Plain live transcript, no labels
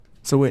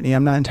So, Whitney,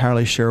 I'm not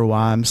entirely sure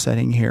why I'm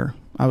sitting here.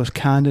 I was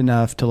kind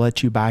enough to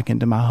let you back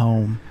into my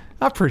home.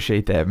 I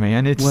appreciate that,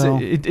 man.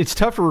 It's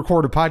tough to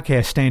record a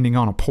podcast standing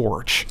on a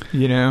porch,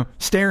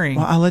 staring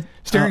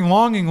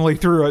longingly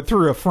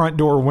through a front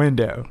door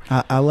window.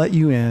 I let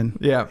you in,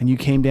 yeah, and you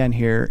came down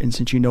here, and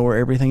since you know where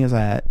everything is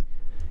at,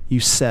 you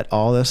set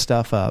all this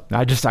stuff up.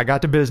 I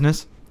got to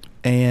business,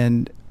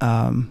 and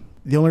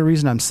the only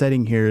reason I'm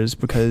sitting here is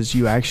because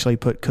you actually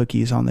put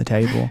cookies on the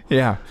table.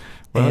 Yeah,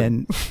 well,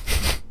 and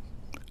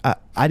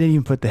I didn't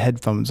even put the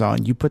headphones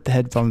on. You put the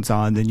headphones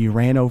on, then you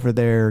ran over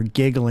there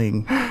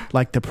giggling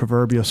like the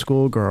proverbial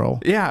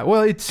schoolgirl. Yeah,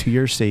 well, to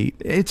your seat.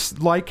 It's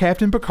like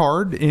Captain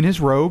Picard in his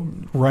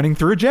robe running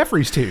through a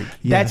Jeffries tube.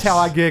 Yes. That's how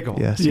I giggle.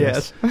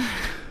 Yes. All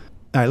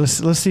right,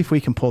 let's see if we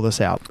can pull this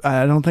out.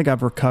 I don't think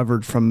I've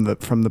recovered from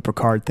the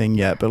Picard thing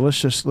yet, but let's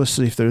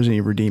see if there's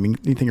anything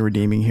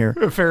redeeming here.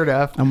 Fair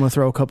enough. I'm going to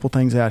throw a couple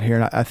things out here,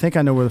 and I think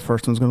I know where the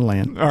first one's going to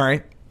land. All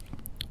right.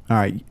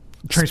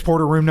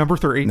 Transporter room number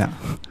 3. No.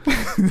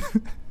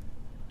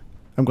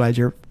 I'm glad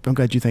you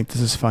think this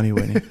is funny,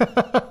 Whitney.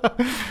 All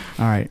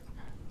right.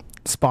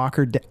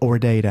 Spock or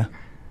Data?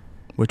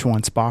 Which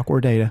one, Spock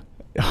or Data?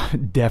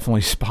 Definitely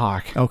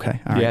Spock.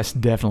 Okay. All right. Yes,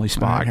 definitely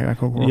Spock. Right,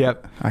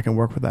 I can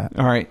work with that.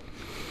 All right.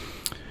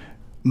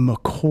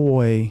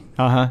 McCoy.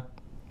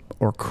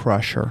 Or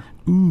Crusher?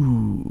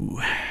 Ooh.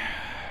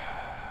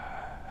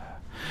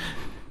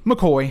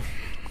 McCoy.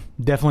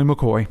 Definitely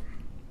McCoy.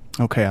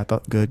 Okay, I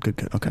thought good.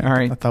 Okay, all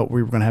right. I thought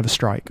we were going to have a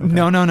strike. Okay.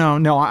 No.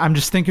 I'm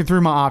just thinking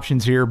through my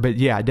options here, but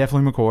yeah,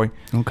 definitely McCoy.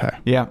 Okay.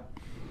 Yeah.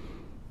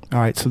 All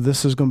right, so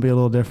this is going to be a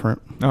little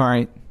different. All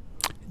right.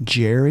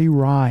 Jerry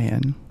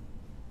Ryan.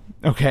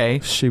 Okay.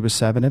 She was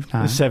 7 of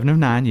 9. 7 of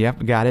 9.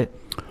 Yep, got it.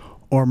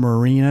 Or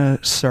Marina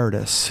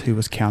Sirtis, who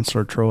was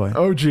Counselor Troy.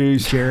 Oh,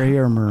 geez. Jerry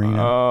or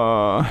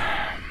Marina?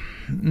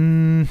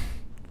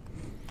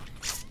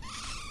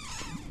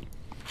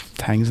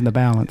 Hangs in the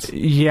balance.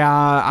 Yeah,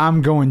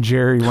 I'm going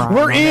Jerry Ryan.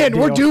 We're in.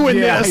 We're doing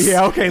this.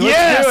 Yeah, okay.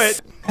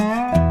 Let's do it.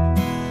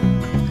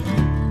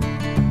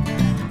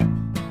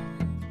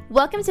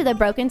 Welcome to the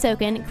Broken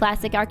Token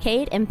Classic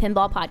Arcade and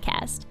Pinball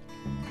Podcast.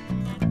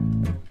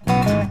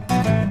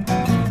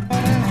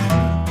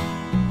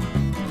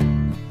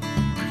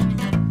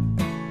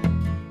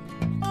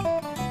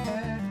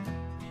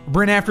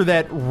 Brent, after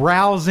that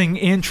rousing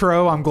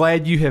intro, I'm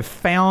glad you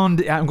found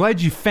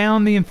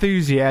the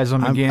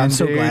enthusiasm again. I'm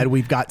so glad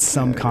we've got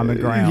some common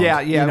ground.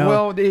 Yeah.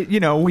 Well,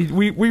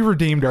 we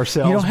redeemed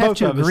ourselves. You don't have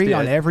to agree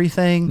on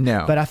everything.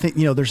 No. But I think,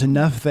 there's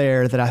enough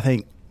there that I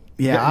think,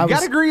 you got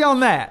to agree on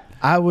that.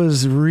 I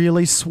was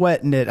really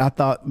sweating it. I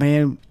thought,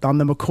 man, on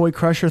the McCoy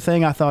Crusher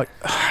thing, I thought,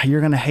 you're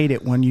going to hate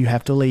it when you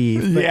have to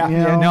leave. But,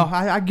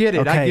 I get it.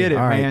 Okay, I get it,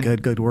 all right, man.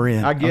 Good. We're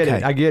in. I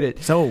get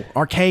it. So,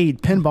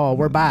 arcade, pinball,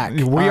 we're back.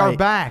 We are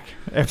back.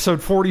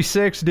 Episode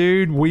 46,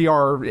 dude. We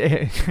are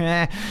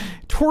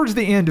towards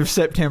the end of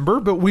September,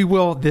 but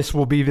this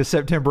will be the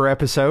September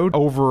episode.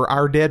 Over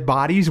our dead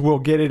bodies, we'll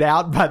get it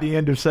out by the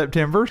end of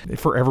September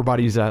for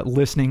everybody's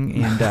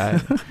listening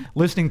and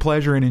listening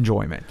pleasure and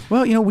enjoyment.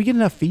 Well, we get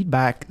enough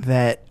feedback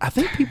that I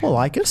think people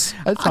like us.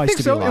 It's nice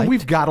to be liked. And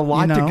we've got a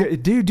lot to go.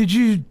 Dude, did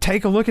you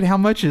take a look at how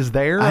much is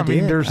there? I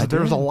mean, there's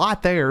a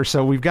lot there.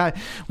 So we got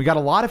a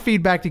lot of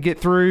feedback to get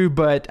through,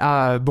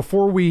 but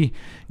before we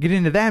get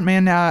into that,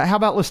 man, how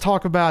about let's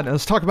talk about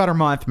our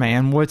month,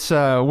 man. What's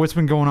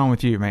been going on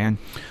with you, man?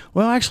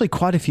 Well, actually,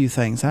 quite a few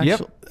things.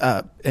 Actually,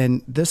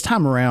 and this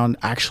time around,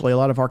 actually, a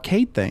lot of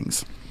arcade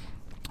things.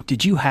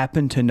 Did you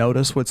happen to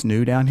notice what's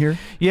new down here?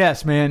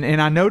 Yes, man,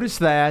 and I noticed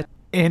that.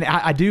 And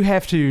I do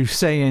have to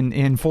say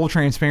in full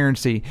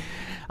transparency,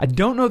 I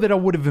don't know that I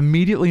would have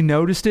immediately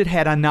noticed it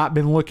had I not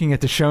been looking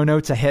at the show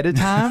notes ahead of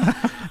time.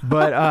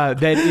 But I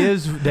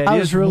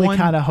was really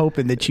kind of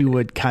hoping that you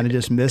would kind of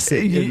just miss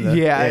it.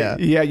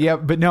 Yeah.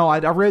 But no, I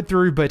read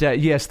through. But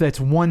yes, that's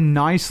one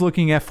nice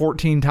looking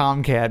F-14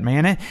 Tomcat,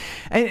 man. And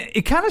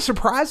it kind of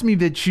surprised me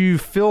that you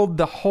filled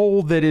the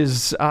hole that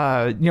is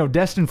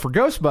destined for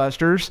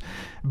Ghostbusters.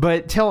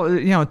 But tell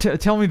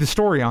me the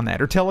story on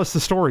that, or tell us the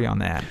story on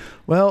that.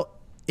 Well,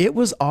 it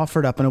was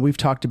offered up, and we've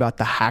talked about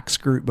the Hacks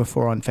group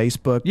before on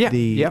Facebook.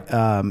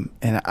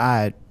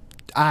 And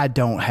I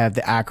don't have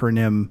the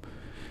acronym.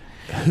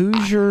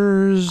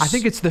 Hoosiers. I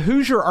think it's the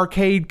Hoosier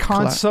Arcade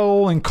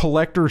Console and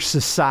Collector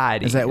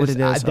Society. Is that what it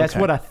is? That's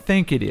what I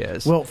think it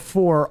is. Well,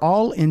 for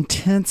all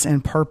intents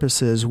and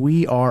purposes,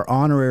 we are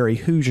honorary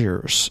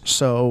Hoosiers.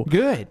 So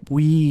good.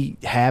 We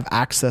have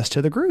access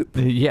to the group.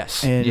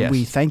 Yes. And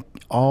we thank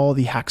all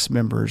the Hacks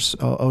members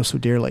so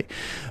dearly.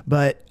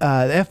 But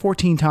the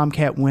F-14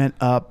 Tomcat went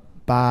up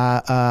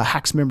by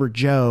Hacks member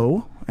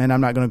Joe. And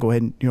I'm not going to go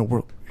ahead and,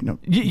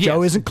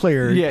 Joe isn't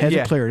cleared,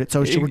 hasn't cleared it,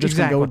 so we're just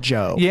going to go with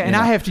Joe. Yeah, and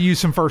I have to use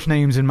some first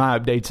names in my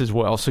updates as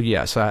well, so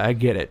yes, I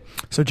get it.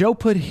 So Joe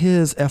put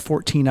his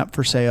F-14 up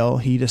for sale.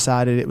 He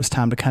decided it was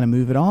time to kind of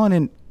move it on,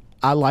 and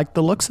I liked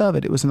the looks of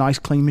it. It was a nice,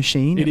 clean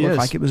machine. It looked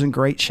like it was in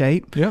great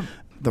shape. Yep.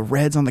 The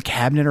reds on the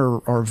cabinet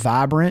are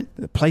vibrant.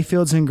 The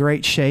playfield's in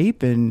great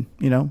shape, and,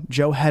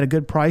 Joe had a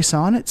good price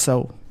on it,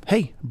 so,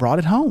 hey, brought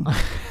it home.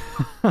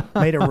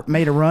 made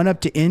a run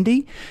up to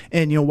Indy,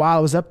 and while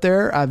I was up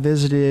there, I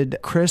visited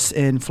Chris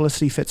and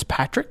Felicity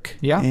Fitzpatrick.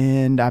 Yeah,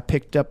 and I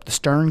picked up the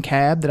Stern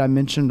cab that I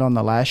mentioned on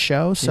the last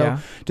show. So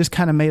just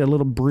kind of made a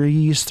little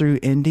breeze through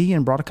Indy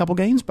and brought a couple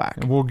games back.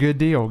 Well, good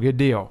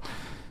deal.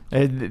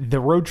 The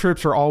road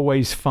trips are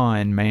always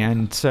fun,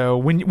 man. So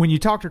when you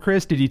talk to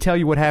Chris, did he tell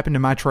you what happened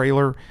to my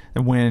trailer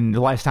when the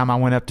last time I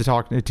went up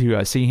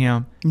to see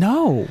him?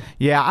 No.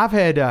 Yeah, I've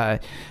had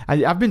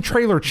I've been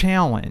trailer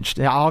challenged.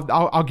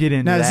 I'll get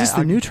into that. Now, is this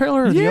the new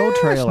trailer or the old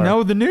trailer?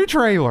 No, the new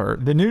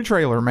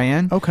trailer,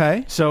 man.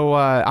 Okay. So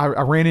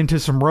I ran into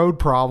some road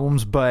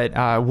problems, but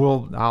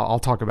I'll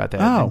talk about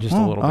that in just a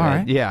little bit.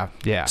 Right.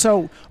 Yeah.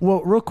 So,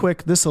 real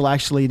quick, this will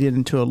actually lead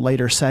into a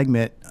later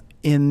segment.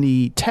 In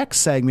the tech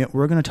segment,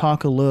 we're going to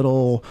talk a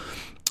little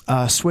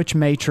switch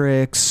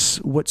matrix,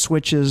 what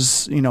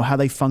switches, how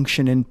they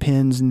function in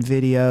pins and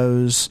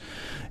videos,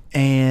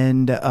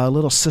 and a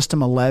little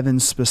System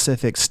 11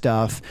 specific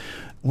stuff.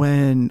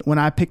 When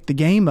I picked the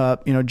game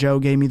up, Joe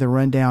gave me the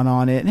rundown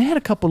on it, and it had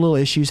a couple little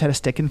issues, had a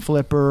stick and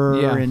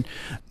flipper, and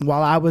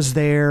while I was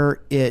there,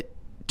 it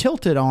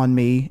tilted on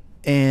me.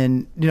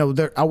 And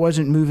I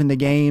wasn't moving the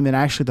game, and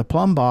actually the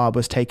plumb bob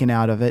was taken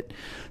out of it.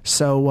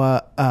 So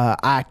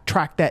I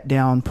tracked that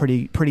down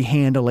pretty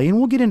handily, and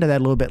we'll get into that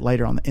a little bit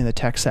later in the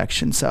tech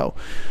section. So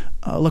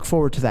look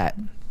forward to that.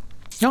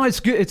 No,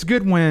 it's good. It's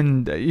good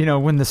when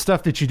when the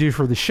stuff that you do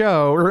for the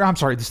show, or I'm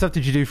sorry, the stuff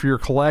that you do for your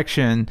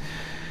collection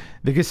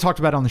that gets talked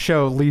about on the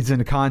show leads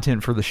into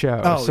content for the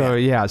show.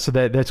 So so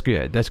that's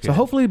good. That's good. So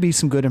hopefully it'll be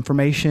some good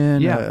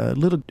information, a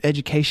little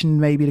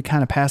education maybe to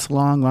kind of pass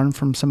along, learn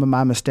from some of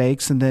my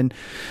mistakes, and then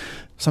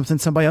something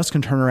somebody else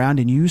can turn around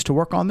and use to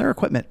work on their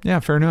equipment. Yeah,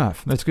 fair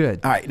enough. That's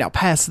good. All right, now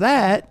past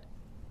that,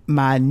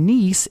 my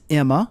niece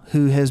Emma,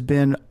 who has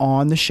been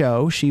on the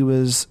show, she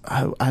was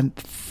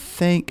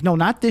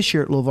not this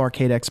year at Louisville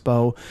Arcade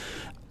Expo.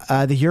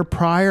 The year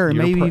prior, or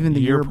maybe even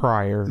the year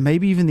prior,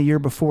 maybe even the year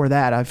before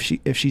that,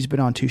 if she's been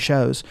on 2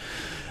 shows,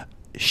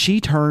 she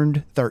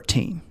turned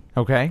 13.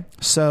 Okay.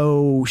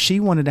 So she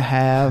wanted to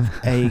have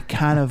a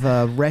kind of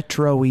a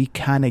retro-y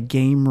kind of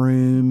game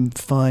room,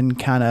 fun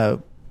kind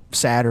of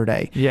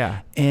Saturday.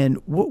 Yeah. And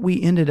what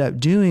we ended up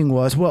doing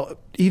was,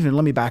 even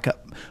let me back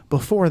up.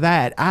 Before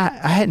that,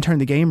 I hadn't turned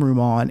the game room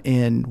on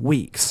in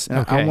weeks.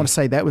 And I want to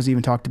say that was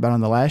even talked about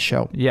on the last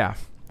show. Yeah.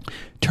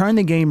 Turned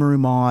the game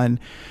room on.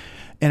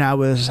 And I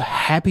was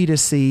happy to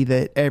see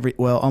that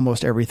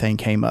almost everything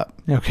came up.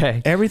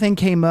 Okay. Everything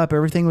came up.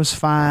 Everything was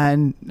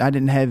fine. I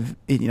didn't have,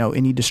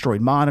 any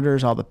destroyed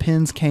monitors. All the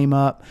pins came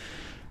up.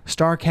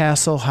 Star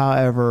Castle,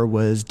 however,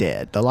 was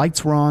dead. The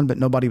lights were on, but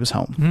nobody was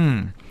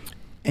home.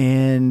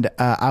 And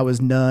I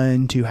was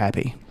none too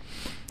happy.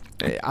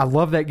 I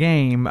love that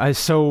game.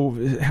 So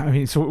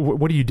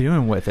what are you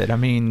doing with it? I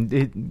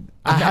mean,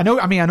 I know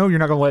you're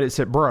not going to let it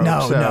sit broke.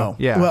 No.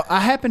 Yeah. Well, I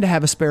happen to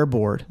have a spare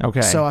board.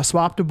 Okay. So I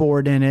swapped a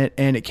board in it,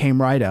 and it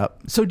came right up.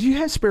 So do you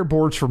have spare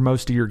boards for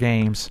most of your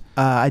games?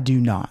 I do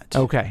not.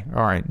 Okay.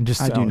 All right.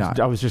 I do not.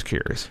 I was just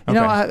curious. Okay.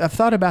 I've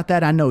thought about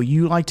that. I know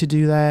you like to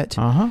do that.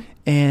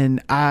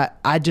 And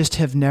I just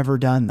have never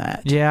done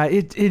that. Yeah.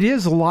 It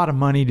is a lot of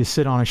money to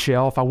sit on a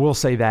shelf. I will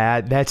say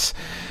that. That's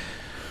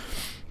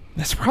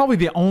probably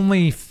the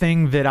only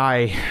thing that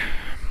I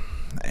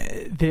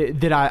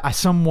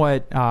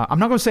somewhat I'm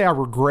not going to say I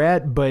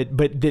regret, but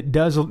that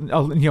does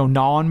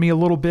gnaw on me a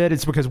little bit.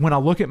 It's because when I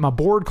look at my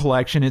board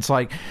collection, it's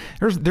like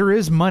there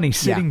is money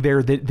sitting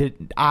there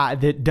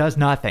that does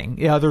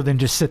nothing other than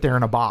just sit there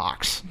in a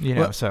box.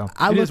 So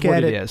I look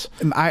at it.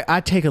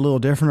 I take a little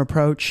different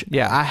approach.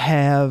 Yeah, I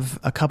have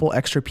a couple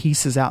extra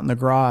pieces out in the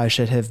garage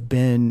that have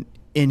been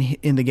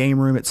in the game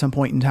room at some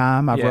point in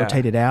time. I've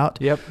rotated out.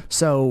 Yep.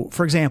 So,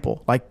 for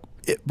example, like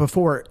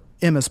before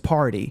Emma's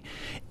party,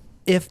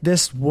 if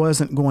this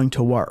wasn't going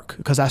to work,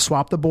 because I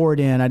swapped the board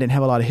in, I didn't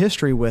have a lot of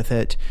history with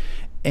it,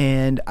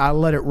 and I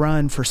let it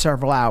run for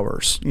several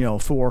hours, 4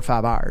 or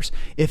 5 hours.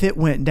 If it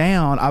went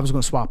down, I was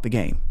going to swap the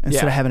game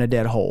instead of having a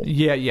dead hole.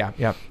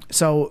 Yeah.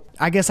 So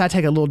I guess I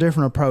take a little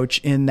different approach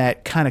in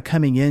that kind of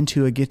coming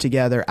into a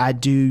get-together, I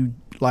do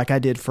like I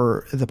did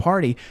for the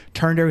party,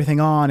 turned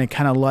everything on and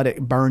kind of let it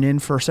burn in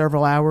for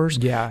several hours.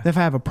 Yeah. If I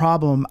have a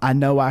problem, I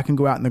know I can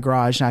go out in the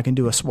garage and I can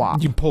do a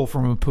swap. You pull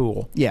from a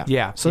pool.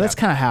 Yeah. So that's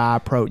kind of how I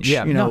approach,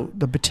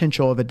 the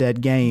potential of a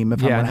dead game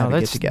if I'm going to have a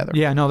get-together.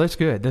 Yeah, no, that's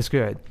good. That's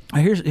good.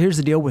 Here's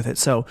the deal with it.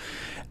 So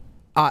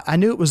I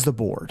knew it was the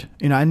board.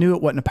 I knew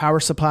it wasn't a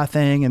power supply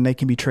thing, and they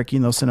can be tricky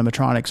in those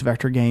Cinematronics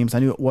Vector games. I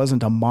knew it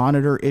wasn't a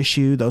monitor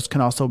issue. Those can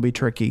also be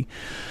tricky.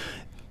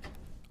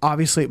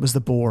 Obviously, it was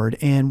the board.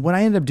 And what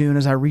I ended up doing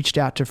is I reached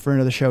out to a friend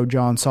of the show,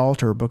 John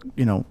Salter,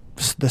 the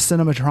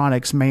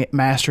Cinematronics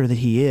master that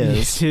he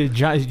is.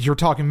 You're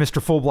talking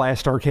Mr. Full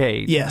Blast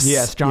Arcade.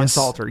 Yes, John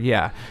Salter,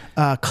 yeah.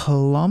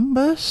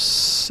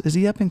 Columbus? Is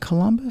he up in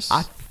Columbus?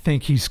 I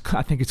think it's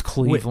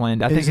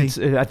Cleveland. I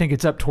think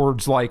it's up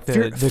towards like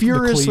the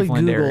furiously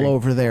Cleveland Google area.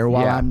 over there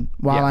while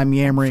I'm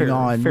yammering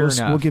on. Fair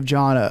We'll give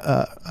John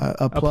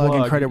a plug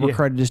and credit where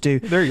credit is due.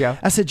 There you go.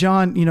 I said,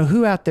 John,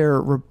 who out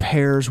there works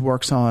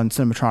on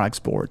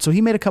Cinematronics board? So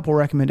he made a couple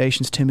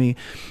recommendations to me.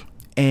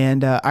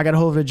 And I got a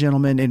hold of a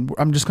gentleman, and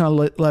I'm just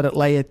going to let it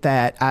lay at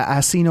that.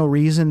 I see no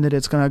reason that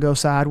it's going to go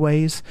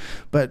sideways,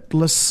 but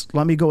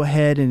let me go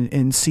ahead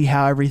and see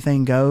how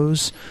everything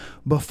goes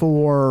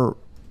before,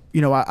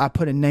 I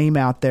put a name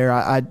out there.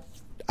 I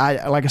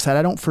like I said,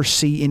 I don't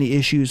foresee any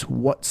issues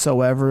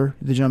whatsoever.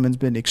 The gentleman's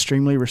been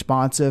extremely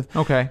responsive.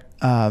 Okay.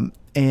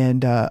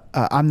 And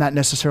I'm not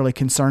necessarily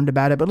concerned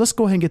about it, but let's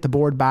go ahead and get the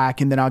board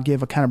back, and then I'll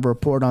give a kind of a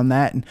report on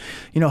that. And,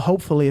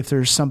 hopefully if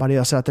there's somebody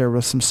else out there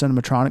with some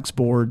Cinematronics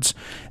boards,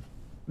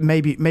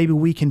 maybe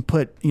we can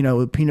put,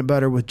 peanut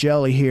butter with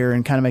jelly here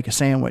and kind of make a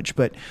sandwich.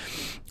 But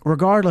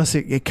regardless,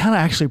 it kind of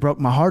actually broke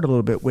my heart a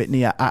little bit,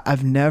 Whitney.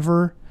 I've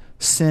never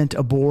sent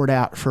a board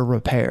out for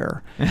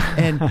repair,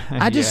 and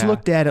I just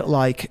looked at it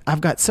like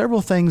I've got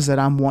several things that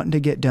I'm wanting to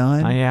get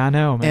done. Yeah, I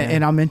know, man.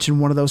 And I'll mention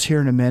one of those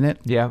here in a minute.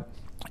 Yeah.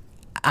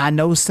 I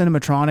know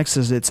Cinematronics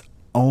is its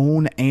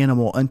own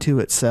animal unto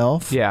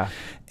itself. Yeah.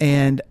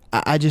 And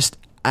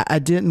I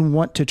didn't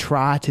want to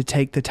try to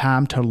take the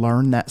time to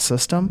learn that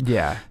system.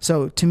 Yeah.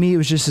 So to me, it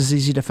was just as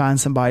easy to find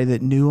somebody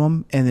that knew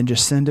them and then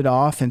just send it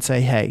off and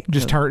say, hey.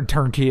 Just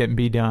turnkey it and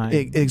be done.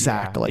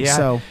 Exactly. Yeah.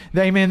 So,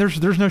 hey, man,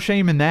 there's no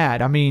shame in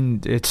that. I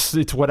mean,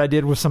 it's what I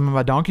did with some of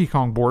my Donkey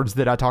Kong boards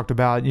that I talked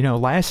about,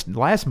 last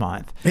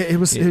month. It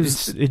was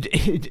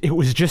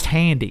just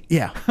handy.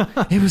 Yeah.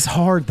 It was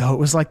hard, though. It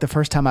was like the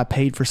first time I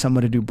paid for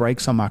someone to do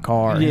brakes on my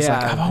car. Yeah. It's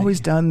like, I've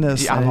always done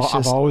this. Yeah,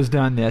 I've always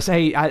done this.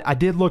 Hey, I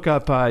did look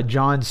up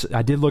John's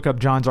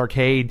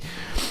Arcade.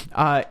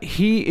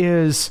 He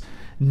is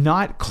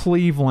not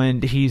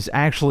Cleveland. He's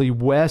actually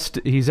west.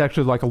 He's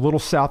actually like a little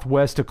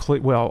southwest of a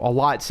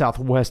lot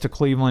southwest of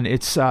Cleveland.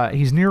 It's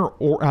he's near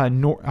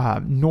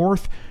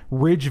North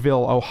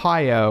Ridgeville,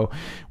 Ohio,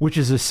 which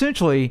is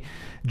essentially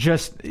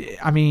just,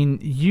 I mean,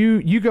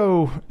 you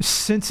go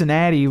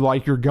Cincinnati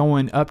like you're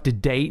going up to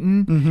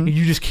Dayton, and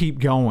you just keep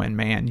going,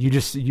 man. You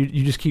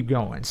just keep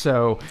going.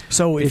 So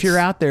if you're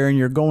out there and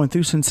you're going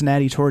through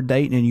Cincinnati toward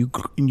Dayton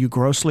and you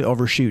grossly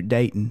overshoot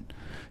Dayton,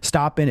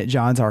 stop in at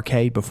John's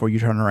Arcade before you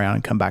turn around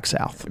and come back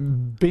south.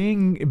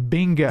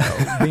 Bingo.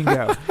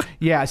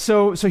 Yeah.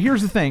 So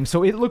here's the thing.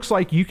 So it looks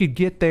like you could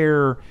get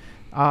there.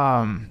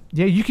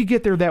 You could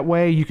get there that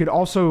way. You could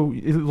also,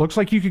 it looks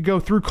like you could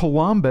go through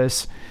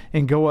Columbus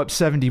and go up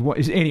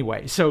 71.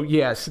 Anyway, so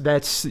yes,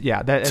 that's so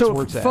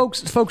where it's at.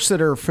 Folks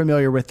that are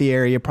familiar with the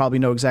area probably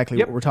know exactly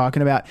what we're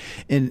talking about.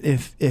 And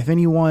if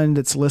anyone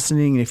that's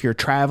listening, if you're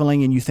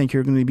traveling and you think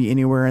you're going to be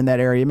anywhere in that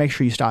area, make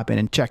sure you stop in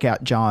and check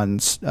out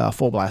John's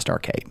Full Blast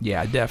Arcade.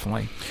 Yeah,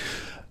 definitely.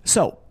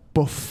 So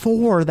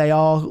before they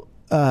all,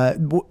 where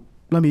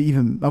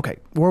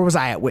was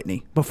I at,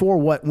 Whitney? Before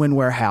what, when,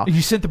 where, how?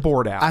 You sent the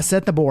board out. I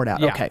set the board out.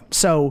 Yeah. Okay.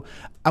 So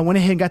I went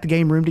ahead and got the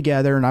game room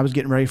together, and I was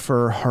getting ready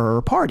for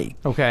her party.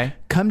 Okay.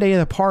 Come day of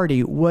the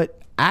party, what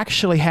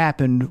actually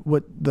happened,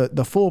 what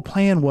the full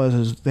plan was,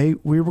 is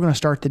we were going to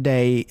start the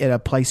day at a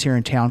place here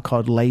in town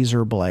called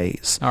Laser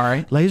Blaze. All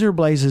right. Laser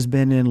Blaze has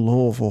been in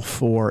Louisville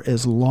for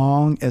as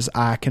long as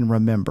I can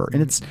remember,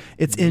 and it's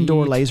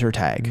indoor laser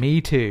tag. Me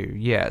too.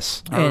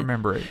 Yes, I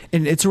remember it,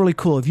 and it's really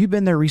cool. Have you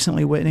been there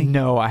recently, Whitney?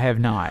 No, I have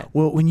not.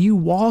 Well, when you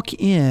walk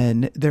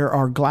in, there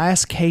are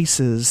glass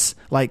cases,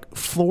 like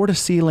floor to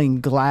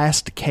ceiling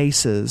glassed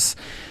cases,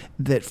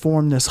 that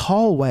form this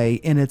hallway,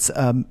 and it's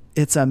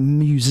a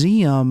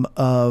museum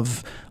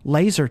of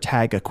laser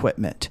tag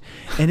equipment,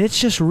 and it's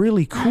just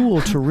really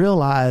cool to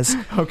realize.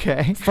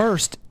 Okay.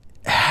 First,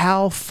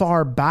 how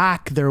far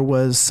back there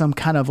was some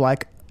kind of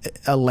like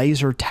a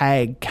laser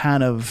tag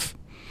kind of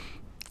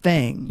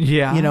thing.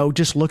 Yeah.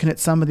 Just looking at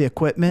some of the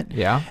equipment.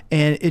 Yeah.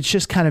 And it's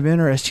just kind of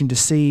interesting to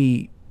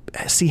see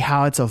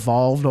how it's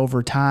evolved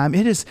over time.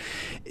 It is,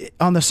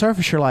 on the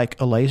surface, you're like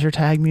a laser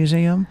tag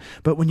museum,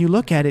 but when you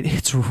look at it,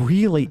 it's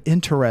really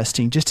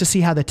interesting just to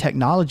see how the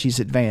technology's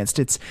advanced.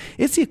 It's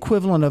the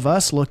equivalent of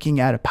us looking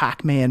at a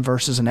Pac-Man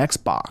versus an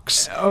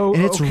Xbox. Oh,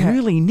 and it's okay.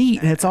 really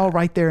neat, and it's all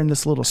right there in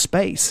this little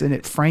space, and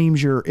it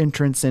frames your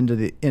entrance into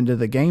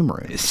the game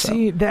room.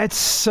 See, that's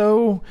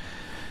so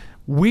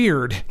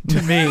weird to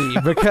me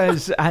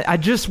because I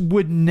just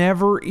would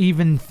never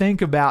even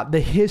think about the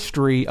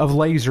history of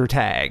laser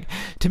tag.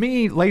 To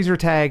me, laser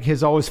tag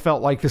has always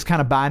felt like this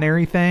kind of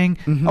binary thing.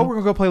 Mm-hmm. Oh, we're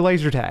gonna go play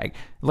laser tag.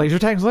 Laser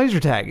tag's laser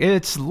tag.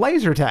 It's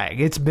laser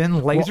tag. It's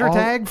been laser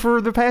tag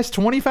for the past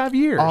 25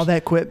 years. All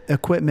that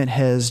equipment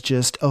has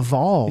just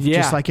evolved,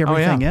 just like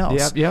everything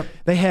else. Yep.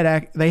 They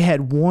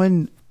had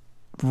one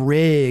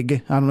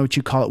rig, I don't know what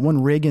you call it,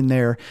 one rig in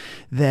there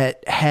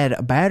that had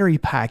a battery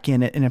pack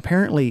in it, and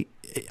apparently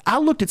I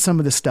looked at some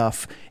of the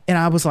stuff and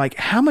I was like,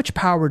 how much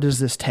power does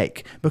this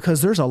take?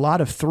 Because there's a lot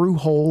of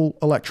through-hole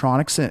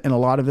electronics in a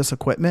lot of this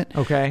equipment.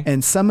 Okay.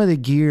 And some of the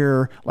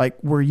gear, like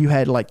where you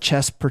had like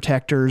chest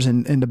protectors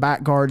and the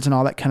back guards and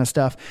all that kind of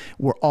stuff,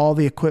 where all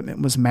the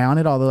equipment was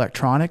mounted, all the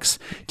electronics,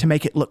 to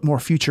make it look more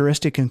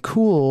futuristic and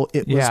cool,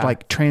 it was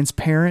like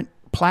transparent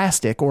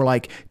plastic or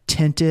like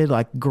tinted,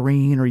 like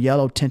green or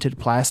yellow tinted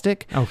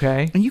plastic.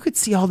 Okay. And you could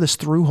see all this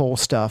through hole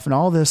stuff and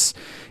all this,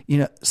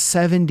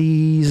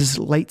 70s,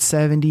 late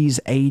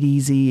 70s,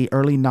 80s,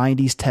 early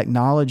 90s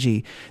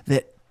technology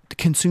that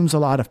consumes a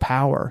lot of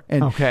power.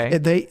 And okay.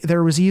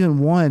 there was even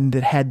one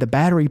that had the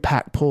battery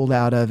pack pulled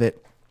out of it.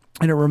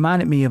 And it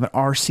reminded me of an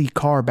RC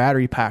car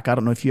battery pack. I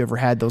don't know if you ever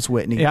had those,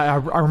 Whitney.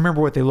 Yeah, I remember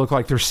what they look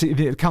like. They're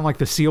kind of like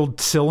the sealed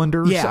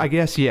cylinders, I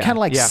guess. Yeah. Kind of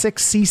like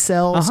 6 C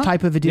cells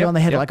type of a deal. Yep. And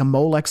they had like a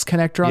Molex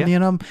connector on the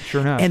end of them.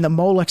 Sure enough. And the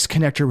Molex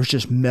connector was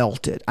just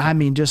melted. I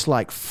mean, just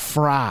like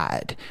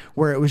fried,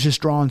 where it was just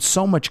drawing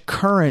so much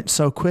current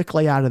so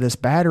quickly out of this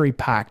battery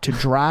pack to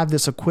drive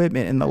this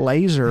equipment in the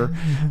laser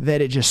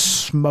that it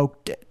just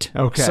smoked it.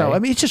 Okay. So, I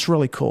mean, it's just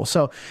really cool.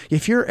 So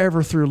if you're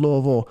ever through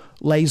Louisville,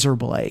 Laser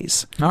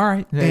Blaze. All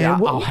right. Yeah,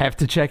 I'll have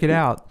to check it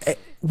out.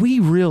 We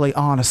really,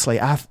 honestly,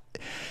 I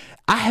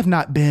have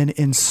not been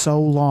in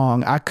so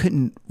long. I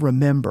couldn't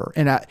remember.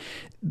 And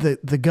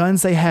the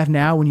guns they have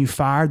now, when you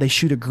fire, they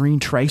shoot a green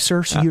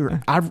tracer. So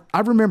I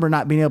remember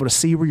not being able to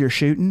see where you're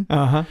shooting.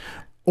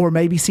 Or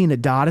maybe seeing a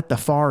dot at the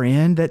far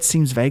end. That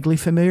seems vaguely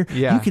familiar.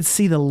 Yeah. You could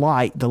see the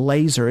light, the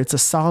laser. It's a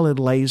solid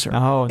laser.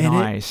 Oh, and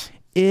nice.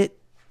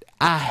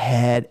 I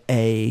had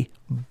a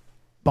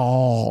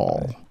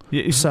ball.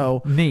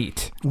 So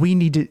neat. We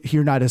need to.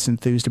 You're not as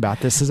enthused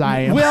about this as I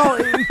am.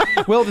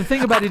 Well, the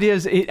thing about it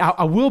is,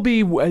 I will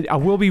be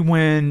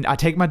when I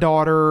take my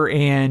daughter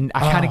and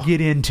I kind of get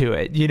into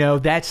it. You know,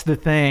 that's the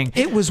thing.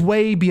 It was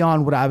way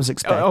beyond what I was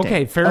expecting.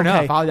 Okay, fair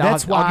enough. I'll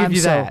give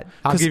you that.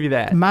 I'll give you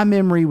that. My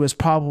memory was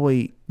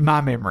probably my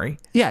memory.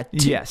 Yeah.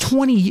 Yes.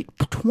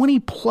 20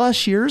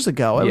 plus years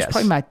ago. It was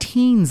probably my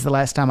teens the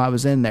last time I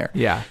was in there.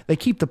 Yeah. They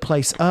keep the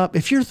place up.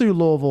 If you're through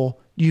Louisville,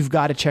 you've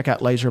got to check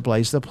out Laser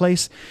Blaze. The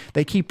place,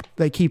 they keep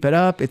it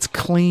up. It's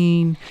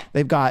clean.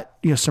 They've got,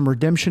 some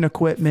redemption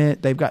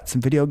equipment. They've got some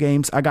video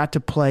games. I got to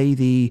play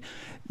the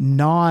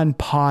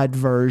non-pod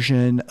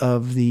version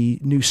of the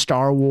new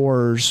Star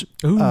Wars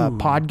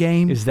pod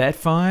game. Is that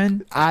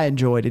fun? I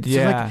enjoyed it. It's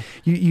like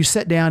you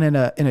sit down in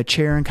a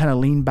chair and kind of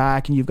lean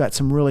back, and you've got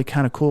some really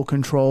kind of cool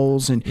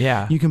controls, and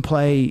you can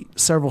play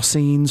several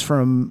scenes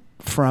from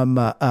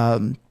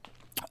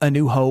A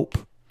New Hope,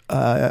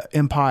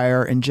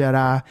 Empire, and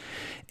Jedi,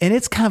 and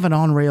it's kind of an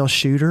on-rail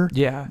shooter.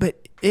 Yeah,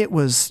 but it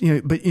was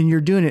and you're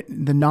doing it.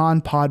 The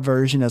non-pod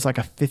version is like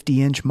a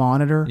 50-inch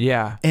monitor.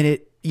 Yeah, and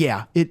it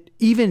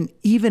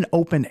even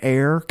open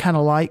air kind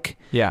of like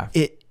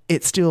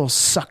it still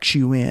sucks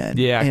you in.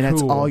 Yeah, and cool.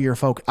 that's all your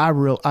focus.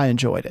 I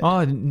enjoyed it.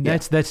 Oh,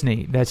 that's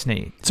neat. That's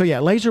neat. So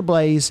yeah, Laser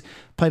Blaze,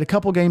 played a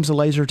couple games of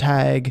laser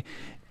tag,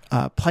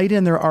 played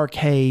in their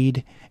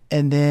arcade.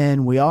 And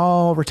then we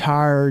all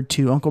retired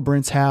to Uncle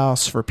Brent's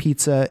house for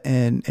pizza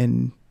and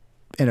in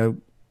a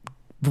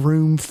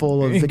room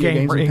full of video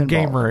games and pinball.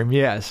 Game room,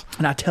 yes.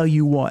 And I tell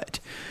you what,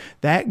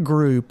 that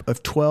group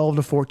of 12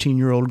 to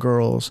 14-year-old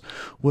girls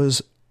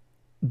was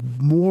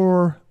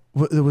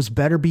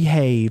better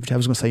behaved. I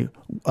was going to say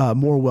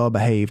more well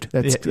behaved.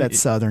 That's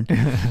Southern.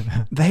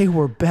 They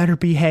were better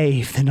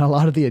behaved than a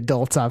lot of the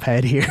adults I've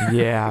had here.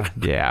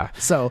 Yeah.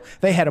 So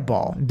they had a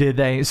ball. Did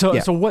they? So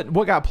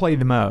what got played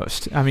the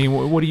most? I mean,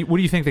 what do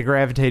you think they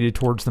gravitated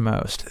towards the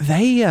most?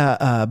 They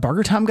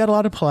Burger Time got a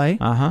lot of play.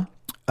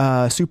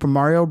 Super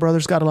Mario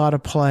Brothers got a lot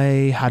of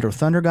play. Hydro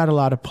Thunder got a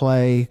lot of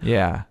play.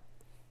 Yeah.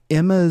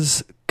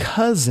 Emma's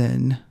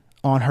cousin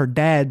on her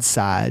dad's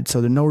side,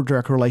 so there's no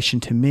direct relation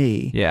to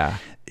me. Yeah.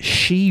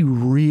 She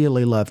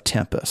really loved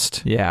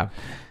Tempest. Yeah.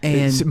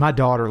 And my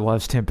daughter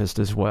loves Tempest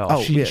as well.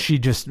 Oh,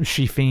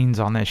 she fiends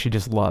on that. She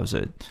just loves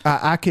it.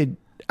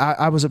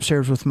 I was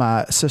upstairs with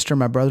my sister and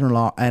my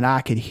brother-in-law, and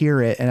I could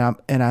hear it,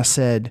 and I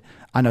said,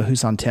 I know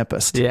who's on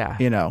Tempest. Yeah.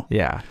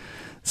 Yeah.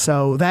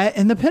 So that,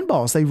 and the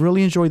pinballs, they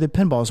really enjoyed the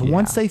pinballs. Yeah.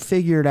 Once they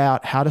figured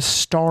out how to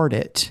start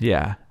it.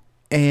 Yeah.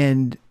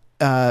 And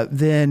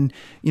then,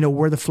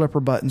 where the flipper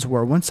buttons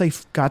were, once they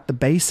got the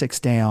basics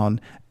down,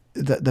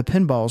 the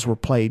pinballs were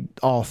played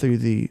all through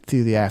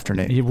the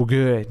afternoon. Yeah, well,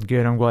 good.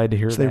 I'm glad to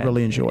hear that. They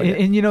really enjoyed it.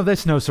 And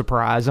that's no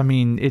surprise. I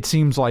mean, it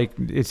seems like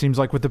with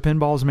the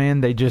pinballs, man,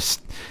 they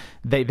just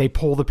they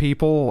pull the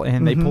people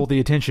and they pull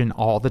the attention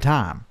all the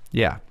time.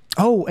 Yeah.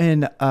 Oh,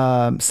 and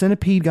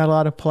Centipede got a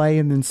lot of play,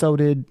 and then so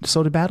did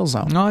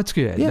Battlezone. No, that's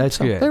good. Yeah, that's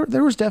good.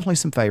 There was definitely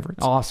some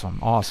favorites. Awesome.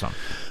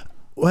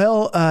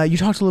 Well, you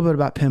talked a little bit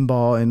about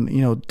pinball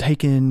and,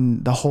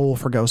 taking the whole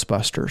for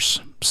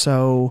Ghostbusters.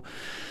 So,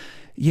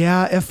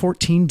 yeah,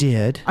 F-14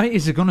 did.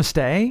 Is it going to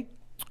stay?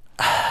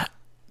 I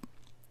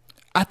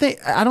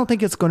don't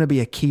think it's going to be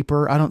a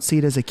keeper. I don't see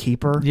it as a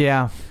keeper.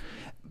 Yeah.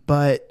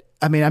 But,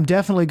 I'm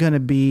definitely going to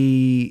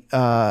be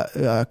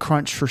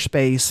crunched for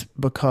space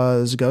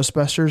because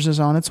Ghostbusters is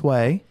on its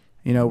way.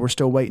 We're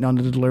still waiting on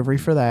the delivery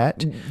for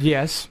that.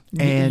 Yes.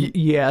 And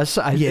yes.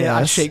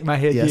 I shake my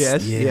head.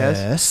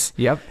 Yes.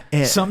 Yep.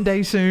 And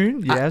someday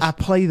soon. Yes. I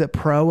play the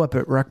Pro up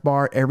at Rec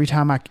Bar every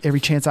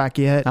chance I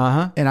get.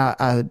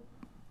 And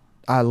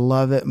I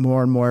love it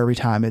more and more every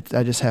time.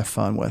 I just have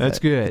fun with it. That's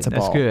good. It's a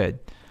ball. That's good.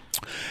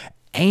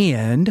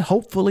 And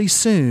hopefully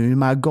soon,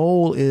 my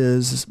goal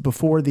is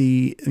before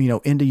the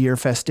end of year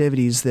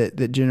festivities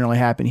that generally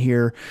happen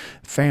here,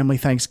 family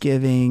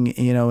Thanksgiving,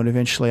 and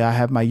eventually I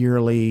have my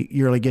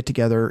yearly get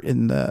together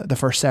in the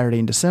first Saturday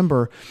in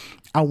December.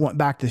 I want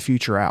Back to the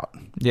Future out.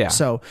 Yeah.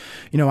 So,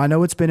 I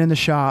know it's been in the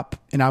shop,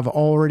 and I've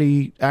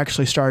already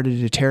actually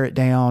started to tear it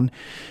down.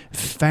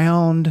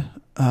 Found,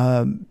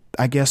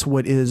 I guess,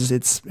 what is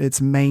its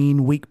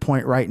main weak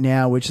point right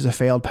now, which is a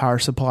failed power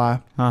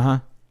supply.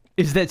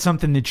 Is that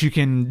something that you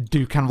can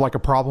do kind of like a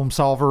problem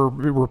solver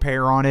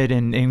repair on it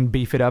and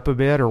beef it up a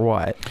bit, or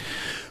what?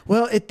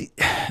 Well,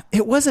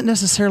 it wasn't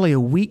necessarily a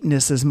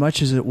weakness as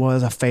much as it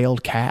was a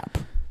failed cap.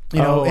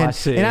 I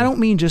see. And I don't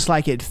mean just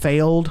like it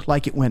failed,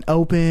 like it went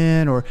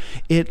open, or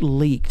it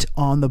leaked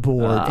on the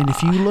board. And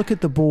if you look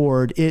at the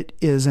board, it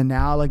is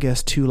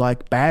analogous to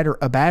like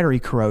a battery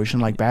corrosion,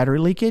 like battery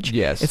leakage.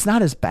 Yes. It's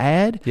not as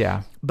bad.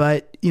 Yeah.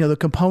 But, the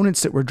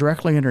components that were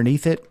directly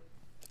underneath it,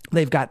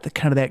 they've got the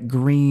kind of that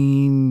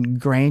green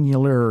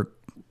granular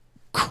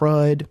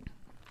crud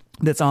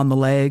that's on the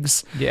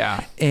legs.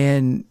 Yeah.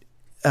 And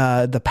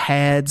the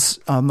pads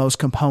on those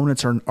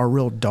components are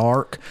real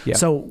dark. Yeah.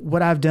 So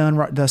what I've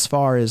done thus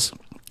far is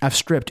I've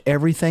stripped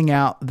everything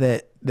out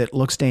that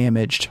looks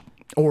damaged,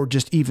 or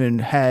just even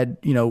had,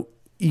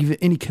 even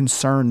any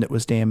concern that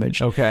was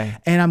damaged. Okay.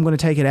 And I'm going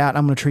to take it out and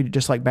I'm going to treat it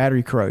just like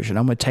battery corrosion.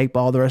 I'm going to tape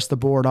all the rest of the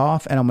board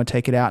off, and I'm going to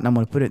take it out and I'm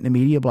going to put it in the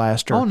media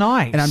blaster. Oh,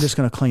 nice. And I'm just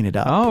going to clean it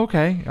up. Oh,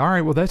 okay. All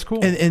right. Well, that's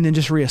cool. And then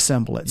just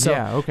reassemble it. So,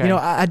 yeah, okay.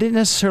 I didn't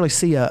necessarily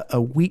see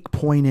a weak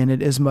point in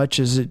it as much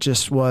as it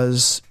just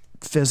was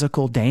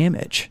physical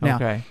damage. Now,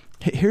 okay.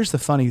 Here's the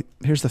funny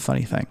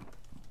thing.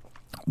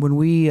 When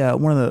we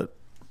one of the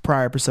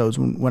prior episodes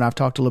when I've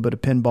talked a little bit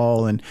of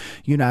pinball, and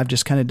you and I've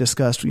just kind of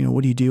discussed,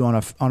 what do you do on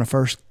a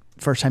first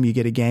time you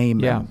get a game?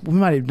 Yeah. And we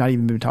might have not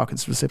even been talking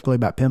specifically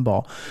about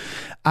pinball.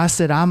 I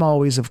said I'm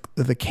always of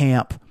the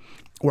camp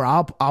where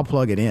I'll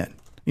plug it in.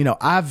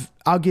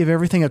 I'll give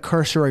everything a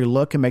cursory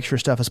look and make sure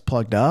stuff is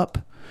plugged up.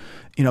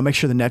 Make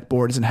sure the neck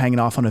board isn't hanging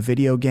off on a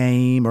video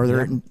game, or there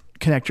aren't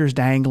connectors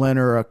dangling,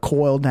 or a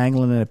coil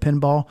dangling in a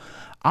pinball.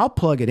 I'll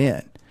plug it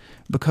in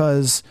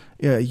because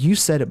you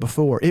said it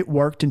before. It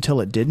worked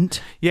until it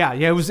didn't. Yeah.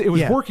 It was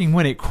working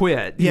when it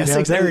quit.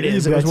 Yes, there it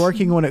is. It was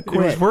working when it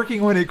quit. It was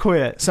working when it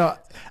quit. So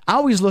I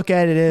always look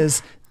at it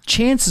as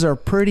chances are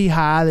pretty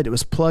high that it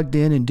was plugged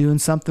in and doing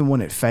something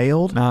when it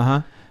failed.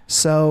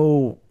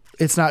 So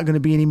it's not going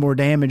to be any more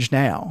damage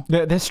now.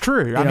 That's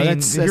true. I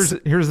mean,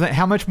 here's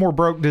how much more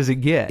broke does it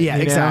get? Yeah,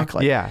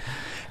 exactly. Yeah.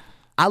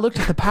 I looked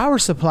at the power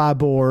supply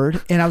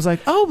board and I was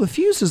like, oh,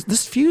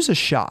 this fuse is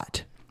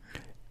shot.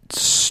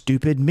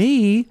 Stupid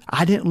me.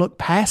 I didn't look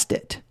past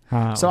it.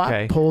 So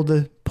I pulled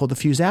the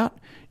fuse out,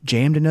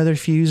 jammed another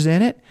fuse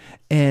in it.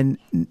 And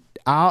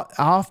I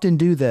often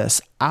do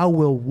this. I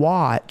will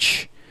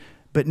watch,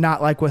 but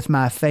not like with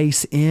my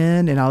face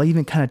in. And I'll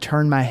even kind of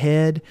turn my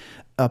head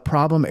a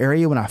problem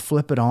area when I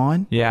flip it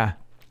on. Yeah.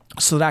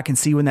 So that I can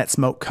see when that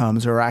smoke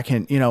comes, or I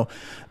can,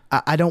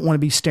 I don't want to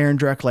be staring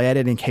directly at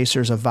it in case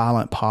there's a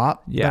violent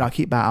pop, but I'll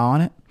keep my eye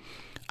on it.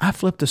 I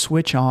flipped the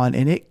switch on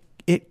and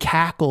it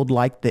cackled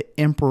like the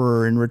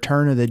Emperor in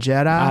Return of the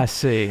Jedi. I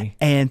see.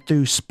 And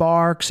threw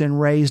sparks and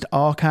raised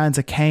all kinds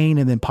of cane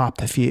and then popped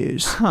the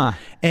fuse.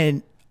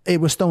 And it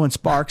was throwing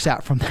sparks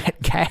out from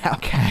that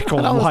cap.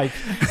 Cackled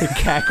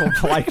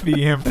like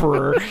the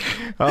Emperor.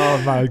 Oh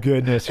my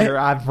goodness! Here,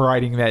 I'm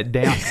writing that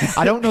down.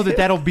 I don't know that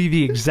that'll be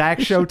the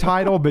exact show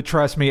title, but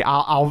trust me,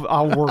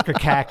 I'll work a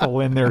cackle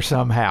in there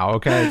somehow.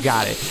 Okay,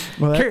 got it.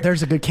 Well,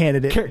 there's a good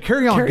candidate.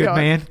 Carry on, good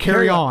man.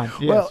 Carry on.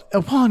 Yes. Well,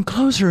 upon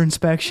closer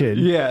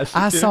inspection,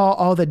 I saw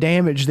all the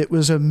damage that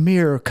was a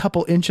mere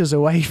couple inches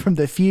away from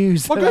the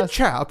fuse. Well, good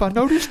chap. I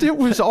noticed it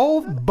was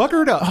all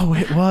buggered up. Oh,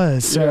 it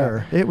was,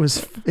 sir. Yeah.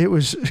 It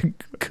was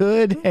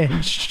good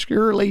and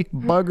surely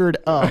buggered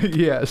up.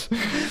 Yes.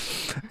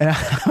 And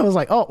I was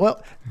like, oh,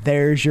 well,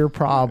 there's your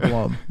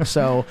problem.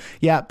 So,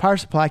 power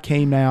supply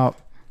came out.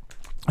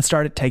 I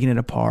started taking it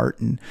apart,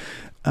 and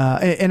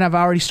I've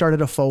already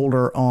started a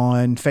folder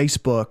on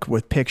Facebook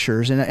with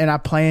pictures, and I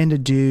plan to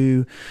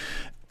do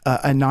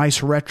a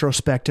nice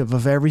retrospective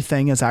of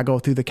everything as I go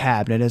through the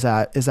cabinet, as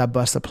I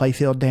bust the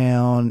playfield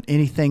down,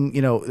 anything,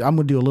 I'm going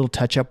to do a little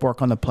touch-up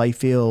work on the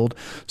playfield.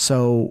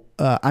 So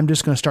I'm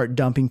just going to start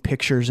dumping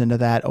pictures into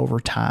that over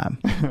time.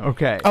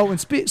 Okay. Oh, and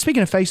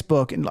speaking of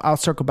Facebook, and I'll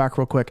circle back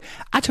real quick,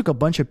 I took a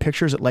bunch of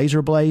pictures at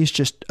Laser Blaze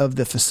just of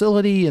the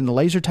facility and the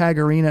laser tag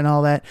arena and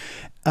all that.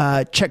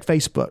 Check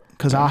Facebook,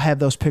 because I'll have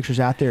those pictures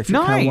out there if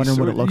you're kind of wondering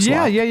what it looks like.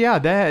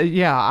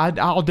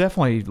 I'll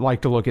definitely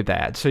like to look at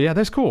that. So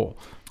that's cool.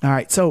 All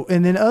right. So,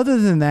 and then other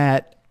than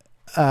that,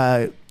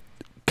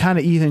 kind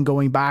of even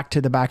going back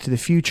to the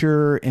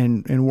Future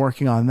and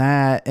working on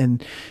that,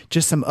 and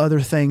just some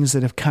other things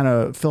that have kind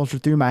of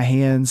filtered through my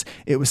hands,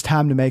 it was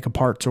time to make a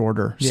parts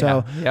order.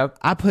 So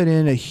I put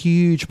in a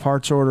huge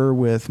parts order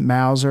with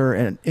Mouser,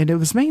 and it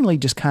was mainly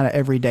just kind of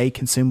everyday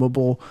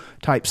consumable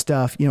type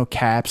stuff,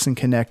 caps and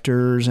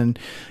connectors and,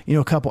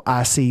 a couple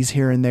ICs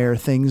here and there,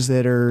 things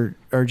that are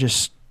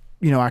just,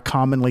 I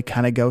commonly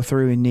kind of go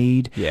through and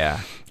need.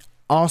 Yeah.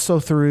 Also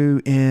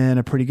threw in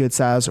a pretty good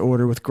size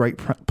order with Great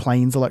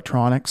Plains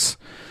Electronics.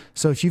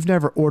 So if you've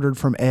never ordered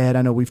from Ed,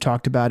 I know we've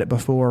talked about it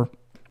before.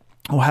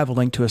 I'll have a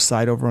link to his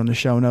site over on the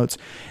show notes.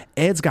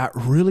 Ed's got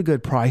really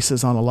good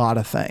prices on a lot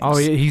of things. Oh,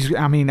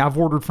 I've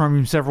ordered from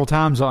him several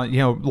times on,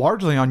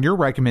 largely on your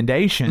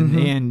recommendation,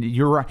 and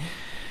you're right.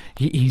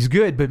 He's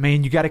good, but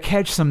man, you got to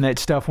catch some of that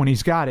stuff when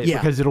he's got it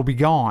because it'll be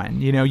gone.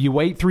 You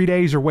wait 3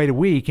 days or wait a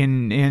week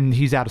and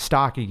he's out of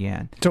stock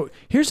again. So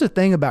here's the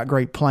thing about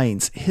Great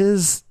Plains.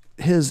 His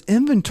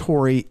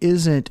inventory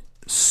isn't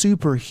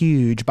super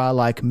huge by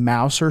like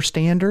Mouser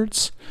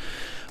standards,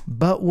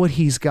 but what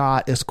he's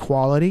got is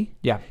quality.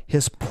 Yeah.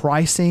 His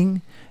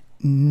pricing,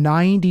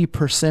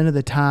 90% of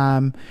the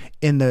time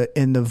in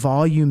the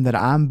volume that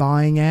I'm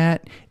buying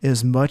at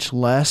is much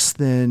less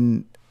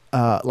than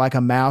like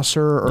a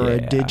Mouser or a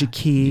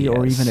DigiKey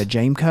or even a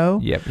Jameco.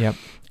 Yep.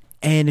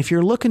 And if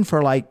you're looking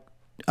for like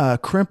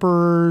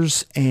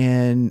crimpers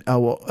and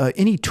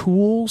any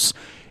tools,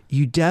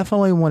 you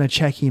definitely want to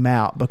check him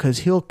out because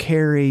he'll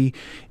carry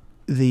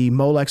the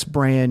Molex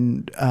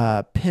brand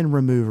pin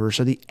removers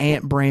or the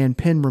Ant brand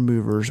pin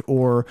removers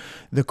or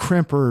the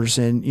crimpers,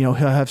 and he'll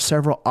have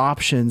several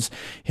options.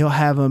 He'll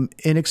have them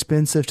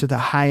inexpensive to the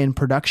high-end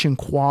production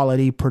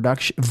quality,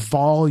 production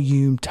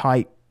volume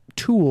type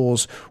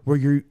tools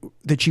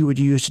that you would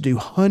use to do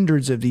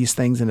hundreds of these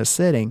things in a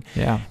sitting.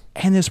 Yeah.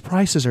 And his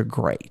prices are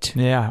great.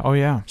 Yeah. Oh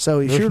yeah. So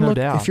if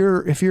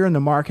you're in the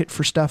market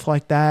for stuff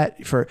like that,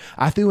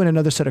 I threw in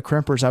another set of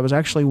crimpers. I was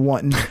actually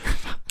wanting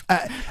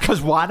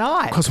because why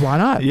not? Because why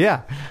not?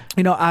 Yeah.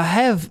 I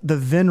have the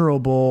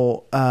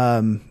venerable.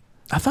 I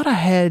thought I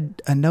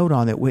had a note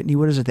on it, Whitney.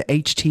 What is it? The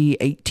HT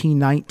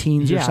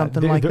 1819s or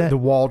something like that. The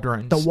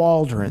Waldrons. The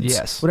Waldrons.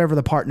 Yes. Whatever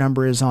the part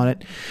number is on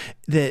it.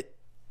 That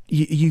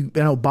you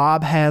know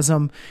Bob has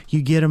them.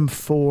 You get them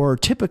for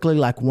typically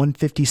like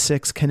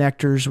 156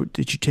 connectors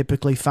that you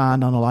typically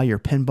find on a lot of your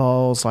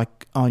pinballs,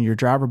 like on your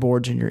driver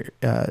boards and your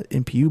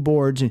MPU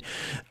boards, and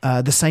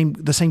the same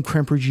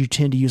crimpers you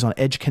tend to use on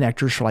edge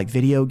connectors for like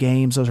video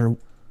games. Those are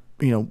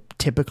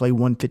typically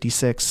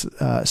 156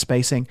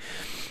 spacing.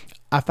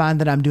 I find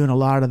that I'm doing a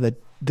lot of the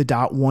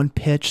 .1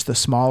 pitch, the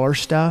smaller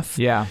stuff.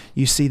 Yeah.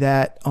 You see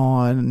that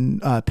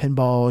on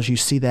pinballs. You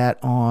see that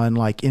on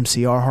like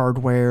MCR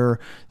hardware.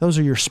 Those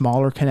are your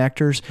smaller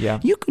connectors. Yeah.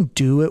 You can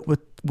do it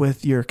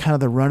with your kind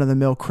of the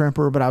run-of-the-mill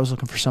crimper, but I was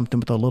looking for something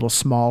with a little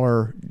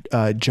smaller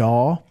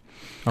jaw.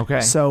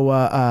 Okay. So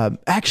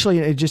actually,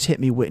 it just hit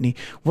me, Whitney.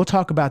 We'll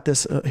talk about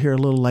this here a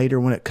little later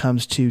when it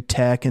comes to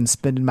tech and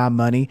spending my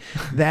money.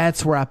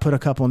 That's where I put a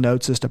couple of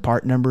notes as to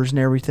part numbers and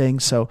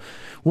everything. So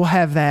we'll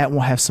have that. And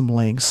we'll have some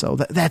links. So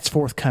that's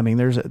forthcoming.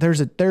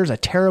 There's a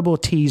terrible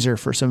teaser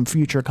for some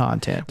future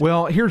content.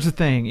 Well, here's the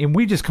thing, and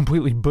we just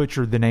completely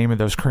butchered the name of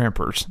those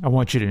crimpers. I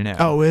want you to know.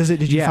 Oh, is it?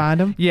 Did you find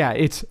them? Yeah,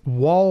 it's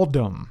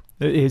Waldom.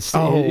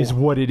 Is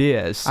what it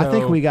is. So, I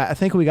think we got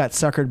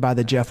suckered by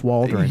the Jeff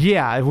Waldron.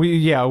 Yeah,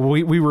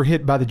 we were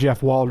hit by the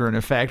Jeff Waldron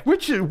effect,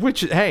 which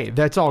hey,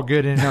 that's all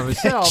good in and of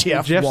itself.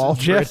 Jeff's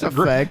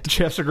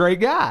a great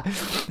guy,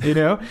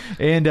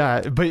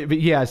 And but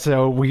yeah,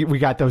 so we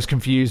got those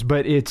confused.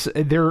 But it's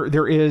there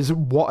is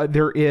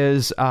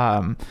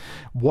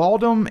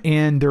Waldom,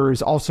 and there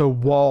is also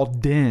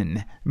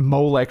Walden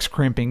Molex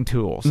crimping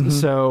tools. Mm-hmm.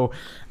 So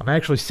I'm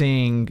actually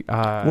seeing.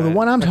 Well, the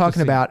one I'm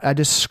talking about, I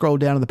just scrolled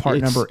down to the part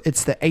number.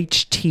 It's the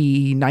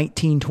HT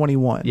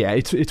 1921. Yeah,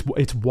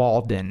 it's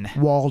Walden.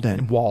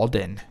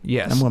 Walden.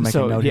 Yes. I'm going to make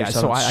a note here,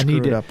 so I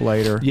need it up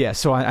later. Yeah,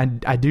 so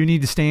I do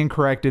need to stand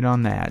corrected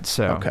on that.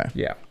 So okay.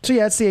 Yeah. So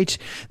yeah, it's the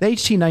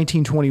HT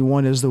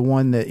 1921 is the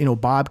one that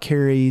Bob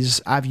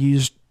carries.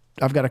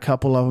 I've got a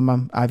couple of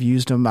them. I've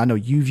used them. I know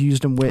you've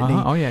used them, Whitney.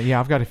 Oh yeah.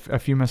 I've got a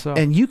few myself.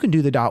 And you can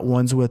do the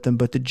 .1s with them,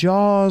 but the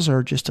jaws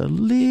are just a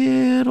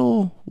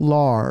little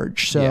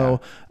large. So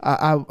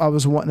yeah. I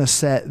was wanting a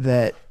set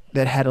that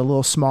had a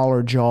little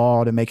smaller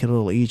jaw to make it a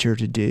little easier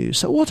to do.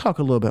 So we'll talk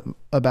a little bit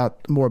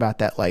more about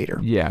that later.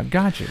 Yeah,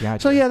 gotcha.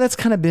 So yeah, that's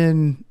kind of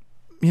been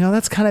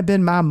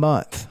my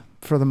month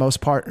for the most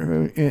part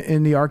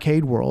in the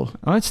arcade world.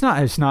 Oh, it's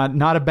not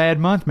a bad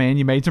month, man.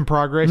 You made some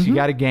progress. Mm-hmm. You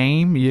got a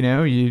game.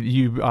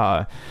 You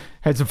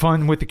had some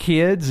fun with the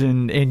kids,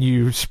 and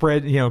you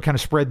spread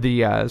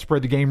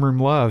the game room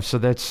love. So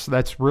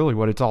that's really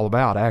what it's all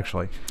about,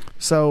 actually.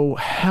 So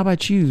how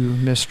about you,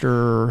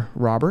 Mr.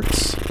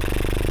 Roberts?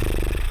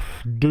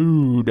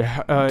 Dude,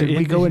 did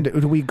we go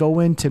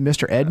into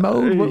Mr. Ed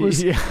mode? What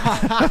was?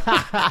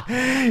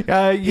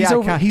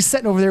 He's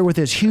sitting over there with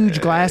his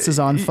huge glasses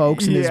on,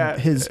 folks, and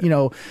his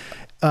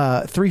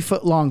 3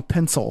 foot long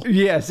pencil.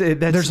 Yes,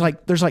 there's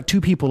like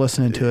 2 people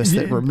listening to us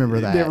that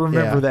remember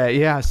that. That.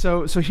 Yeah.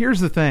 So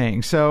here's the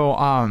thing. So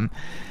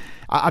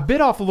I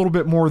bit off a little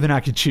bit more than I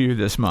could chew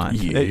this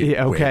month.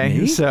 Okay,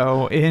 Whitney?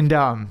 So and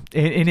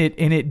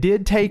it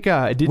did take.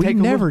 We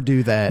never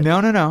do that.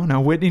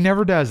 No. Whitney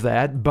never does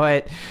that.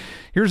 But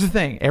here's the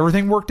thing: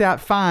 everything worked out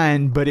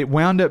fine, but it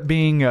wound up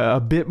being a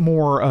bit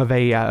more of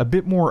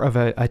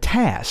a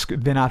task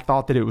than I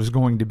thought that it was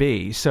going to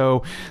be.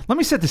 So let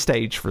me set the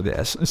stage for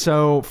this.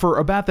 So for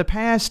about the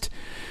past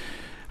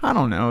I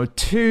don't know,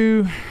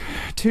 two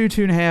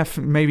and a half,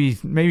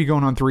 maybe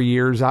going on 3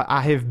 years,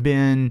 I have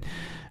been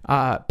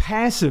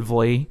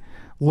passively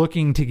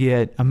looking to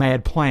get a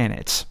Mad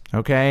Planets.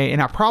 Okay,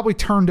 and I probably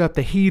turned up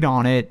the heat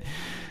on it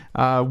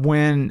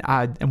when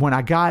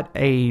I got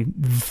a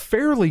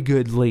fairly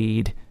good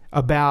lead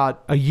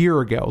about a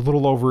year ago, a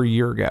little over a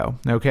year ago.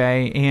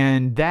 Okay,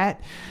 and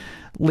that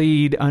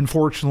lead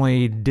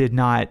unfortunately did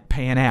not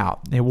pan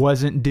out. It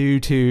wasn't due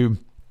to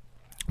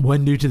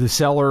the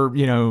seller,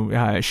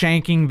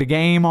 shanking the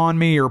game on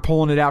me or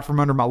pulling it out from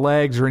under my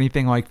legs or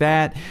anything like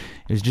that.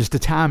 It was just a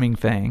timing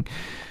thing.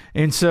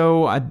 And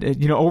so,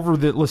 over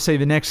let's say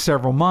the next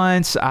several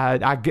months,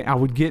 I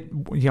would get,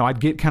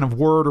 I'd get kind of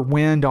word or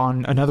wind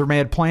on another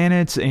Mad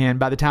Planets, and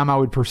by the time I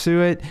would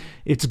pursue it,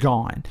 it's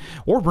gone.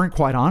 Or Brent,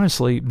 quite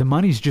honestly, the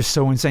money's just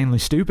so insanely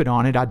stupid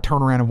on it, I'd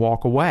turn around and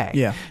walk away.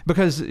 Yeah.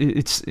 Because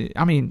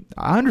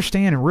I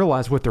understand and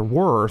realize what they're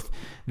worth.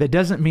 That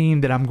doesn't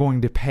mean that I'm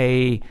going to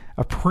pay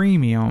a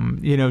premium,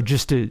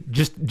 just to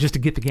get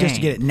the game. Just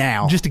to get it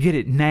now. Just to get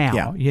it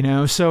now,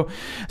 yeah. So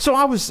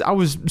I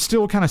was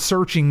still kind of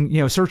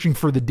searching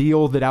for the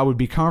deal that I would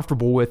be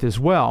comfortable with as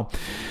well.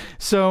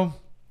 So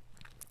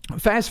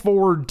fast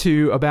forward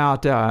to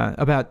about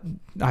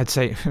I'd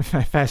say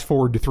fast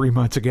forward to 3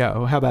 months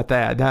ago. How about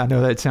that? I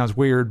know that sounds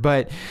weird,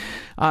 but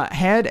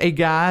had a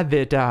guy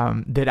that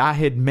I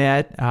had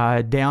met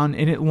down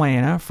in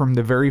Atlanta from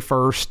the very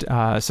first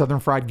Southern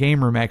Fried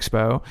Game Room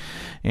Expo,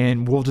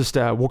 and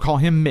we'll call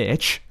him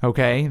Mitch.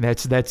 Okay,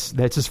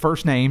 that's his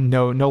first name.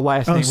 No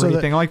last name or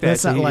anything like that.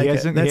 That's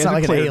not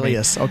like an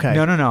alias. Okay,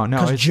 no.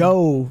 Because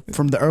Joe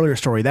from the earlier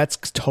story, that's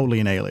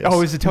totally an alias.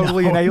 Oh, is it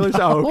totally an alias?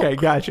 No. Oh, okay,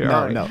 gotcha. No,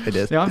 all right. no, it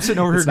is. Now I'm sitting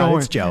over here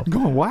it's Joe.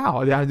 Going,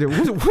 wow,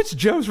 what's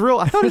Joe's real?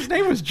 I thought his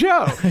name was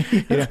Joe.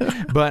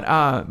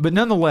 But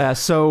nonetheless,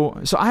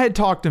 so I had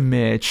talked to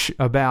Mitch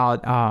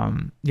about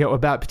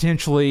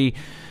potentially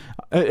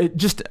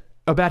just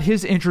about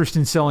his interest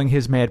in selling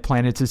his Mad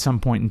Planets at some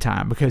point in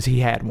time, because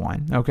he had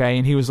one. Okay,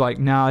 and he was like,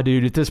 "Nah,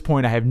 dude, at this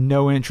point I have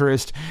no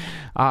interest.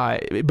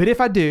 But if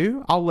I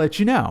do, I'll let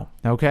you know."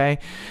 Okay,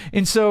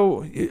 and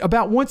so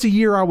about once a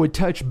year I would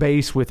touch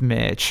base with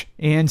Mitch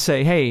and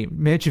say, "Hey,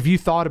 Mitch, have you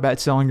thought about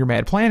selling your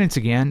Mad Planets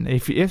again?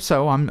 If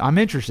so, I'm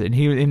interested."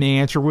 And the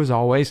answer was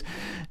always,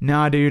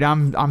 "Nah, dude,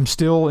 I'm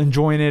still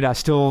enjoying it. I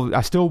still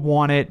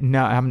want it.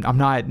 No, I'm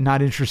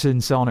not interested in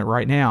selling it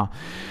right now."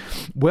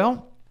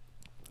 Well,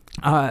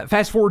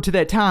 fast forward to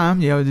that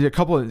time, a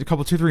couple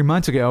 2-3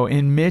 months ago,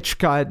 and Mitch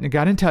got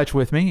in touch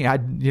with me.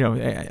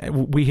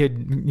 We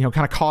had kind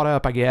of caught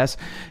up, I guess,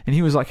 and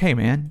he was like, "Hey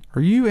man,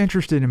 are you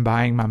interested in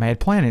buying my Mad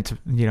Planets?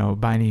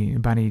 By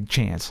any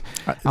chance?"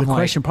 The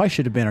question probably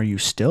should have been, "Are you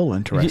still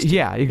interested?"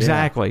 Yeah,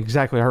 exactly. Because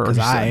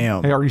I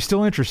am. Are you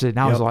still interested? And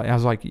I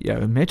was like,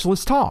 "Yeah, Mitch,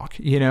 let's talk."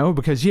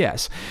 Because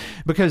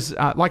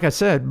like I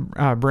said,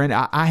 Brent,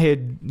 I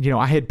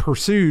had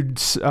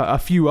pursued a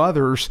few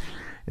others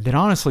that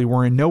honestly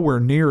were in nowhere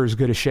near as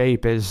good a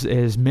shape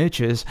as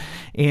Mitch's,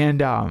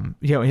 and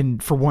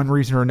and for one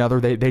reason or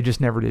another, they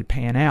just never did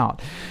pan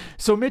out.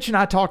 So Mitch and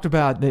I talked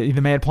about the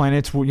Mad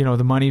Planets,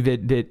 the money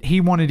that he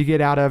wanted to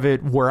get out of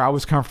it, where I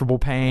was comfortable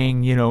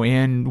paying,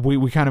 and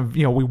we kind of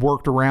we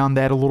worked around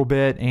that a little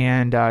bit,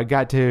 and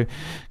got to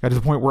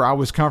the point where I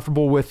was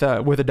comfortable with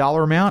a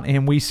dollar amount,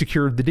 and we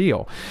secured the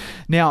deal.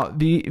 Now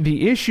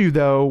the issue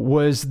though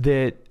was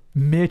that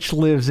Mitch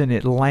lives in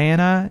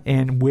Atlanta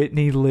and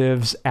Whitney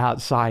lives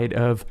outside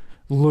of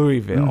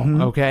Louisville.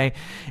 Mm-hmm. Okay.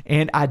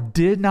 And I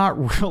did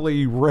not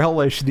really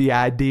relish the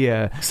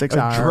idea 6 of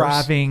hours.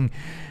 Driving.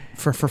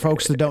 For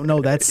folks that don't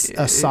know, that's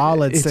a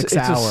solid 6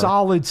 hours. It's a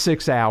solid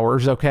 6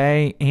 hours.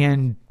 Okay.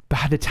 And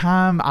by the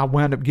time I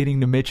wound up getting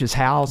to Mitch's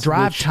house,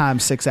 drive time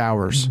 6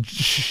 hours.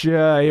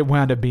 It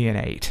wound up being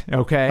 8.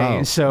 Okay.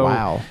 Oh, so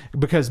wow.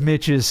 Because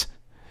Mitch is,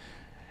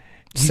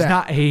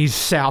 he's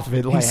south of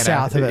Atlanta. He's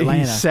south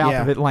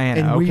of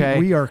Atlanta. And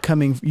okay. You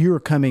are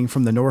coming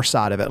from the north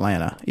side of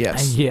Atlanta.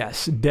 Yes.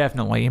 Yes,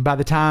 definitely. And by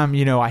the time,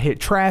 I hit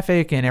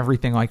traffic and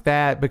everything like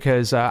that,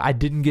 because I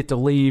didn't get to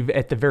leave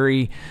at the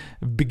very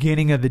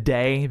beginning of the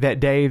day, that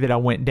day that I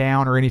went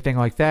down or anything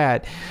like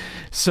that.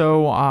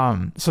 So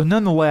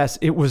nonetheless,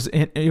 it was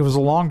a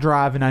long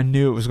drive, and I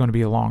knew it was going to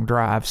be a long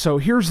drive. So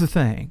here's the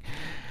thing.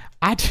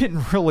 I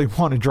didn't really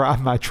want to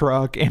drive my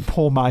truck and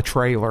pull my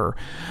trailer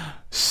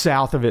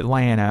south of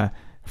Atlanta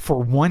for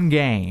one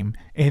game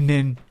and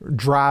then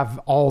drive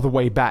all the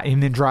way back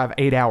and then drive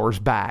 8 hours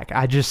back.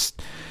 I just,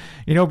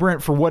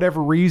 Brent, for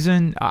whatever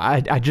reason,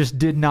 I just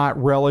did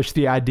not relish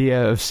the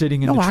idea of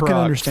sitting in the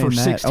truck for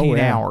 16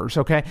 hours.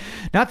 Okay.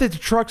 Not that the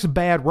truck's a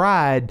bad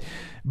ride,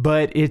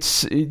 but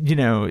it's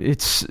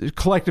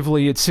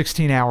collectively it's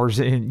 16 hours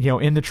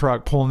in the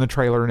truck, pulling the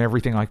trailer and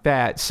everything like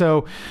that.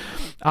 So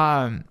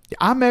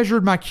I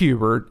measured my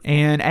Q*bert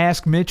and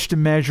asked Mitch to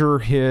measure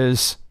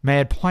his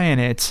Mad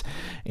Planets.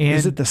 And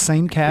is it the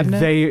same cabinet?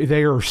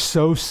 They are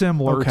so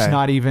similar. Okay. It's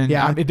not even.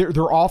 Yeah, I mean,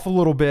 they're off a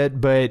little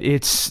bit, but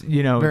it's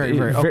very,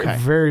 very,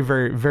 very,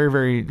 very,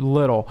 very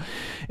little.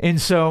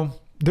 And so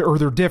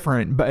they're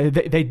different, but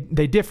they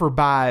differ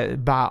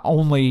by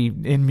only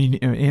in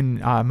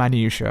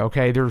minutia.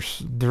 Okay,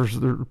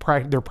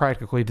 they're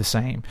practically the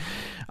same.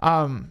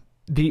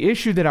 The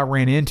issue that I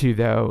ran into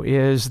though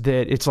is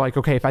that it's like,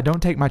 okay, if I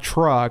don't take my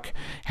truck,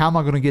 how am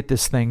I going to get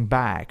this thing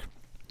back?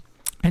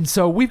 And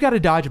so we've got a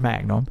Dodge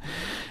Magnum.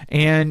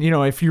 And,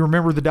 if you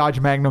remember the Dodge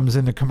Magnums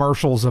in the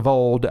commercials of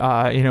old,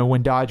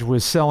 when Dodge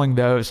was selling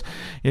those,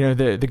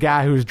 the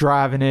guy who was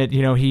driving it,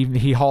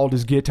 he hauled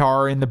his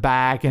guitar in the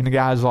back, and the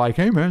guy's like,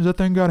 hey, man, has that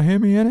thing got a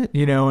Hemi in it?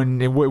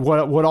 And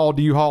what all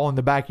do you haul in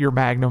the back of your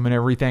Magnum and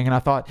everything? And I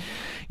thought,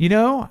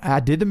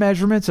 I did the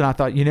measurements, and I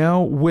thought,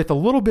 with a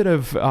little bit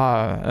of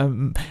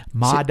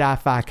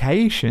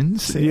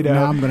modifications,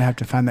 now I'm going to have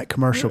to find that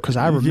commercial because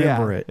I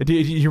remember it. Do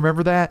you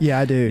remember that? Yeah,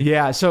 I do.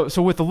 Yeah.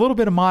 So with a little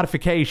bit of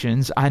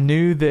modifications, I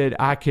knew that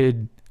I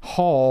could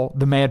haul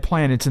the Mad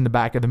Planets in the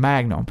back of the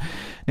Magnum.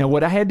 Now,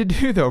 what I had to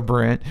do though,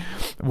 Brent,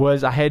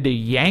 was I had to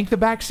yank the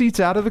back seats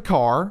out of the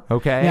car.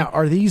 Okay. Now,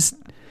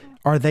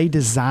 are they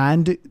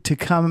designed to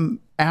come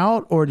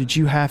out, or did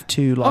you have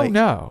to like? Oh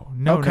no,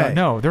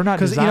 they're not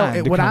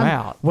designed to come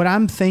out. What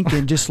I'm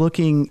thinking, just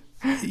looking.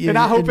 And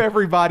I hope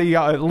everybody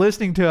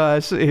listening to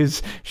us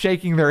is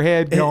shaking their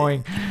head,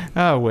 going,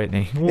 "Oh,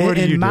 Whitney, what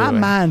are you doing?" In my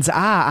mind's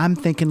eye, I'm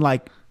thinking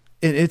like.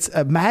 It's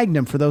a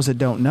Magnum, for those that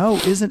don't know,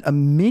 isn't a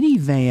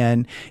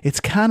minivan. It's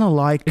kind of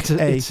like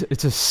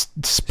it's a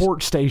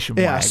sport station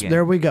wagon. Yes,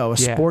 there we go, a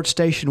sports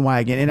station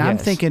wagon. And I'm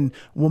thinking,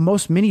 well,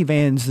 most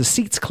minivans the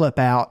seats clip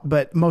out,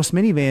 but most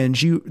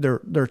minivans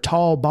they're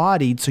tall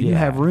bodied, so you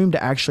have room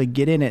to actually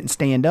get in it and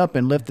stand up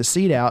and lift the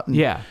seat out.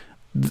 And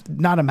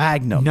not a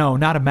Magnum. No,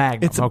 not a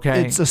Magnum.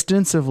 It's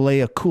ostensibly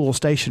a cool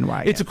station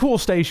wagon. It's a cool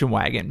station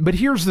wagon, but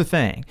here's the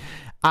thing.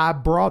 I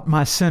brought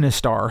my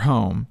Cinestar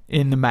home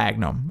in the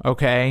Magnum,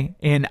 okay?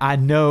 And I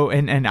know,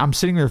 and I'm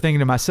sitting there thinking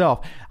to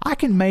myself, I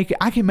can make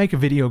a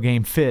video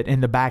game fit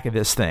in the back of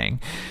this thing.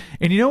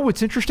 And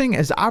what's interesting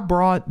is I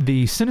brought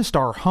the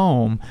Cinestar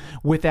home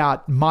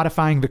without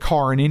modifying the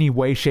car in any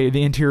way, shape,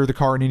 the interior of the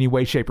car in any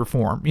way, shape, or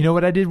form. You know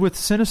what I did with the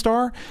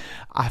Cinestar?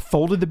 I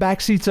folded the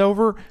back seats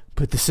over,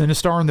 put the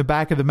Cinestar in the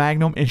back of the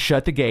Magnum, and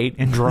shut the gate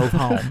and drove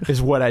home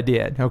is what I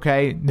did,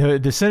 okay? The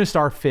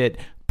Cinestar fit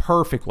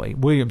perfectly.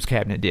 Williams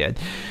cabinet did.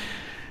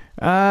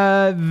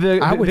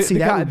 I would see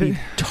that would be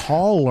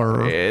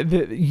taller.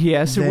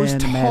 Yes, it was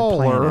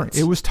taller.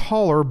 It was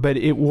taller, but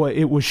it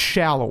was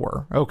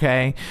shallower.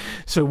 Okay,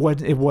 so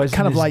it wasn't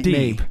kind of as like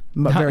deep.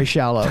 Me, very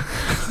shallow.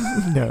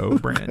 No,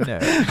 Brent, no.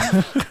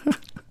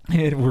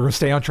 We're going to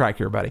stay on track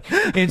here, buddy.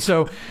 And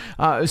so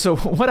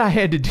what I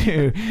had to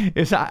do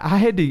is I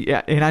had to,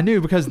 and I knew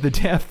because of the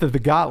depth of the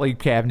Gottlieb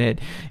cabinet,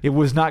 it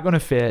was not going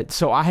to fit.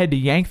 So I had to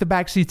yank the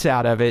back seats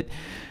out of it.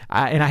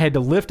 And I had to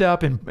lift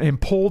up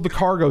and pull the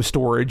cargo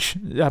storage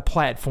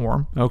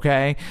platform,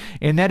 okay?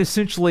 And that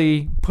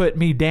essentially put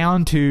me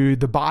down to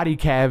the body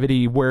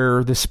cavity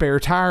where the spare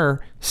tire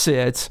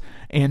sits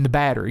and the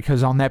battery,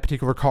 because on that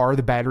particular car,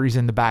 the battery's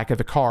in the back of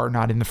the car,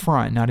 not in the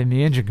front, not in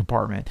the engine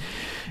compartment.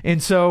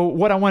 And so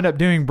what I wound up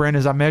doing, Brent,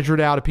 is I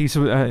measured out a piece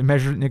of,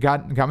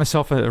 got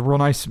myself a real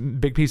nice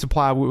big piece of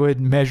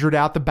plywood, measured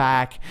out the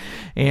back,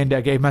 and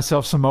gave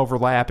myself some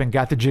overlap and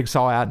got the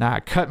jigsaw out, and I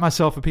cut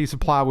myself a piece of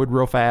plywood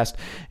real fast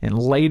and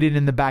laid it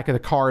in the back of the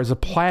car as a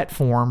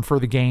platform for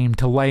the game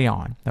to lay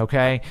on,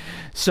 okay?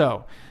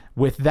 So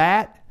with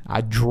that,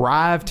 I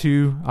drive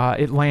to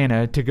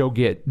Atlanta to go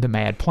get the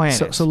Mad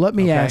Planet. So let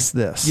me ask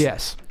this.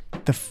 Yes.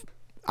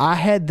 I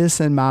had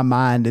this in my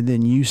mind, and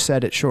then you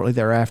said it shortly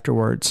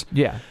thereafterwards.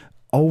 Yeah.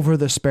 Over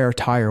the spare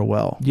tire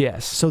well.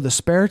 Yes. So the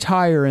spare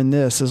tire in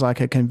this is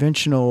like a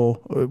conventional,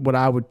 what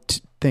I would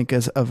think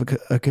is of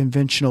a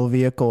conventional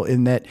vehicle,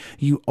 in that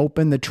you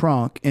open the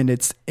trunk and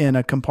it's in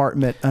a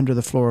compartment under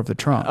the floor of the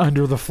trunk.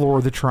 Under the floor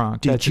of the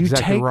trunk. Did That's you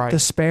exactly take right. the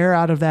spare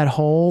out of that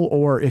hole,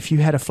 or if you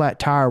had a flat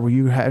tire, where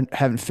you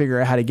haven't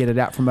figured out how to get it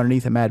out from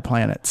underneath the Mad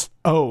Planets?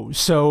 Oh,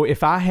 so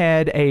if I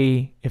had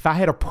a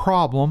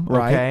problem,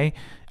 right. Okay,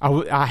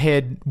 I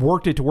had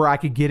worked it to where I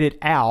could get it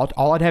out.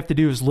 All I'd have to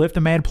do is lift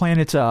the Mad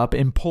Planets up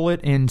and pull it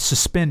and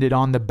suspend it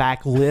on the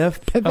back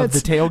lift of the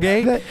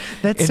tailgate.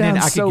 That and sounds then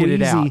I could so get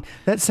it easy. out.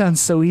 That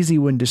sounds so easy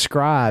when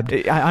described.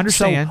 I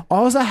understand. So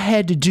all I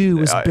had to do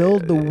was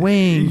build the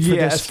wing for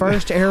yes. this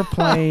first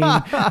airplane.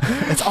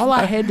 That's all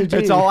I had to do.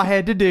 That's all I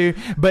had to do.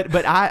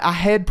 But I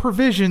had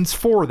provisions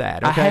for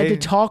that. Okay? I had to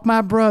talk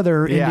my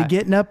brother into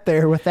getting up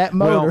there with that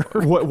motor.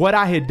 Well, what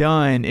I had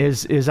done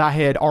is I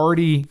had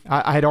already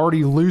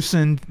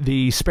loosened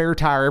the spare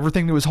tire,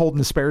 everything that was holding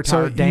the spare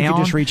tire down. So you could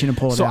just reach in and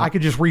pull it out. So I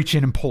could just reach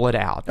in and pull it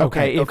out.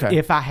 Okay.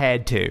 If I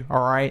had to.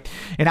 All right.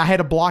 And I had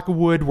a block of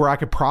wood where I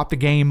could prop the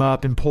game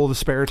up and pull the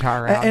spare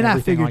tire out. And I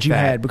figured like you that.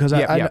 had, because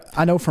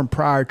I know from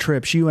prior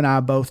trips, you and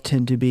I both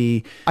tend to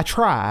be. I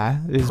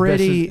try.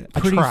 Pretty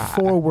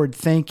forward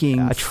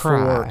thinking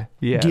for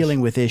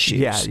dealing with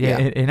issues. Yeah.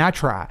 And I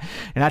try.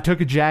 And I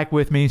took a jack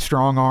with me,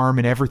 strong arm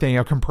and everything,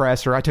 a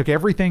compressor. I took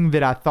everything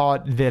that I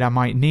thought that I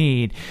might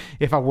need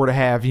if I were to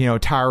have,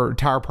 tire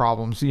tire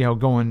problems,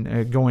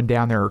 going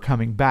down there or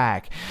coming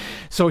back.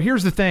 So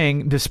here's the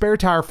thing: the spare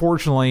tire,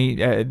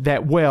 fortunately,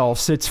 that well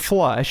sits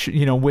flush,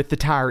 with the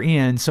tire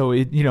in. So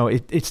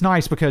it's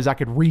nice because I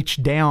could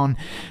reach down,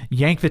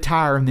 yank the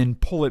tire, and then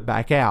pull it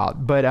back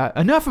out. But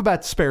enough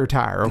about the spare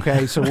tire.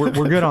 Okay, so we're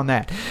good on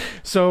that.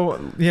 So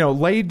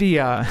laid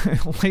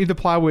the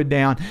plywood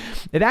down.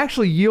 It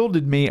actually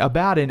yielded me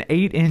about an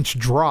 8-inch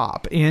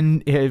drop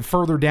in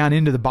further down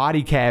into the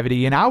body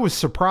cavity, and I was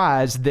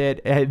surprised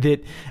that I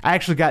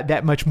actually got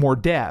that much more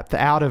depth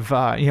out of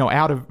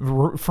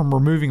from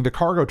removing the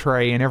cargo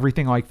tray and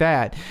everything like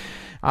that.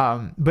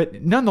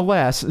 But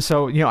nonetheless,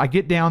 so I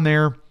get down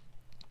there.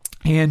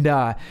 And,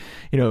 I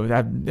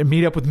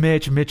meet up with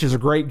Mitch. Mitch is a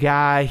great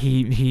guy.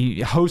 He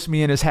hosts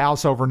me in his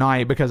house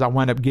overnight because I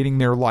wound up getting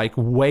there like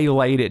way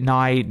late at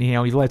night. He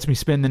lets me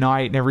spend the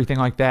night and everything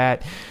like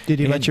that. Did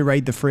he let you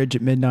raid the fridge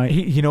at midnight?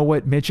 You know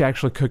what? Mitch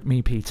actually cooked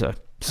me pizza.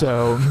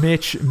 So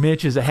Mitch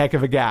is a heck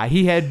of a guy.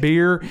 He had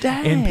beer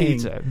and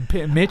pizza.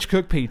 Mitch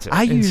cooked pizza.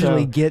 I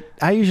usually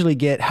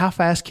get how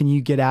fast can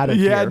you get out of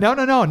here?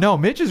 No.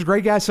 Mitch is a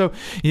great guy. So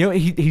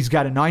he's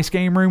got a nice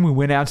game room. We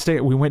went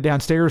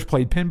downstairs,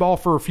 played pinball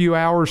for a few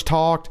hours,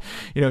 talked,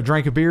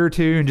 drank a beer or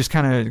two, and just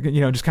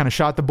kind of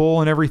shot the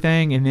bull and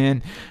everything. And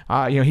then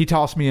he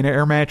tossed me an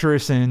air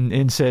mattress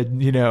and said,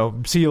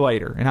 see you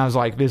later. And I was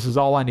like, this is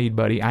all I need,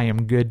 buddy. I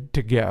am good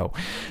to go.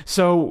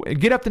 So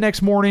get up the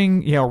next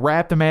morning,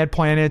 wrap the Mad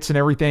Planets and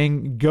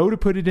everything, go to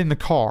put it in the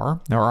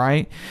car, all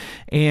right,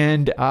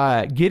 and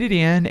get it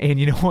in, and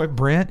you know what,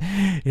 Brent,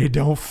 it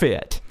don't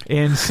fit.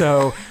 And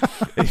so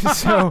the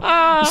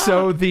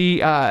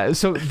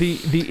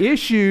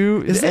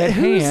issue is at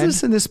who hand, is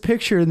this in this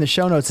picture in the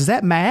show notes? Is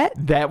that Matt?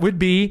 That would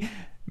be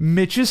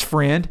Mitch's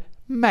friend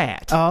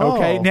Matt. Oh.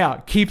 Okay.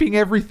 Now, keeping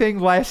everything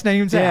last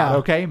names out.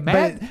 Okay.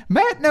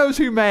 Matt knows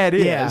who Matt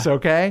is. Yeah.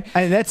 Okay.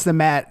 And that's the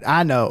Matt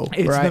I know.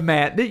 It's right? the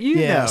Matt that you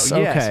know. Yes.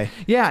 Okay.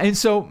 Yeah. And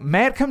so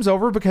Matt comes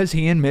over because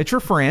he and Mitch are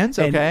friends.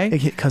 Okay.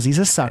 Because he's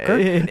a sucker.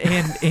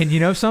 And you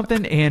know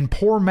something? And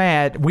poor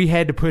Matt, we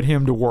had to put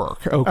him to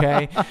work.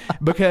 Okay.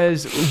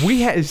 Because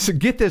we had, so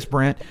get this,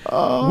 Brent.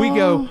 We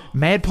go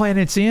Mad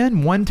Planets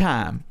in one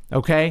time.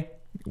 Okay.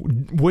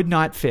 Would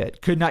not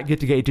fit. Could not get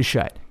the gate to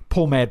shut.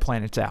 Pull Mad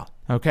Planets out.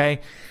 Okay,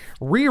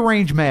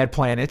 rearrange Mad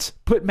Planets,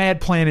 put Mad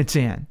Planets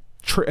in,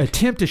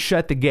 attempt to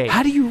shut the gate.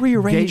 How do you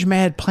rearrange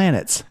Mad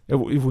Planets?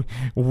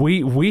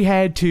 We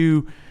had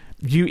to,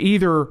 you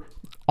either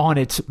on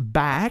its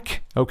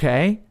back,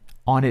 okay,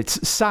 on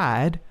its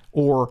side,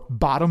 or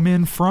bottom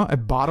in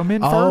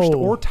first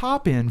or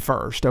top in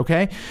first.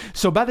 Okay.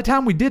 So by the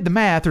time we did the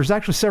math, there's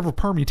actually several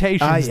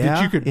permutations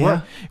that you could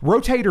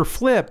rotate or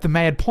flip the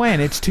Mad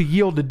Planets to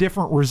yield a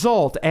different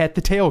result at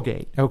the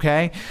tailgate.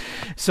 Okay.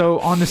 So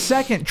on the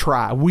second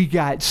try, we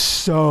got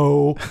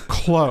so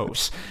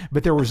close,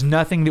 but there was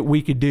nothing that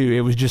we could do.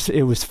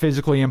 It was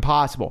physically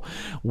impossible.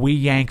 We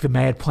yanked the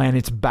Mad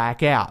Planets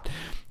back out.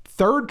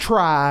 Third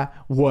try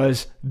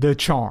was the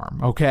charm,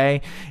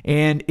 okay?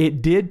 And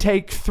it did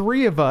take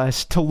 3 of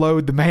us to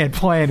load the Mad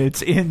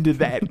Planets into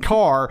that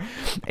car.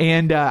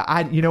 And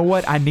you know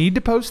what? I need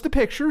to post the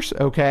pictures,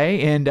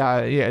 okay? And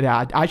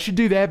I should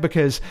do that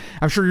because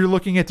I'm sure you're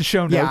looking at the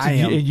show notes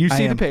and you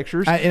see the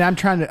pictures. And I'm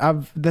trying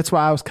to, that's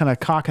why I was kind of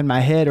cocking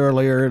my head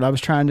earlier, and I was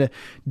trying to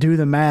do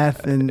the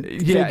math and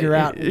figure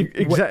out.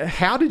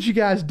 How did you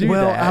guys do that?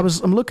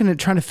 Well, I'm looking at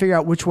trying to figure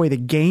out which way the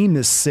game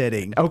is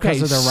sitting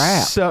because of the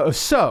wrap.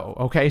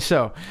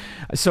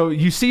 So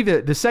you see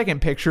the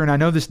second picture, and I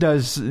know this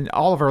does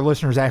all of our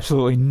listeners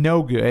absolutely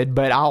no good,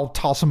 but I'll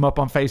toss them up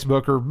on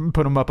Facebook or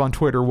put them up on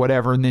Twitter or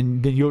whatever, and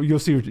then you'll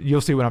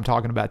see what I'm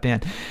talking about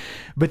then.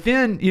 But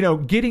then,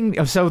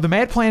 so the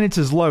Mad Planets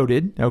is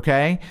loaded,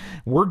 okay?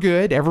 We're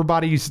good.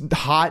 Everybody's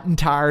hot and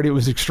tired. It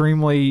was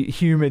extremely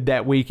humid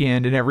that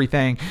weekend and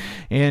everything.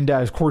 And,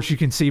 of course, you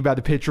can see by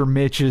the picture,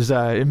 Mitch is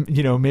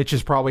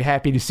probably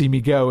happy to see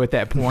me go at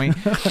that point.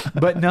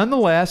 But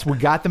nonetheless, we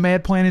got the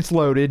Mad Planets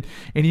loaded.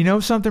 And you know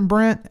something,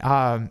 Brent?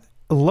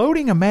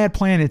 Loading a Mad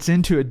Planets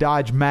into a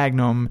Dodge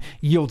Magnum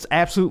yields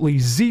absolutely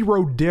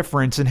zero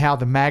difference in how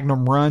the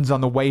Magnum runs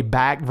on the way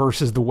back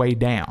versus the way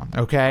down,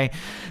 okay?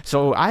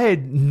 So I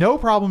had no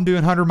problem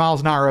doing 100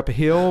 miles an hour up a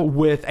hill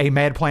with a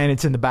Mad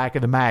Planets in the back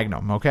of the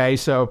Magnum, okay?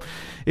 So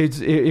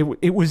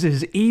it was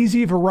as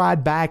easy of a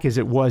ride back as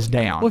it was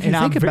down. Well, if you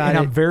think about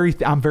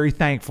it, I'm very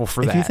thankful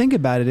for that. If you think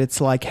about it,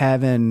 it's like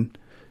having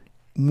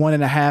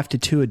 1.5 to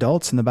 2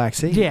 adults in the back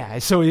seat. Yeah,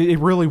 so it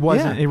really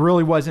wasn't. Yeah. It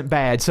really wasn't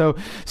bad. So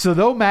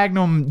though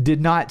Magnum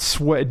did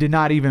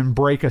not even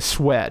break a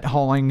sweat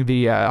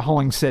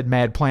hauling said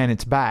Mad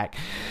Planets back.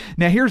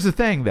 Now here's the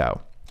thing, though.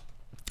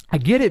 I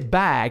get it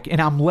back,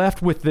 and I'm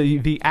left with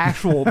the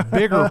actual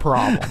bigger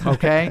problem,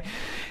 okay,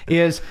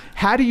 is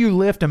how do you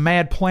lift a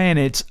Mad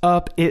Planets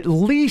up at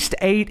least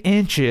 8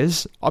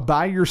 inches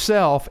by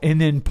yourself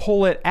and then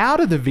pull it out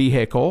of the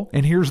vehicle?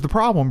 And here's the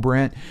problem,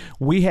 Brent.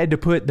 We had to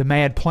put the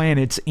Mad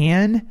Planets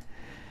in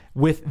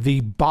with the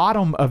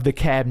bottom of the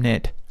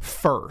cabinet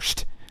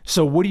first.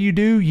 So what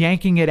do?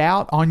 Yanking it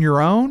out on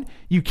your own?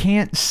 You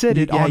can't sit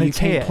it on its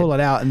head. You can't pull it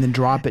out and then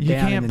drop it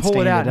down. You can't pull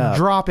it out and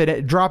drop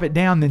it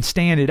down, then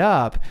stand it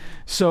up.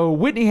 So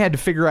Whitney had to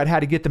figure out how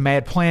to get the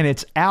Mad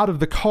Planets out of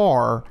the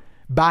car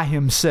by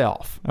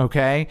himself.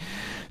 Okay.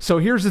 So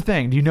here's the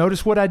thing. Do you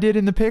notice what I did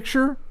in the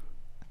picture?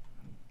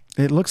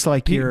 It looks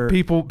like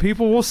people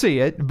will see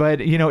it, but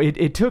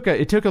it took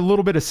a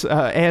little bit of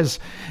as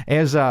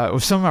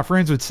some of my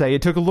friends would say,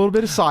 it took a little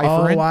bit of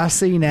ciphering. Oh, I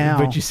see now.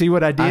 But you see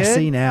what I did? I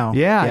see now.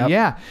 Yeah,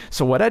 yeah.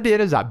 So what I did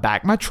is I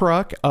backed my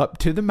truck up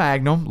to the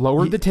Magnum,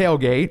 lowered the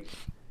tailgate,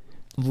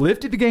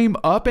 lifted the game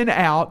up and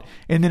out,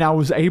 and then I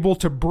was able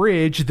to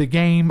bridge the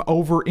game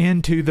over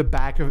into the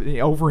back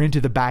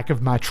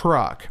of my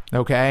truck.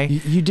 Okay,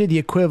 you did the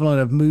equivalent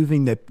of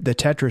moving the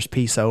Tetris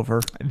piece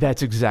over.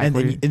 That's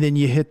exactly. And then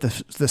you hit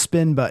the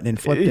spin button and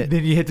flipped it.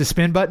 Then you hit the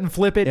spin button,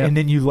 flip it, and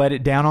then you let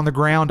it down on the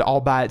ground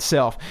all by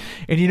itself.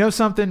 And you know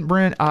something,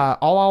 Brent?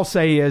 All I'll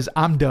say is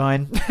I'm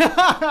done.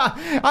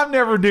 I'm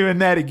never doing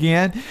that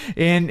again.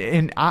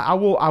 And I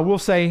will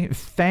say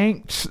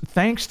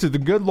thanks to the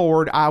good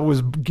Lord, I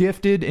was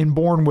gifted and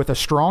born with a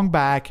strong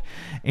back,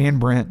 and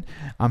Brent,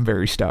 I'm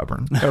very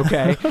stubborn.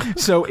 Okay.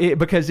 So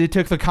because it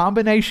took the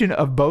combination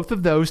of both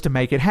of those to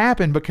make it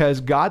happen, because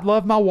God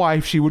loved my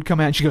wife. She would come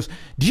out and she goes,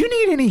 "Do you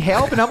need any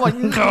help?" And I'm like,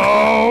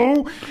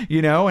 "No,"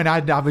 and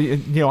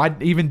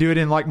I'd even do it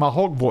in like my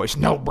Hulk voice.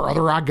 "No,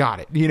 brother, I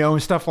got it,"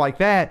 and stuff like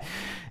that.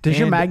 Does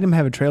your Magnum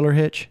have a trailer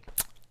hitch?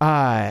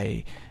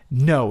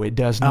 No, it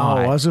does not.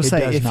 Oh, I was going to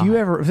say,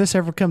 if this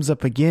ever comes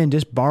up again,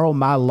 just borrow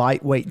my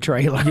lightweight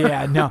trailer.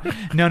 Yeah, no.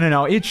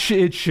 It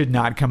should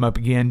not come up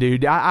again,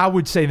 dude. I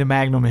would say the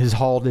Magnum has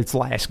hauled its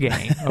last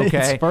game.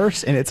 Okay, its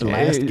first and its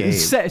last game.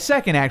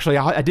 Second, actually,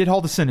 I did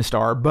haul the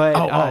Sinistar, but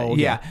okay.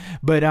 Yeah.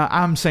 But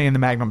I'm saying the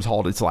Magnum's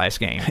hauled its last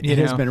game. It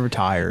has been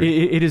retired.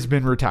 It has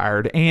been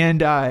retired,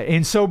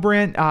 and so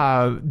Brent,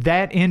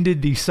 that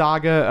ended the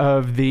saga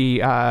of the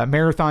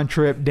marathon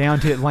trip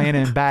down to Atlanta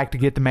and back to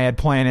get the Mad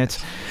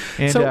Planets,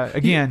 and.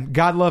 Again,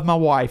 God loved my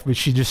wife, but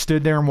she just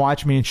stood there and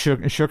watched me and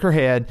shook her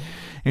head.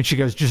 And she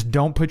goes, "Just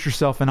don't put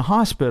yourself in a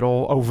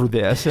hospital over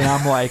this." And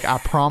I'm like, "I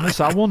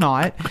promise I will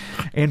not."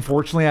 And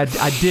fortunately, I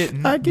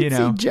didn't. I can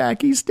see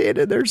Jackie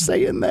standing there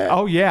saying that.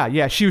 Oh,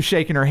 yeah. She was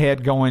shaking her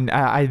head going,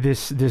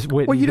 this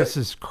Whitney, this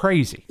is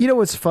crazy. You know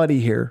what's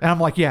funny here? And I'm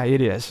like, yeah,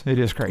 it is. It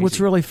is crazy.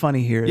 What's really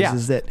funny here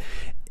is that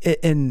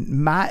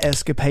in my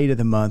escapade of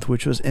the month,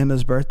 which was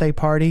Emma's birthday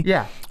party,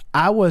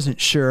 I wasn't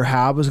sure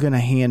how I was going to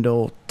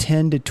handle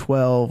 10 to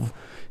 12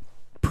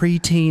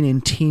 preteen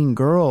and teen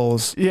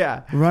girls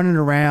running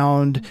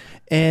around.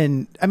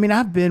 And I mean,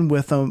 I've been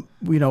with them,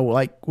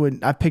 like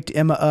when I picked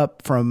Emma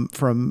up from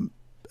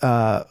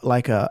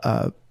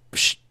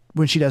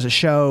when she does a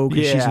show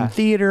because she's in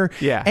theater,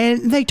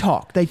 and they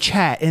talk, they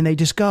chat, and they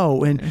just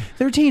go, and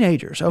they're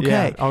teenagers.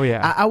 Okay. Oh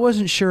yeah. I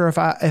wasn't sure if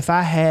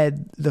I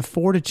had the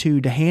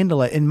fortitude to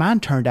handle it, and mine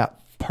turned out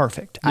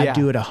perfect. I'd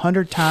do it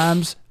 100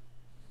 times.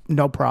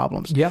 No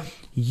problems. Yeah.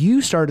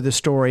 You started the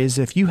story as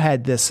if you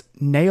had this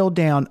nailed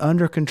down,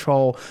 under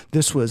control.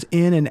 This was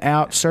in and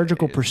out,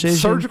 surgical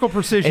precision.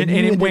 And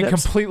it went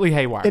completely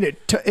haywire. And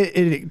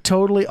it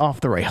totally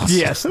off the rails.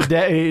 Yes,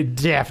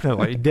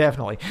 definitely.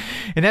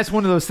 And that's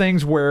one of those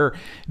things where,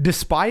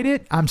 despite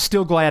it, I'm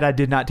still glad I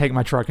did not take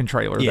my truck and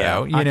trailer.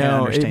 Though, I can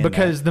understand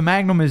because the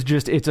Magnum is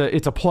just it's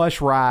a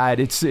plush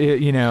ride. It's to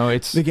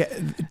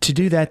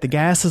do that. The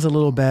gas is a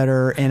little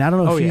better, and I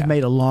don't know if you've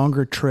made a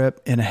longer trip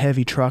in a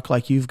heavy truck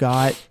like you've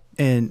got.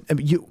 And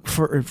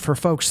for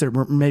folks that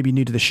were maybe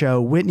new to the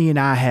show, Whitney and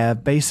I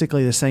have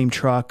basically the same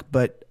truck,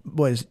 but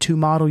was 2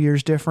 model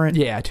years different?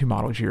 Yeah, 2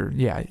 model years.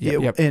 Yeah.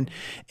 Yep.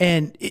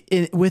 And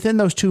within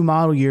those 2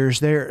 model years,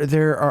 they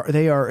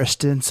are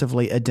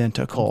ostensibly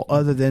identical,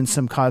 other than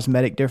some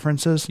cosmetic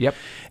differences. Yep.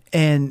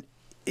 And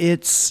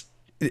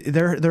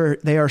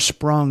they are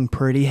sprung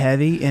pretty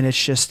heavy, and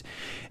it's just,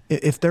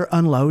 if they're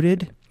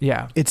unloaded,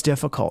 it's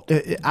difficult.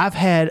 I've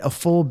had a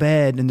full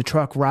bed, and the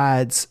truck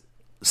rides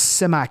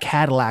semi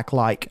Cadillac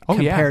like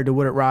compared to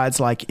what it rides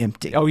like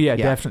empty. Oh yeah,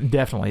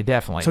 definitely.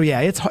 So yeah,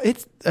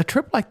 it's a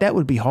trip like that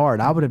would be hard.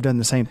 I would have done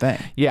the same thing.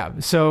 Yeah,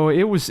 so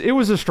it was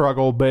a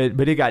struggle, but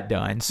it got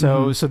done.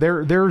 So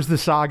there's the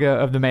saga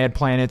of the Mad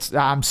Planets.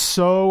 I'm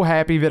so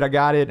happy that I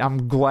got it.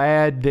 I'm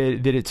glad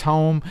that it's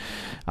home.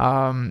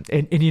 And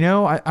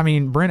I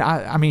mean, Brent,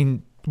 I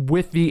mean,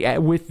 with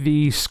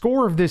the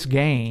score of this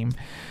game.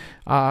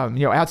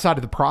 Outside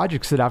of the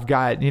projects that I've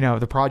got,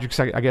 the projects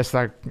I guess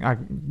I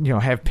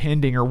have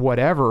pending or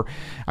whatever.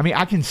 I mean,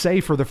 I can say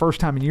for the first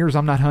time in years,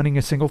 I'm not hunting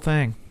a single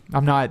thing.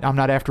 I'm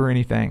not after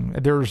anything.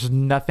 There's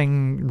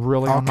nothing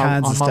really on my list. All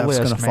kinds of stuff's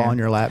going to fall in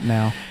your lap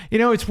now.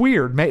 It's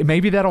weird.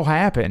 Maybe that'll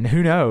happen.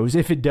 Who knows?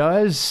 If it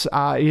does,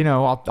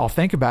 I'll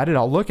think about it.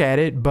 I'll look at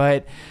it.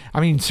 But I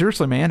mean,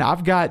 seriously, man,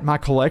 I've got my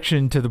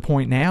collection to the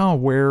point now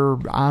where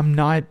I'm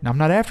not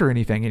after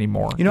anything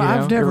anymore.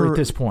 I've never at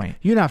this point.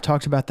 You and I've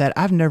talked about that.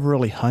 I've never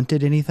really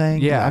hunted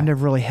anything. Yeah, I've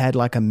never really had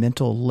like a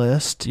mental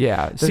list.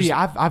 Yeah. See,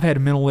 I've had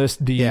a mental list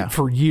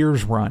for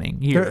years running.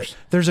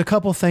 There's a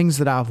couple things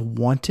that I've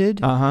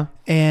wanted.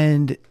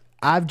 And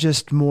I've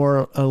just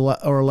more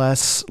or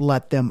less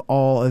let them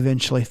all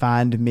eventually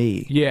find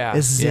me. Yeah.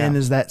 As zen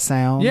as that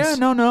sounds. Yeah,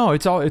 no,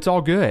 it's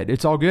all good.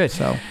 It's all good.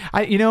 So,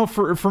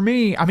 for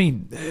me, I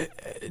mean,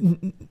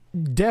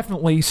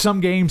 definitely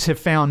some games have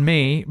found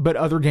me, but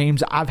other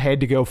games I've had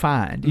to go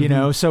find, you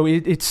know? So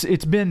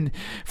it's been,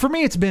 for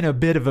me, it's been a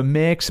bit of a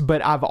mix,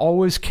 but I've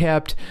always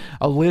kept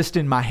a list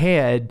in my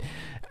head,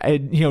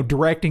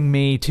 directing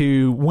me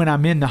to when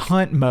I'm in the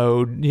hunt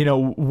mode,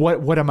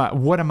 what am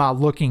I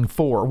looking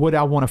for? What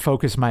I want to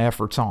focus my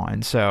efforts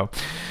on. So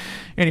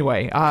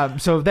anyway,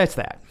 so that's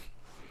that.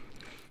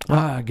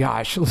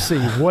 Gosh, let's see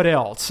what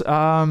else.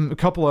 A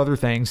couple other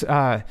things.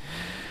 Got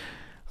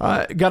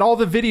all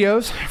the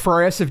videos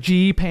for our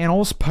SFG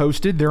panels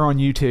posted. They're on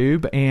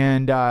YouTube,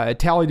 and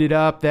tallied it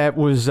up. That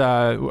was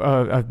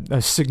a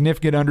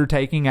significant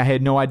undertaking. I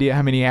had no idea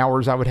how many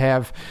hours I would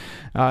have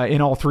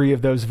in all three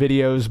of those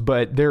videos,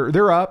 but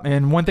they're up.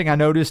 And one thing I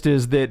noticed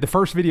is that the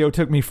first video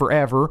took me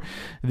forever.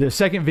 The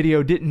second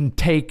video didn't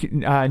take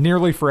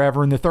nearly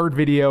forever, and the third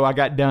video I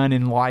got done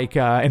in like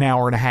an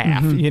hour and a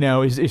half.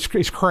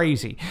 It's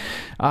crazy.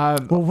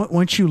 Well,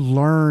 once you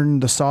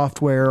learn the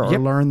software or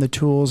learn the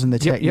tools and the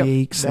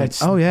techniques,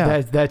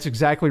 that's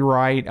exactly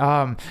right.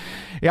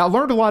 I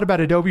learned a lot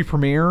about Adobe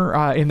Premiere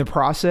in the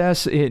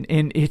process, and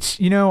it's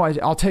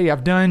I'll tell you,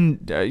 I've done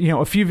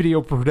a few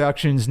video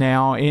productions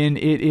now, and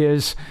it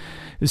is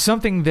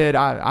something that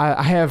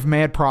I have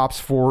mad props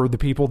for the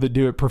people that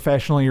do it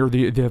professionally, or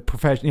the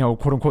professional,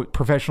 quote unquote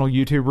professional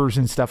YouTubers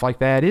and stuff like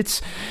that.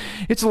 It's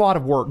a lot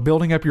of work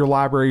building up your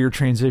library, your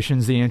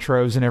transitions, the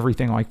intros, and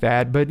everything like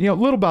that. But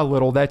little by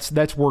little,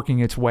 that's working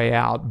its way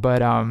out.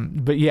 But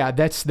yeah,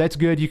 that's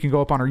good. You can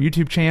go up on our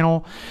YouTube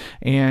channel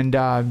and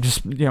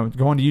just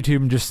go onto YouTube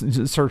and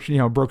just search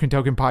Broken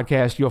Token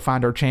Podcast. You'll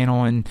find our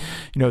channel, and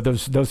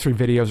those three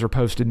videos are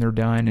posted and they're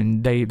done,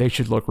 and they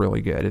should look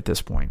really good at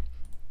this point.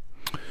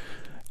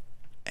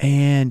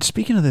 And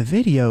speaking of the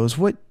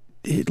videos,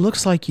 it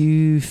looks like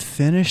you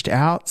finished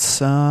out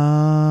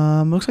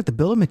looks like the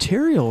bill of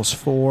materials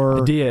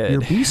for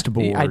your Beast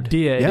board. I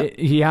did.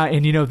 Yep.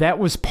 And that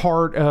was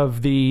part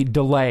of the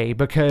delay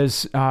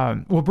because,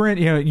 Brent,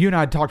 you and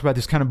I had talked about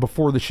this kind of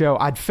before the show.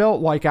 I'd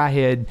felt like I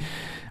had...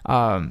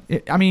 I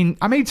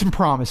made some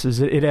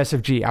promises at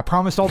SFG. I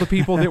promised all the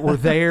people that were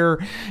there,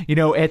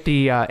 at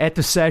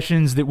the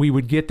sessions, that we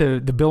would get the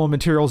bill of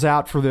materials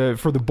out for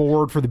the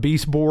board, for the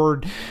Beast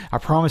board. I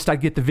promised I'd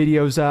get the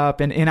videos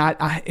up, and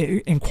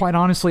I quite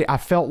honestly, I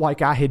felt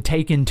like I had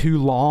taken too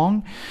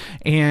long,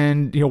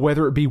 and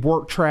whether it be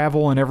work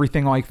travel and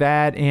everything like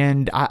that,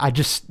 and I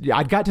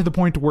got to the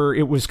point where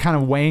it was kind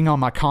of weighing on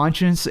my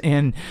conscience,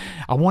 and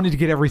I wanted to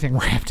get everything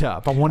wrapped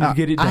up. I wanted to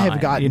get it done. I have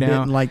gotten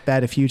bitten like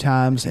that a few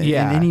times,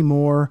 and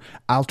anymore,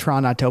 I'll try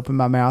not to open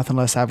my mouth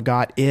unless I've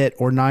got it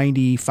or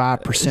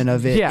 95%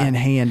 of it in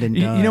hand and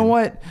done. You know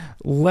what?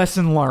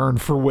 Lesson learned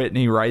for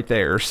Whitney right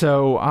there.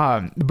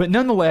 So, but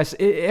nonetheless,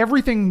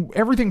 everything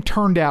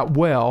turned out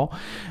well.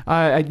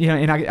 I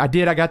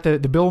got the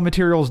bill of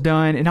materials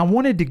done, and I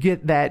wanted to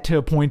get that to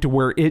a point to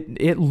where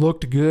it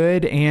looked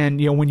good.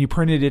 And, when you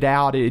printed it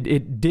out,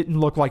 it didn't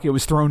look like it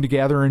was thrown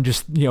together in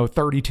just,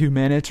 32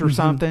 minutes or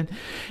something.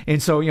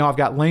 And so, I've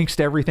got links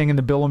to everything in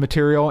the bill of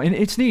material, and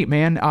it's neat,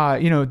 man.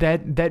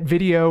 That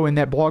video and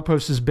that blog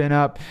post has been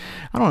up,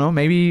 I don't know,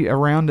 maybe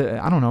around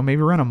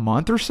a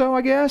month or so,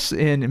 I guess,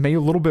 and maybe a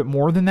little bit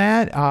more than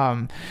that.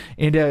 And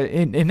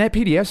that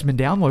PDF's been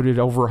downloaded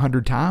over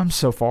 100 times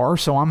so far.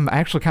 So I'm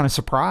actually kind of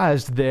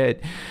surprised that,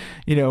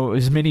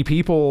 as many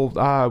people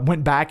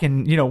went back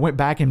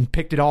and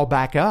picked it all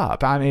back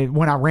up. I mean,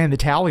 when I ran the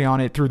tally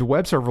on it through the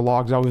web server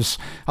logs, I was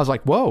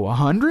like, whoa,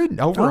 100?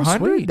 Over 100?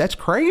 Sweet. That's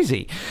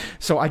crazy.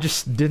 So I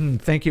just didn't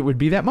think it would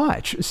be that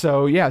much.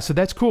 So yeah, so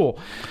that's cool.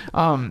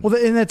 And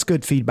that's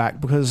good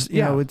feedback because,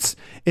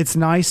 it's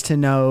nice to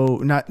know,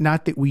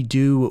 not that we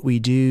do what we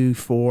do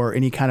for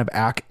any kind of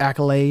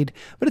accolade,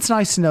 but it's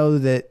nice to know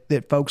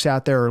that folks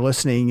out there are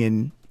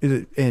listening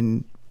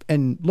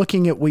and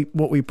looking at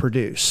what we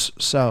produce.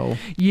 So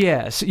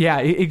yes, yeah,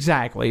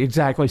 exactly.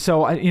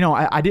 So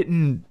I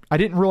didn't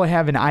really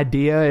have an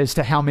idea as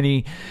to how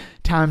many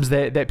times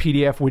that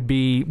PDF would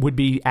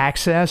be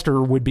accessed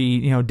or would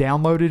be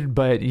downloaded,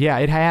 but yeah,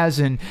 it has.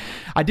 And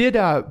I did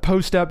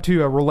post up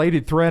to a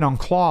related thread on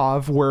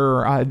Clav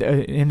where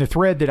in the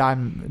thread that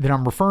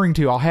I'm referring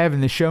to, I'll have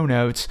in the show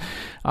notes.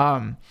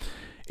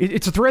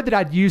 It's a thread that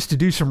I'd used to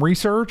do some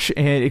research,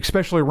 and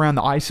especially around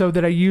the ISO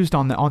that I used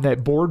on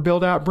that board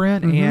build out,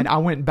 Brent. Mm-hmm. And I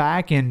went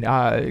back and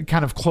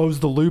kind of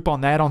closed the loop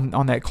on that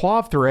on that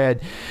Clav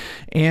thread.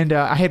 And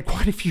I had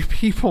quite a few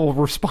people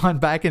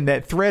respond back in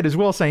that thread as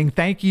well, saying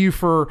thank you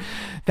for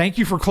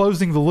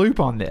closing the loop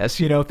on this.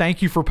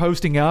 Thank you for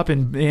posting up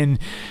and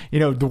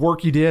the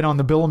work you did on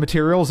the bill of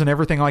materials and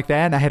everything like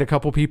that. And I had a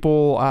couple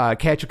people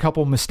catch a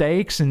couple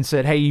mistakes and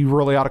said, hey, you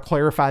really ought to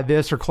clarify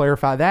this or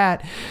clarify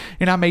that.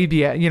 And I made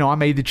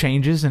the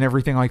changes and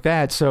everything like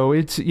that. So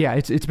it's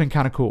been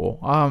kind of cool.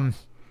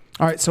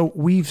 All right, so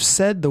we've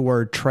said the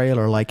word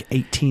trailer like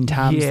 18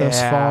 times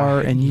thus far,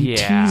 and you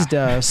teased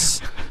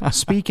us.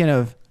 Speaking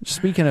of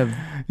Speaking of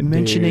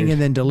mentioning Dude.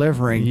 and then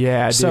delivering.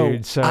 Yeah, so,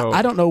 dude. So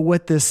I don't know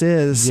what this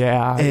is.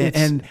 Yeah,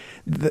 and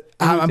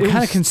I'm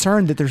kind of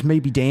concerned that there's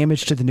maybe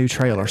damage to the new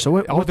trailer.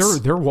 So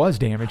there was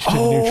damage to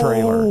the new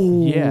trailer.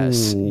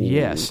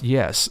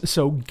 Yes.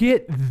 So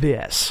get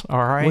this, all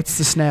right? What's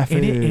the snafu?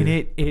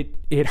 And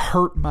it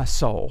hurt my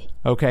soul.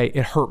 Okay,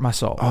 it hurt my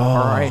soul.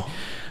 All right.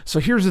 So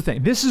here's the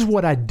thing. This is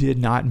what I did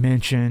not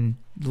mention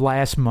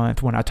last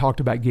month when I talked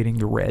about getting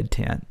the red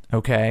tent.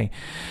 Okay,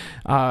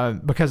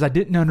 because I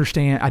didn't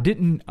understand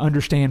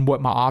what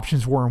my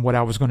options were and what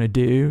I was going to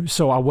do.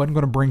 So I wasn't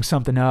going to bring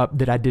something up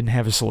that I didn't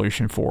have a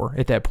solution for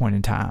at that point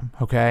in time.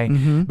 Okay,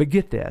 but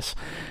get this.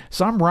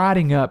 So I'm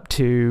riding up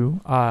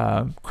to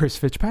Chris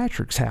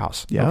Fitzpatrick's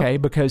house. Yep. Okay,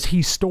 because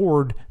he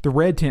stored the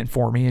red tent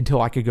for me until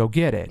I could go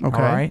get it. Okay.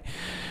 All right.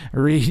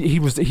 Or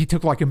he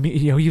took like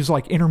he was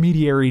like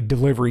intermediary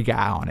delivery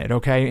guy on it.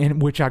 Okay,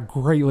 and which I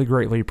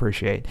greatly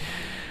appreciate.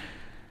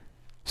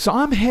 So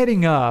I'm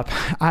heading up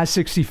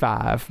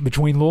I-65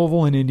 between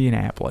Louisville and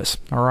Indianapolis.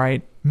 All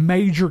right.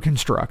 Major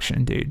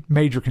construction, dude.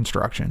 Major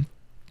construction.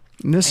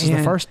 And this is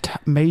the first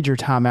major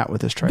time out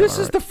with this trailer. This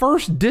is the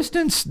first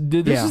distance.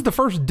 This is the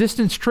first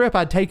distance trip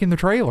I'd taken the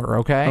trailer.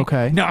 Okay.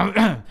 Okay.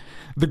 No,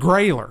 the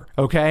grailer.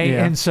 Okay.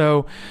 Yeah. And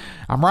so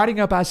I'm riding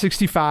up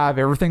I-65.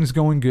 Everything's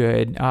going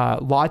good.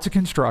 Lots of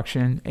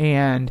construction.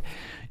 And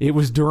it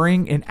was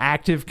during an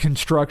active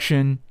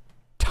construction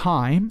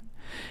time.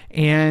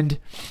 And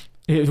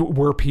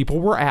where people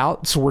were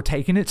out, so we're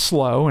taking it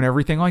slow and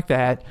everything like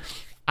that.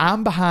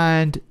 I'm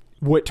behind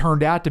what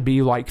turned out to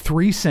be like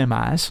 3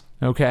 semis,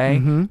 okay?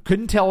 Mm-hmm.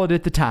 Couldn't tell it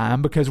at the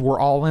time because we're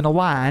all in a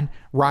line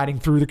riding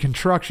through the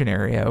construction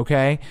area,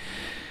 okay?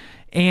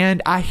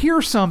 And I hear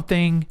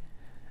something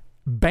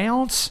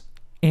bounce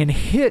and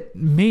hit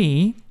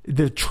me,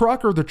 the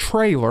truck or the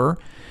trailer,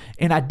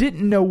 and I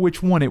didn't know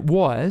which one it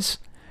was,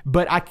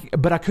 but I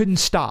couldn't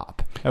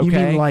stop, okay? You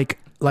mean like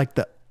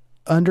the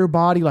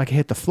underbody, like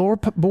hit the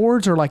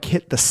floorboards, or like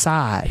hit the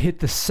side? Hit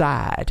the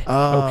side.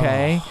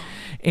 Okay.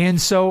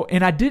 And so,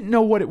 and I didn't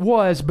know what it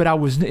was, but I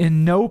was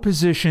in no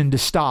position to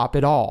stop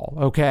at all.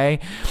 Okay.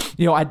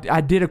 You know,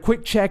 I did a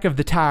quick check of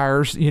the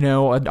tires, you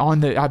know, on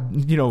the,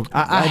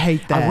 I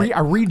hate that. I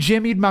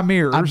re-jimmied my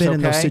mirrors. I've been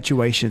in those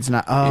situations, and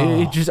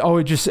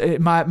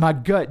my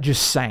gut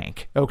just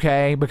sank.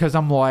 Okay. Because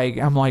I'm like,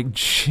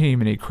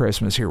 Jiminy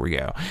Christmas, here we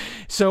go.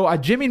 So I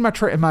jimmied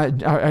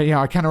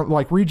I kind of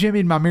like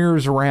re-jimmied my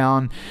mirrors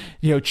around,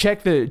 you know,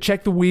 check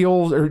the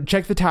wheels or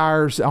check the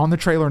tires on the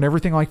trailer and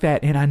everything like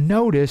that. And I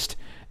noticed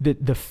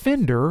that the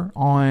fender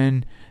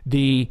on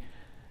the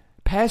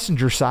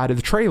passenger side of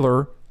the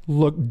trailer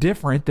looked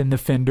different than the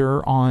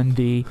fender on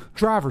the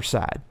driver's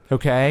side.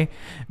 Okay,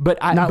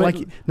 but not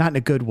in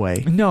a good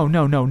way. No,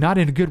 not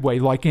in a good way.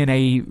 Like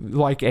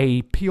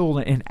a peel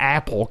an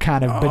apple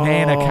kind of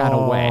banana kind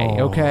of way.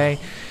 Okay,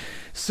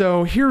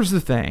 so here's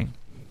the thing.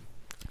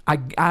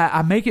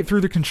 I make it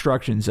through the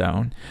construction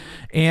zone,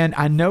 and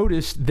I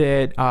noticed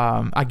that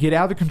I get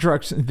out of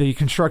the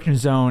construction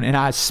zone, and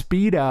I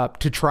speed up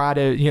to try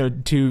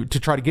to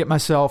try to get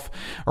myself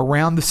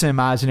around the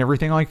semis and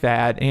everything like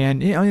that.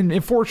 And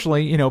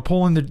unfortunately,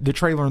 pulling the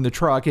trailer and the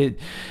truck,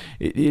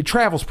 it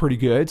travels pretty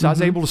good, so I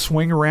was able to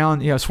swing around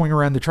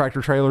the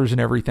tractor trailers and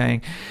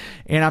everything.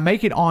 And I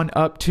make it on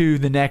up to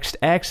the next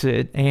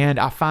exit, and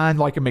I find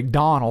like a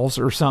McDonald's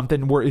or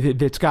something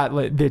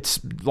that's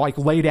like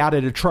laid out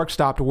at a truck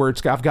stop to where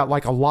I've got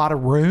like a lot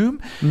of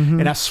room,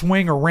 and I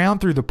swing around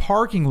through the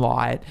parking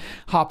lot,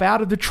 hop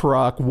out of the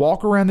truck,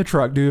 walk around the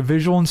truck, do a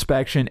visual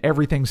inspection.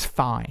 Everything's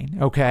fine.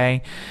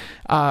 Okay.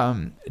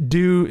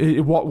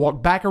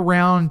 Walk back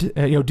around,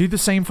 do the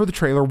same for the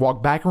trailer,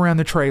 walk back around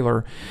the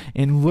trailer,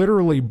 and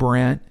literally,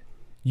 Brent,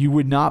 you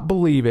would not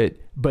believe it,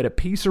 but a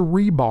piece of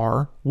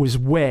rebar was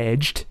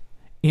wedged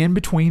in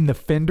between the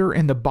fender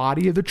and the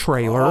body of the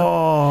trailer,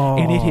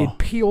 and it had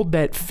peeled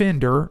that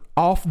fender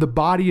off the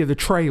body of the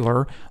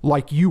trailer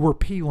like you were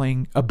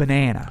peeling a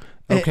banana.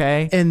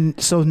 Okay. And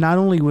so not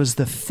only was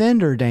the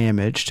fender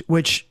damaged,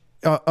 which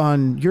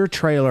on your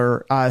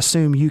trailer, I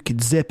assume you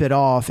could zip it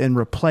off and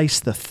replace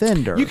the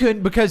fender. You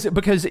could because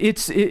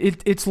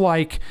it's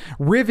like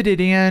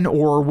riveted in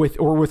or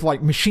with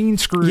like machine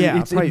screws.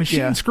 Yeah,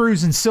 machine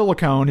screws and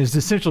silicone is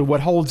essentially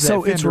what holds that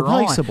fender on. So it's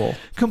replaceable,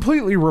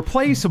 completely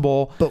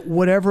replaceable. But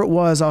whatever it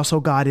was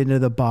also got into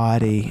the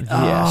body.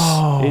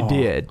 Yes, it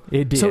did.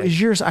 It did. So is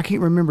yours? I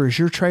can't remember. Is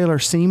your trailer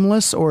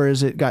seamless, or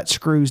is it got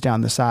screws down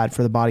the side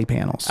for the body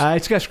panels?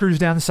 It's got screws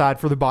down the side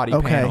for the body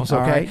panels.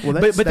 Okay, right. Well,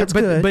 that's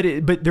good.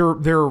 But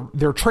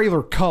they're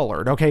trailer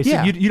colored. Okay,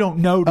 so you don't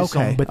notice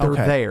them, but they're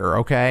there.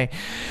 Okay,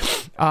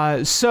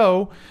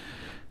 so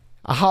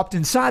I hopped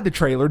inside the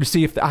trailer to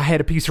see if I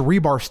had a piece of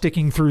rebar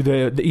sticking through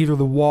either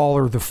the wall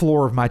or the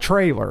floor of my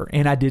trailer,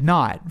 and I did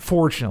not,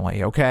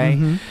 fortunately.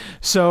 Okay,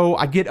 so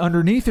I get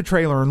underneath the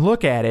trailer and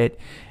look at it,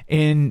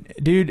 and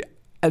dude,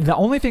 the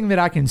only thing that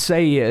I can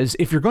say is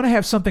if you're going to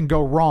have something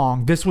go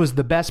wrong, this was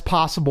the best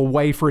possible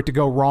way for it to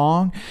go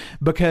wrong,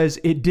 because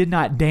it did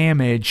not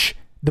damage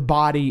the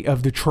body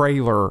of the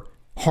trailer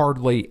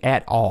hardly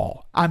at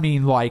all. I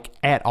mean, like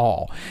at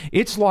all.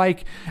 It's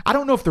like, I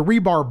don't know if the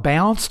rebar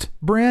bounced,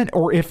 Brent,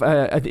 or if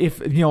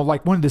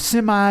like one of the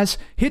semis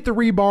hit the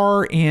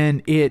rebar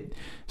and it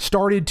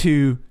started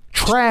to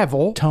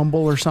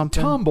tumble or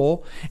something.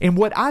 And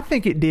what I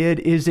think it did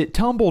is it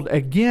tumbled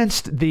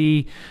against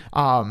the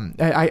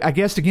I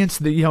guess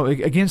against the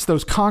against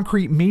those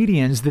concrete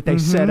medians that they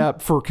set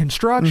up for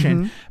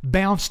construction,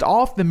 bounced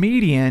off the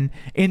median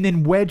and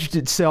then wedged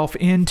itself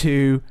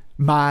into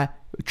my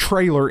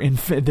trailer in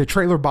the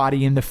trailer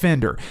body in the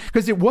fender,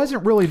 because it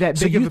wasn't really that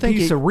big of a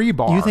piece of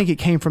rebar. You think it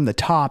came from the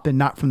top and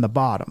not from the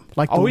bottom?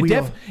 Like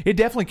it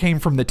definitely came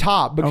from the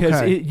top,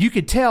 because you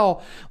could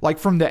tell, like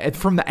from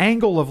the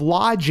angle of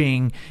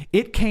lodging,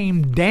 it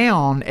came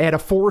down at a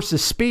force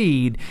of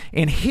speed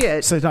and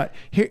hit. So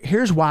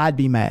here's why I'd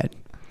be mad.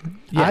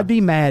 Yeah. I'd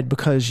be mad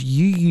because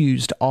you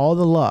used all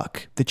the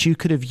luck that you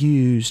could have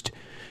used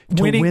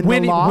to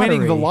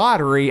winning the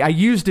lottery. I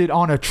used it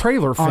on a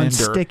trailer fender. On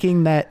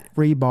sticking that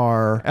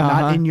rebar,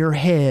 not in your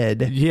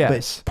head,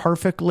 but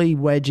perfectly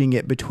wedging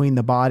it between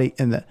the body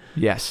and the...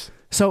 Yes.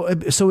 So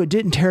it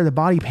didn't tear the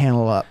body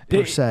panel up,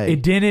 per se.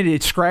 It didn't.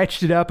 It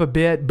scratched it up a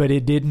bit, but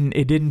it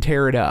didn't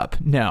tear it up.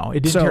 No, it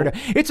didn't tear it up.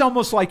 It's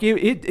almost like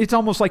it's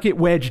almost like it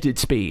wedged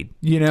its speed.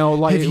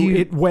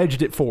 It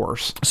wedged it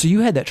force. So you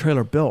had that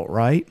trailer built,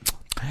 right?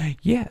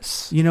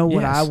 Yes. You know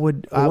what I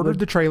would... Ordered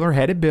the trailer,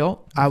 had it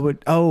built.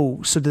 So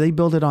did they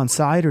build it on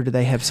site, or did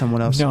they have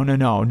someone else?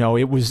 No.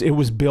 It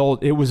was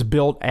built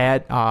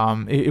at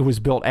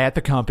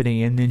the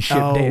company and then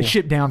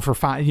shipped down for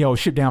final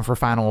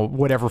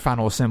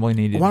assembly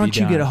needed to be done. Why don't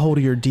you get a hold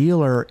of your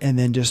dealer and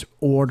then just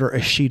order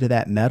a sheet of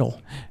that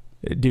metal?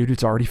 Dude,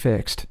 it's already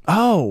fixed.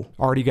 Oh.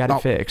 Already got it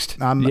fixed.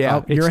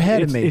 You're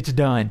ahead of me. It's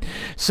done.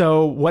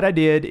 So what I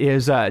did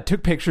is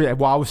took pictures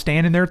while I was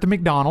standing there at the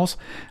McDonald's.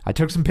 I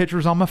took some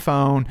pictures on my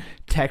phone,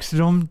 texted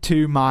them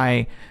to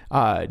my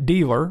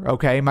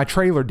dealer, my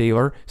trailer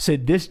dealer,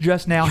 said, this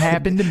just now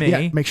happened to me.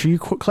 Yeah, make sure you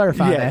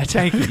clarify that.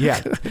 Thank you.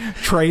 Yeah.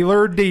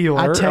 Trailer dealer.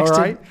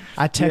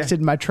 I texted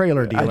my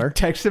trailer dealer. I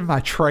texted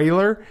my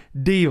trailer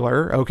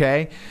dealer,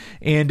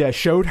 and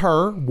showed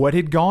her what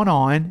had gone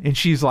on. And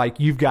she's like,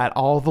 you've got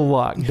all the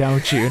luck,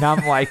 don't you? And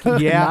I'm like,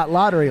 yeah. Not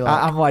lottery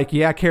luck. I'm like,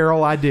 yeah,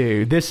 Carol, I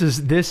do. This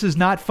is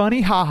not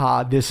funny,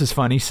 haha. This is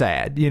funny,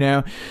 sad,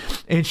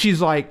 And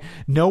she's like,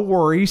 no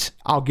worries.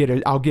 I'll get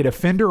a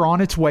fender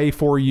on its way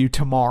for you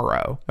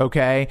tomorrow.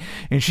 Okay.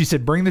 And she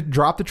said,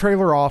 drop the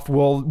trailer off.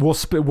 We'll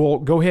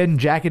go ahead and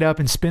jack it up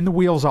and spin the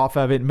wheels off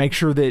of it and make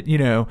sure that,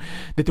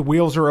 that the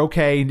wheels are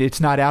okay.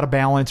 It's not out of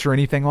balance or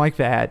anything like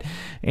that.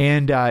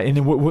 And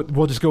then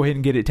we'll just go ahead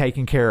and get it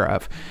taken care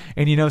of.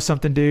 And you know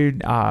something,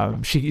 dude?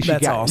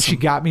 She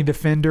got me the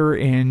fender,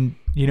 and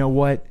you know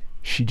what?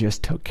 She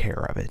just took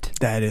care of it.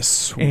 That is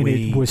sweet. And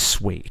it was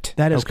sweet.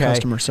 That is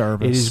customer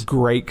service. It is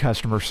great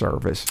customer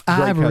service.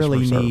 I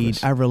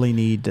really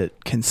need to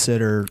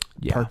consider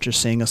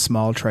purchasing a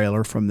small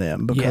trailer from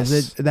them,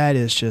 because that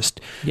is just,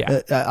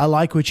 I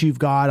like what you've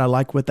got. I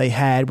like what they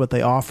had, what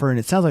they offer, and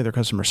it sounds like their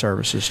customer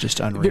service is just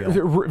unreal.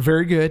 They're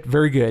very good,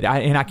 very good.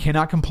 I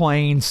cannot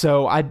complain.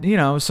 So I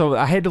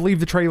had to leave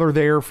the trailer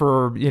there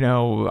for,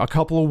 a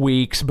couple of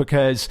weeks,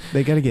 because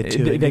they got to get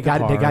to it. They got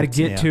to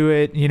get to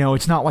it.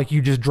 It's not like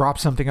you just drop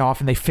something off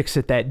and they fix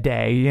it that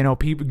day.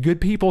 Good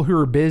people who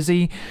are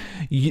busy,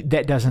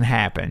 that doesn't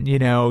happen. You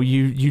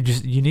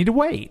need to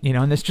wait,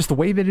 and that's just the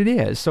way that it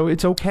is. So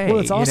it's okay. Well,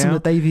 it's awesome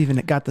that they've even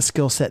got the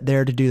skill set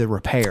there to do the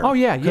repair. Oh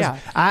yeah, yeah.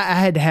 I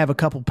had to have a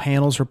couple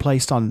panels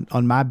replaced on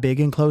my big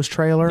enclosed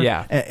trailer.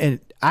 Yeah, and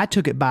I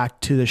took it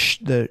back to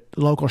the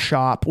local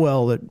shop.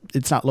 Well,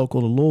 it's not local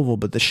to Louisville,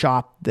 but the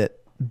shop that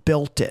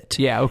built it.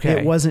 Yeah, okay.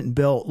 It wasn't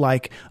built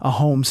like a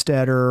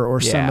Homesteader or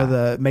some of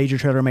the major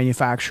trailer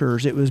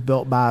manufacturers. It was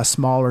built by a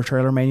smaller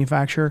trailer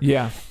manufacturer.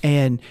 Yeah.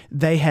 And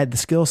they had the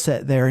skill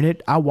set there,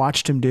 and I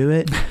watched them do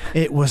it.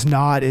 It was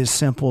not as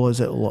simple as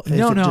it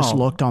just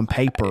looked on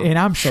paper. And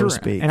I'm sure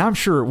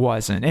it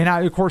wasn't. And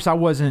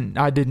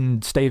I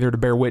didn't stay there to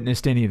bear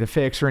witness to any of the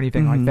fix or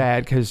anything like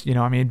that, because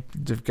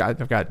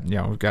I've got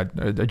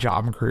a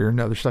job and career and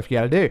other stuff you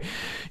got to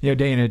do,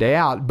 day in and day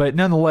out. But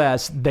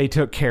nonetheless, they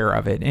took care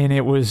of it, and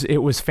it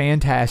was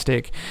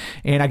fantastic.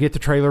 And I get the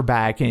trailer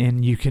back,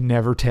 and you can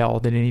never tell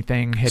that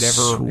anything had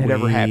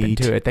ever happened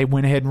to it. They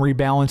went ahead and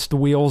rebalanced the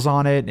wheels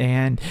on it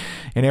and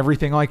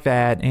everything like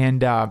that.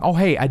 And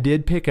I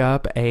did pick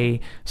up a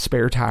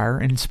spare tire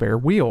and spare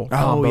wheel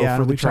combo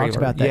for the trailer. Talked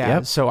about that. Yeah,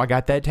 yep. So I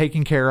got that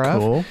taken care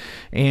of. Cool.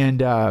 And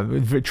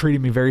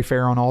treated me very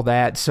fair on all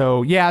that.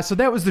 So so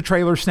that was the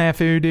trailer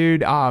snafu,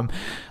 dude.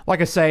 Like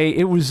I say,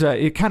 it was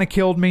it kind of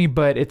killed me,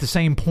 but at the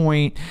same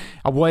point,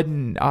 I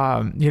wasn't.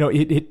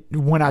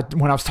 When I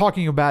was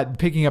talking about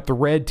picking up the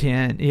red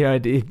tent,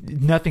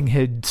 nothing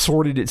had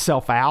sorted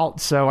itself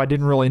out, so I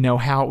didn't really know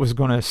how it was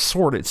going to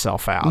sort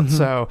itself out. Mm-hmm.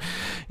 So,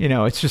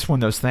 it's just one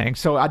of those things.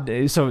 So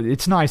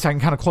it's nice. I can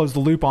kind of close the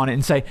loop on it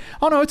and say,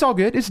 oh no, it's all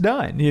good, it's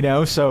done.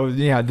 So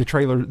the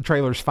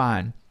trailer's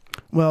fine.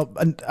 Well,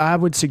 I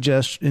would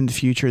suggest in the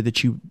future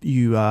that you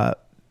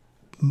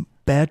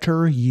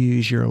better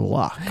use your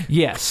luck.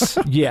 Yes,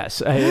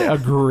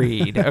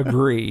 agreed.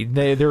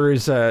 There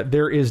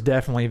is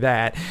definitely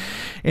that.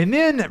 And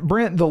then,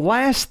 Brent, the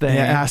last thing.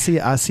 Yeah,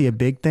 I see a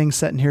big thing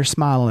sitting here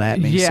smiling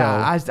at me.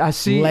 Yeah, so I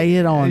see. Lay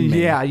it on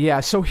me. Yeah.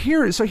 So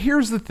here's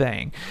the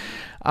thing.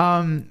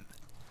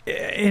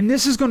 And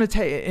this is going to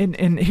take,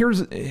 and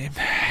here's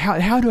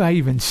how do I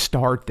even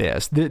start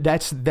this?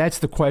 That's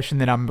the question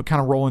that I'm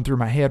kind of rolling through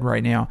my head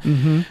right now,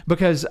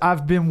 because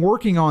I've been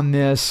working on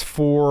this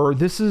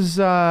this is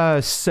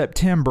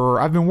September.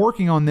 I've been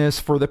working on this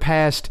for the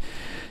past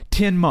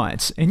 10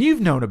 months, and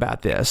you've known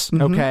about this,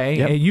 okay?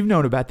 Yep. You've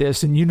known about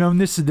this, and you know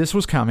this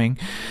was coming.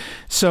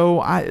 So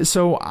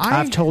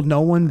I've told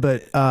no one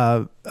but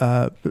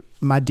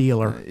my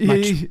dealer,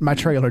 my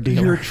trailer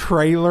dealer. Your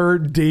trailer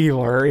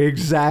dealer,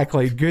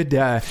 exactly. Good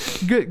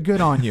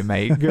on you,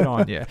 mate. Good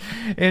on you.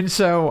 And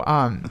so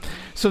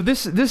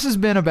this has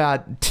been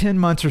about 10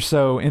 months or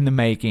so in the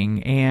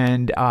making,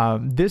 and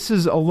this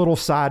is a little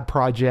side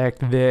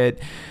project that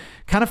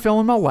kind of fell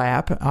in my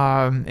lap,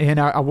 and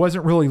I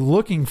wasn't really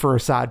looking for a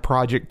side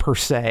project per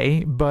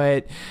se,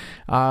 but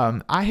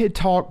I had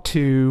talked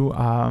to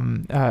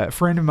a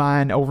friend of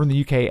mine over in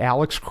the UK,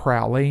 Alex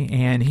Crowley,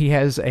 and he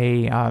has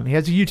a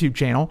YouTube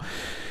channel.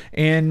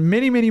 And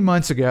many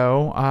months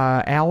ago,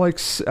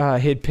 Alex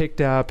had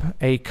picked up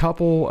a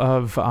couple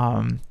of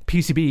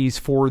PCBs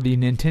for the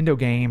Nintendo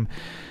game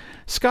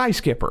Sky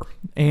Skipper,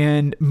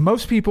 and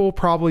most people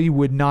probably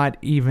would not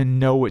even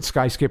know what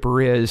Sky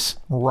Skipper is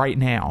right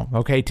now,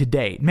 okay, to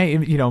date.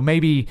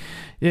 Maybe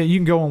you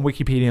can go on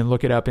Wikipedia and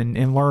look it up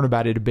and learn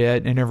about it a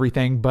bit and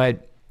everything,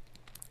 but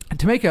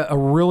to make a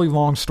really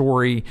long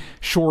story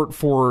short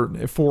for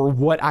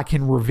what I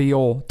can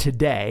reveal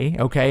today,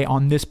 okay,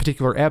 on this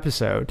particular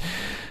episode,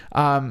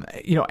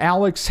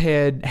 Alex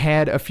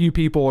had a few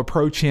people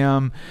approach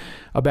him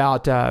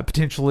about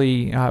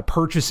potentially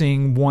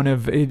purchasing one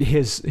of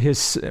his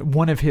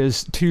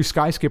two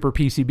Sky Skipper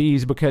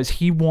PCBs, because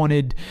he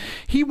wanted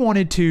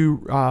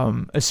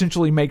to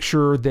essentially make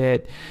sure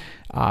that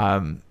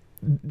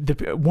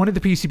one of the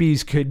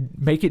PCBs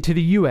could make it to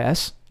the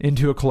U.S.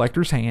 into a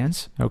collector's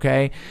hands,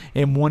 okay,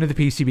 and one of the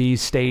PCBs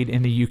stayed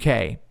in the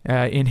UK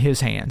in his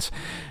hands,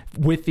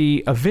 with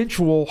the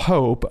eventual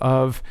hope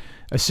of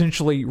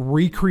essentially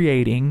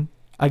recreating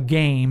a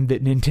game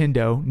that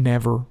Nintendo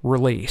never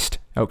released,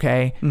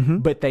 okay?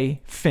 But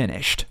they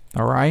finished,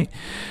 all right?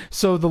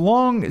 So the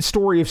long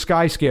story of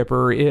Sky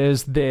Skipper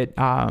is that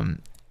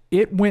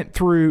it went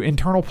through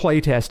internal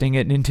playtesting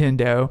at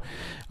Nintendo,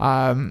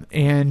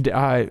 and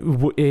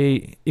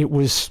it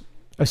was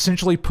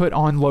essentially put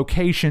on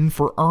location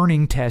for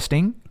earning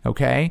testing,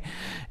 okay?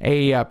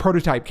 A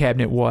prototype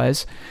cabinet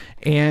was,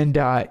 and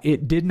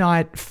it did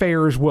not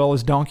fare as well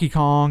as Donkey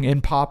Kong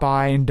and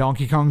Popeye and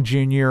Donkey Kong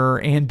Jr.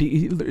 and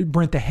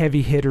the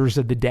heavy hitters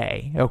of the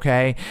day,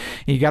 okay?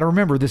 And you got to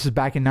remember, this is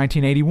back in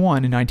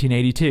 1981 and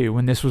 1982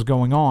 when this was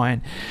going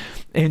on.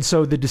 And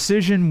so the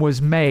decision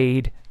was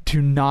made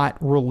to not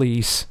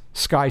release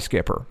Sky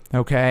Skipper,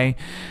 okay?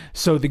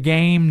 So the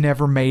game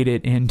never made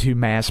it into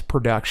mass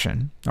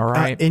production, all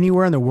right?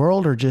 Anywhere in the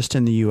world or just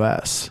in the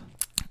U.S.?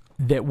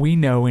 That we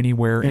know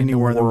anywhere in the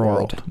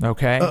world.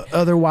 Okay.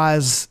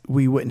 Otherwise,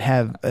 we wouldn't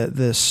have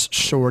this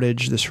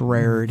shortage, this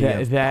rarity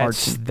of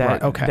parts.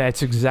 Okay.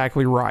 That's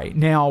exactly right.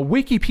 Now,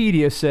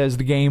 Wikipedia says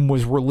the game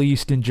was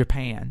released in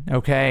Japan.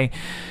 Okay.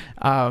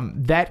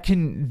 From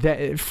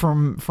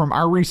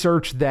our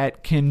research,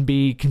 that can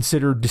be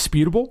considered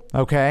disputable,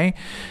 okay,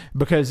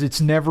 because it's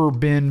never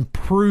been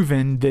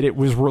proven that it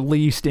was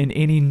released in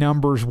any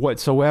numbers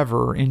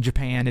whatsoever in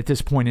Japan at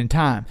this point in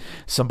time.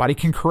 Somebody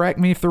can correct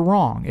me if they're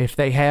wrong. If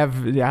they have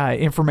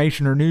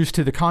information or news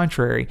to the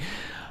contrary,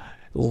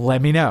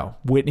 let me know.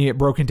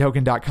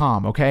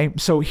 Whitney@brokentoken.com, okay?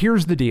 So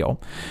here's the deal.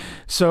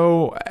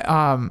 So,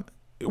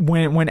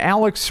 when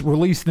Alex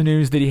released the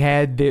news that he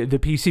had the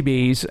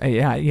PCBs,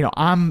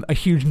 I'm a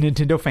huge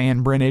Nintendo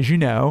fan, Brent, as you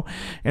know,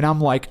 and I'm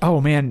like, oh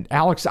man,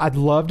 Alex, I'd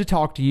love to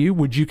talk to you.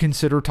 Would you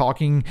consider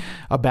talking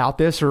about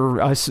this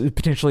or us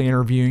potentially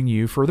interviewing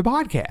you for the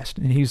podcast?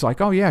 And he's like,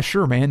 oh yeah,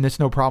 sure, man, that's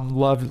no problem.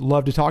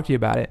 Love to talk to you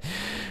about it.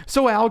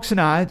 So Alex and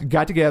I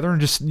got together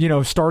and just,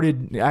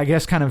 started, I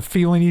guess, kind of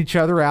feeling each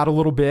other out a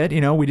little bit.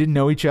 We didn't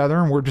know each other,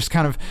 and we're just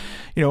kind of,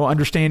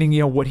 understanding,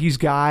 what he's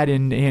got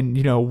and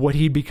what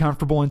he'd be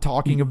comfortable in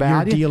talking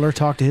about. Your dealer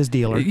talked to his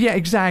dealer. Yeah,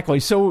 exactly.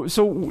 So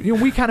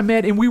we kind of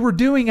met, and we were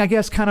doing, I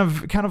guess, kind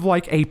of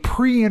like a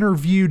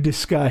pre-interview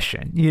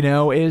discussion.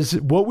 Is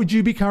what would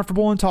you be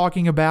comfortable in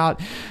talking about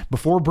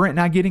before Brent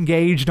and I get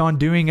engaged on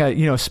doing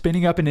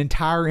spinning up an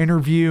entire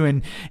interview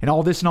and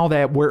all this and all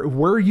that. Where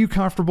are you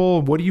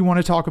comfortable? What do you want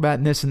to talk about,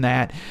 and this and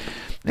that?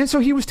 And so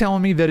he was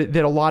telling me that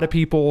a lot of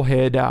people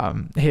had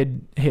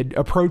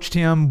approached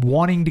him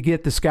wanting to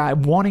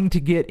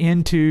get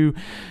into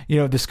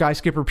the Sky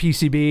Skipper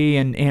PCB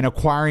and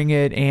acquiring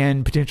it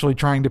and potentially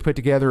trying to put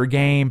together a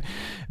game,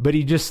 but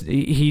he just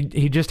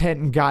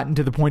hadn't gotten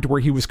to the point to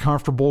where he was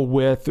comfortable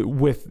with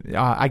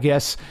I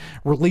guess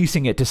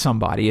releasing it to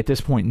somebody at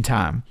this point in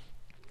time.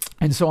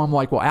 And so I'm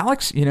like, well,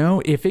 Alex,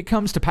 if it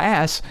comes to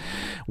pass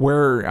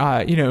where,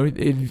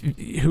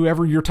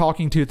 whoever you're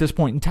talking to at this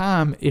point in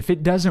time, if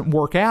it doesn't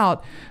work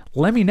out,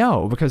 let me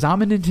know, because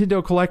I'm a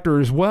Nintendo collector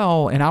as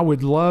well. And I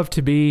would love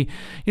to be,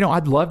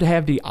 I'd love to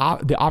have the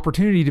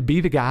opportunity to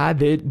be the guy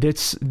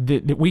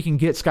that we can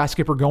get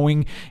Skyskipper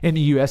going in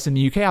the US and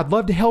the UK. I'd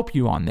love to help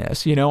you on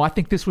this. I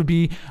think this would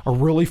be a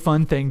really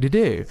fun thing to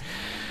do.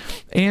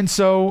 And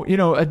so,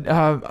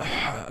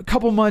 a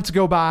couple months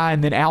go by,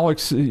 and then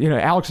Alex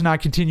and I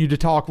continue to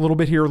talk a little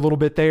bit here, a little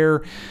bit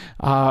there.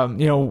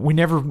 We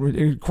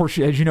never, of course,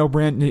 as you know,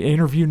 Brent, the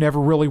interview never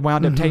really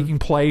wound up taking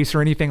place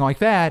or anything like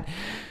that.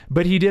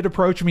 But he did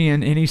approach me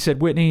and he said,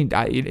 Whitney,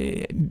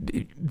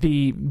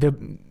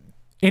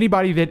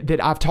 anybody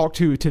that I've talked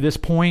to this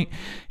point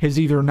has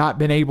either not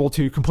been able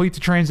to complete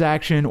the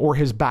transaction or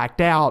has backed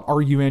out.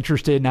 Are you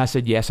interested? And I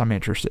said, yes, I'm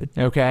interested.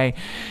 Okay.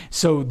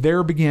 So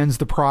there begins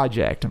the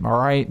project. All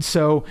right.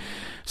 So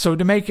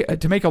to make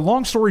a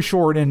long story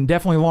short, and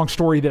definitely a long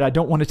story that I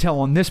don't want to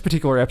tell on this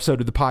particular episode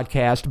of the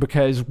podcast,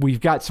 because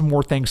we've got some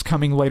more things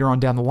coming later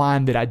on down the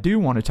line that I do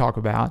want to talk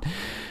about.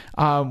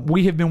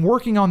 We have been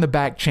working on the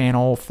back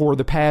channel for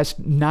the past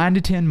 9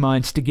 to 10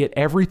 months to get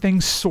everything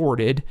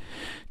sorted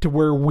to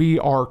where we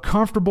are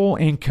comfortable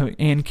and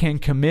can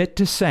commit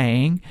to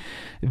saying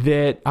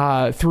that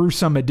through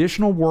some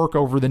additional work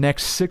over the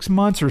next 6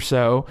 months or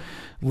so,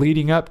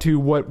 leading up to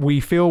what we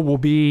feel will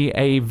be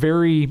a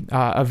very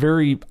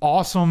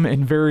awesome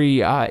and very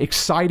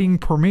exciting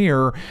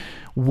premiere,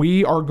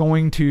 we are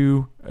going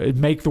to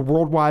make the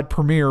worldwide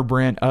premiere,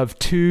 Brent, of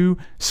 2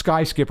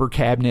 Skyskipper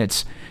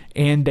cabinets,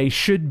 and they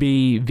should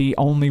be the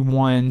only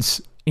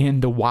ones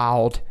in the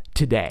wild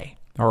today.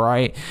 All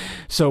right.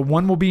 So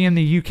one will be in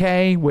the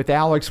UK with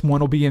Alex. One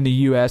will be in the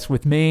US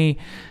with me.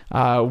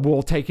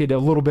 We'll take it a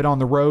little bit on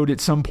the road at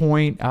some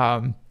point.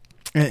 And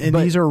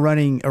these are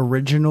running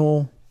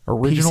original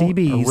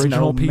PCBs.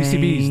 Original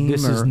PCBs. MAME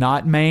this is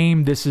not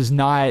MAME.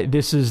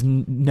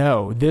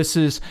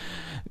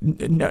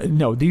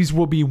 No, these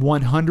will be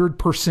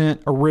 100%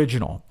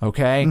 original.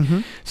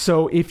 Okay.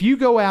 So if you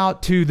go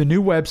out to the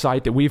new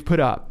website that we've put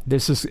up,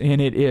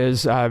 it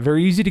is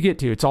very easy to get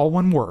to. It's all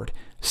one word: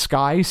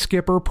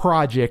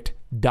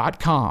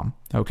 SkyskipperProject.com.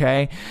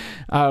 Okay.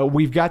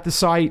 We've got the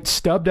site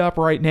stubbed up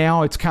right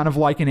now. It's kind of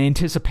like an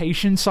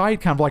anticipation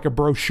site, kind of like a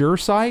brochure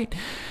site.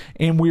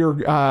 And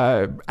we're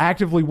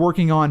actively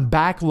working on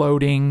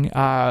backloading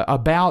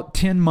about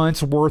 10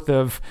 months worth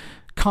of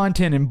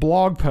content and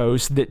blog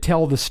posts that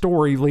tell the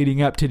story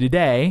leading up to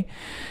today.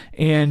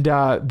 And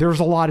there's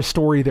a lot of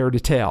story there to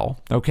tell.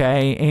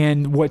 Okay.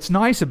 And what's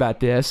nice about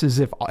this is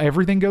if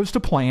everything goes to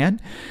plan,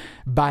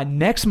 by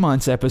next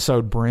month's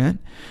episode,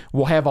 Brent,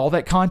 we'll have all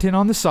that content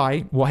on the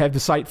site. We'll have the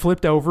site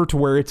flipped over to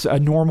where it's a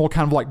normal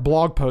kind of like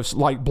blog post,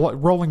 like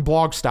rolling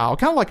blog style,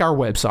 kind of like our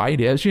website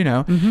is,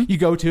 You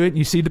go to it and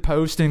you see the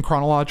post in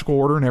chronological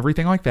order and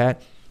everything like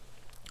that.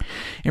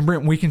 And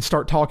Brent, we can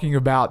start talking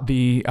about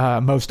the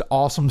most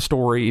awesome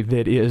story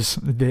that has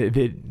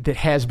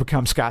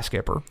become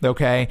Skyskipper.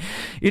 Okay,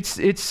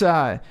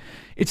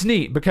 it's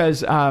neat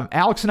because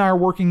Alex and I are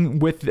working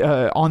with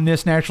on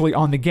this naturally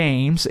on the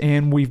games,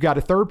 and we've got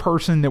a third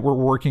person that we're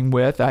working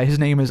with. His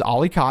name is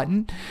Ollie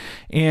Cotton,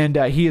 and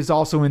he is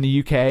also in the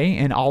UK.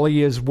 And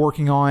Ollie is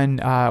working on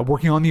the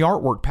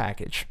artwork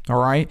package. All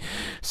right,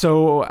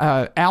 so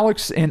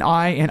Alex and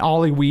I and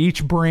Ollie, we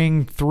each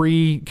bring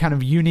 3 kind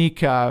of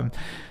unique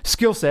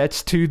skill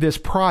sets to this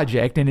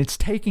project, and it's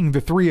taking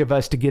the 3 of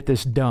us to get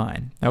this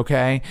done.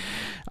 Okay.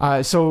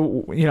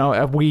 So,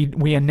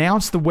 we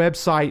announced the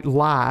website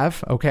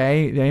live.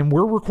 Okay. And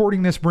we're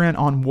recording this, Brent,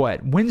 on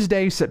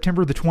Wednesday,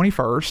 September the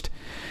 21st.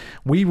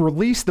 We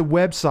released the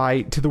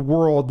website to the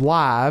world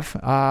live,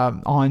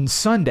 on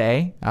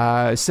Sunday,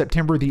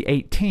 September the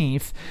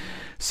 18th.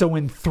 So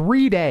in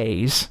 3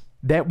 days,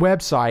 that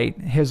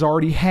website has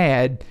already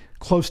had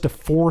close to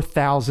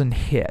 4,000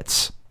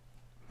 hits.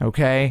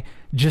 Okay.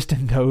 Just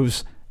in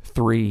those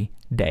 3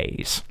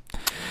 days.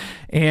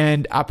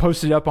 And I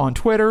posted up on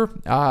Twitter.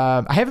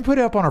 I haven't put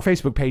it up on our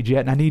Facebook page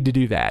yet, and I need to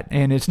do that.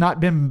 And it's not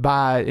been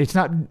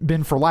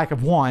for lack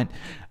of want.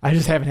 I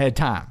just haven't had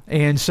time.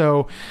 And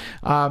so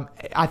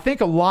I think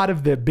a lot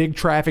of the big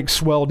traffic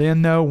swelled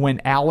in, though, when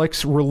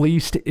Alex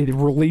released the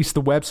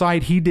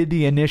website. He did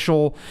the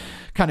initial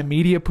kind of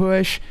media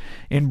push.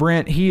 And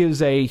Brent, he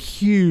is a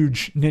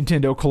huge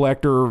Nintendo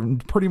collector,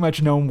 pretty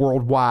much known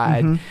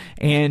worldwide.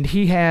 And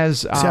he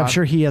has... so I'm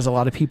sure he has a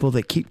lot of people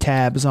that keep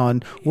tabs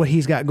on what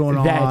he's got going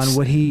on,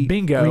 what he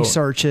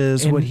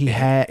researches, what he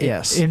has.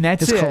 Yes. And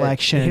that's his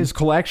collection. His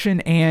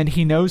collection. And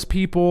he knows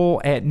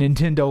people at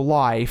Nintendo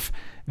Life.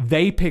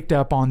 They picked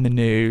up on the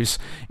news,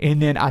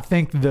 and then I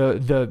think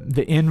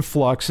the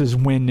influx is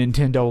when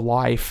Nintendo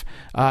Life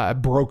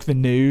broke the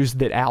news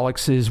that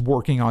Alex is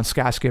working on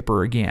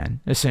Skyskipper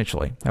again,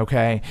 essentially.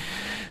 Okay,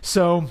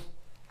 so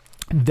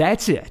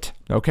that's it.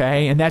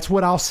 Okay, and that's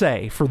what I'll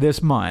say for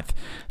this month.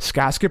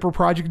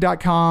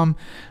 SkyskipperProject.com.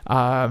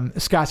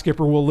 Skyskipper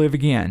will live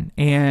again,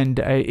 and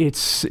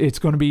it's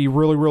going to be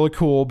really, really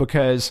cool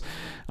because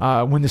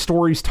when the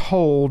story's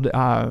told,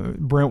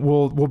 Brent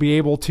will be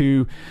able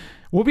to.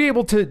 We'll be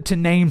able to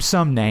name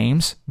some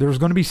names. There's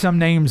going to be some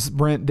names,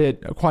 Brent,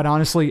 that quite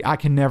honestly I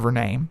can never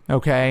name.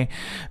 Okay,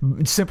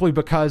 simply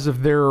because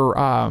of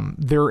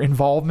their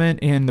involvement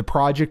in the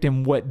project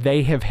and what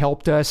they have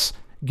helped us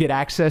get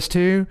access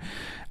to.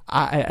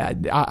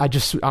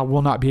 I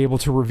will not be able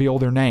to reveal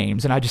their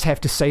names, and I just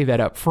have to say that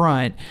up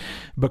front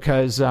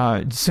because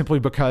simply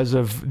because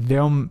of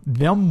them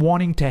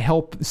wanting to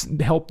help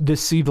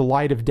this see the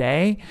light of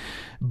day,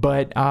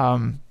 but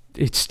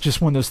it's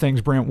just one of those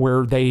things, Brent,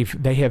 where they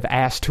have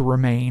asked to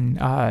remain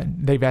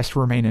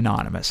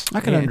anonymous. I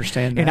can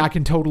understand that, and I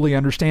can totally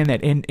understand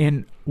that.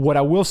 And what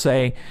I will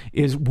say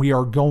is we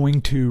are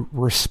going to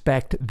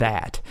respect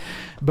that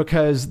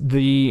because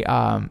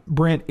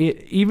Brent,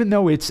 even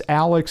though it's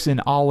Alex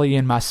and Ollie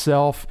and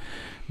myself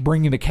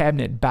bringing the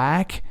cabinet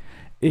back,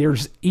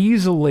 there's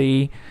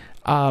easily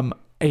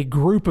a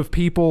group of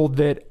people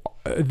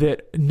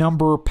that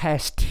number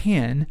past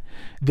 10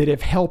 that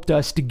have helped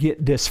us to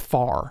get this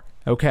far.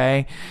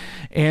 Okay.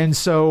 And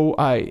so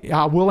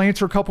I will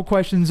answer a couple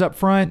questions up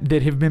front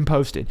that have been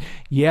posted.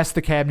 Yes,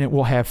 the cabinet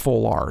will have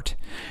full art.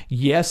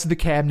 Yes, the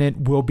cabinet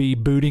will be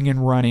booting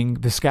and running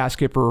the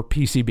Skyskipper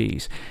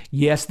PCBs.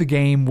 Yes, the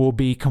game will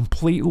be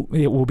complete.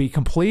 It will be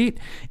complete.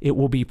 It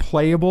will be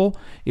playable.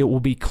 It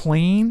will be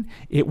clean.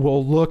 It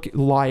will look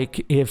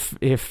like if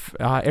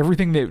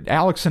everything that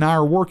Alex and I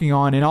are working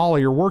on and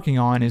Ollie are working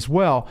on as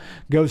well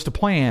goes to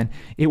plan,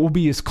 it will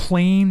be as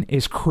clean,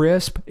 as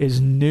crisp, as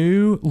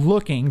new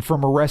looking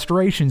from a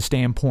restoration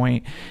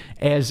standpoint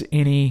as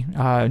any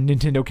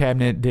Nintendo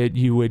cabinet that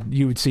you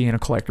would see in a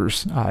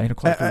collector's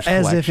collection.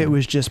 As if it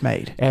was just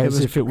made. As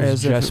if it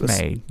was just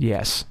made.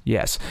 Yes.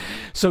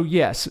 So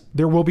yes,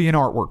 there will be an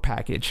artwork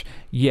package.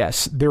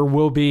 Yes, there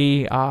will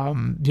be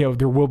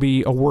there will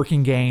be a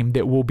working game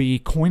that will be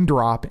coin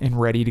drop and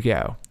ready to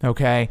go.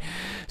 Okay,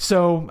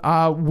 so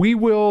we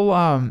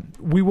will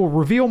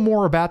reveal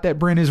more about that,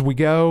 Brent, as we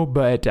go.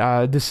 But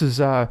this is.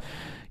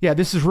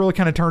 This has really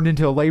kind of turned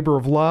into a labor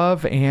of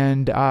love,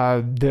 and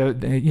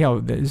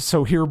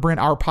so here, Brent,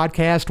 our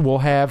podcast will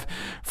have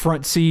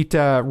front seat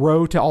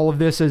row to all of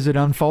this as it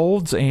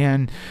unfolds,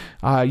 and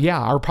our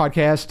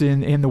podcast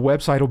and the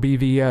website will be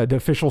the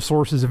official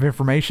sources of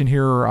information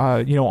here,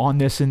 on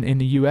this in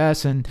the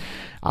U.S. and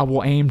I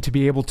will aim to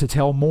be able to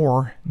tell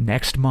more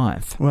next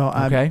month. Well,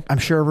 okay? I'm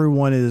sure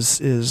everyone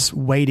is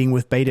waiting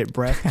with bated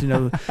breath to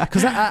know,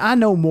 because I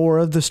know more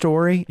of the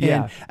story.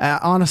 Yeah. And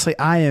honestly,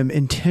 I am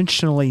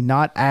intentionally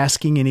not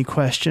asking any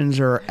questions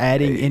or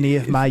adding any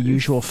of my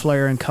usual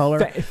flair and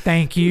color.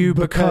 Thank you,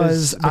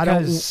 because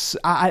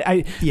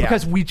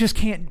we just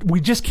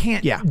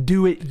can't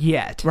do it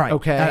yet. Right.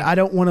 Okay. I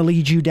don't want to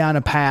lead you down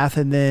a path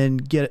and then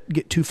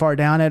get too far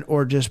down it,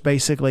 or just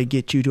basically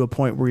get you to a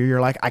point where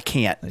you're like, I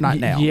can't, not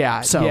now.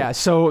 Yeah.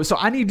 So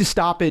I need to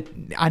stop it.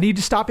 I need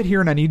to stop it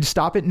here, and I need to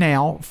stop it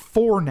now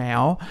for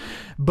now.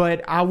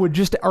 But I would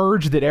just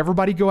urge that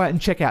everybody go out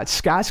and check out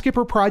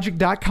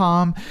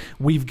SkyskipperProject.com.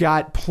 We've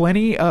got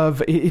plenty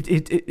of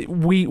it.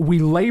 We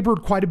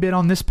labored quite a bit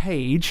on this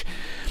page.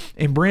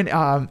 And Brent,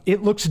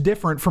 it looks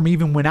different from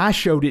even when I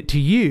showed it to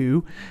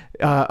you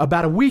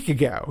about a week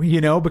ago,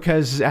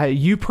 because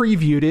you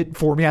previewed it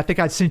for me. I think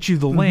I sent you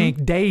the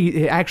link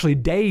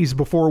days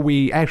before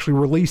we actually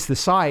released the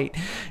site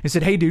and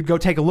said, hey, dude, go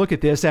take a look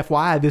at this.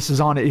 FYI, this is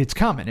on it. It's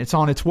coming. It's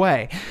on its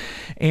way.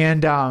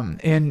 And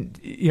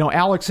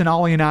Alex and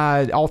Ollie and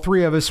I, all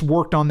three of us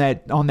worked on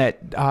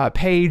that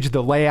page,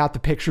 the layout, the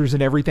pictures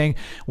and everything.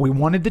 We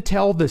wanted to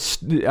tell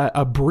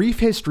a brief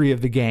history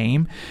of the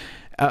game,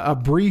 a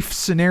brief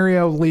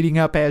scenario leading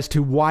up as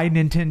to why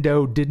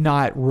Nintendo did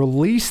not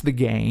release the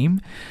game,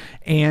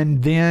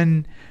 and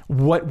then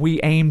what we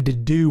aim to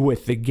do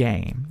with the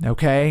game.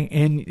 Okay.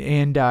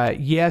 And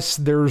yes,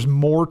 there's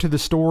more to the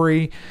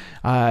story.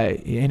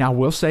 And I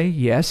will say,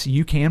 yes,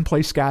 you can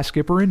play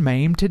Skyskipper in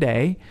MAME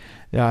today.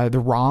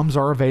 The ROMs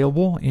are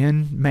available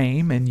in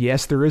MAME, and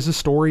yes, there is a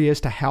story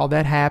as to how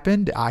that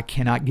happened. I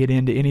cannot get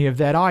into any of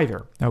that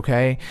either.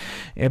 Okay.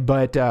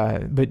 But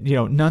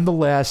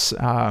nonetheless,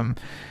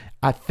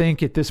 I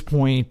think at this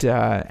point,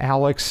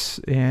 Alex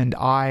and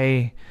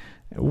I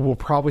will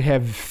probably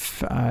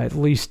have, at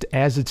least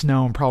as it's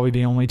known, probably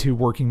the only two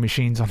working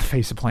machines on the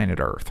face of planet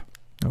Earth.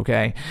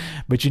 Okay.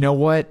 But you know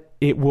what?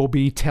 It will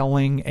be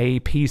telling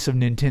a piece of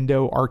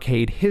Nintendo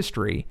arcade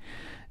history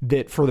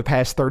that for the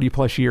past 30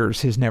 plus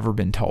years has never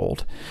been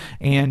told.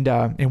 And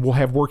we'll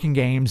have working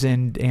games,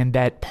 and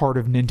that part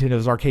of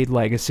Nintendo's arcade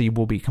legacy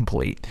will be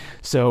complete.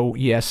 So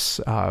yes,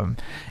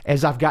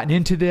 as I've gotten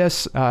into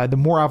this, the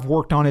more I've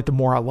worked on it, the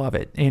more I love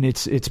it. And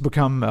it's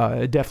become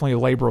definitely a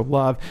labor of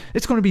love.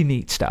 It's going to be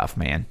neat stuff,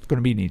 man. It's going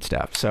to be neat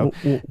stuff. So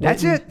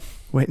that's it.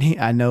 Whitney,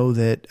 I know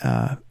that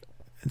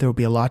there will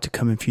be a lot to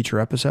come in future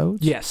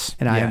episodes. Yes.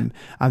 And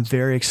I'm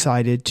very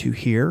excited to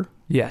hear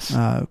Yes.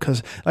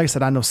 Because, like I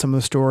said, I know some of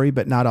the story,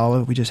 but not all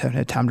of it. We just haven't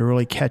had time to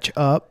really catch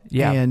up.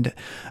 Yeah. And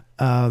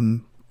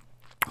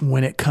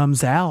when it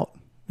comes out,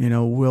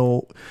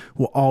 we'll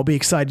all be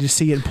excited to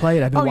see it and play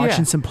it. I've been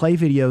watching some play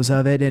videos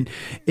of it, and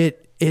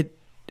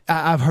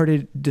I've heard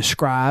it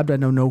described. I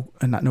know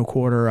not No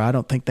Quarter. I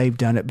don't think they've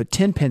done it, but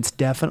Tenpence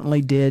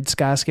definitely did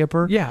Sky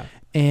Skipper. Yeah.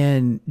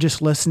 And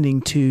just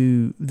listening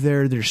to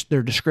their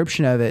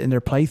description of it and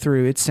their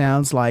playthrough, it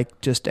sounds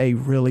like just a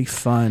really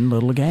fun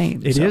little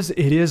game. It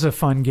is a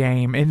fun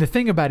game. And the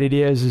thing about it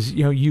is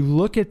you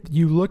look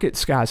at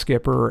Sky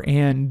Skipper,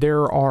 and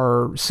there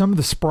are some of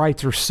the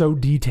sprites are so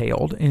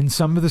detailed and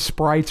some of the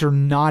sprites are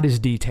not as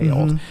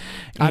detailed.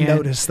 I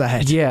noticed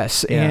that.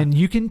 Yes. Yeah. And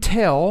you can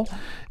tell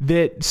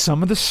that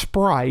some of the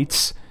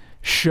sprites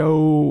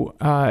show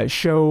a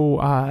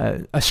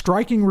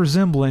striking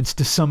resemblance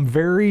to some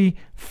very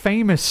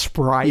famous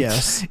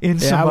sprites in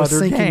some other games. I was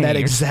thinking that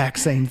exact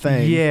same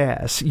thing.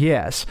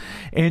 Yes.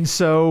 And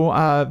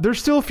so there's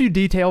still a few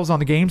details on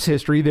the game's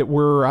history that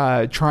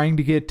we're trying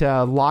to get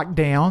locked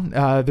down.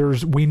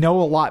 We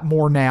know a lot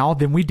more now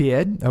than we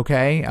did,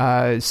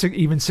 okay,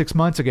 even 6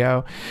 months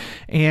ago.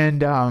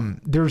 And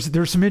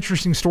there's some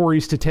interesting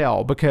stories to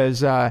tell because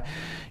Sky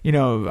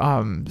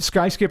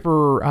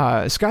Skipper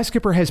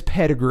has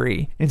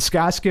pedigree, and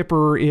Sky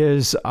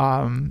Skipper's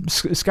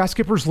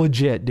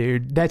legit,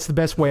 dude. That's the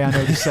best way I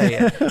know to say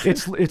it.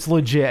 It's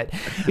legit.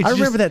 I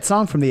remember that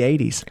song from the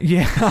 80s.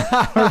 Yeah.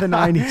 Or the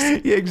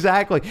 90s. Yeah,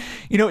 exactly.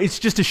 It's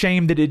just a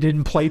shame that it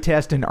didn't play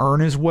test and earn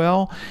as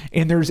well.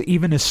 And there's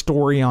even a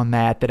story on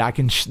that I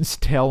can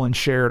tell and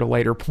share at a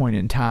later point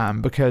in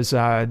time because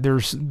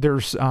there's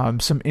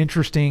some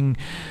interesting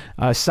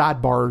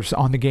sidebars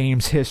on the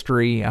game's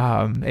history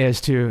as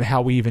to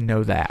how we even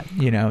know that,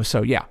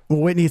 so yeah.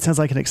 Well, Whitney, it sounds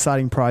like an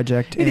exciting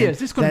project. It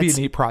is. It's going to be a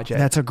neat project.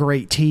 That's a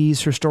great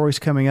tease for stories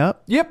coming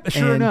up. Yep,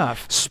 sure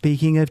enough.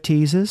 Speaking of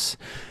teases,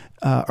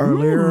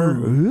 earlier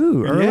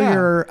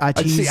I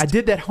teased. I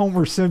did that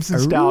Homer Simpson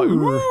style.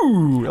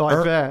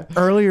 Like that.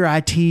 Earlier I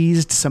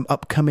teased some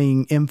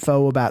upcoming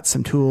info about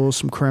some tools,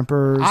 some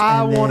crimpers.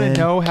 I want to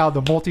know how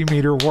the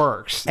multimeter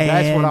works.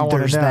 That's what I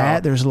want to know.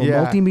 There's a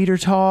little multimeter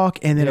talk,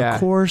 and then of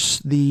course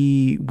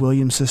the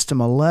Williams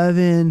System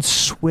 11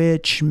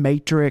 switch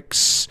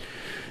matrix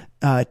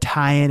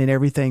tie-in and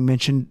everything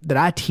mentioned that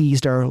I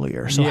teased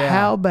earlier. So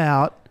how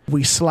about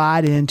we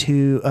slide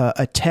into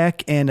a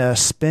tech and a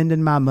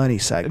spending my money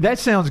segment? That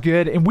sounds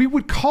good. And we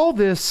would call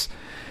this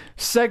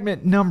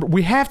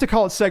we have to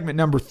call it segment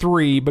number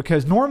 3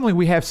 because normally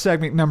we have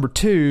segment number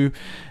 2,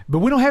 but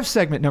we don't have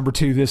segment number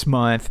 2 this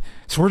month.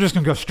 So we're just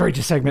going to go straight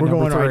to segment number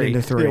 3. We're going right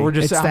into 3. Yeah,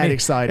 it's that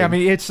exciting.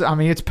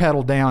 It's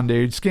pedal down,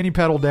 dude. Skinny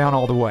pedal down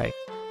all the way.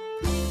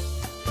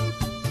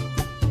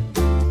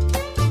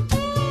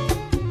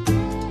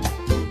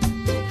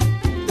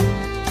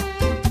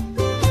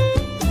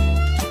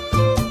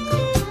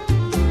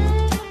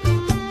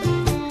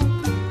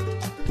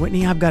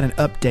 Whitney, I've got an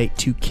update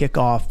to kick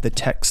off the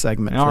tech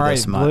segment for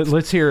this month.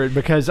 Let's hear it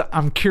because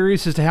I'm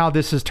curious as to how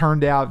this has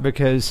turned out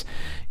because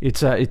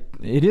it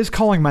is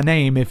calling my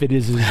name if it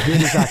is as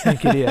good as I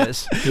think it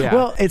is. Yeah.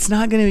 Well, it's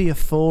not going to be a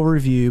full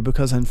review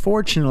because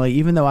unfortunately,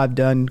 even though I've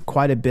done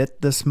quite a bit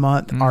this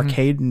month,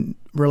 arcade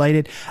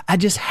related, I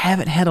just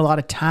haven't had a lot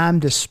of time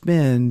to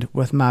spend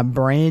with my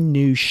brand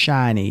new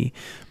shiny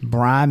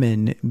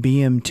Bryman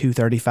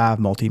BM235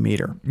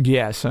 multimeter.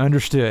 Yes,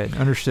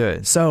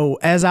 understood. So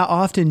as I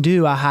often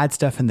do, I hide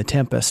stuff in the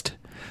Tempest.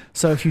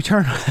 So if you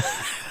turn...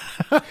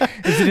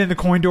 Is it in the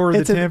coin door of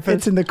the Tempest?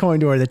 It's in the coin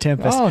door of the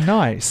Tempest. Oh,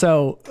 nice.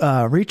 So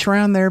reach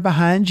around there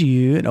behind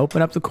you and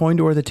open up the coin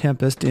door of the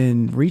Tempest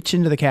and reach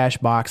into the cash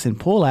box and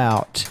pull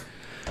out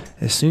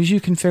as soon as you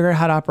can figure out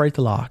how to operate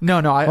the lock. No,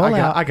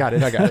 I got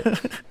it.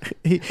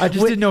 I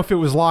just didn't know if it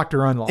was locked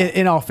or unlocked.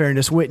 In all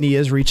fairness, Whitney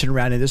is reaching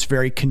around in this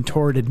very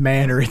contorted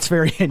manner. It's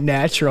very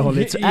unnatural. And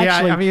it's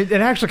actually, it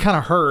actually kind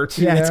of hurts.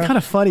 Yeah, it's kind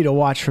of funny to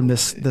watch from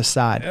this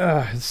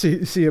side.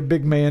 See a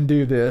big man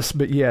do this,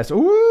 but yes.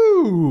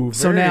 Ooh,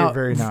 so now,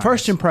 very nice.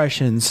 First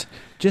impressions,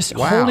 just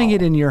holding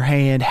it in your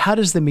hand, how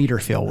does the meter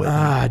feel with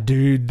it?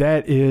 Dude,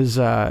 that is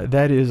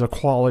a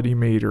quality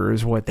meter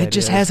is what that is. It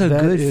just has a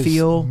good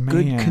feel,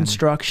 good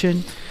construction.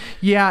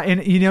 Yeah,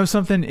 and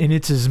something, and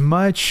it's as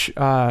much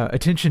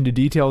attention to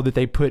detail that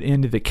they put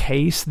into the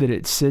case that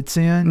it sits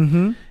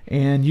in,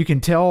 and you can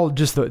tell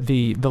just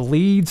the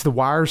leads, the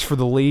wires for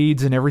the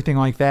leads, and everything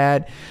like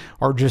that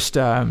are just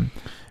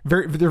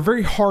they're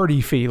very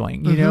hardy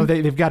feeling. You know,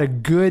 they've got a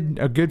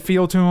good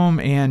feel to them,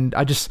 and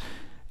I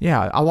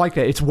like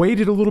that. It's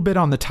weighted a little bit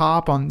on the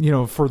top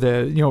for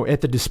the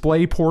at the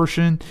display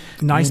portion.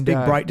 Nice big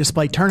bright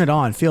display. Turn it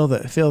on. Feel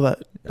the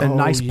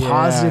nice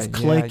positive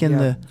click in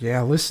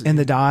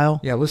the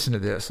dial. Yeah, listen to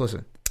this.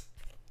 Listen.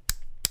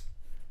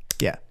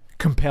 Yeah.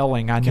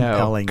 Compelling, I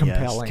know.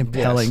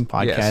 Compelling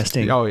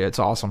podcasting. Yes. Oh yeah, it's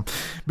awesome.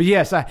 But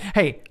yes,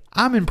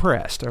 I'm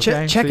impressed.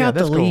 Okay? Check out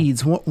the that's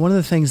leads. Cool. One of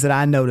the things that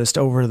I noticed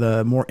over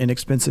the more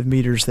inexpensive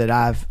meters that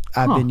I've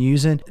been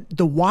using,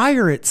 the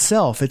wire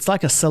itself, it's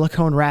like a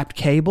silicone wrapped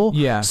cable.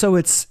 Yeah. So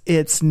it's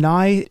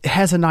nice. It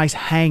has a nice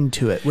hang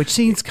to it, which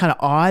seems kind of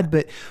odd,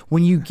 but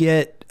when you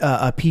get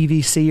a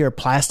PVC or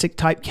plastic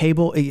type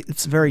cable,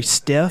 it's very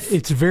stiff.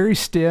 It's very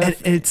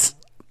stiff. And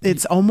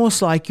it's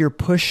almost like you're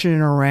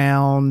pushing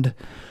around,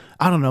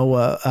 I don't know,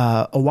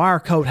 a wire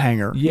coat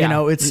hanger. Yeah, you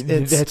know, it's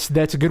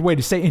that's a good way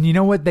to say. And you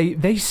know what?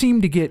 They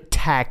seem to get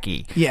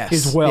tacky. Yes,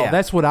 as well. Yeah.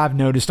 That's what I've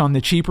noticed on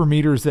the cheaper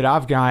meters that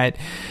I've got.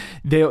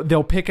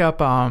 They'll pick up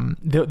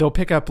they'll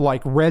pick up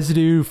like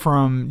residue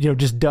from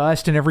just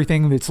dust and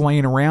everything that's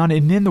laying around,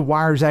 and then the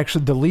wires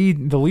actually the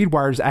lead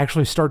wires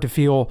actually start to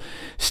feel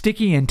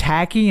sticky and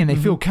tacky, and they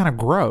feel kind of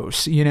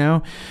gross.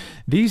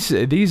 These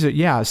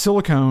are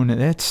silicone.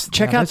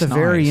 Check out the nice.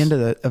 very end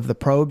of the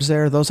probes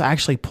there. Those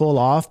actually pull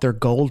off. They're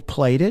gold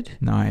plated.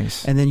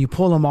 Nice. And then you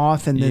pull them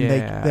off, and then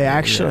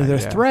they're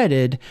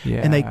threaded,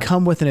 and they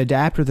come with an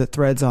adapter that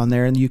threads on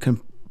there, and you can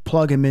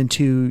plug them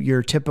into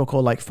your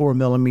typical like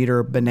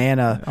 4mm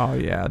banana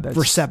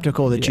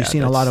receptacle that you see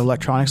in a lot of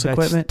electronics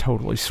equipment.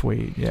 Totally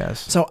sweet. Yes.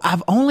 So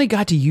I've only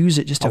got to use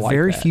it just a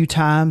very few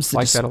times.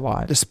 Like that a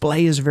lot.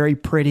 Display is very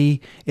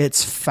pretty.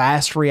 It's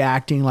fast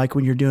reacting, like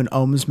when you're doing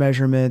ohms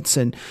measurements,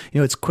 and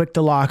it's quick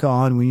to lock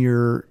on when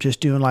you're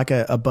just doing like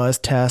a buzz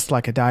test,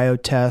 like a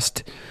diode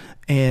test.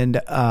 And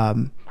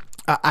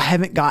I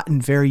haven't gotten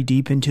very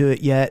deep into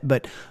it yet,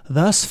 but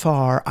thus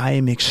far I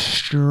am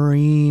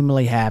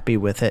extremely happy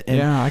with it. And,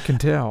 yeah, I can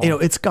tell.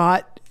 It's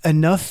got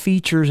enough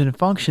features and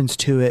functions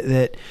to it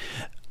that,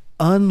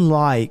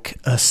 unlike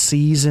a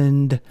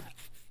seasoned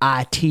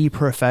IT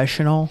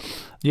professional,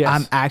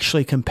 I'm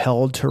actually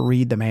compelled to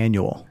read the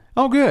manual.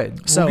 Oh,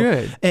 good. So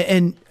good.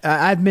 And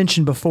I've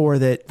mentioned before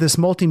that this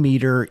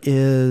multimeter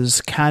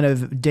is kind of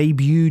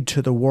debuted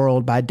to the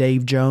world by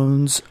Dave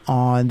Jones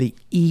on the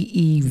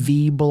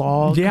EEV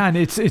blog. Yeah, and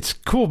it's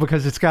cool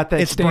because it's got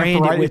that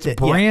stamp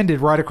branded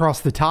right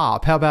across the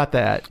top. How about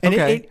that? And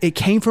it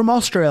came from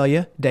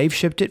Australia. Dave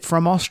shipped it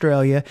from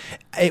Australia.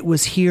 It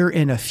was here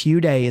in a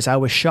few days. I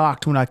was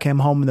shocked when I came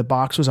home and the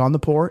box was on the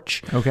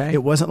porch. Okay.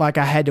 It wasn't like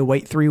I had to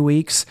wait 3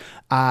 weeks.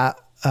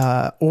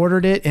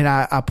 Ordered it, and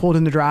I pulled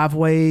in the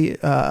driveway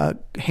a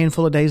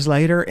handful of days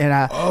later,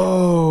 and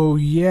oh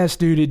yes,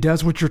 dude, it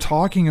does what you're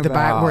talking about. The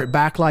back where it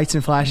backlights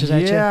and flashes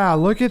at you. Yeah,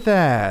 look at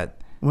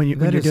that. When you're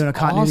doing a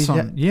continuity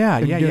awesome.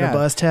 Doing a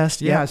buzz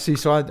test. Yeah, see,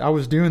 so I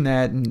was doing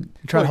that, and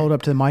try to hold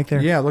up to the mic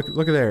there. Yeah, look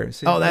at there.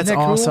 See, that's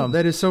awesome. Cool?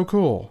 That is so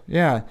cool.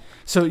 Yeah.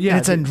 So yeah, and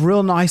it's a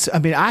real nice. I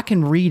mean, I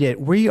can read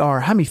it. We are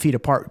how many feet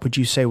apart? Would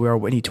you say we are?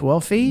 Whitney,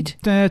 12 feet?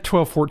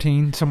 12,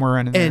 14, somewhere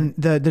around in there. And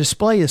the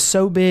display is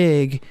so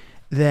big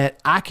that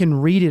I can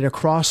read it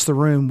across the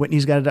room.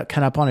 Whitney's got it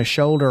kind of up on his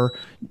shoulder.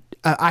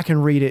 I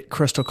can read it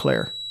crystal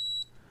clear.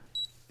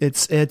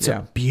 It's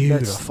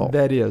beautiful.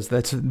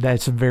 That's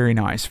very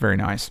nice, very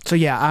nice. So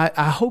yeah,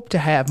 I hope to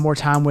have more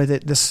time with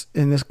it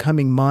in this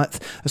coming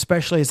month,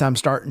 especially as I'm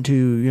starting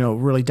to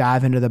really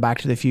dive into the Back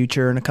to the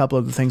Future and a couple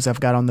of the things I've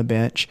got on the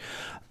bench.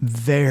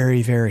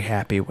 Very, very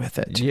happy with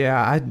it. Yeah,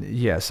 I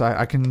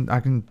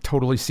can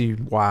totally see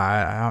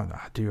why.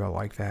 I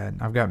like that.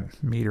 I've got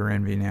meter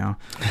envy now.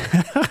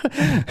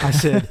 I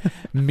said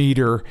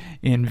meter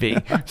envy.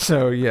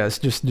 So yes,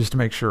 just to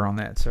make sure on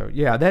that. So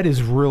yeah, that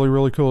is really,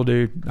 really cool,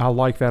 dude. I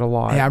like that a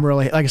lot. Yeah, I'm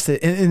really, like I said,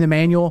 in the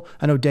manual,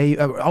 I know Dave,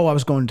 I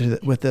was going to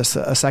with this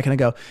a second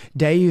ago.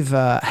 Dave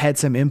had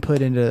some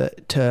input into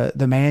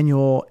the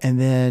manual,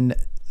 and then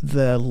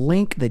the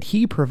link that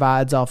he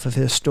provides off of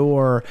his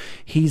store,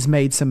 he's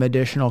made some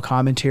additional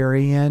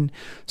commentary in.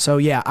 So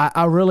yeah,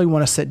 I really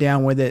want to sit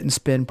down with it and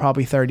spend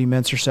probably 30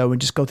 minutes or so and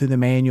just go through the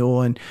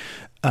manual. And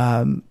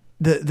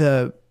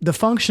the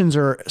functions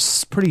are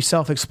pretty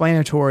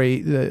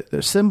self-explanatory.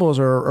 The symbols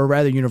are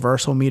rather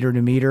universal meter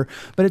to meter,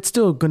 but it's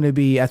still going to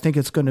be, I think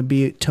it's going to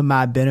be to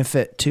my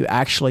benefit to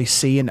actually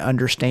see and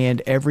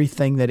understand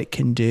everything that it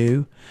can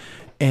do.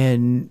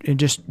 And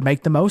just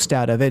make the most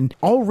out of it. And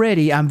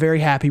already, I'm very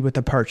happy with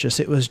the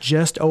purchase. It was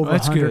just over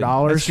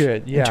 $100 That's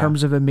good. Yeah. in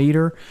terms of a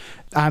meter.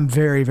 I'm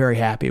very, very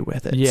happy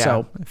with it. Yeah,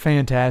 so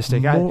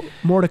fantastic.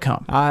 More to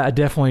come. I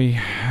definitely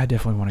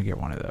want to get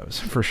one of those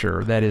for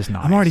sure. That is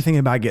nice. I'm already thinking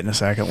about getting a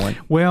second one.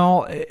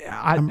 Well,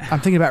 I'm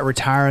thinking about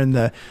retiring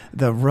the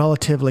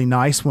relatively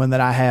nice one that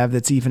I have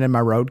that's even in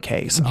my road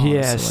case.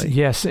 Honestly.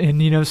 Yes.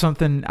 And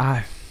something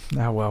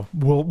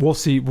we'll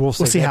see. We'll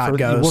see how it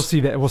goes.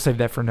 We'll save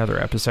that for another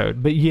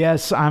episode. But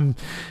yes,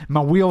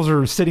 my wheels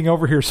are sitting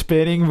over here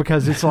spinning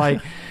because it's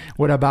like,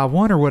 would I buy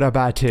one or would I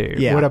buy two?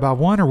 Yeah. Would I buy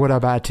one or would I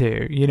buy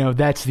two?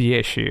 That's the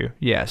issue.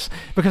 Yes.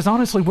 Because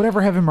honestly,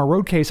 whatever I have in my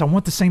road case, I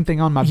want the same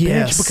thing on my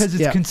bench because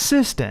it's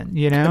consistent,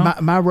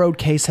 My road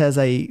case has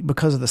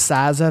because of the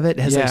size of it,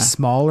 has a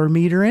smaller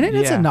meter in it.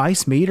 It's a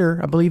nice meter.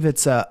 I believe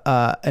it's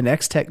an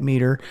X-Tech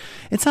meter.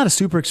 It's not a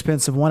super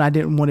expensive one. I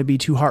didn't want to be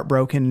too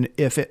heartbroken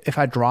if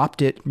I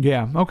dropped it.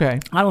 Yeah. Okay.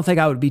 I don't think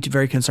I would be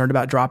very concerned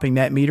about dropping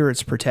that meter.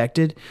 It's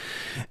protected.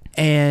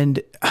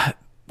 And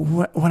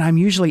when I'm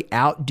usually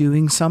out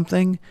doing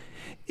something,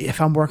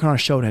 if I'm working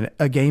on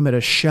a game at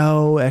a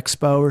show,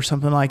 expo, or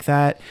something like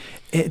that,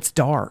 it's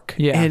dark.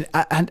 Yeah.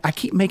 And I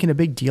keep making a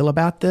big deal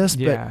about this,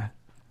 but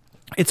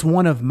it's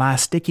one of my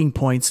sticking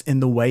points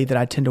in the way that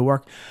I tend to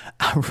work.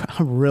 I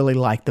really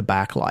like the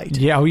backlight.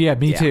 Yeah. Oh yeah.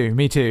 Me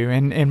too.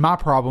 And my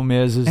problem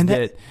is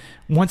that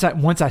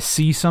once I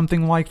see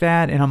something like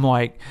that and I'm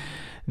like,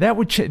 that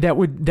would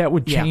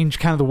change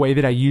kind of the way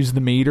that I use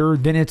the meter,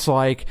 then it's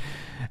like,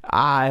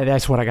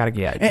 that's what I got to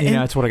get.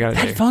 That's what I got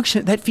to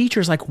do. That feature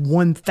is like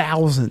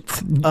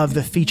 1,000th of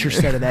the feature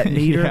set of that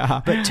meter.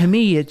 But to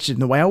me, it's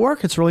the way I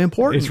work. It's really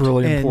important. It's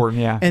really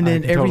important. Yeah. And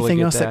then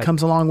everything else that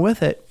comes along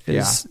with it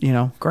is,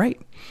 great.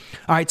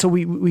 All right. So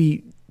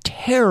we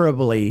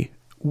terribly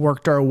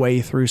worked our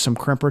way through some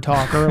crimper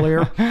talk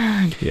earlier.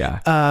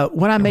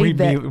 When I made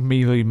that,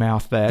 mealy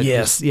mouth that.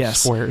 Yes.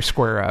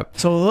 Square up.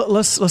 So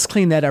let's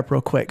clean that up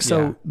real quick.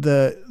 So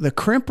the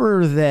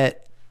crimper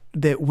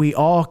that we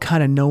all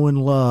kind of know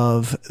and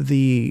love,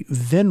 the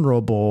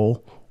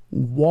venerable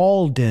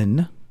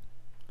Walden,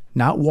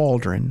 not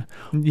Waldron.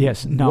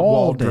 Yes, not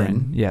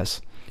Waldron.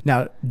 Yes.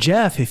 Now,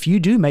 Jeff, if you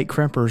do make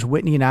crimpers,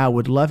 Whitney and I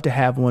would love to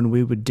have one.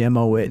 We would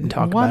demo it and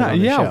talk about it on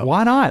the show.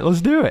 Why not?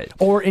 Let's do it.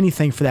 Or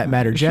anything for that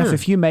matter. Jeff,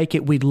 if you make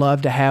it, we'd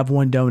love to have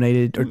one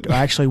donated, or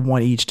actually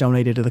one each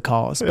donated to the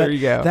cause. There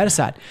you go. That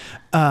aside,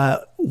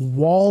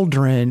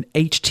 Waldron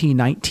HT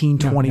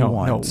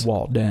 1921. No,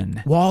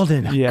 Walden.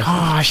 Walden. Yes.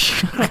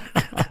 Gosh.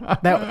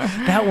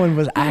 that one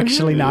was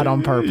actually not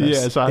on purpose.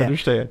 Yes, I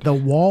understand. The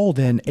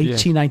Walden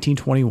HT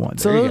 1921.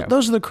 So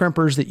those are the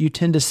crimpers that you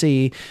tend to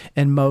see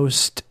in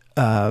most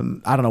I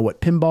don't know what,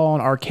 pinball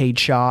and arcade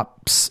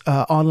shops,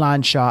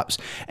 online shops,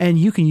 and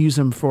you can use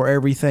them for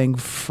everything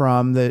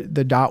from the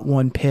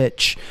 .1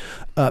 pitch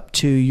up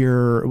to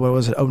your, what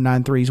was it,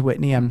 093s,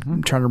 Whitney?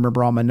 I'm trying to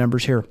remember all my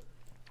numbers here.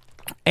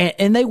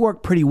 And they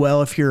work pretty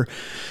well if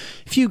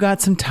you've got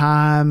some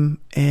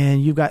time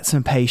and you've got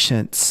some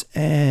patience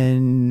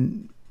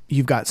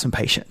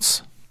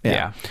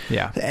Yeah.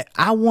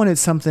 I wanted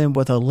something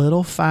with a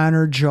little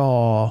finer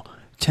jaw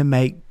to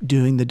make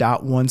doing the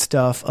 .1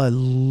 stuff a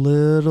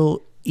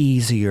little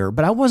easier.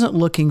 But I wasn't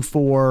looking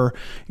for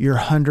your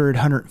 $100,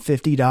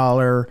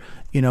 $150,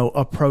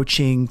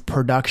 approaching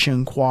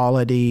production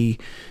quality,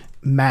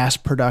 mass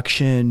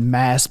production,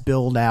 mass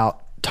build out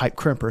type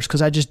crimpers,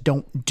 because I just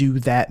don't do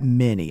that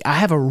many. I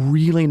have a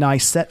really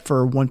nice set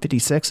for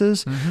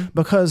 156s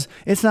because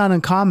it's not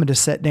uncommon to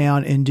sit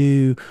down and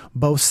do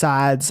both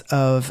sides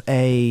of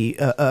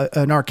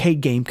an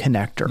arcade game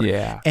connector.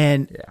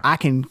 I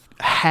can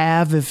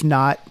have, if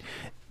not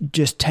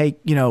just take,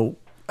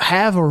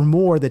 have or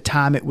more the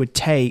time it would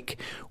take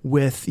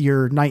with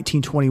your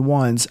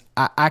 1921s.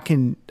 I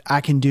can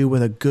do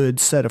with a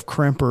good set of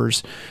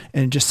crimpers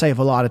and just save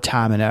a lot of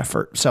time and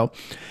effort. So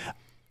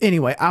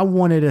anyway, I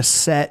wanted a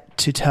set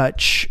to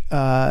touch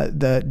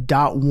the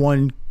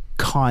 .1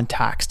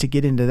 contacts to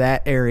get into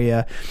that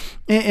area.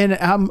 And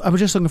I was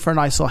just looking for a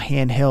nice little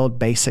handheld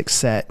basic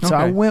set. So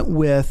I went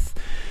with,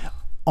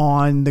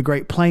 on the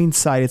Great Plains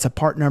site, it's a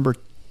part number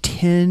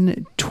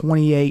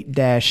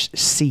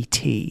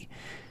 1028-CT.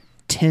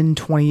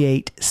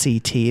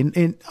 1028CT.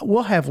 And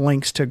we'll have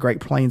links to Great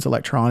Plains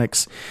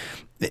Electronics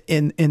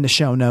in the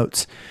show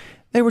notes.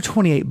 They were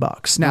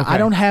 $28. Now, I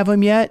don't have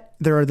them yet.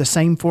 They're the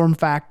same form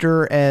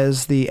factor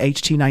as the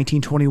HT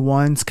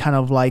 1921s, kind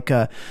of like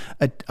a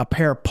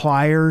pair of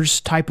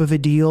pliers type of a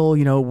deal,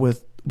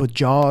 with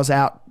jaws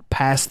out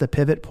past the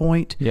pivot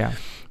point. Yeah.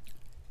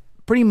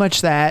 Pretty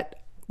much that,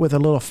 with a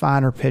little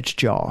finer pitch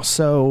jaw.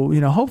 So,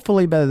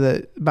 hopefully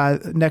by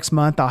next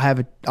month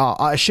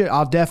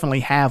I'll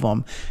definitely have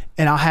them,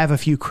 and I'll have a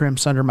few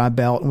crimps under my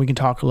belt, and we can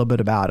talk a little bit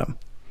about them.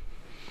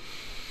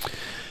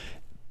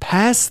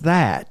 Past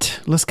that,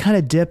 let's kind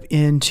of dip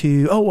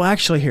into,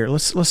 here,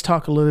 let's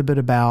talk a little bit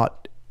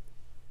about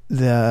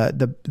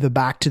the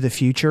Back to the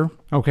Future.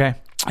 Okay.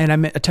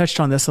 And I touched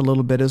on this a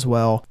little bit as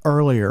well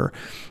earlier.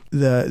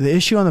 The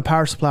issue on the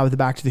power supply with the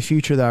Back to the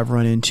Future that I've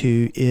run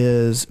into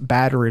is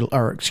capacitor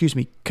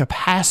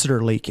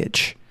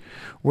leakage,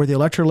 where the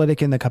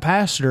electrolytic in the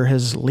capacitor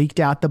has leaked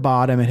out the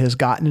bottom. It has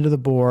gotten into the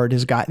board,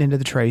 has gotten into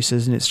the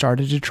traces, and it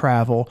started to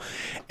travel.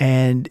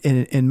 And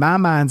in my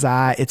mind's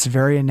eye, it's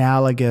very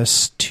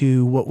analogous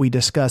to what we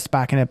discussed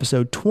back in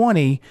episode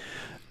 20.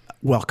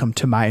 Welcome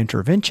to my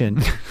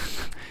intervention.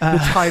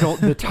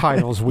 The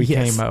titles we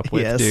came up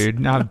with,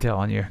 dude. I'm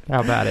telling you.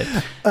 How about it?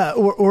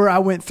 Or I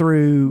went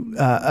through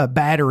a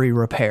battery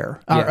repair,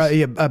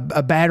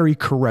 a battery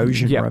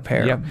corrosion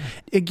repair. Yep.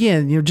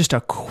 Again, just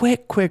a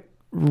quick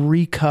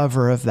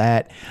recover of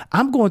that.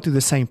 I'm going through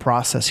the same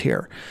process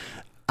here.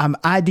 I'm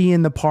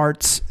IDing the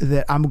parts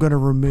that I'm going to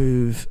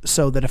remove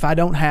so that if I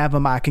don't have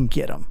them, I can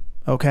get them.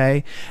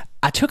 Okay.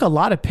 I took a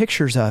lot of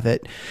pictures of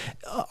it.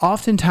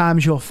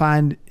 Oftentimes you'll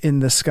find in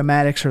the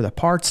schematics or the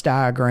parts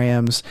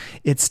diagrams,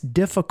 it's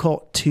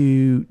difficult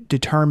to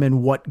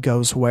determine what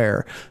goes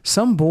where.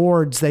 Some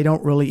boards, they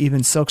don't really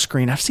even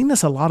silkscreen. I've seen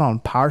this a lot on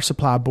power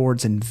supply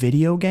boards in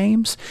video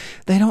games.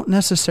 They don't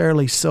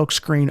necessarily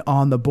silkscreen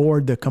on the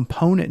board the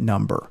component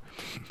number.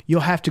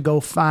 you'll have to go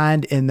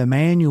find in the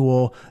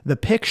manual the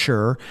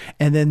picture,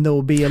 and then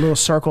there'll be a little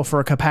circle for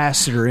a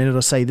capacitor, and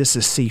it'll say this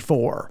is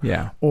C4.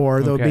 Yeah.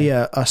 Or there'll be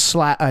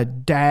a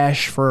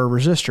dash for a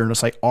resistor, and it'll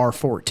say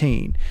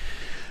R14.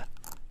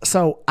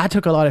 So I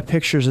took a lot of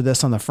pictures of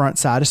this on the front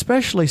side,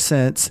 especially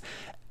since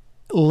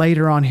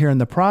later on here in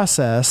the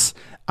process,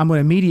 I'm going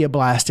to media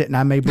blast it, and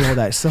I may blow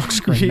that silk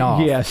screen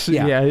off. Yes,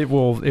 yeah, it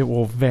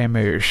will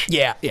vanish.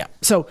 Yeah.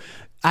 So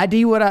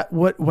ID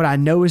what I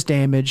know is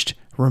damaged,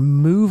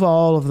 remove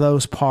all of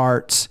those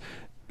parts,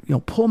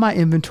 pull my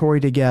inventory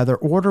together,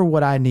 order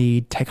what I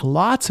need, take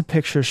lots of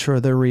pictures for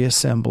the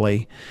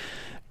reassembly,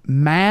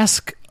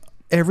 mask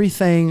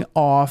everything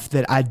off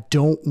that I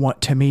don't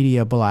want to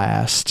media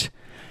blast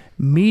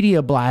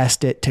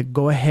it to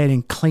go ahead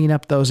and clean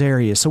up those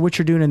areas. So what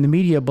you're doing in the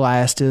media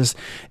blast is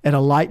at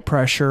a light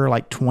pressure,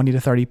 like 20 to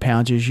 30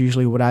 pounds is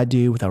usually what I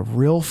do, with a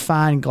real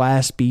fine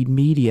glass bead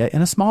media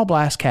in a small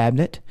blast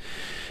cabinet,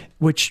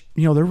 which,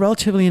 they're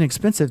relatively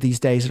inexpensive these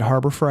days at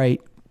Harbor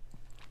Freight.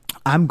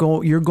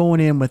 You're going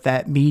in with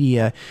that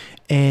media,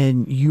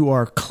 and you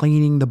are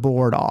cleaning the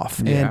board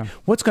off. Yeah. And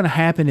what's going to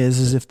happen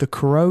is if the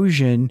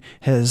corrosion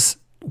has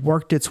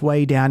worked its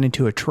way down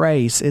into a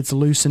trace, it's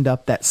loosened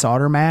up that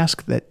solder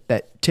mask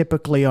that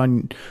typically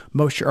on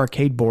most of your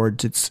arcade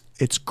boards,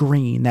 it's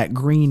green. That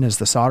green is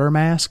the solder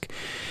mask.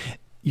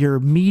 Your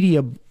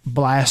media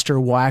blaster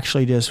will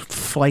actually just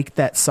flake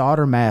that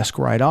solder mask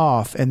right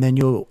off, and then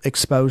you'll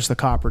expose the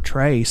copper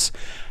trace.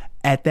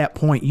 At that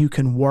point, you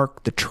can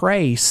work the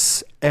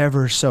trace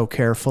ever so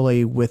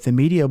carefully with the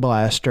media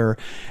blaster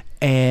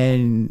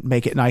and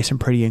make it nice and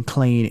pretty and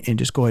clean, and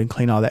just go ahead and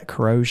clean all that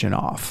corrosion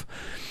off.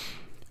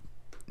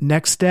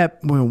 Next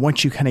step,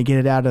 once you kind of get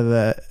it out of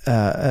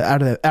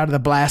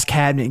the blast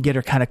cabinet and get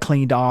her kind of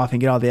cleaned off and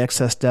get all the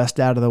excess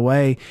dust out of the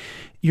way,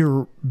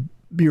 you're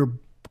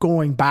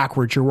going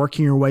backwards. You're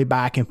working your way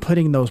back and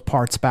putting those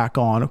parts back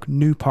on,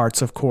 new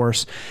parts, of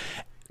course,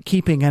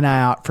 keeping an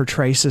eye out for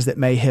traces that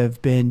may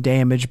have been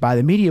damaged by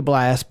the media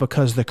blast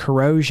because the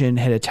corrosion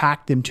had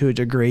attacked them to a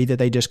degree that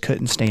they just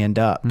couldn't stand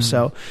up. Mm-hmm.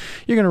 So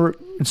you're going to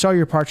install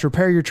your parts,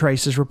 repair your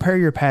traces, repair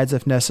your pads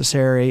if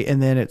necessary,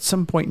 and then at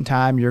some point in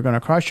time, you're going to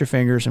cross your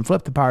fingers and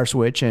flip the power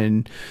switch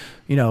and,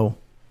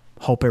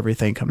 hope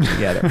everything comes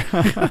together.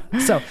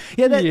 So,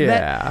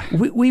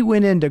 we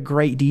went into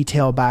great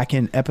detail back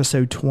in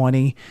episode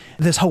 20,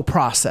 this whole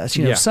process.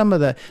 There's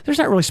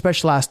not really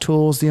specialized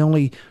tools. The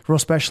only real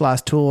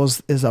specialized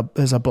tools is a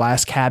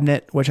blast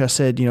cabinet, which I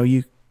said,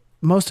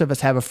 most of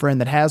us have a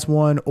friend that has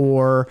one,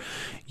 or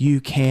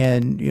you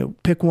can,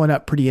 pick one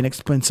up pretty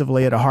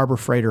inexpensively at a Harbor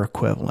Freight or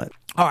equivalent.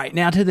 All right,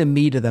 now to the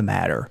meat of the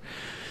matter.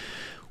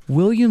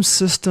 Williams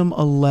System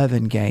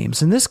 11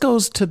 games. And this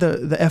goes to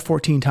the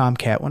F-14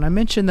 Tomcat. When I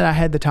mentioned that I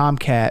had the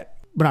Tomcat,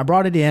 when I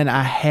brought it in,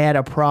 I had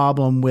a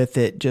problem with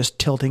it just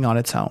tilting on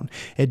its own.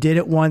 It did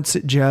it once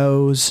at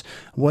Joe's,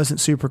 wasn't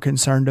super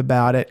concerned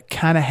about it,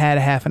 kind of had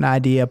half an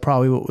idea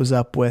probably what was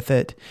up with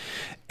it.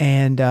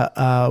 And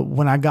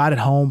when I got it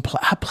home,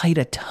 I played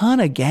a ton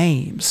of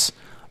games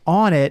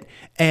on it,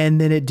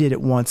 and then it did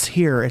it once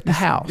here at the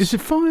house. Is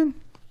it fun?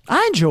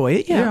 I enjoy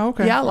it, yeah. Yeah,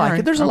 okay. Yeah, I like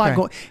it. There's a lot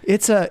going.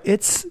 It's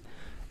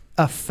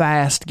a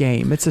fast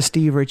game. It's a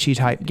Steve Ritchie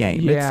type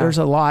game. Yeah. There's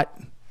a lot.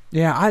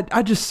 Yeah,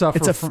 I just suffer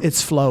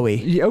it's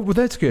flowy. Yeah, well,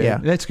 that's good. Yeah.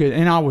 That's good.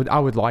 And I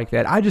would like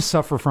that. I just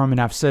suffer from,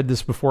 and I've said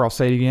this before, I'll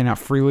say it again, I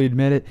freely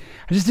admit it,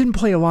 I just didn't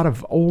play a lot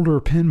of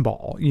older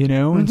pinball,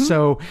 Mm-hmm. And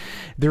so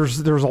there's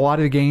a lot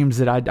of the games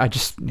that I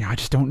just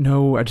don't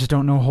know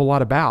a whole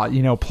lot about,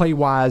 play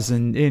wise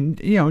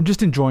and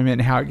just enjoyment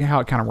and how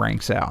it kind of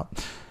ranks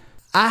out.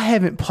 I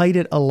haven't played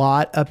it a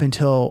lot up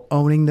until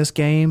owning this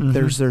game.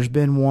 Mm-hmm. There's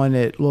been one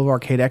at Louisville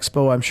Arcade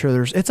Expo. I'm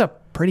sure it's a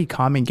pretty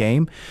common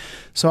game.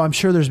 So I'm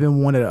sure there's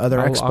been one at other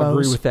expos. I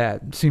agree with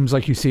that. Seems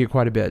like you see it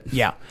quite a bit.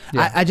 Yeah.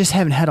 I just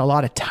haven't had a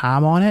lot of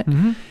time on it.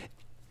 Mm-hmm.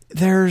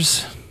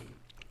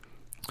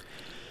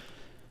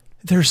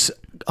 There's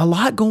a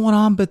lot going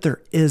on, but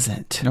there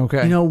isn't.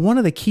 Okay. One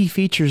of the key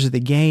features of the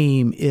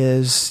game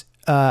is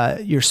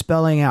you're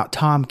spelling out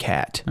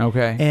Tomcat.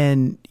 Okay.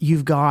 And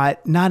you've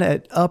got not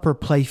an upper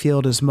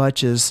playfield as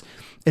much as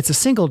it's a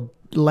single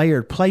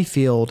layered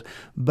playfield,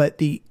 but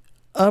the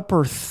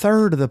upper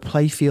third of the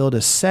playfield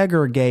is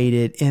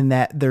segregated in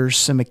that there's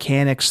some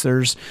mechanics.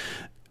 There's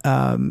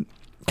kind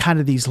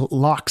of these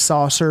lock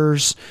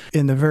saucers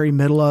in the very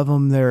middle of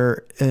them.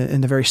 They're in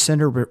the very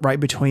center, but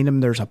right between them,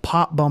 there's a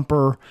pop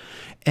bumper.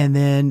 And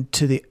then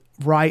to the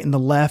right and the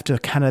left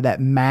of kind of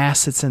that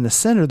mass that's in the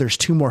center, there's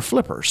two more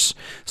flippers.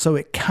 So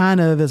it kind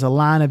of is a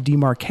line of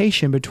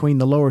demarcation between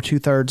the lower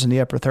 2/3 and the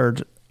upper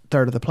third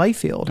of the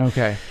playfield.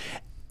 Okay.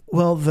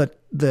 Well,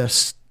 the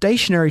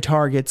stationary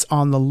targets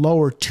on the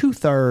lower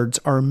 2/3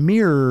 are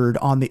mirrored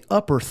on the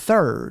upper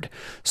third.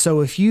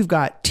 So if you've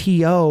got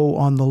TO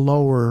on the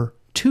lower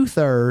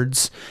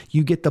 2/3,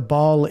 you get the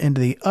ball into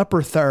the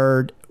upper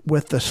third.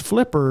 With the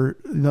flipper,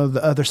 the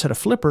other set of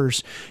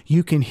flippers,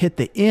 you can hit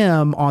the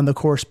M on the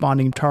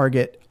corresponding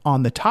target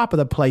on the top of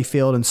the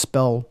playfield and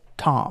spell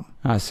Tom.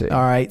 I see.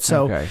 All right.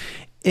 So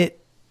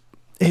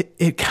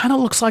it kind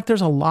of looks like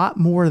there's a lot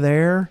more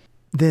there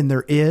than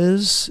there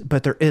is,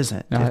 but there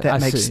isn't. If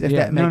that makes sense.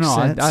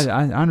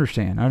 I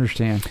understand.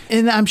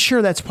 And I'm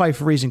sure that's probably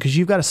for a reason, because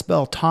you've got to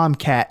spell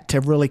Tomcat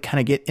to really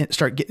kind of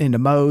start getting into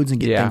modes and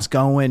get things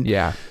going.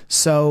 Yeah.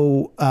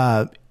 So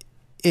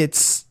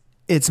it's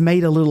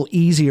made a little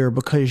easier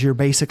because you're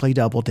basically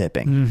double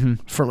dipping,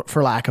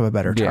 for lack of a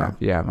better term.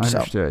 Yeah,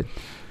 understood.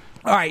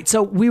 All right,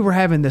 so we were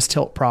having this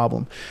tilt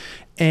problem,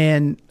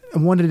 and I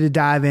wanted to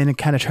dive in and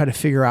kind of try to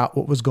figure out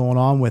what was going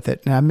on with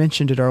it. And I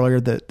mentioned it earlier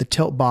that the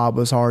tilt bob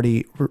was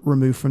already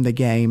removed from the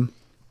game.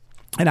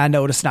 And I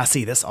noticed, and I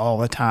see this all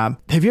the time.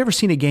 Have you ever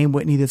seen a game,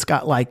 Whitney, that's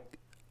got like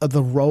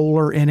the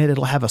roller in it?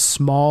 It'll have a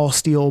small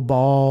steel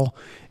ball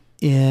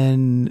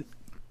in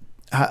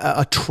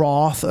a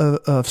trough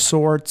of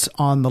sorts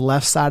on the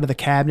left side of the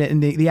cabinet.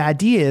 And the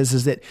idea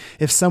is that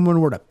if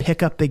someone were to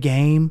pick up the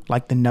game,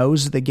 like the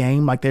nose of the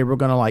game, like they were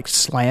going to like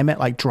slam it,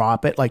 like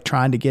drop it, like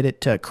trying to get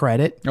it to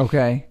credit.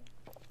 Okay.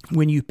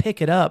 When you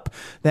pick it up,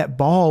 that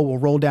ball will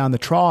roll down the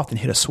trough and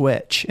hit a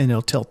switch, and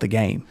it'll tilt the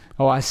game.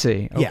 Oh, I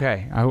see.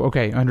 Okay. Yeah.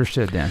 Okay.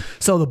 Understood then.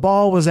 So the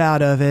ball was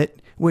out of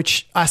it,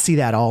 which I see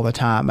that all the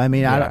time. I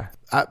mean, I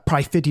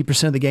probably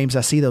 50% of the games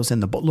I see those in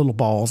the little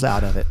balls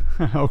out of it.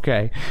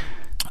 Okay.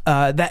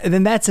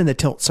 Then that's in the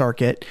tilt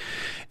circuit.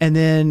 And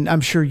then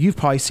I'm sure you've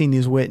probably seen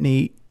these,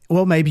 Whitney.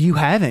 Well, maybe you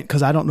haven't,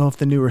 because I don't know if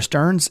the newer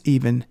Sterns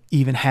even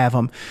have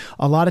them.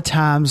 A lot of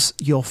times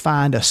you'll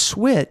find a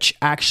switch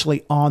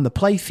actually on the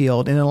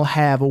playfield, and it'll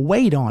have a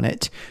weight on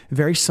it,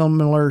 very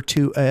similar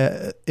to,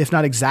 if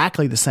not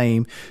exactly the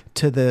same,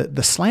 to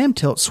the slam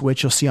tilt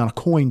switch you'll see on a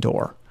coin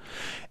door.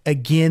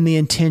 Again, the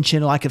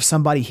intention, like if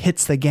somebody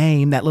hits the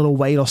game, that little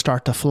weight will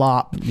start to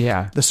flop.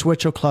 Yeah. The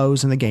switch will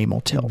close and the game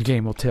will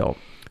tilt.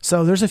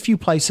 So there's a few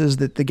places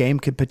that the game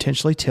could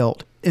potentially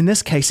tilt. In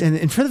this case,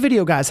 and for the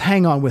video guys,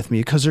 hang on with me,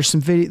 because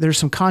there's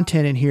some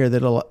content in here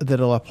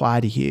that'll apply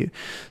to you.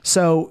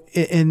 So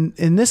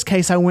in this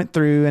case, I went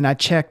through and I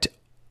checked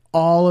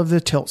all of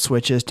the tilt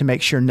switches to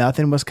make sure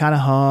nothing was kind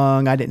of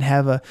hung. I didn't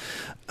have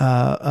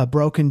a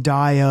broken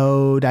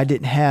diode. I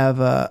didn't have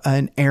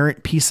an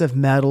errant piece of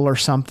metal or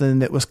something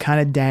that was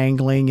kind of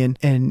dangling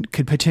and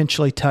could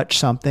potentially touch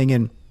something.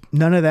 And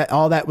none of that,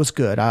 all that was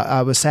good.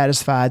 I was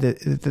satisfied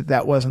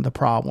that wasn't the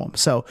problem.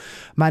 So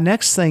my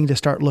next thing to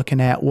start looking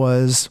at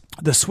was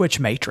the switch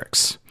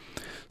matrix.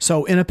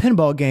 So in a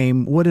pinball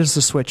game, what is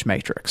the switch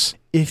matrix?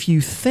 If you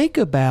think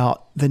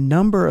about the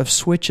number of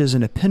switches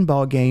in a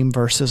pinball game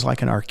versus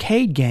like an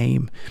arcade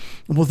game,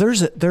 well,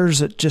 there's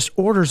just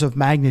orders of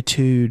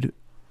magnitude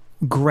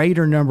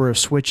greater number of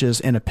switches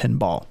in a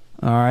pinball.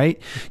 All right.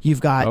 You've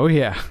got. Oh,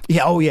 yeah.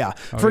 Yeah. Oh, yeah.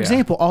 For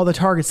example, all the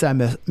targets that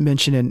I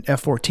mentioned in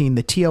F14,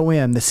 the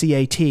TOM, the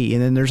CAT,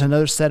 and then there's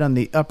another set on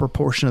the upper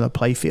portion of the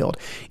playfield.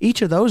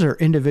 Each of those are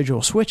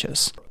individual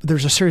switches.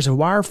 There's a series of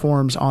wire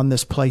forms on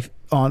this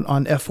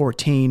on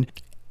F14,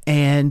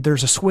 and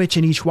there's a switch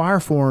in each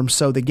wire form,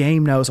 so the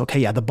game knows,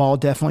 okay, yeah, the ball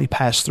definitely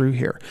passed through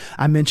here.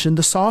 I mentioned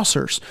the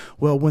saucers.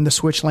 Well, when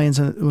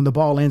the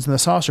ball lands in the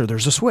saucer,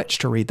 there's a switch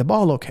to read the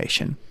ball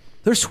location.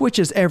 There's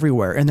switches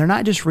everywhere, and they're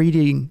not just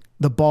reading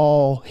the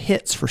ball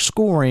hits for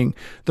scoring,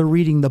 they're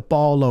reading the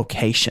ball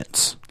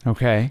locations.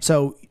 Okay.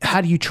 So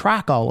how do you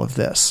track all of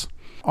this?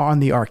 On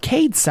the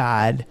arcade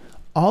side,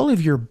 all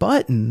of your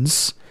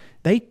buttons,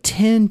 they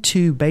tend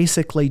to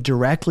basically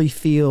directly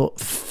feed,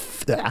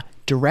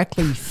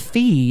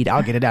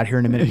 I'll get it out here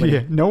in a minute.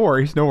 Yeah, no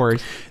worries.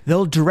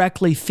 They'll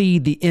directly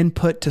feed the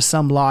input to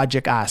some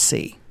logic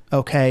IC.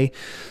 Okay.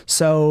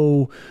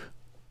 So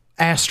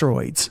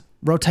asteroids,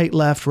 rotate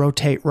left,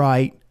 rotate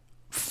right,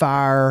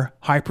 fire,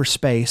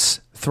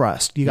 hyperspace,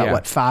 thrust. You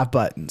got 5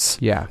 buttons?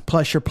 Yeah.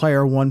 Plus your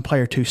player 1,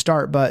 player 2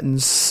 start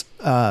buttons,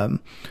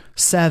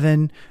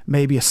 7,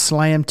 maybe a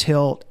slam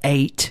tilt,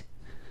 8.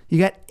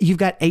 You've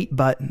got 8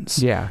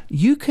 buttons. Yeah.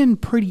 You can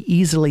pretty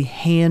easily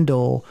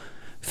handle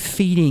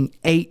feeding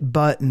 8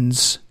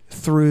 buttons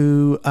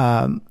through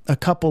a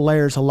couple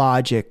layers of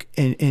logic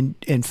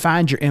and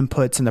find your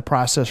inputs, and the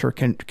processor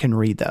can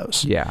read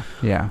those. Yeah.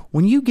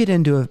 When you get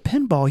into a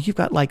pinball, you've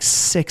got like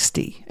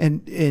 60,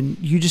 and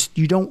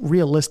you don't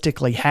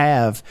realistically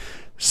have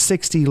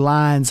 60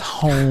 lines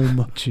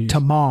home to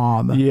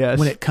mom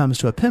when it comes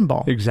to a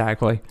pinball.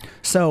 Exactly.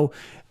 So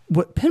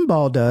what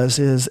pinball does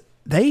is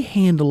they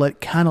handle it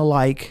kind of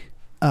like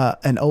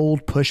an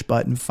old push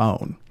button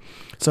phone.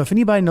 So if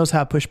anybody knows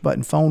how a push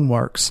button phone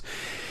works,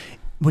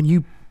 when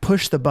you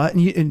push the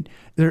button,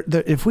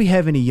 if we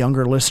have any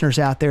younger listeners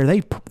out there,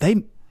 they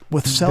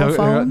with cell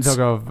phones,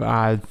 they'll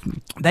go.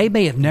 They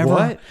may have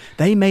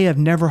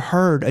never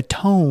heard a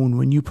tone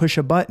when you push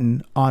a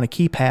button on a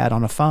keypad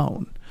on a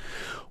phone.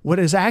 What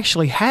is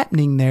actually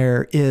happening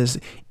there is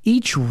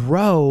each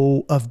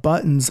row of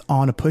buttons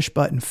on a push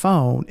button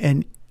phone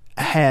and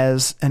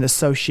has an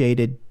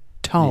associated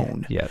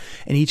tone. Yeah.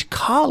 And each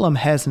column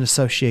has an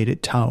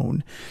associated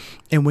tone.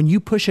 And when you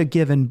push a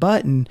given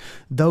button,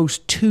 those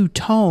 2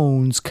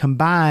 tones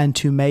combine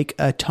to make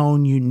a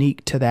tone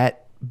unique to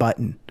that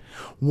button.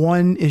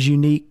 1 is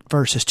unique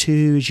versus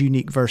 2 is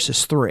unique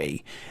versus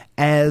 3.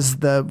 As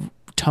the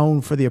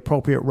tone for the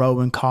appropriate row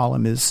and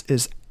column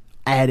is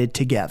added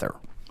together.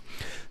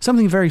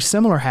 Something very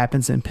similar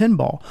happens in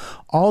pinball.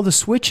 All the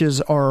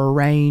switches are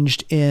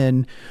arranged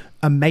in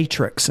a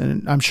matrix,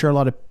 and I'm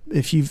sure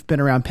if you've been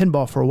around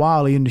pinball for a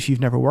while, even if you've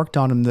never worked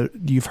on them,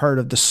 you've heard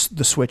of the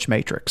switch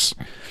matrix.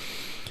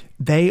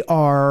 They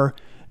are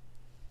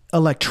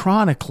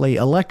electrically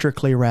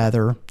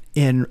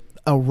in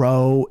a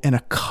row and a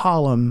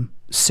column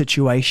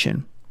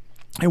situation.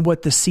 And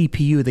what the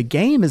CPU, the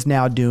game, is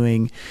now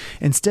doing,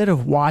 instead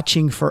of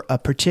watching for a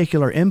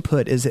particular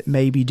input as it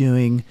may be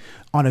doing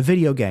on a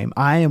video game,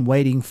 I am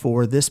waiting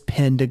for this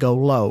pin to go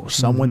low.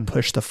 Someone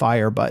push the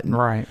fire button.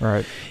 Right.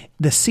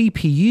 The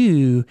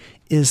CPU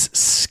is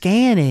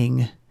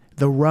scanning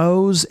the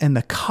rows and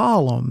the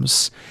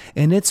columns,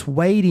 and it's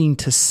waiting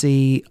to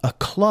see a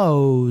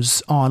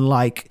close on,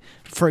 like,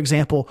 for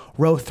example,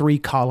 row 3,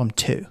 column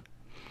 2.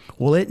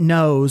 Well, it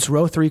knows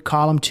row 3,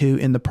 column 2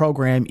 in the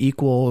program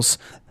equals,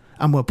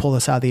 I'm going to pull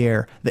this out of the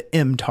air, the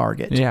M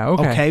target. Yeah,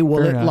 okay. Okay,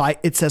 well,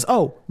 it says,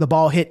 oh, the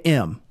ball hit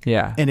M.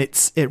 Yeah. And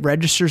it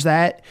registers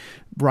that,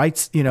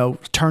 turns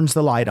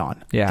the light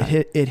on. Yeah.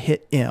 It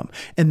hit M.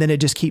 And then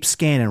it just keeps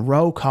scanning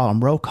row,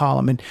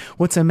 column. And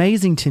what's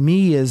amazing to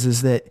me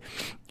is that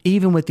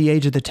even with the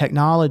age of the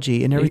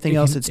technology and everything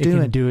else it's doing,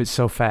 it can do it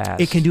so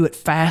fast. It can do it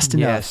fast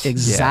enough. Yes,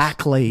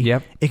 exactly. yes.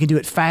 Yep. It can do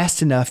it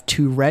fast enough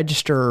to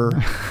register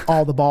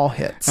all the ball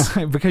hits.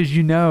 Because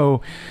you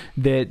know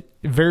that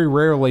very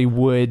rarely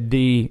would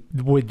the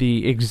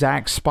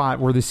exact spot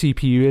where the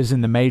CPU is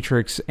in the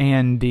matrix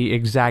and the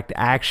exact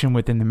action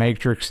within the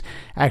matrix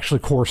actually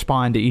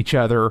correspond to each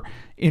other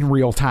in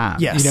real time.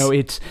 Yes.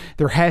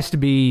 There has to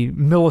be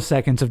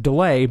milliseconds of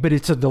delay, but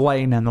it's a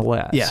delay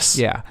nonetheless. Yes.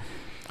 Yeah.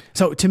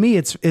 So to me,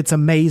 it's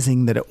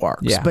amazing that it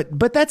works. Yeah.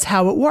 But that's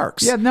how it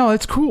works. Yeah, no,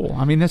 it's cool.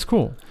 I mean, that's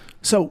cool.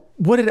 So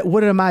what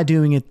am I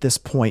doing at this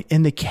point?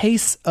 In the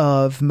case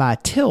of my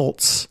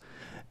tilts,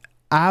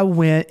 I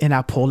went and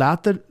I pulled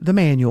out the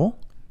manual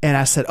and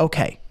I said,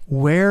 okay,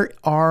 where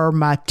are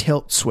my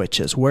tilt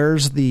switches?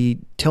 Where's the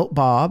tilt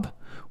bob?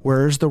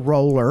 Where's the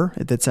roller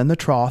that's in the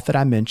trough that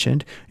I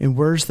mentioned? And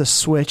where's the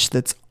switch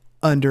that's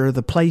under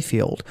the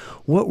playfield?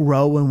 What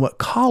row and what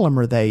column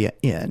are they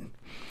in?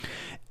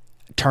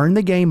 Turn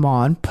the game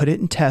on, put it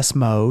in test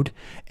mode,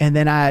 and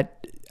then I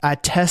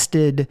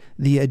tested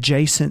the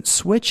adjacent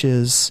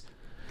switches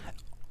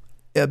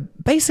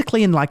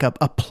basically in like a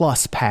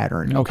plus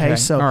pattern. Okay.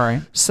 So, all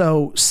right.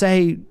 So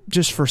say,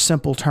 just for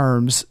simple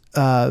terms,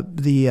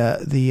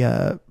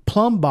 the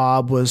plumb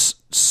bob was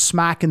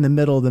smack in the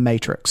middle of the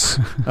matrix.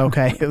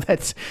 Okay.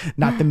 That's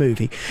not the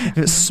movie. It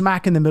was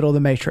smack in the middle of the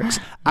matrix.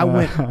 I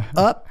went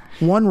up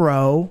one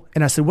row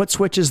and I said, what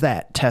switch is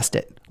that? Test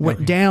it.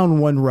 Went down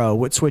one row.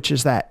 What switch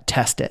is that?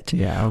 Test it.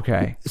 Yeah.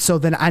 Okay. So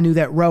then I knew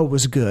that row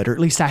was good, or at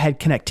least I had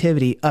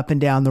connectivity up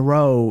and down the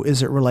row.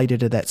 Is it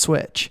related to that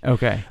switch?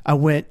 Okay. I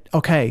went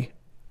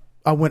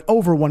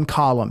over one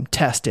column,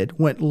 tested,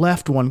 went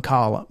left one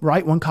column,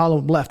 right one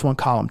column, left one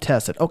column,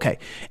 tested. Okay.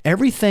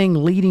 Everything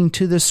leading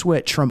to the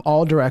switch from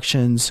all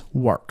directions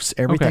works.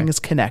 Everything is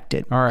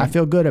connected. All right. I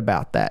feel good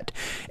about that.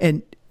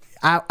 And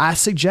I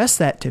suggest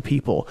that to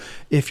people.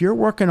 If you're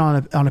working on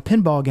a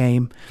pinball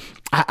game,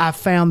 I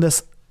found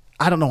this,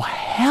 I don't know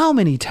how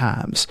many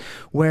times,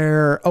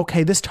 where,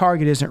 okay, this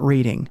target isn't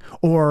reading,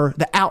 or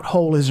the out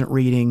hole isn't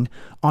reading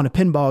on a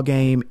pinball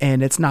game,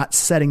 and it's not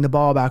setting the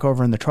ball back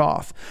over in the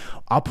trough.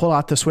 I'll pull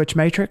out the switch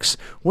matrix.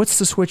 What's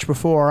the switch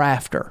before or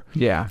after?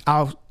 Yeah.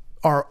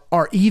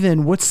 Or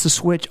even what's the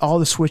switch, all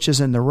the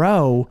switches in the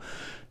row.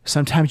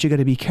 Sometimes you got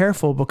to be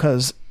careful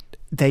because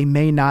they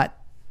may not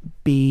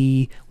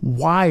be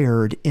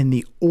wired in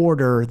the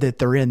order that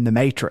they're in the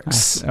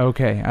matrix.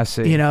 Okay, I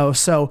see.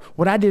 So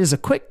what I did is a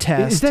quick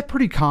test. Is that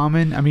pretty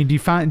common? I mean, do you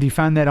find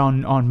that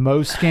on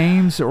most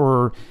games,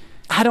 or?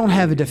 I don't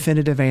have a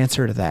definitive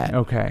answer to that.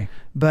 Okay.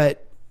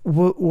 But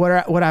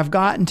what I've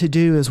gotten to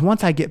do is,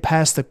 once I get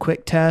past the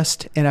quick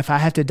test, and if I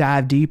have to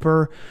dive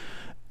deeper,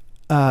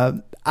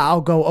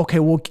 I'll go, okay,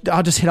 well,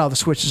 I'll just hit all the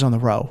switches on the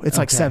row. It's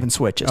like 7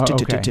 switches,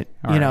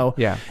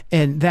 Yeah.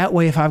 And that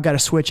way, if I've got to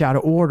switch out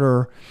of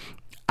order,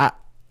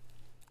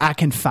 I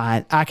can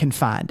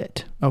find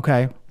it.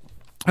 Okay.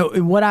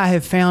 And what I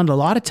have found a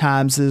lot of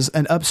times is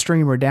an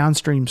upstream or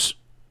downstream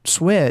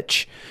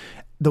switch,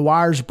 the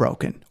wire's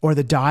broken or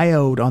the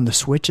diode on the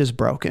switch is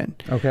broken.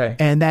 Okay.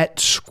 And that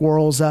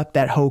squirrels up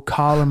that whole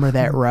column or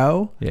that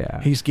row.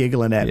 Yeah. He's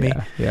giggling at me.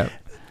 Yeah.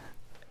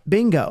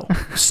 Bingo.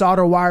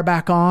 Solder wire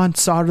back on,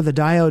 solder the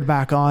diode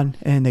back on,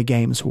 and the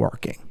game's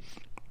working.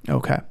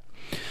 Okay.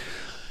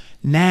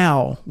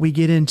 Now we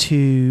get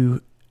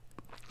into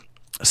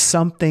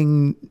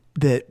something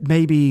that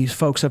maybe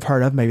folks have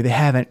heard of, maybe they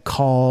haven't,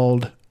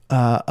 called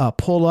a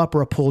pull up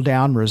or a pull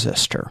down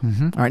resistor.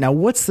 Mm-hmm. All right. Now,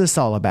 what's this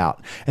all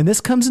about? And this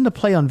comes into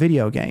play on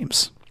video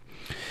games.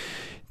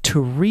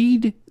 To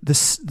read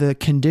the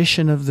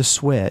condition of the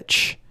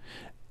switch,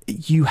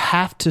 you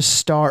have to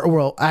start,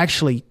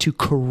 to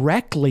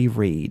correctly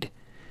read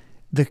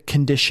the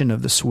condition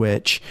of the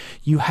switch,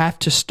 you have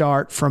to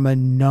start from a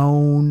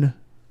known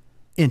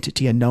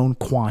entity, a known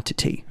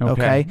quantity.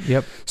 Okay.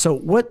 Yep. So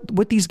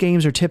what these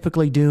games are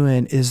typically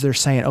doing is they're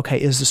saying, okay,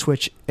 is the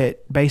switch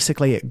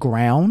basically at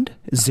ground,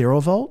 0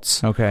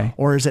 volts? Okay.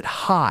 Or is it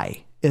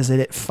high? Is it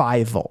at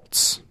 5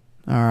 volts?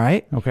 All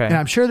right. Okay. And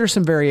I'm sure there's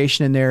some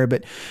variation in there,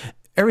 but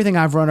everything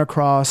I've run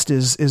across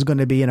is going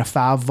to be in a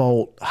 5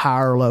 volt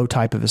high or low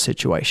type of a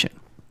situation.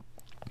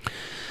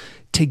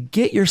 To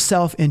get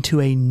yourself into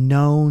a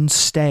known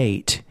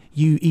state,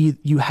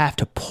 you have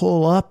to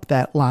pull up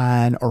that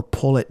line or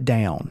pull it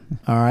down.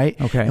 All right.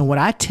 Okay. And what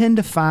I tend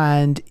to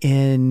find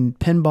in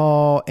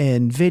pinball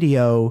and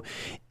video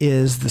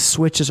is the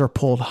switches are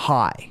pulled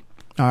high.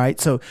 All right.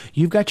 So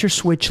you've got your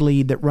switch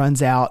lead that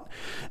runs out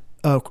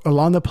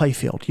along the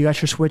playfield. You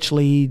got your switch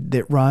lead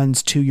that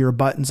runs to your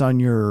buttons on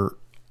your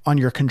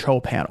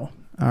control panel.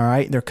 All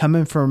right. They're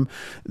coming from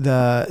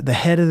the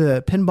head of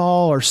the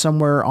pinball or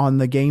somewhere on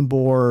the game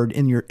board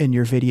in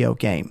your video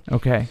game.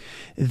 Okay.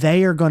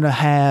 They are going to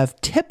have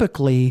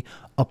typically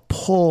a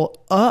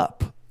pull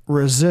up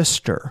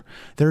resistor.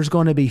 There's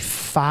going to be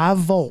 5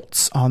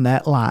 volts on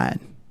that line.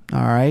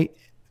 All right.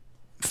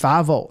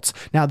 5 volts.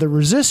 Now the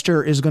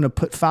resistor is going to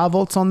put 5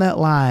 volts on that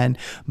line,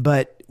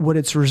 but what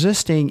it's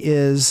resisting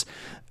is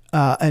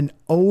an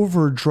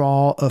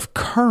overdraw of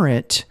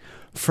current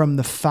from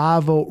the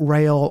 5 volt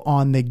rail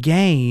on the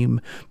game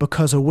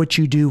because of what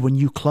you do when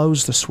you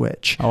close the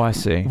switch. Oh, I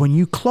see. When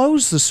you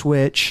close the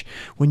switch,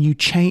 when you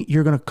change,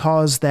 you're going to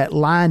cause that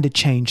line to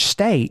change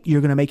state. You're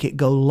going to make it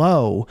go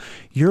low.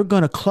 You're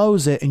going to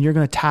close it and you're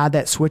going to tie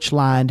that switch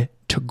line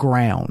to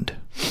ground.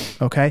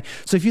 Okay.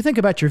 So if you think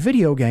about your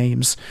video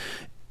games,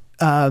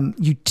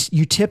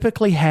 you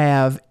typically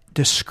have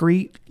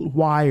discrete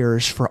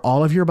wires for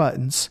all of your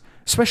buttons.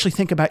 Especially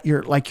think about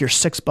your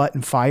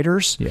 6-button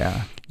fighters.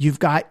 Yeah. You've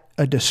got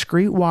a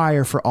discrete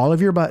wire for all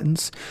of your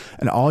buttons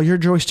and all your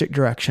joystick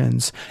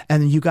directions,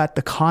 and then you got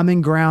the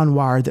common ground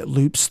wire that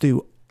loops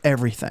through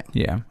everything.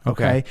 Yeah.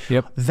 Okay.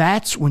 Yep.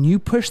 That's when you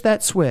push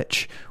that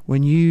switch,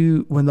 when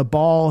the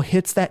ball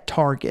hits that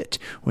target,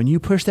 when you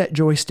push that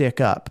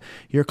joystick up,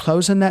 you're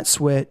closing that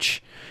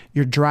switch,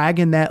 you're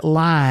dragging that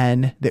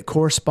line that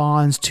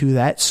corresponds to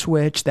that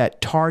switch,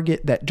 that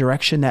target, that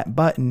direction, that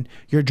button,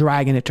 you're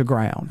dragging it to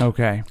ground.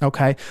 Okay.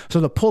 Okay. So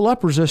the pull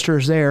up resistor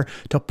is there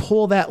to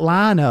pull that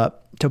line up,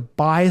 to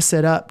bias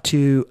it up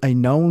to a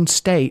known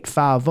state,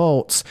 5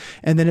 volts,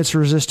 and then it's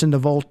resisting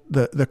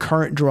the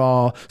current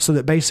draw, so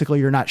that basically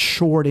you're not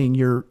shorting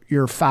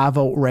your 5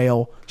 volt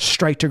rail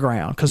straight to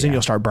ground, because then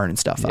you'll start burning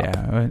stuff up.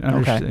 Yeah.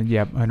 Understood. Okay.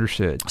 Yep.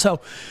 Understood.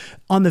 So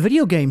on the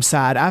video game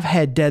side, I've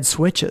had dead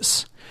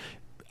switches.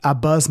 I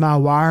buzz my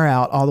wire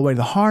out all the way to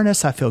the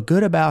harness. I feel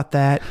good about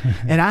that.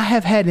 And I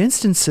have had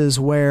instances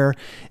where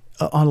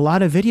on a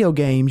lot of video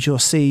games, you'll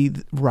see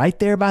right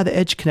there by the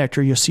edge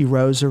connector, you'll see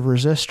rows of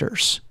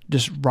resistors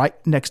just right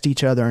next to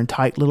each other in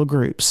tight little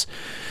groups.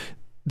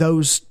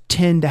 Those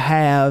tend to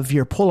have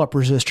your pull-up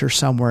resistor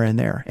somewhere in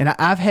there. And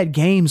I've had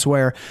games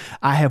where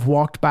I have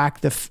walked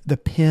back the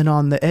pin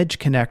on the edge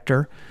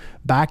connector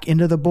back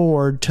into the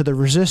board to the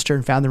resistor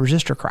and found the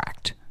resistor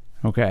cracked.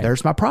 Okay.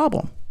 There's my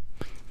problem.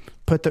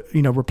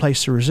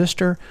 Replace the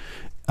resistor.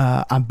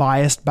 I'm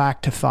biased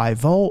back to 5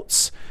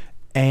 volts,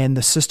 and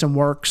the system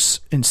works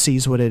and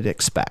sees what it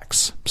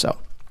expects. So,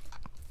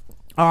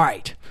 all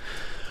right.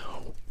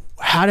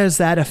 How does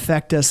that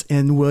affect us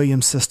in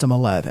Williams System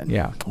 11?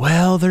 Yeah.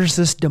 Well, there's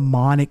this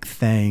demonic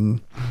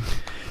thing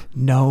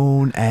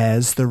known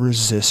as the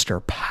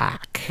resistor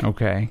pack.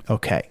 Okay.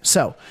 Okay.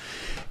 So,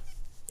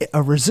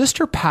 a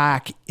resistor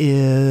pack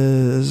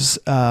is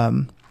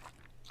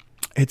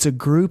it's a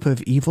group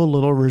of evil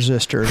little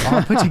resistors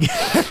all put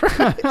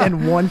together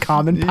in one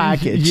common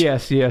package.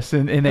 Yes,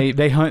 and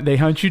they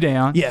hunt you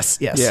down.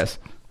 Yes.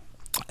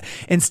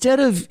 Instead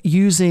of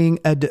using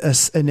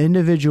an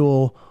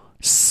individual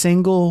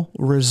single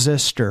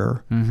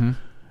resistor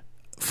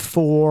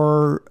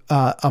for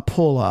a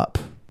pull-up,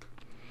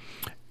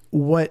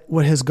 what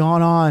has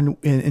gone on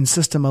in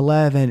System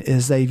 11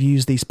 is they've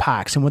used these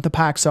packs, and what the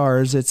packs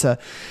are is I'm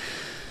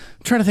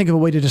trying to think of a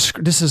way to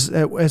describe this. Is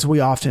as we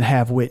often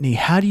have, Whitney.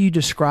 How do you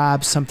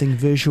describe something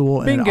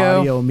visual in an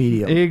audio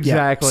medium?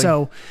 Exactly. Yeah.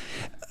 So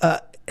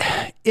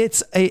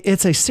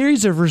it's a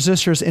series of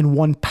resistors in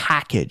one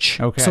package.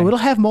 Okay. So it'll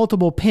have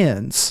multiple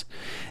pins,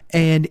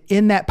 and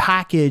in that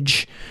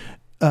package,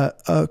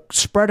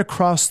 spread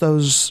across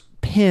those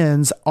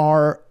pins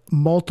are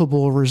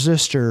multiple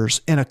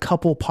resistors in a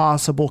couple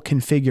possible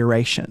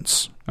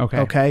configurations.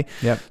 Okay.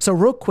 Yep. So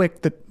real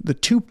quick, the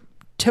two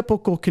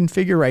typical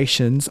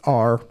configurations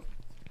are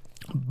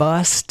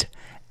bust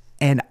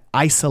and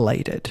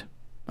isolated.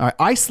 All right,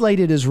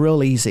 isolated is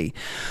real easy.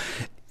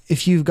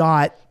 If you've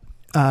got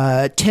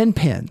 10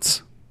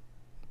 pins,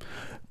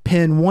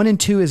 pin 1 and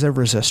 2 is a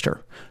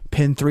resistor.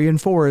 Pin 3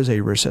 and 4 is a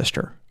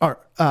resistor.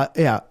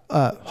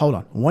 Hold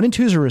on. 1 and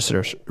 2 is a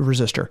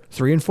resistor.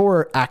 3 and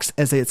 4 acts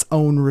as its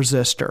own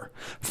resistor.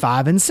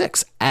 5 and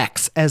 6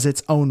 acts as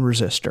its own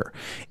resistor.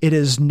 It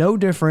is no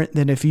different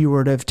than if you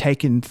were to have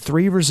taken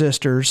 3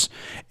 resistors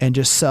and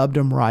just subbed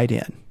them right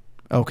in.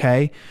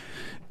 Okay?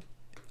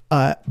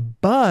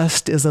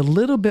 Bust is a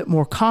little bit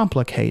more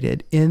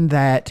complicated in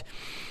that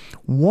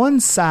one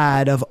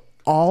side of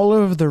all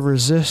of the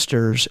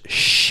resistors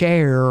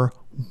share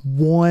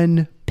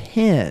one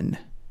pin,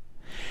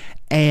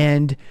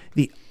 and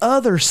the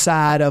other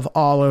side of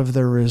all of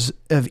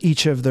of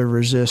each of the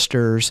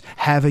resistors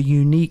have a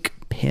unique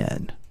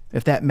pin,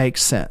 if that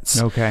makes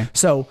sense. Okay.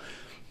 So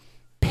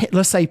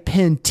let's say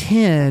pin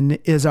 10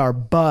 is our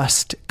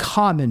bust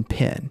common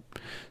pin.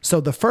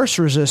 So the first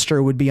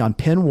resistor would be on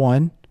pin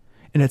 1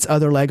 and its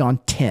other leg on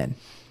 10.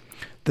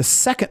 The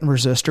second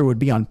resistor would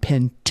be on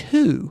pin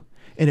 2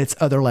 and its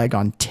other leg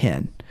on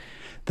 10.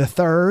 The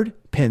third,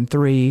 pin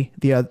 3,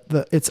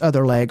 its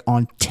other leg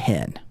on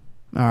 10.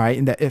 All right,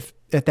 and that if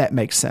that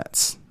makes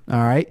sense. All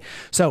right.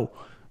 So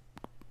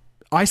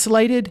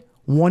isolated,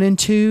 1 and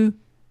 2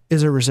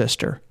 is a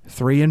resistor.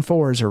 3 and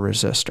 4 is a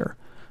resistor.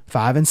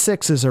 5 and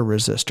 6 is a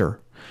resistor.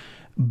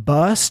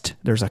 Bust,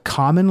 there's a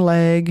common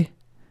leg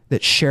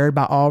that's shared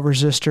by all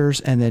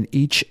resistors, and then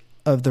each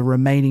of the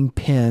remaining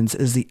pins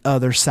is the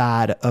other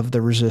side of the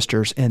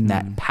resistors in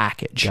that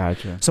package.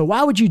 Gotcha. So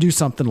why would you do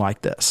something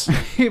like this?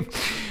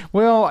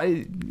 Well,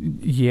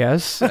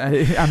 yes.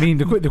 I mean,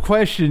 the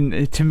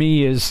question to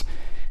me is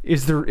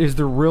there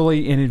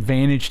really an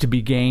advantage to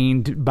be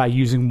gained by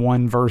using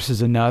one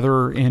versus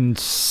another in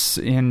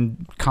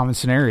common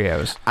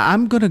scenarios?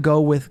 I'm going to go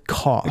with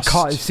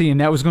cost. See, and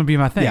that was going to be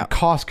my thing. Yeah.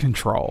 Cost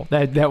control.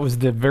 That was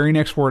the very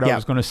next word I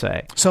was going to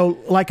say. So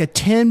like a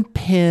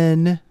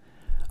 10-pin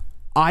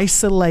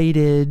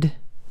isolated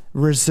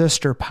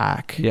resistor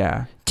pack.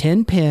 Yeah.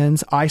 10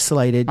 pins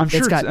isolated. I'm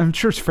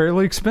sure it's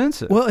fairly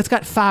expensive. Well, it's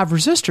got 5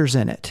 resistors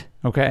in it.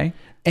 Okay.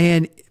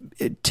 And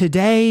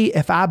today,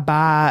 if I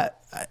buy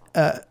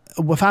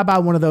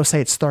one of those,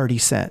 say it's 30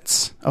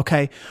 cents.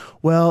 Okay.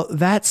 Well,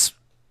 that's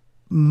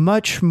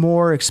much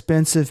more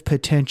expensive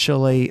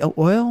potentially.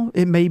 Well,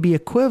 it may be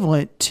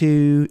equivalent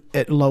to,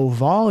 at low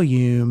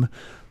volume,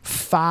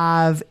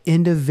 5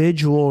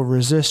 individual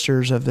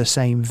resistors of the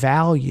same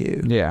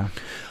value. Yeah.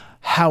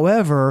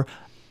 However,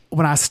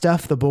 when I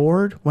stuff the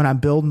board, when I'm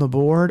building the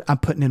board, I'm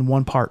putting in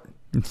one part.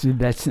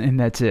 That's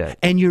it.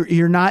 And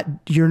you're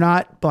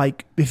not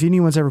like, if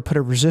anyone's ever put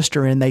a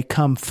resistor in, they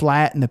come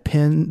flat and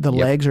the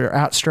legs are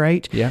out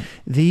straight. Yeah.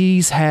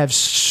 These have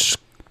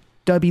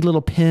stubby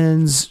little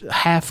pins,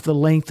 half the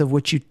length of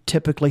what you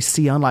typically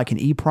see on like an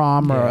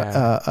EEPROM or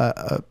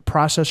a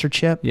processor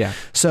chip. Yeah.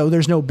 So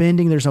there's no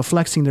bending, there's no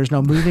flexing, there's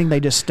no moving.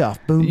 They just stuff.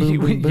 Boom, boom,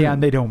 boom, boom. Yeah,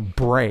 and they don't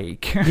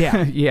break.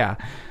 Yeah. Yeah.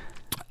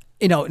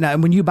 You know, now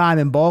when you buy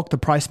them in bulk, the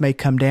price may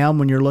come down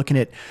when you're looking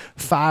at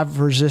 5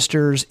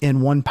 resistors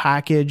in one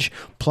package,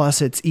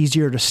 plus it's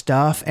easier to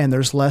stuff and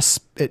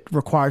it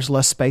requires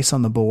less space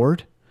on the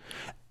board.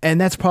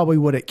 And that's probably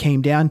what it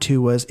came down to,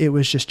 was it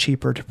was just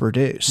cheaper to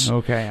produce.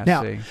 Okay,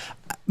 I see.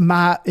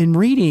 In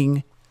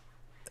reading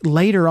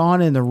later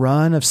on in the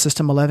run of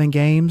System 11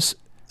 games,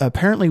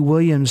 apparently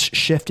Williams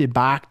shifted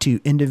back to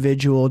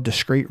individual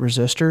discrete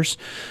resistors.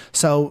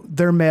 So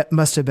there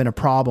must have been a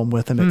problem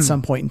with them at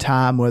some point in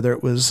time, whether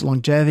it was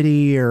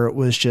longevity or it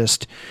was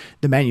just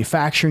the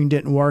manufacturing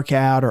didn't work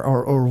out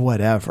or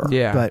whatever.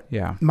 Yeah.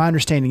 But my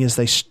understanding is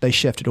they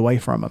shifted away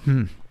from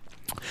them.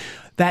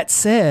 That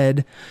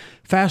said,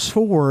 fast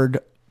forward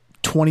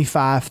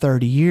 25,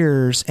 30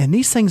 years, and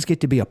these things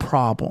get to be a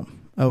problem,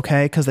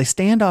 okay? Because they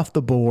stand off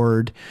the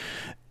board.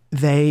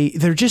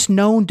 They're just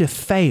known to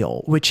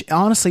fail, which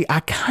honestly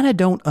I kind of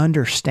don't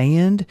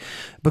understand,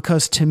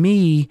 because to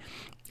me,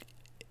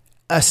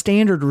 a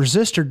standard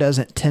resistor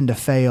doesn't tend to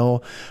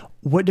fail.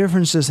 What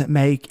difference does it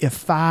make if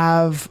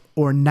 5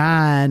 or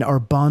 9 are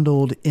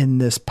bundled in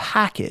this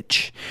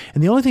package?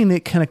 And the only thing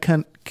that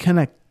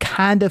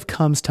kind of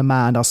comes to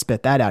mind, I'll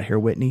spit that out here,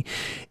 Whitney,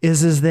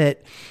 is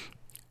that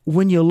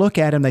when you look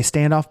at them, they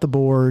stand off the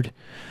board.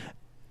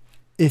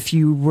 If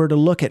you were to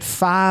look at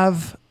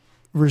 5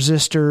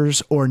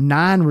 resistors or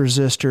 9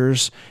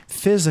 resistors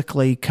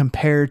physically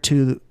compared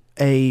to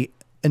an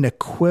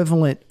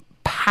equivalent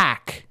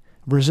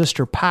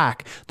resistor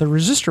pack, the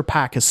resistor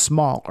pack is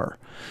smaller.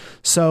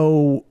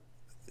 So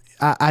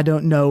I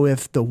don't know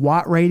if the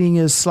watt rating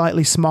is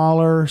slightly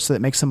smaller, so that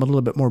makes them a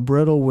little bit more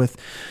brittle with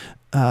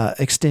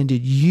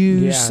extended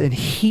use and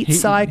heat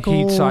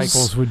cycles. Heat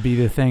cycles would be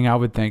the thing I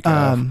would think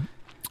of.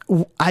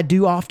 I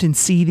do often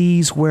see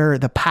these where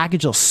the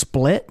package will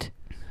split.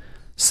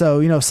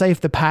 So, say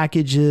if the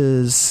package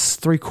is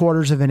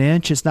 3/4 of an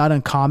inch, it's not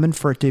uncommon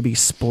for it to be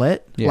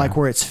split, like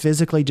where it's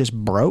physically just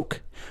broke.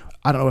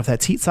 I don't know if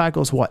that's heat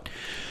cycles, what.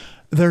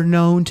 They're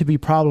known to be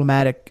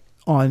problematic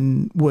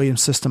on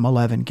Williams System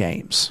 11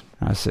 games.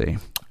 I see.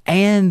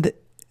 And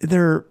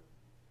you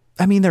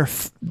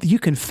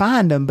can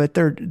find them, but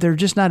they're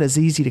just not as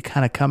easy to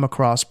kind of come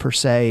across per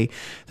se.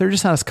 They're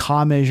just not as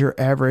common as your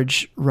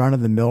average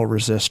run-of-the-mill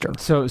resistor.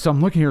 So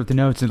I'm looking here at the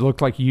notes. It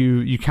looked like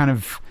you kind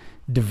of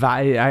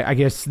divide. I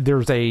guess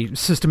there's a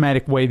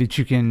systematic way that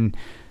you can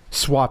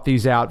swap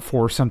these out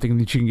for something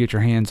that you can get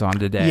your hands on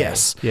today.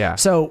 Yes. Yeah.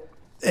 So,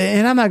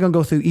 and I'm not going to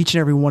go through each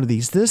and every one of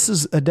these. This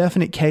is a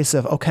definite case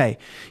of, okay,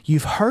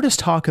 you've heard us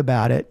talk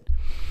about it,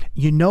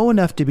 you know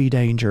enough to be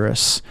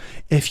dangerous.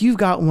 If you've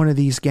got one of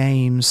these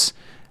games,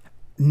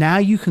 now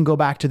you can go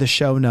back to the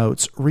show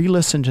notes,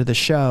 re-listen to the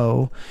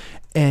show,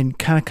 and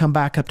kind of come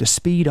back up to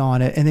speed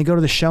on it, and then go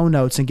to the show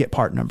notes and get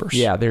part numbers.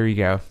 Yeah, there you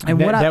go. And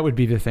that would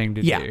be the thing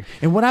to do.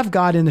 And what I've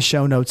got in the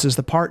show notes is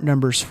the part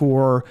numbers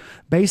for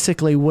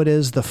basically what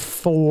is the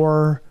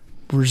 4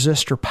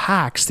 resistor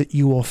packs that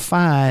you will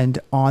find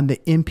on the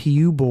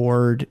MPU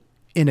board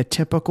in a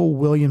typical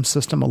Williams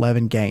System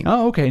 11 game.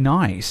 Oh, okay.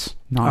 Nice.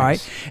 All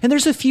right. And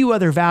there's a few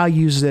other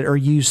values that are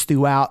used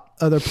throughout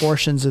other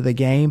portions of the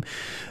game.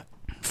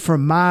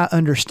 From my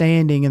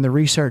understanding and the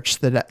research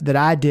that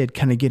I did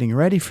kind of getting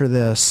ready for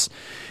this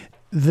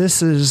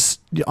is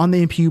on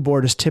the MPU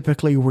board is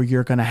typically where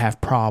you're going to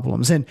have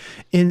problems. And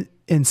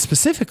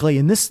specifically,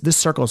 and this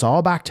circles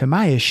all back to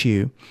my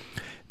issue,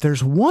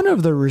 there's one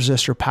of the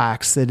resistor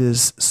packs that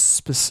is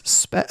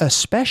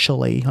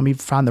especially, let me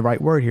find the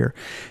right word here,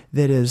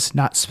 that is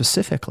not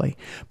specifically,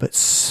 but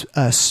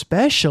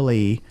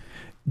especially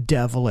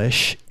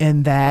devilish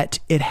in that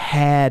it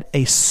had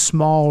a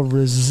small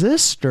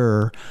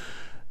resistor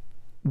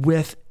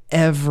with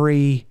a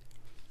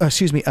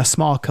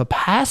small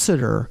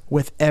capacitor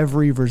with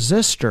every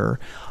resistor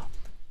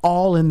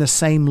all in the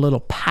same little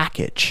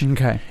package.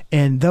 Okay.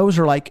 And those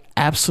are like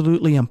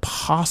absolutely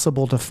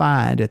impossible to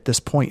find at this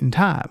point in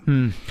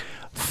time.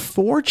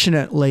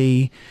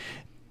 Fortunately,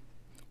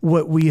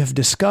 what we have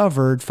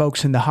discovered,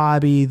 folks in the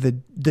hobby,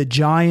 the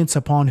giants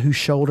upon whose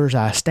shoulders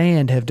I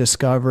stand have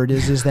discovered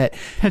is that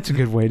that's a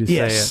good way to say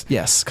it.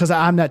 Yes, because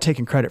I'm not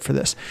taking credit for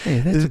this. Hey,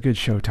 that's a good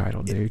show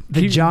title, dude.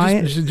 Keep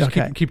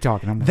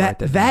talking. I'm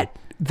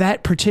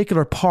that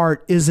particular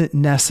part isn't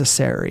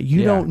necessary.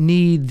 You don't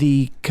need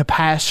the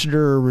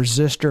capacitor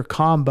resistor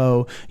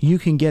combo. You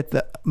can get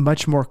the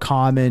much more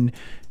common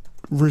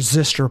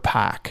resistor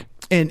pack.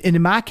 And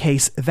in my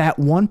case, that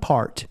one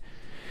part,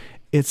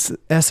 it's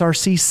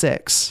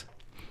SRC6.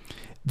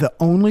 The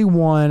only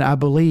one I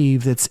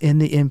believe that's in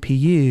the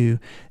MPU,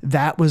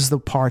 that was the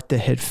part that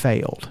had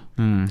failed.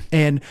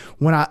 And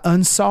when I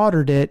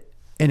unsoldered it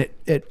and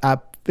it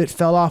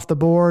fell off the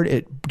board,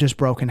 it just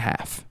broke in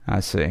half. I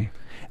see.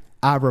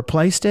 I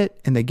replaced it,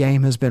 and the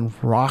game has been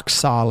rock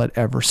solid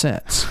ever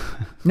since.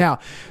 Now,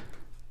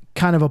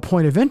 kind of a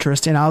point of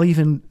interest, and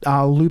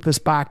I'll loop us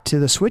back to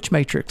the switch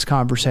matrix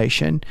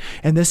conversation,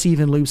 and this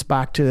even loops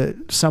back to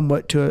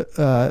somewhat to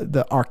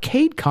the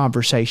arcade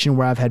conversation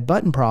where I've had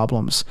button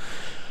problems.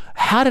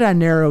 How did I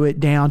narrow it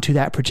down to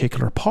that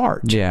particular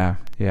part? Yeah.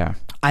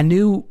 I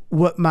knew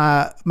what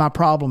my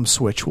problem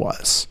switch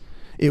was.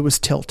 It was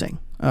tilting.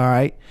 All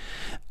right.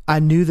 I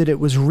knew that it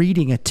was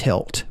reading a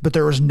tilt, but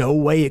there was no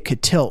way it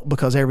could tilt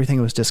because everything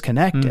was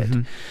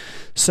disconnected.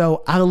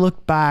 So I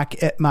looked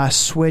back at my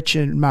switch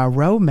and my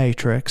row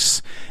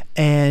matrix,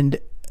 and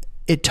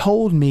it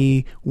told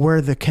me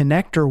where the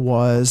connector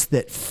was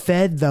that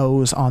fed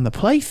those on the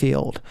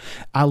playfield.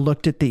 I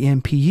looked at the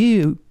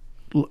MPU,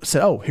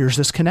 said, "Oh, here's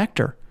this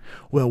connector."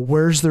 Well,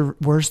 where's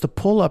the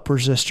pull-up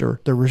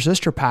resistor, the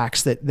resistor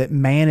packs that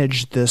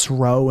manage this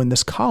row and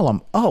this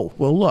column? Oh,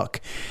 well,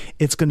 look,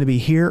 it's going to be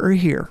here or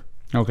here.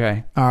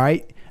 Okay. All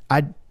right.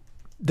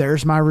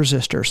 There's my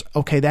resistors.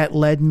 Okay, that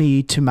led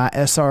me to my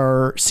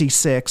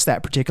SRC6,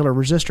 that particular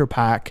resistor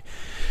pack.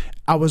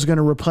 I was going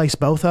to replace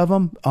both of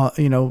them.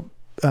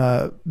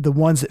 The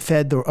ones that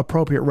fed the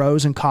appropriate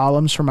rows and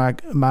columns for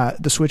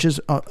the switches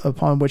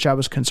upon which I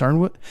was concerned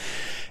with.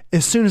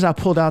 As soon as I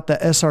pulled out the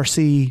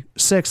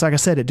SRC6, like I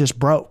said, it just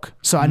broke.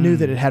 So I knew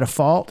that it had a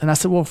fault. And I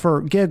said, well,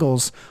 for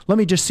giggles, let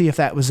me just see if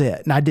that was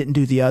it. And I didn't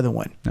do the other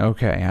one.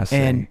 Okay, I see.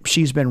 And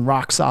she's been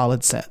rock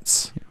solid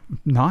since.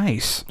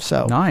 Nice.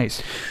 So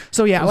nice.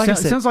 So yeah, like I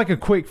said, it sounds like a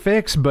quick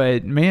fix,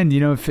 but man,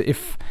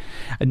 if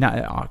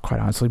not, quite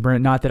honestly,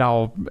 Brent, not that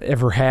I'll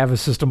ever have a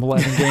System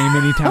 11 game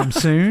anytime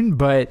soon,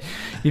 but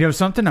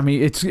something. I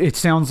mean, it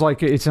sounds like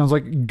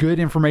good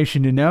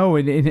information to know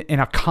in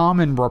a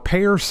common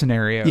repair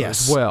scenario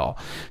as well.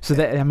 So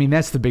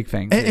that's the big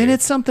thing. And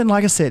it's something,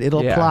 like I said,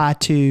 it'll apply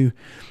to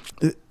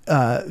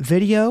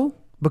video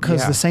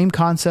because the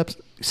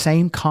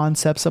same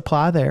concepts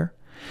apply there.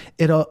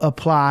 It'll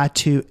apply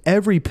to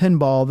every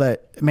pinball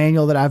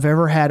manual that I've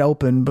ever had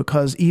open,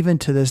 because even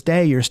to this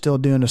day, you're still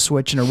doing a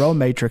switch and a row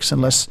matrix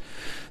unless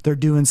they're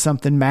doing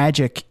something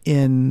magic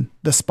in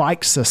the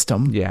spike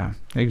system. Yeah,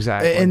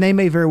 exactly. And they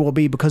may very well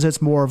be, because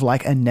it's more of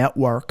like a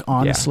network,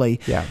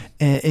 honestly. Yeah.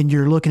 And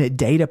you're looking at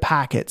data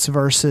packets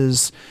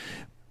versus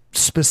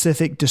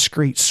specific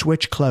discrete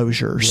switch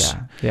closures.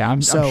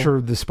 I'm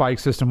sure the spike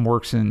system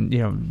works in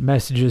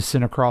messages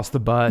sent across the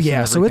bus.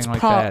 Yeah, so it's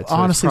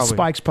honestly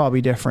spike's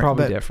probably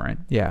different.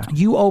 Yeah,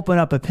 you open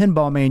up a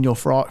pinball manual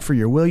for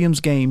your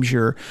Williams games,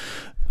 your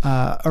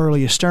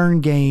early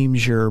Stern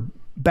games, your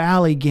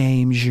Bally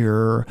games,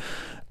 your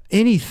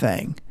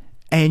anything,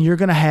 and you're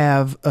going to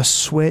have a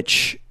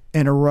switch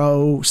and a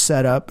row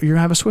set up. You're going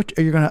to have a switch.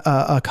 You're going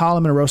to a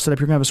column and a row set up.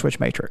 You're going to have a switch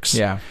matrix.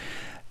 Yeah.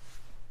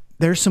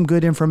 there's some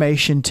good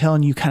information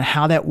telling you kind of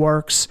how that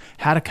works,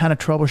 how to kind of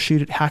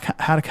troubleshoot it,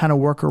 how to kind of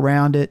work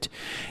around it,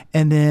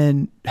 and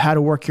then how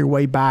to work your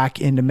way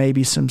back into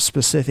maybe some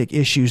specific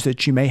issues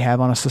that you may have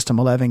on a System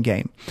 11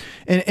 game.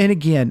 And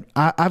again,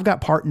 I've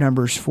got part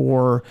numbers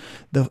for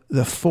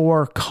the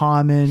 4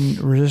 common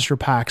resistor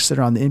packs that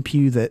are on the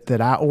MPU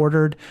that I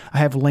ordered. I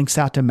have links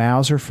out to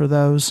Mouser for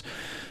those.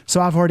 So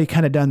I've already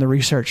kind of done the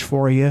research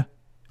for you.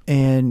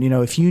 And,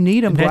 if you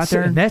need them, go out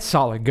there and that's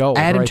solid gold.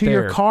 Add them right to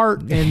there. your cart,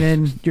 and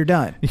then you're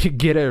done. You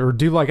get it, or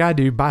do like I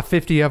do, buy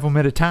 50 of them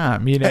at a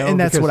time, And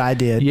that's what I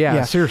did.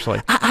 Yeah,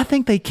 seriously. I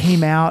think they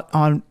came out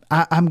on,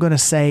 I'm going to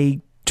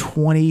say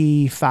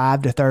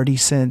 25 to 30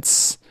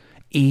 cents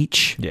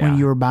each when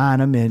you were buying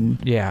them in,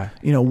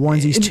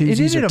 onesies, twosies,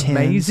 isn't or it tens.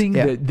 amazing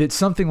that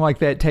something like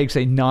that takes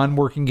a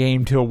non-working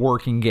game to a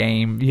working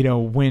game,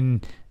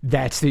 when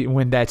that's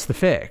the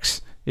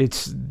fix.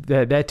 It's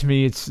that to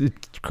me, it's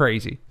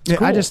crazy. It's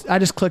cool. I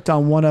just clicked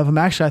on one of them.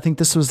 Actually, I think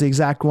this was the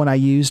exact one I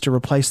used to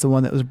replace the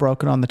one that was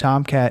broken on the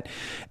Tomcat.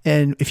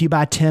 And if you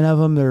buy 10 of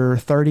them, they're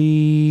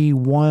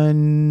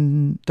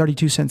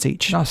 32 cents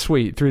each. Oh,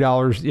 sweet.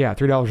 $3. Yeah,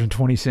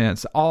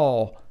 $3.20.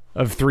 All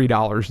of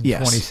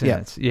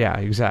 $3.20. Yeah,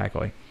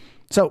 exactly.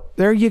 So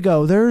there you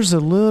go. There's a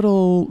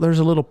little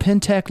pen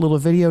tech, little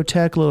video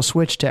tech, little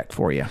switch tech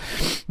for you.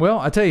 Well,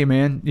 I tell you,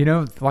 man,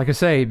 like I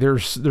say,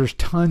 there's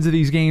tons of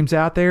these games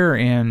out there,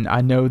 and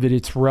I know that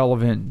it's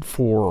relevant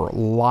for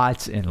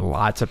lots and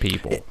lots of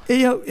people.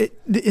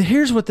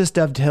 Here's what this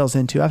dovetails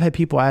into. I've had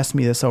people ask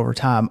me this over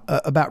time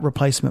about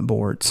replacement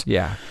boards.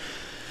 Yeah.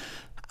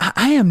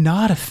 I am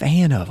not a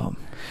fan of them.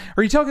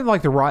 Are you talking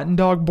like the Rotten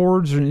Dog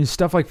boards and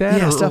stuff like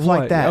that? Yeah, stuff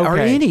like that. Okay. Or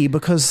any,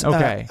 because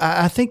okay.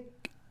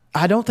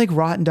 I don't think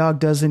Rotten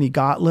Dog does any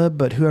Gottlieb,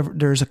 but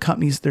there's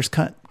companies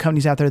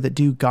out there that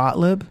do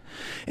Gottlieb.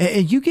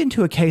 And you get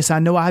into a case, I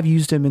know I've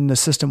used them in the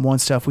System 1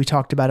 stuff. We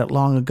talked about it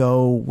long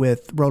ago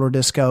with Roller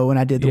Disco, and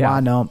I did the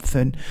YNUMF.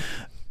 And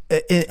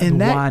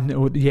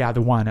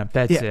the wind-up.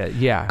 That's it.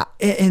 Yeah.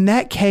 In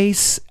that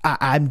case,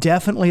 I'm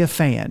definitely a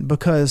fan,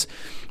 because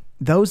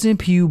those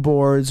MPU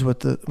boards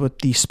with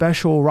the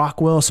special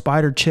Rockwell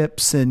Spider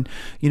chips, and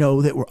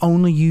that were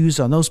only used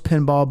on those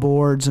pinball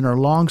boards and are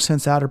long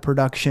since out of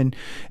production,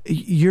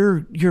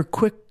 you're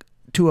quick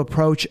to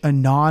approach a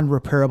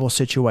non-repairable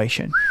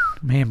situation.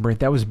 Man, Brent,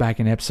 that was back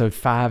in episode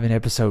 5 and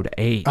episode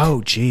 8.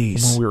 Oh,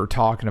 geez. When we were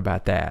talking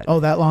about that.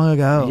 Oh, that long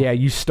ago. Yeah,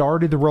 you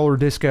started the Roller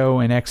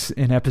Disco in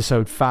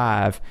episode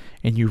 5,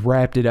 and you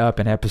wrapped it up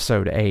in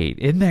episode 8.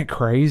 Isn't that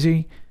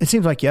crazy? It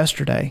seems like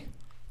yesterday.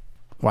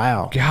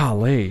 Wow.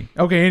 Golly.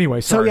 Okay, anyway,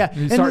 sorry. So, yeah,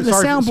 and the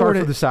soundboard, sorry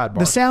for the sidebar.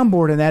 The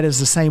soundboard in that is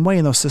the same way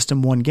in those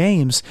System 1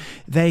 games.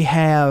 They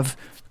have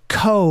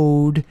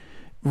code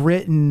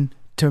written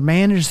to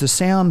manage the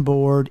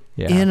soundboard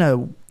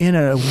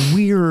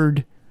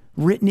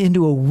written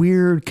into a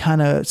weird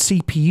kind of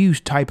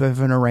CPU type of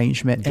an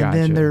arrangement. Gotcha. And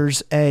then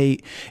there's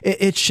it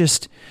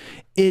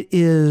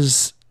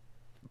is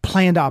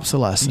planned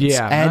obsolescence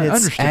at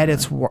its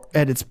best.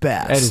 At its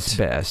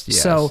best,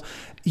 yes. So,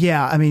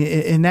 yeah, I mean,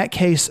 in that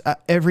case,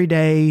 every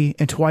day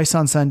and twice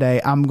on Sunday,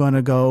 I'm going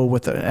to go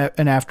with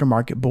an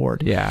aftermarket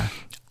board. Yeah.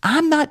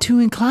 I'm not too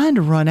inclined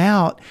to run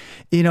out.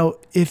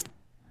 If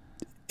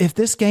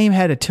this game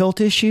had a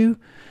tilt issue,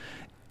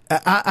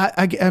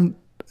 I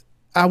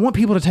want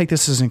people to take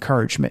this as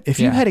encouragement. If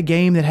you had a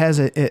game that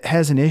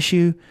has an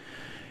issue,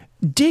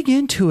 dig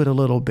into it a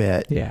little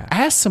bit. Yeah.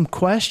 Ask some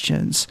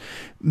questions.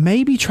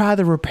 Maybe try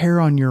the repair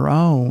on your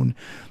own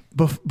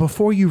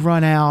before you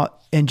run out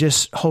and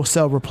just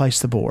wholesale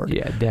replace the board.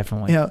 Yeah,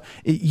 definitely.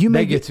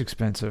 That gets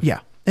expensive. Yeah.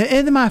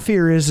 And then my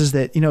fear is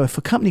that, if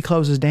a company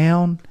closes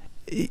down,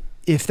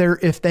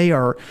 if they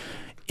are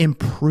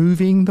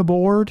improving the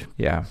board.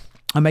 Yeah.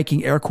 I'm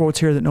making air quotes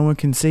here that no one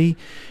can see.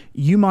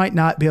 You might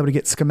not be able to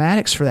get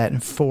schematics for that in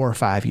 4 or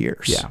 5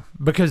 years. Yeah,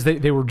 because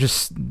they were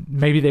just,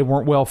 maybe they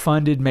weren't well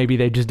funded. Maybe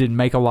they just didn't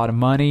make a lot of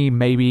money.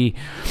 Maybe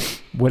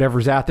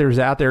whatever's out there is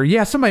out there.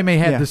 Yeah, somebody may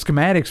have the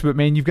schematics, but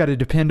man, you've got to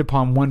depend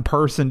upon one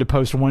person to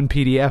post one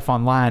PDF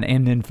online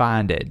and then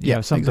find it.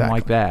 Something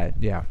like that.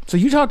 Yeah. So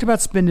you talked about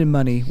spending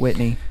money,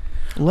 Whitney.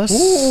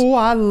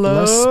 I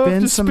love to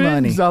spend some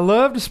money. I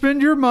love to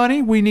spend your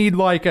money. We need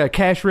like a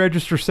cash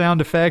register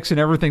sound effects and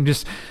everything,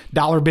 just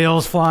dollar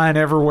bills flying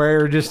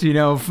everywhere, just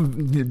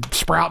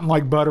sprouting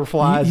like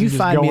butterflies. You and just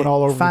find going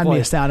all over find the place.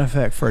 me a sound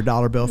effect for a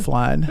dollar bill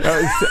flying.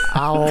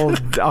 I'll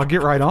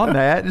get right on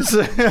that.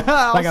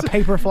 Like a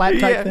paper flap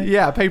type thing?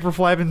 Yeah, paper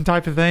flapping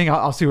type of thing.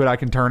 I'll see what I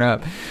can turn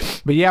up.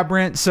 But yeah,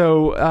 Brent,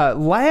 so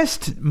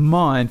last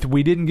month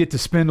we didn't get to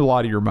spend a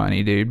lot of your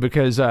money, dude,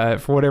 because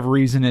for whatever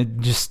reason,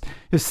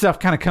 this stuff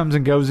kind of comes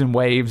and goes in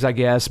waves, I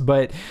guess.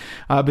 But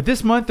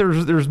this month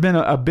there's been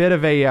a bit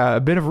of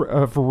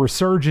a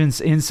resurgence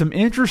in some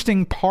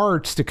interesting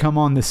parts to come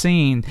on the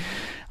scene.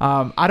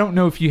 I don't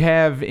know if you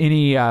have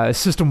any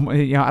System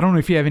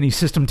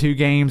 2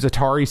 games,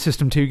 Atari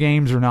System 2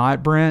 games or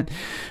not, Brent,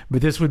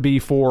 but this would be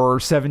for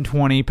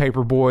 720,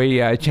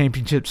 Paperboy,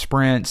 Championship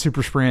Sprint,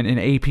 Super Sprint, and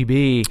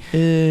APB.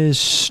 Is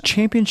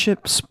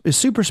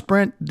Super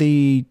Sprint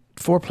the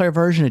 4-player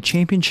version, a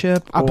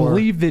championship? I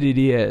believe that it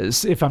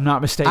is, if I'm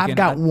not mistaken. I've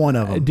got one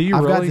of them. Do you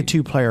I've really? got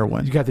the 2-player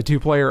one. You got the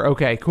 2-player?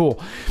 Okay,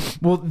 cool.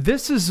 Well,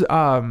 this is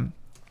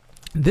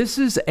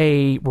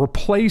a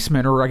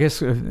replacement, or I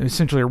guess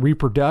essentially a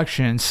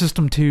reproduction,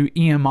 System 2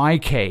 EMI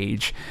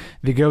cage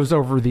that goes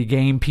over the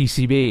game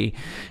PCB.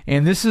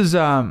 And this is,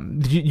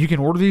 you can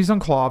order these on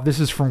KLOV. This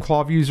is from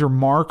KLOV user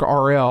Mark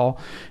RL,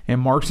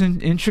 and Mark's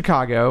in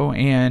Chicago,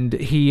 and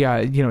he,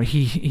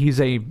 he's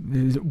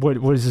what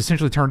is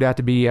essentially turned out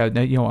to be a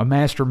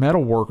master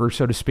metal worker,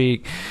 so to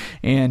speak.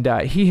 And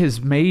he has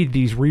made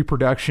these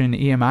reproduction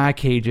EMI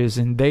cages,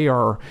 and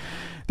they're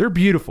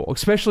beautiful,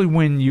 especially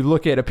when you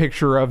look at a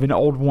picture of an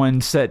old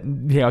one set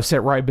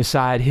right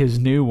beside his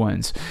new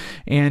ones.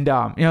 And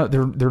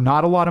they're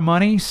not a lot of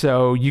money,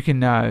 so you can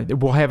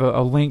we'll have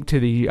a link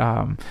to the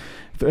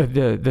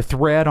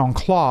thread on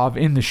KLOV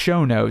in the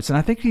show notes. And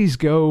I think these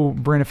go,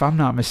 Brent, if I'm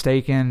not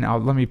mistaken,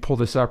 let me pull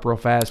this up real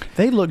fast.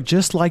 They look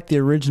just like the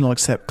original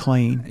except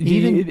clean.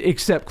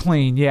 Except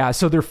clean, yeah.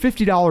 So they're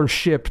 $50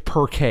 shipped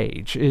per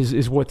cage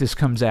is what this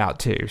comes out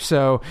to.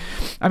 So,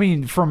 I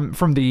mean, from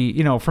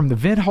the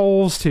vent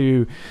holes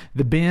to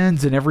the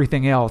bins and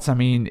everything else, I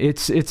mean,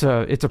 it's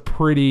a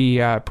pretty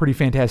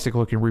fantastic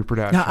looking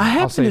reproduction. Now,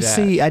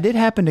 I did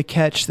happen to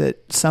catch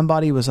that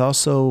somebody was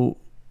also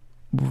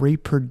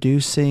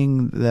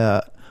reproducing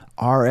the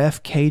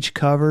RF cage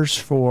covers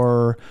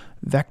for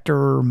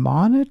Vector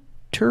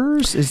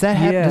monitors. Does that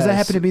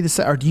happen to be the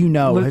same, or do you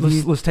know?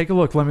 Let's take a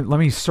look. Let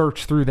me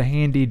search through the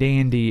handy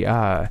dandy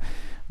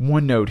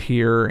OneNote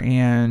here,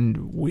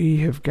 and we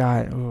have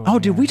got.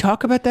 Did we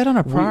talk about that on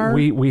a prior?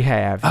 We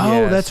have. Oh,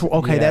 yes, that's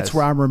okay. Yes. That's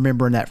where I'm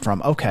remembering that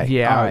from. Okay.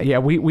 Yeah. All right. Yeah.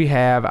 We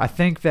have. I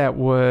think that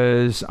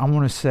was. I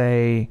want to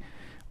say,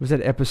 was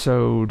that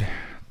episode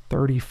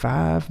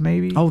 35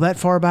 maybe? Oh, that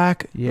far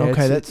back? Yeah.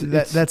 Okay,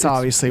 that's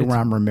obviously where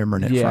I'm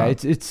remembering it from. Yeah,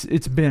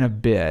 it's been a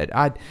bit.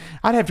 I'd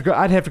have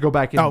to go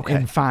back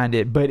and find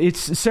it, but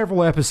it's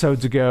several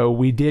episodes ago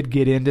we did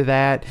get into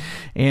that,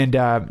 and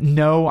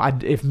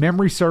if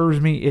memory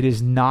serves me, it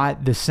is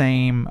not the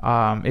same.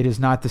 It is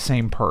not the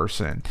same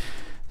person.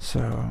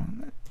 So.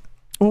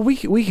 Well, we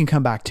can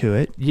come back to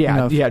it.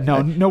 Yeah,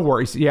 no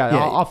worries. Yeah,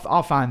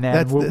 I'll find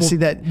that.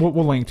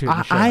 We'll link to it in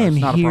the show I am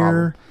notes.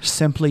 here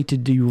simply to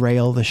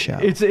derail the show.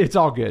 It's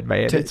all good,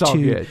 man. It's all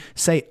good.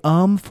 Say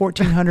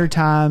 1,400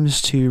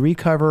 times to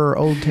recover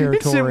old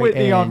territory. Sit with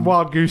me on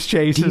Wild Goose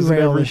Chases and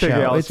everything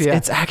else.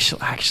 It's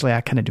actually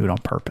I kind of do it on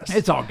purpose.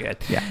 It's all good.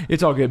 Yeah,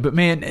 it's all good. But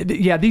man,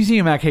 these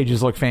EMI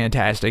cages look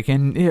fantastic,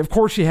 and of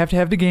course you have to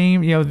have the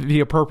game, the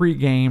appropriate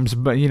games,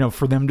 but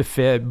for them to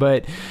fit.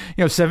 But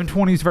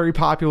 720 is very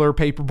popular.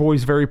 Paperboy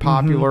is very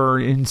popular,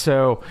 and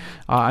so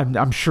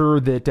I'm sure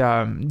that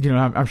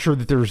I'm sure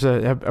that there's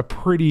a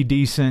pretty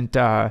decent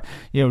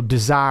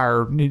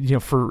desire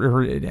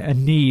for a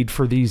need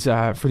for these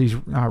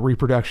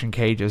reproduction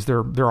cages.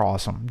 They're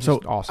awesome.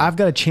 Just awesome. I've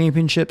got a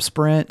championship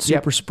sprint.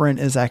 Super Sprint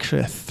is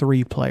actually a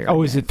 3-player.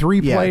 Oh, is it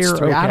 3-player? Yeah,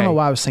 okay. I don't know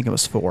why I was thinking it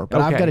was 4,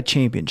 but I've got a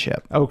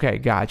championship. Okay,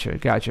 gotcha.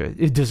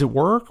 Does it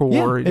work?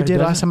 Or it did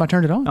last time I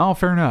turned it on. Oh,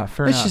 fair enough.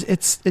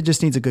 It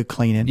just needs a good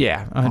cleaning.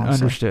 Yeah,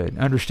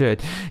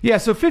 understood. Yeah,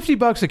 so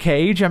 $50 a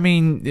cage. I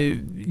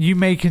mean, you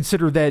may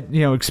consider that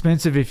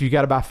expensive if you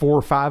got to buy 4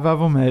 or 5 of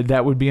them.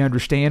 That would be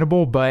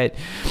understandable, but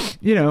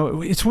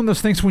it's one of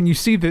those things when you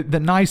see the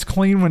nice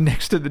clean one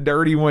next to the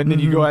dirty one, then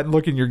you go out and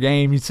look in your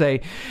game. You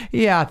say,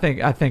 yeah, I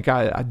think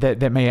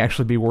that may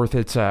actually be worth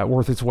its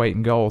weight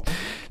in gold.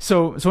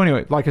 So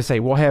anyway, like I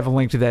say, we'll have a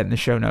link to that in the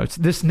show notes.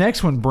 This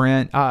next one,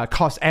 Brent,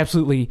 costs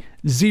absolutely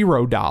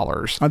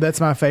 $0. Oh,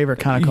 that's my favorite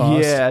kind of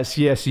cost.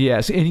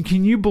 Yes. And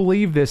can you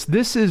believe this?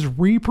 This is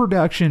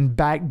reproduction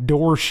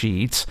backdoor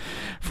sheets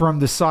from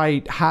the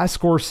site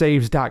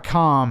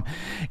highscoresaves.com,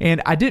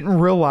 and I didn't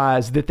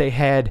realize that they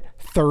had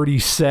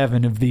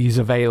 37 of these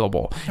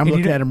available. I'm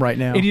looking at them right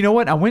now. And you know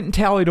what? I went and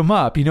tallied them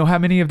up. You know how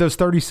many of those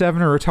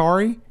 37 are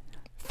Atari?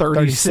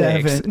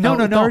 36.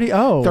 No. 30.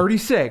 Oh,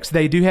 36.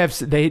 They do have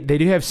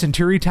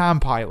Century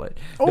Time Pilot.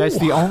 That's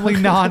the only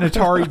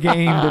non-Atari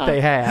game that they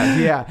have.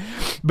 Yeah,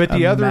 but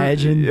the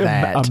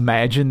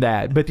imagine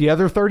that. But the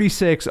other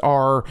 36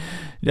 are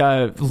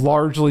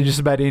largely just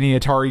about any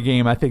Atari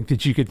game I think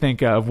that you could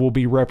think of will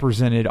be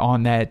represented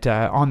on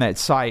that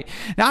site.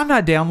 Now, I've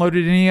not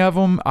downloaded any of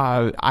them.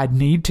 I'd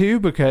need to,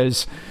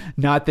 because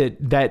not that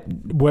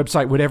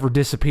website would ever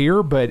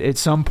disappear, but at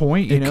some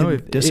point,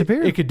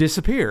 it could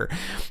disappear.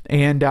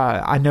 And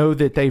I know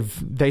that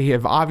they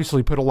have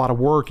obviously put a lot of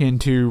work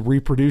into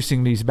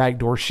reproducing these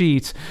backdoor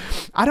sheets.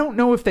 I don't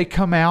know if they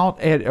come out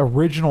at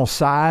original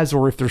size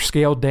or if they're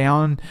scaled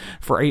down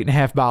for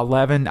 8.5 by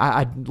 11.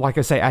 I like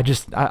I say, I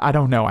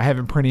don't know. I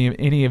haven't printed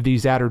any of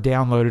these out or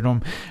downloaded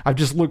them. I've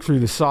just looked through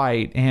the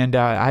site, and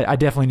I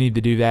definitely need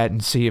to do that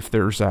and see if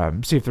there's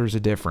a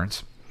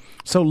difference.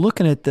 So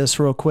looking at this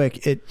real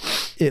quick,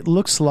 it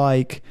looks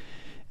like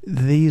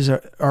these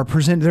are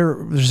presented,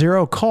 they're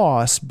zero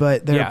cost,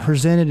 but they're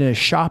presented in a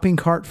shopping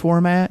cart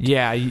format.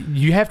 Yeah,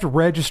 you have to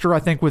register, I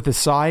think, with the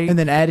site. And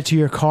then add it to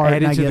your cart.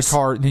 Add it to the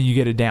cart, and then you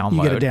get a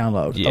download. You get a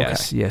download.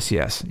 Yes, okay.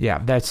 yes. Yeah,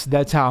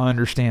 that's how I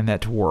understand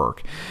that to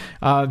work.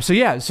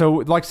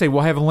 So like I say,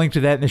 we'll have a link to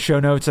that in the show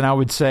notes, and I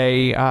would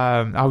say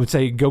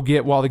go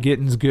get while the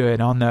getting's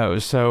good on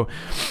those. So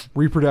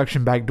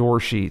reproduction backdoor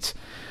sheets.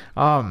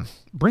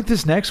 Brent,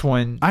 this next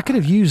one, I could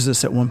have used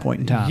this at one point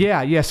in time.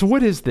 Yeah. So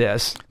what is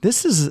this?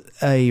 This is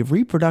a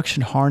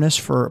reproduction harness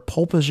for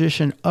pole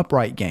position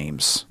upright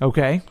games.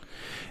 Okay.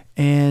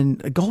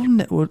 And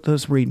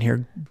let's read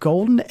here.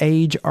 Golden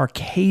Age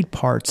Arcade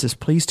Parts is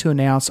pleased to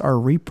announce our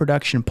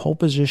reproduction pole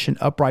position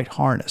upright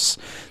harness.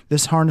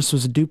 This harness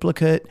was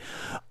duplicated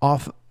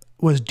off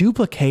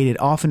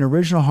an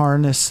original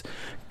harness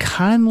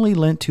kindly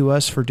lent to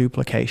us for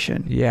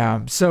duplication.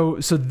 Yeah. So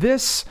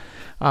this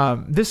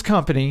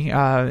company,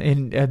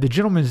 and the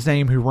gentleman's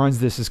name who runs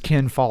this is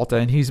Ken Falta,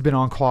 and he's been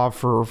on KLOV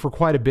for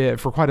quite a bit,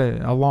 for quite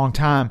a long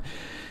time.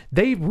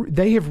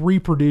 They have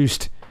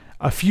reproduced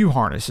a few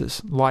harnesses,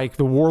 like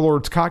the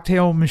Warlord's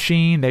Cocktail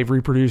Machine. They've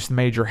reproduced the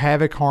Major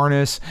Havoc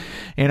harness,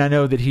 and I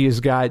know that he has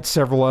got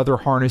several other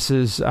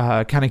harnesses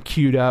kind of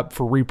queued up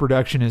for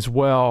reproduction as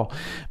well.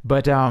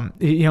 But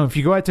if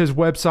you go out to his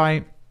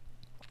website,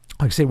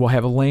 like I said, we'll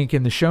have a link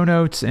in the show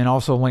notes and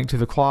also a link to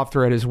the KLOV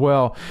thread as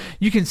well.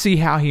 You can see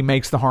how he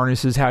makes the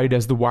harnesses, how he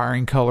does the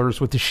wiring colors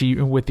with the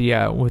sheet, with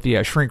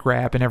the shrink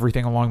wrap and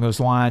everything along those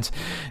lines.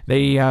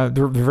 They're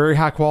very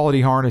high quality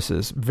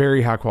harnesses,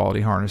 very high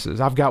quality harnesses.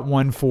 I've got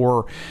one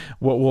for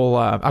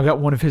I've got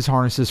one of his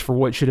harnesses for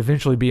what should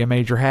eventually be a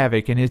Major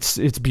Havoc, and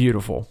it's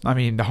beautiful. I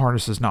mean, the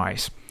harness is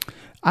nice.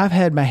 I've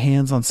had my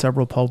hands on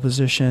several pole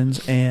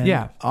positions,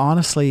 and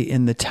honestly,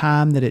 in the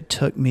time that it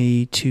took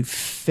me to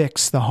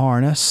fix the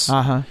harness,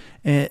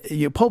 and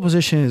your pole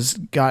position has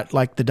got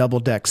like the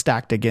double deck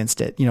stacked against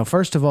it.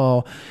 First of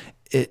all,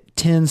 it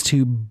tends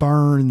to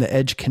burn the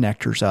edge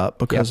connectors up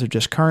because of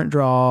just current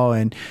draw,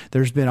 and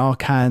there's been all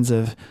kinds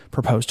of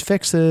proposed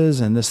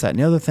fixes and this, that, and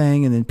the other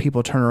thing, and then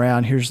people turn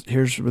around.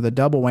 Here's where the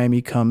double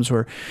whammy comes,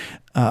 where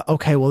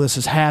okay, well, this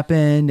has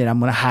happened, and I'm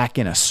going to hack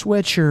in a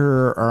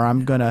switcher, or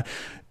I'm going to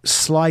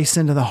slice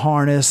into the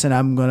harness, and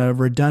I'm going to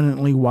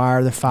redundantly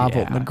wire the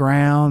 5-volt in the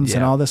grounds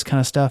and all this kind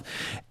of stuff.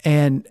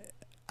 And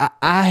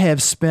I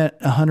have spent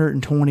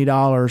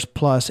 $120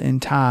 plus in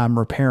time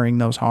repairing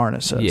those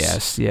harnesses.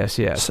 Yes.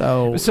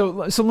 So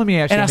let me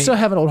ask you. And I still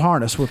have an old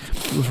harness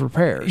with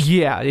repairs.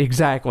 Yeah,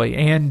 exactly.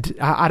 And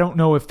I don't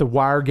know if the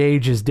wire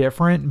gauge is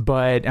different,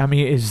 but I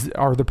mean,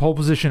 are the pole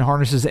position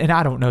harnesses? And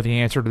I don't know the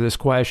answer to this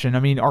question.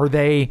 I mean, are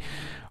they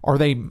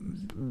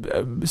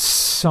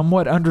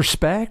somewhat under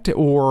spec'd,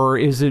 or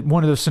is it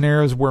one of those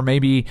scenarios where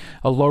maybe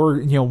a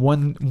lower,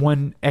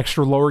 one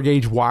extra lower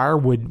gauge wire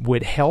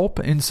would help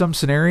in some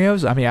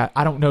scenarios? I mean,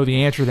 I don't know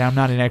the answer to that. I'm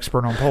not an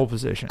expert on pole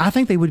position. I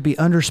think they would be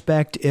under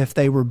spec'd if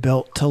they were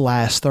built to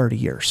last 30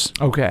 years.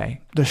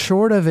 Okay. The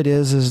short of it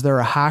is they're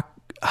a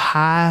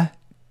high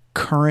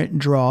current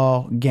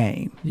draw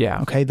game.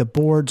 Yeah. Okay. The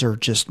boards are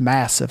just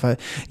massive.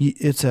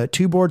 It's a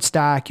 2-board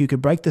stack. You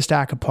could break the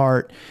stack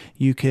apart.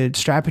 You could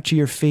strap it to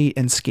your feet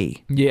and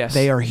ski. Yes.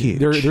 They are huge.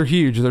 They're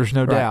huge. There's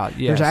no doubt.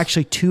 Yes. There's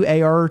actually 2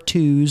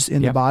 AR2s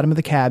in the bottom of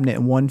the cabinet,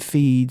 and one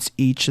feeds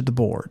each of the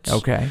boards.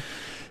 Okay.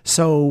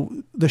 So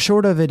the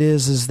short of it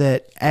is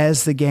that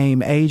as the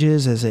game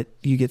ages,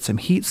 you get some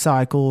heat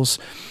cycles,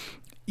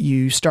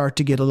 you start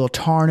to get a little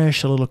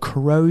tarnish, a little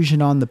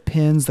corrosion on the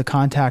pins, the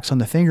contacts on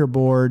the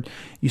fingerboard.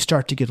 You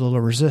start to get a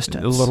little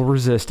resistance. A little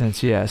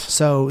resistance, yes.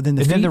 So then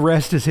then the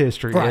rest is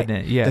history, right. isn't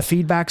it? Yes. The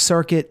feedback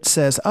circuit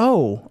says,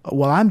 "Oh,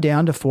 well, I'm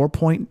down to 4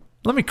 point.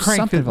 Let me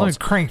crank this up.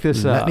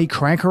 Let me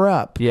crank her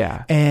up."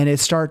 Yeah, and it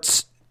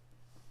starts.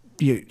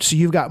 So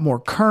you've got more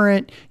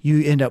current.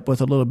 You end up with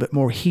a little bit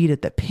more heat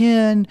at the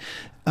pin.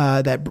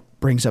 That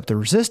brings up the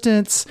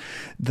resistance.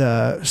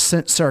 The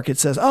circuit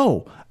says,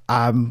 "Oh,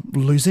 I'm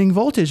losing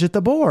voltage at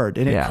the board,"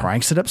 and it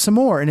cranks it up some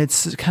more. And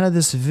it's kind of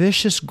this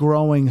vicious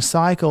growing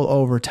cycle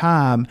over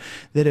time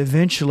that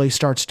eventually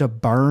starts to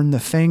burn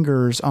the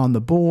fingers on the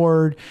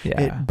board.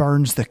 Yeah. It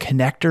burns the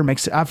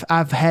connector.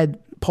 I've had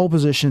pole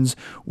positions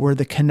where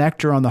the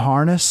connector on the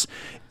harness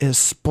is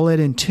split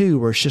in two,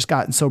 where it's just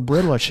gotten so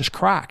brittle it's just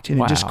cracked,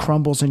 and it just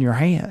crumbles in your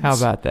hands. How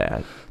about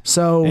that?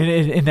 So,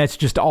 and that's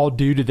just all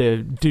due to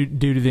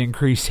the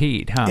increased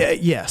heat, huh?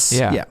 Yes.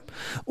 Yeah.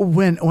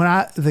 When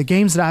the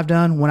games that I've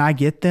done, when I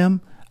get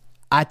them,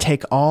 I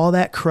take all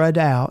that crud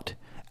out.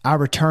 I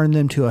return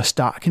them to a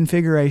stock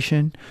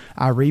configuration.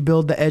 I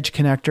rebuild the edge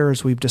connector,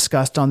 as we've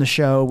discussed on the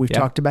show. We've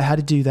talked about how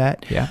to do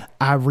that. Yeah.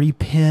 I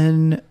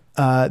repin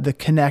the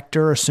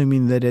connector,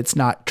 assuming that it's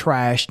not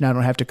trashed and I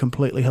don't have to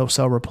completely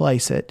wholesale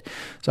replace it.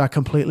 So I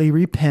completely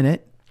repin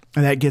it.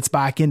 And that gets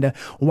back into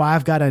why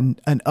I've got an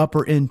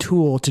upper end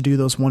tool to do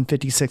those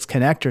 156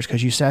 connectors,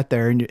 because you sat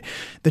there and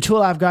the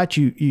tool I've got,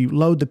 you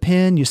load the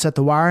pin, you set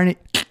the wire in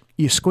it,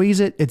 you squeeze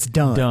it, it's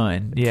done.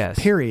 Done, yes.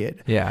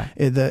 Period. Yeah.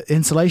 The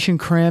insulation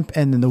crimp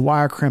and then the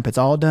wire crimp, it's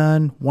all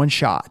done, one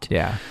shot.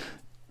 Yeah.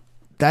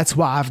 that's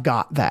why I've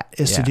got that,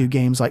 is to do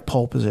games like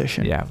Pole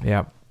Position.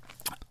 Yeah.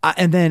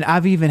 And then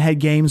I've even had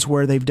games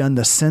where they've done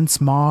the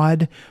Sense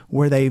mod,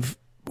 where they've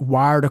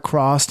wired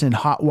across and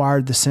hot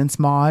wired the Sense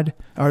mod,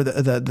 or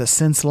the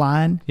Sense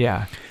line.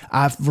 Yeah.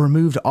 I've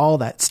removed all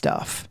that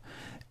stuff,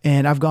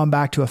 and I've gone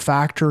back to a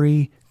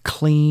factory,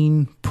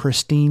 clean,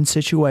 pristine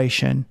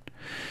situation.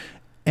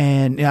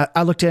 And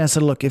I looked at it and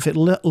said, look, if it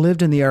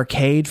lived in the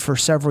arcade for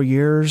several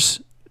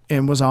years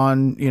and was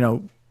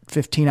on,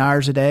 15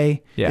 hours a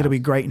day, it'll be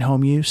great in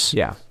home use.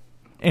 Yeah.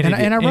 And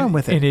I run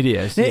with it. And it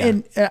is.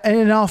 Yeah. And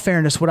in all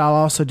fairness, what I'll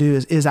also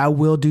do is I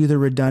will do the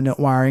redundant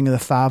wiring of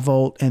the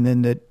 5-volt and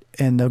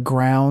then the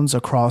grounds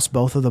across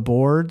both of the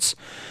boards.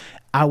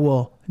 I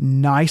will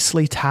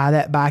nicely tie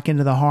that back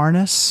into the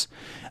harness.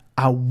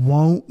 I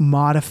won't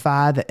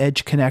modify the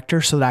edge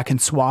connector so that I can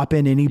swap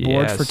in any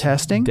board for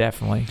testing.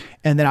 Definitely.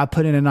 And then I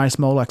put in a nice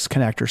Molex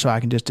connector so I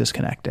can just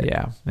disconnect it.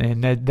 Yeah.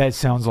 And that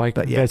sounds like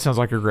that sounds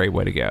like a great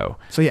way to go.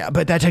 So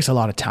but that takes a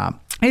lot of time.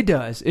 It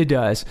does.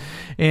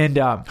 And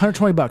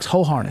 $120,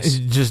 whole harness.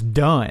 It's just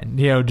done.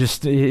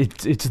 Just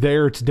it's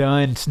there, it's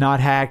done, it's not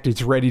hacked,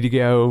 it's ready to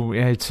go.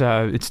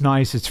 It's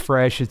nice, it's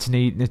fresh, it's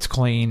neat, and it's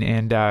clean.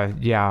 And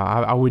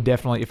I would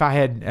definitely, if I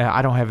had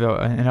I don't have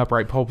an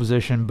upright pole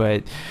position,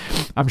 but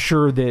I'm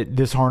sure that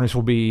this harness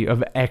will be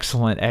of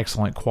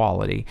excellent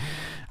quality.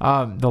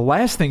 The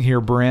last thing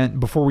here, Brent,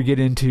 before we get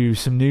into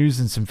some news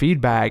and some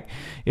feedback,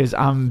 is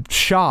I'm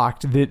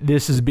shocked that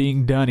this is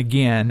being done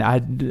again.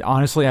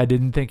 Honestly, I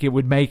didn't think it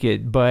would make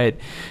it, but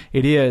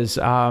it is.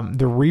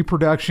 The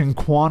reproduction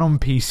quantum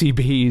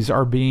PCBs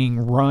are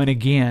being run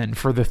again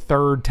for the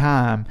third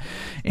time.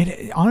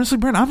 And honestly,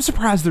 Brent, I'm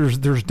surprised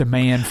there's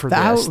demand for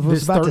this.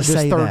 This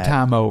third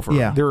time over.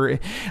 Yeah.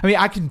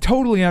 I can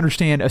totally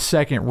understand a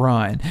second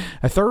run.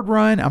 A third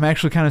run, I'm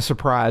actually kind of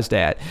surprised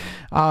at.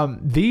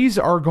 These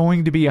are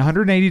going to be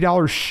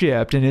 $180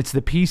 shipped, and it's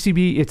the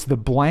PCB. It's the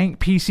blank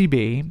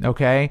PCB.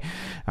 Okay,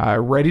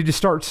 ready to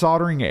start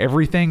soldering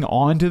everything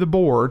onto the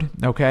board.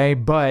 Okay,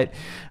 but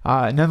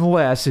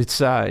nonetheless,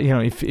 it's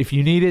if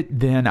you need it,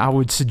 then I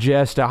would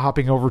suggest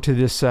hopping over to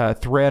this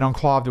thread on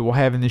Clov that we'll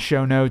have in the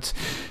show notes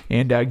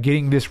and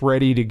getting this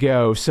ready to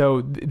go. So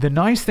the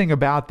nice thing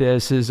about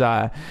this is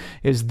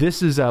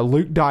this is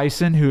Luke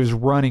Dyson who is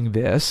running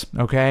this.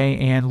 Okay,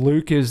 and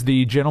Luke is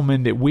the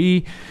gentleman that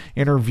we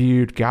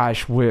interviewed.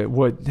 Gosh,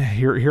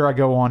 here I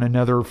go on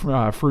another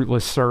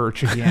fruitless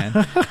search again.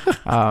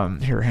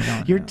 Here,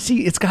 hang on.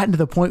 See, it's gotten to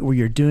the point where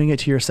you're doing it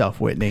to yourself,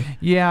 Whitney.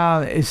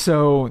 Yeah.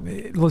 So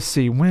let's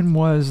see. When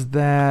was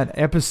that?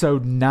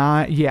 Episode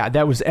 9. Yeah,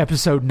 that was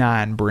episode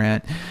 9,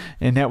 Brent,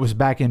 and that was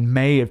back in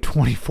May of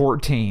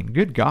 2014.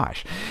 Good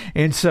gosh.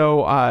 And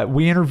so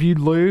we interviewed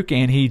Luke,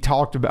 and he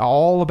talked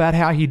all about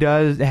how he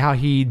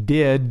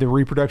did the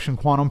reproduction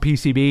quantum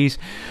PCBs,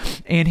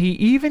 and he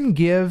even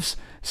gives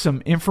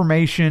some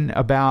information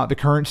about the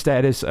current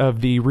status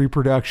of the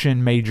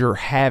reproduction Major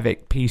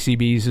Havoc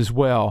PCBs as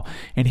well,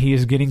 and he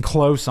is getting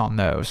close on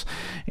those.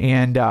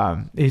 And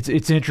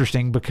it's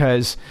interesting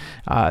because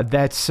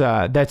that's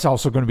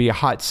also going to be a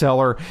hot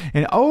seller.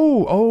 And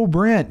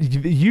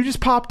Brent, you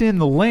just popped in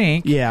the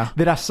link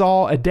that I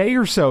saw a day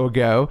or so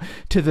ago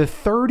to the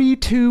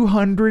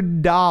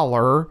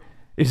 $3,200.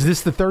 Is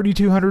this the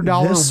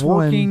 $3,200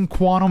 working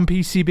quantum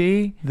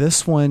PCB?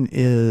 This one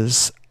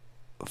is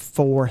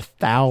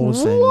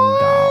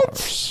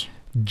 $4,000.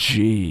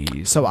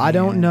 Jeez. So I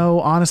don't know,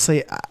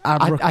 honestly.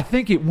 I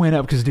think it went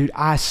up because, dude,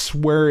 I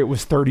swear it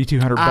was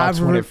 $3,200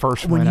 when it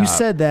first went up. When you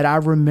said that, I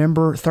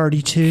remember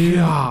 32,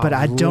 but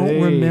I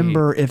don't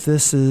remember if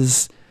this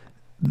is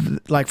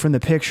like from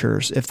the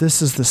pictures, if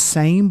this is the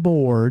same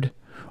board,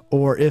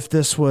 or if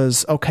this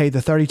was, okay,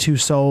 the 32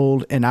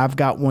 sold and I've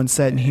got one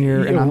set in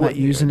here and I'm not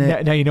using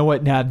it. Now, you know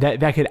what? Now,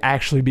 that could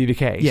actually be the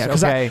case. Yeah,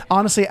 because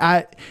honestly,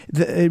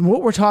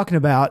 what we're talking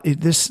about,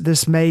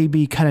 this may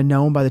be kind of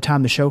known by the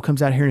time the show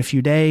comes out here in a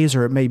few days,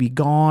 or it may be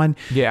gone.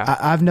 Yeah.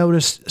 I've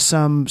noticed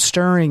some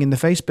stirring in the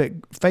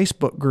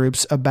Facebook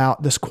groups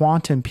about this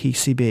quantum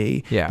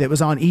PCB that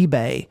was on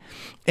eBay.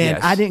 And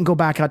I didn't go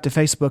back out to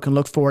Facebook and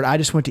look for it. I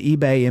just went to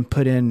eBay and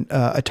put in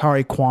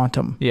Atari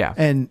Quantum. Yeah.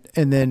 And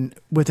then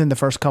within the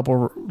first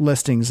couple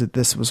listings, that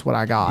this was what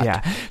I got.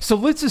 Yeah. So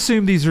let's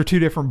assume these are two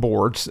different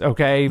boards.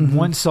 Okay. Mm-hmm.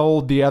 One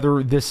sold, the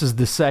other, this is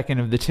the second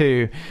of the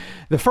two.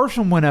 The first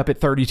one went up at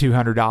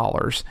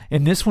 $3,200,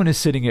 and this one is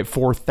sitting at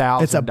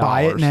 $4,000. It's a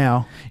buy it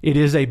now. It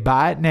is a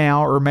buy it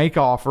now or make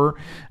offer.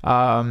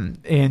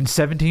 And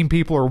 17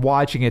 people are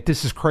watching it.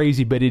 This is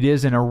crazy, but it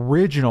is an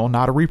original,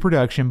 not a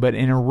reproduction, but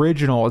an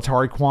original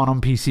Atari Quantum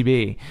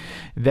PCB.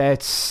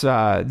 That's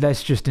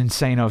just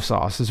insane-o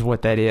sauce is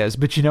what that is.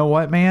 But you know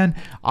what, man?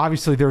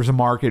 Obviously, there's a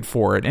market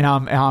for it, and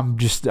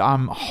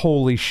I'm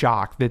wholly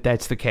shocked that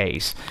that's the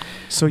case.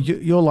 So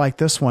you'll like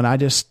this one. I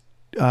just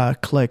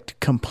clicked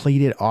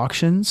completed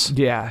auctions.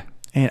 Yeah.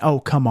 And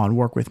come on,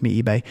 work with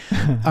me, eBay.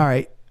 All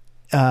right.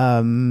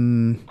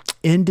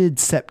 Ended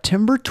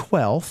September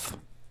 12th.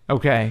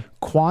 Okay.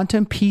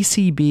 Quantum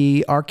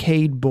PCB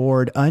arcade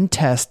board,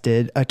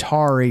 untested,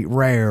 Atari,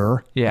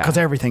 rare. Yeah. Because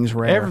everything's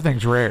rare.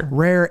 Everything's rare.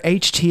 Rare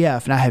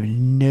HTF, and I have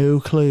no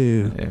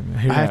clue.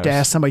 I have to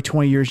ask somebody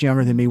 20 years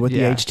younger than me what the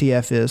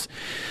HTF is.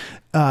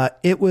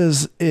 It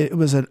was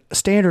a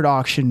standard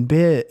auction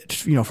bid,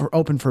 for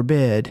open for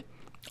bid.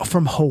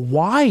 From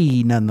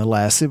Hawaii,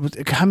 nonetheless. It was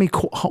how many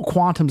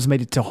Quantums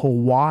made it to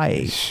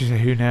Hawaii?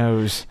 Who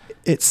knows?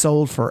 It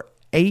sold for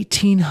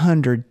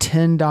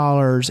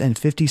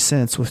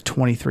 $1,810.50 with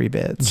 23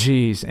 bids.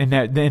 Jeez, and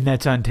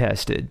that's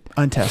untested.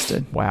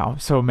 Untested. Wow.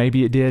 So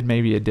maybe it did,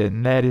 maybe it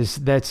didn't.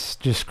 That's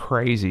just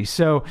crazy.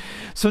 So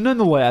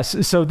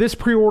nonetheless, so this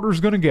pre-order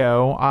is going to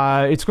go.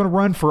 It's going to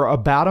run for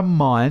about a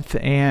month,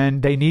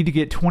 and they need to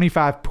get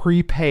 25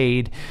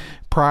 prepaid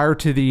prior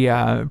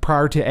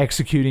to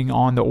executing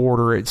on the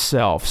order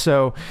itself.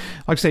 So,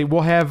 like I say,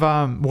 we'll have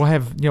a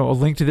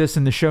link to this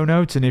in the show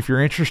notes, and if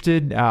you're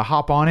interested,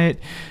 hop on it.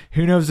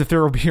 Who knows if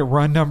there will be a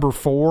run number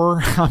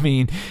 4? I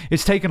mean,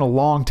 it's taken a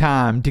long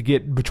time to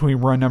get between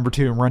run number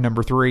 2 and run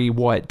number 3.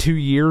 2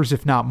 years,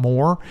 if not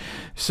more?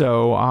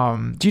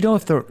 So, do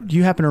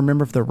you happen to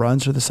remember if the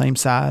runs are the same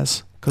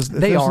size? Because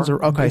they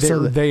are. Okay,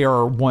 they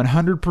are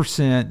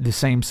 100% the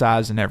same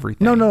size and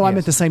everything. No, yes. I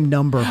meant the same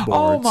number of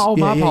boards.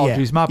 My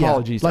apologies. My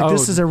apologies. Like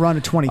this is a run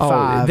of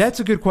 25. That's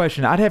a good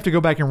question. I'd have to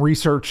go back and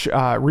research that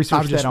on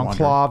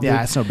KLOV.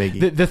 Yeah, it's no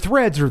biggie. The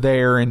threads are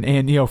there, and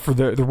for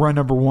the run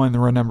number 1, the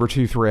run number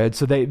 2 thread,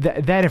 so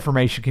that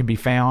information can be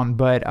found.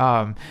 But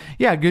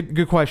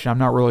good question. I'm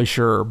not really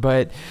sure,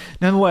 but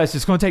nonetheless,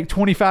 it's going to take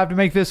 25 to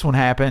make this one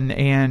happen,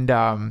 and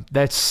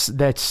that's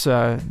that's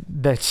it.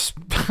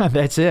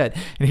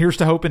 And here's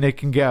to hoping it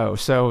can go.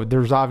 So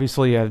there's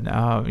obviously a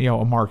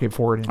market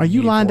for it. Are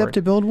you lined up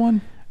to build one?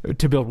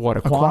 To build what?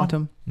 A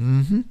Quantum?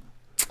 Mm-hmm.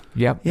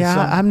 Yep.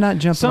 Yeah, I'm not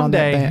jumping on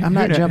that. I'm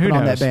not jumping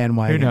on that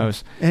bandwagon. Who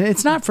knows? And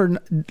it's not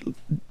for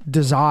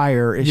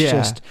desire. It's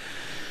just.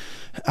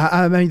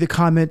 I made the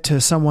comment to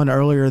someone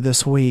earlier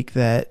this week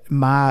that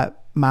my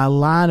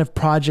line of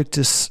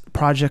projects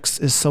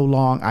is so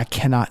long I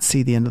cannot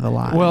see the end of the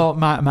line. Well,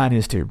 mine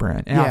is too,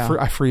 Brent. And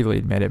I freely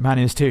admit it. Mine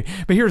is too.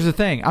 But here's the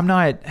thing: I'm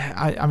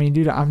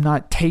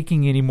not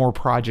taking any more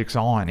projects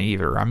on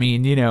either. I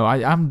mean,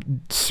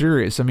 I'm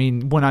serious. I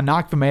mean, when I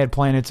knock the Mad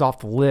Planets off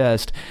the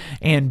list,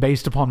 and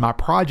based upon my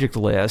project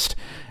list,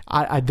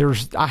 I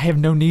have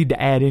no need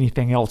to add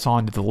anything else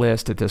onto the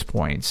list at this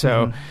point.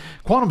 So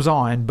Quantum's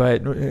on,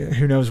 but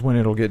who knows when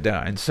it'll get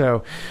done.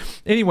 So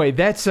anyway,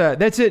 that's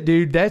it,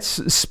 dude.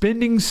 That's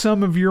spending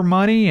some of your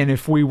money, and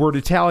if we were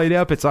to tally it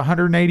up, it's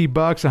 $180,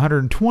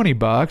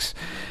 $120.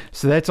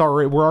 So that's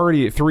already, we're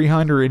already at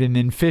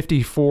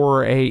 $350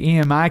 for a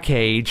EMI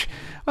cage.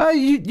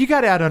 You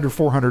got out under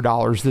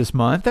 $400 this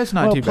month. That's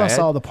not too bad. Plus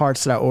all the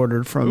parts that I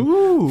ordered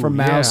from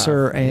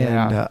Mouser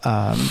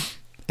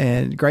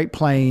and Great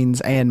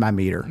Plains and my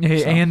meter.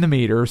 And the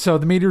meter. So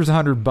the meter's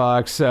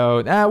 $100.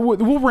 So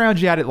we'll round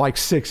you out at like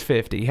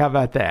 $650. How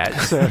about that?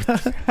 So,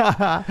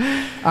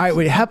 all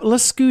right,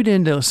 let's scoot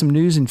into some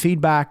news and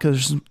feedback,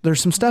 because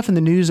there's some stuff in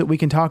the news that we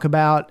can talk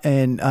about,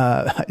 and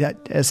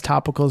as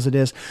topical as it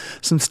is,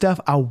 some stuff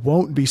I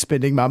won't be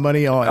spending my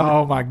money on.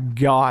 Oh my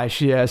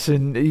gosh, yes.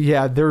 And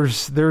yeah,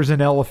 there's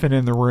an elephant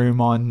in the room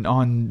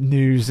on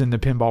news in the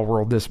pinball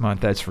world this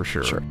month, that's for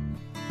sure. Sure.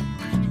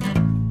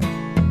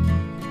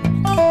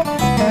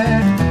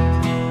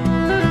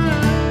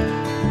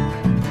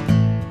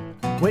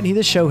 Whitney,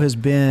 this show has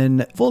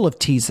been full of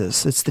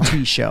teases. It's the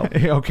tease show.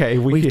 Okay.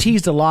 We've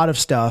teased a lot of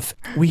stuff.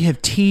 We have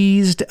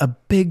teased a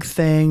big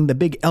thing, the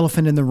big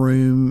elephant in the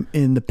room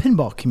in the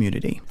pinball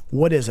community.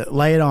 What is it?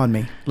 Lay it on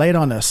me. Lay it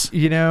on us.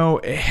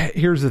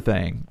 Here's the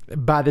thing.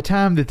 By the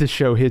time that this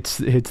show hits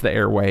the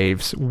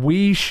airwaves,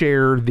 we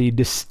share the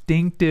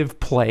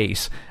distinctive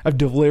place of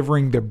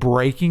delivering the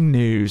breaking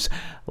news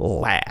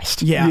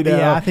last.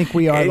 Yeah, I think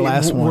we are the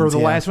last ones. We're the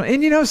last one.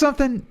 And you know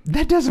something?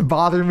 That doesn't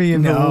bother me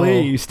in the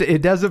least.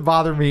 It doesn't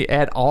bother me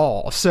at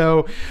all.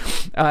 So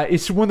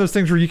it's one of those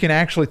things where you can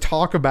actually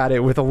talk about it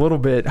with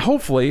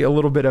hopefully a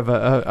little bit of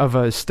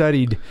a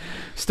studied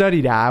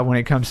eye when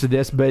it comes to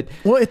this. But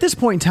at this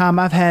point in time,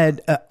 I've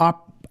had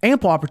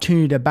ample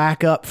opportunity to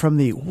back up from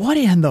the what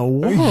in the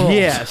world.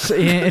 Yes,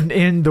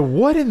 and the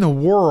what in the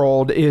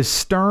world is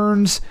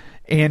Stearns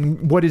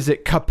and what is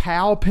it?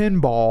 Kapow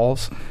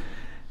Pinballs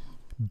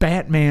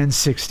Batman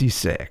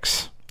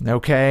 66.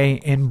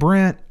 Okay, and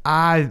Brent,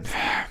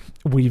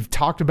 we've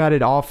talked about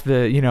it off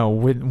the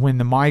when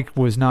the mic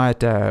was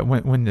not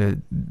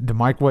when the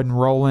mic wasn't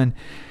rolling.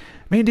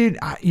 Man, dude,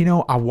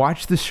 I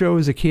watched the show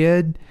as a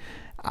kid.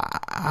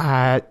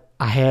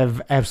 I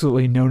have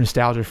absolutely no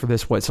nostalgia for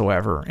this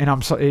whatsoever, and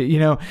I'm so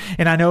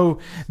and I know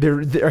there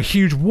a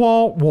huge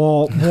wall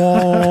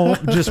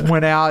just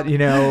went out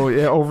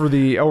over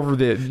the the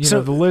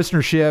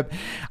listenership.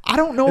 I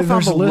don't know if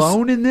I'm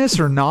alone in this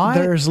or not.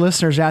 There's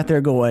listeners out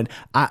there going,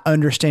 I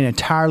understand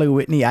entirely,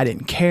 Whitney. I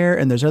didn't care,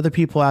 and there's other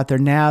people out there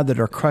now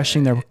that are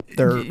crushing their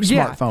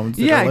smartphones.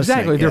 Yeah,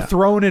 exactly. They're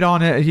throwing it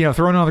on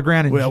throwing it on the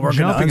ground and we're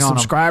jumping on them.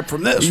 Unsubscribe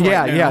from this.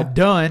 Yeah,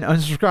 done.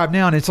 Unsubscribe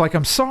now, and it's like,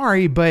 I'm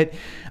sorry, but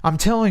I'm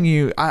telling you.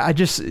 you, I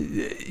just,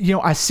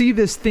 I see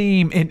this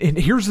theme, and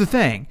here's the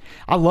thing.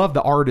 I love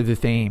the art of the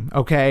theme,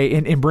 okay?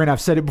 And Brent, I've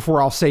said it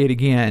before, I'll say it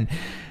again.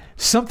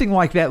 Something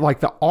like that, like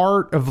the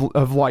art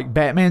of like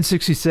Batman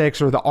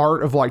 66 or the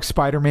art of like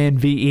Spider-Man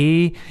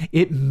VE,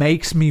 it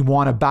makes me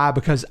want to buy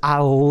because I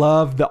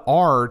love the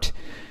art.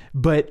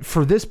 But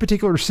for this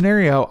particular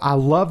scenario, I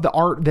love the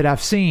art that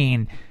I've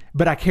seen,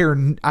 but I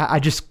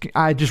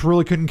just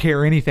really couldn't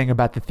care anything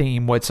about the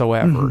theme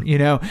whatsoever,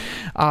 Now,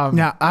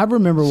 I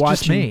remember watching.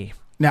 Just me.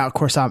 Now, of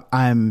course,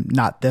 I'm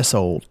not this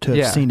old to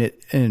have seen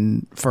it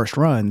in first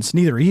runs.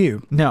 Neither are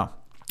you. No.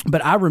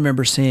 But I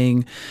remember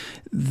seeing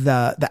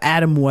the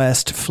Adam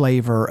West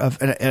flavor of,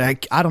 and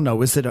I don't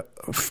know, is it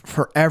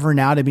forever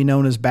now to be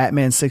known as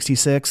Batman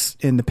 66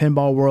 in the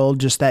pinball world,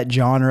 just that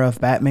genre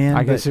of Batman?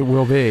 I guess it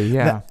will be,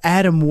 yeah. The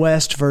Adam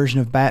West version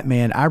of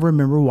Batman, I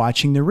remember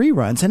watching the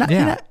reruns.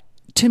 And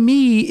to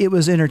me, it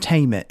was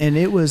entertainment, and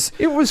it was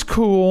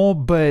cool,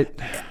 but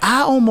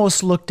I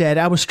almost looked at it.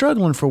 I was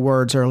struggling for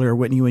words earlier,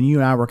 Whitney, when you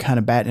and I were kind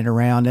of batting it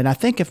around, and I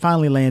think it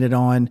finally landed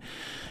on,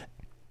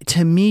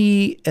 to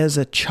me, as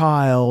a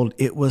child,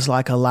 it was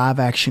like a live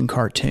action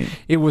cartoon.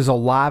 It was a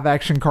live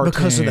action cartoon.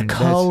 Because of the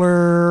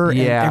color and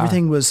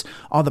everything was,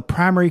 all the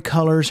primary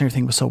colors and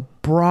everything was so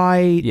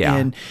bright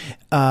and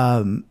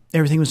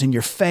everything was in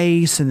your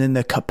face, and then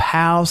the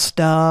kapow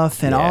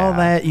stuff and all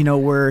that,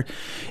 where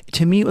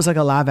to me it was like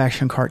a live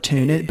action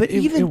cartoon.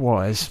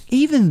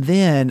 Even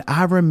then,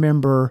 I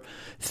remember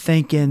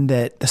thinking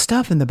that the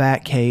stuff in the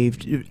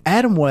Batcave,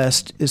 Adam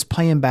West is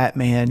playing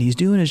Batman. He's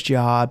doing his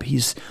job.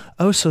 He's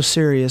so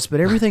serious, but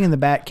everything in the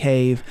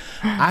Batcave,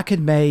 I could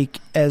make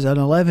as an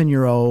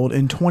 11-year-old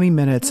in 20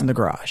 minutes in the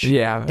garage.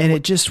 Yeah. And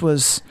it just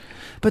was,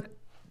 but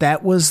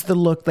that was the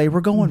look they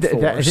were going for.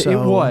 It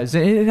was.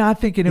 And I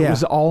think it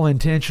was all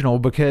intentional,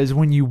 because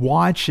when you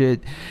watch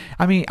it,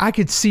 I mean, I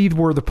could see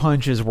where the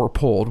punches were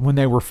pulled when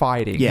they were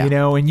fighting,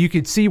 and you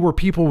could see where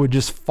people would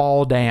just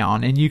fall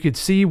down, and you could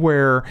see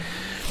where,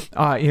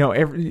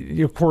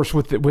 of course,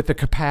 with the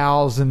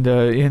kapows and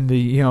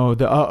the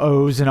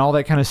uh-ohs and all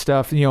that kind of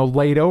stuff,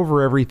 laid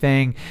over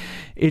everything.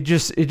 It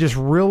just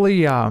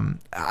really,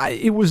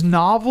 it was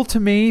novel to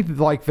me,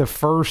 like the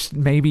first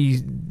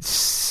maybe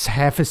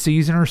half a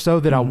season or so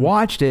that I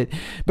watched it,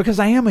 because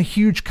I am a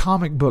huge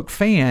comic book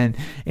fan,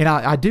 and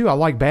I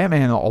like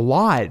Batman a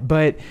lot,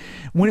 but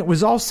when it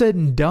was all said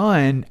and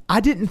done,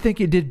 I didn't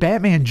think it did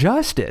Batman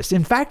justice.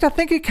 In fact, I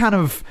think it kind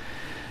of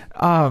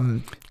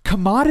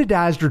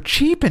commoditized or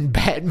cheapened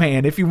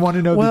Batman, if you want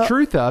to know the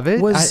truth of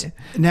it.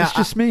 It's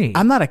just me.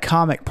 I'm not a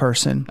comic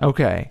person.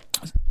 Okay.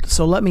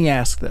 So let me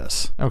ask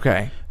this.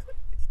 Okay.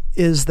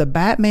 Is the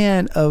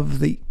Batman of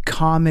the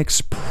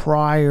comics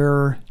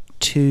prior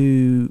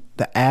to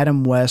the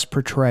Adam West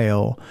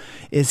portrayal,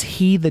 is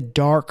he the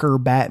darker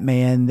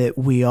Batman that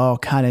we all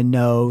kind of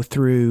know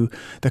through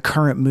the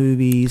current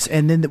movies?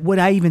 And then what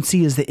I even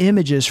see is the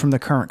images from the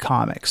current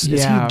comics.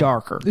 Is he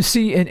darker?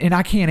 See, and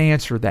I can't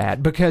answer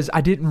that because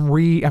I didn't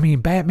read. I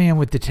mean, Batman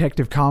with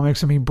Detective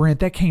Comics, I mean, Brent,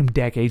 that came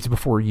decades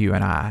before you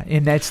and I,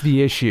 and that's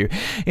the issue.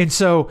 And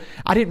so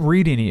I didn't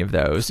read any of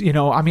those.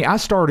 I mean, I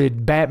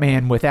started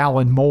Batman with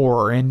Alan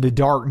Moore and The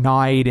Dark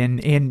Knight,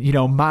 and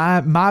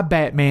my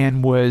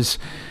Batman was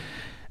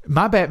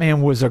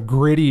a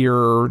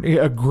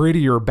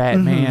grittier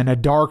Batman, a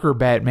darker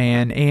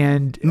Batman,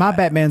 and my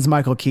Batman's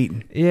Michael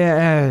Keaton.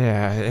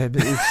 Yeah.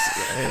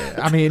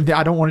 I mean,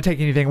 I don't want to take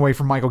anything away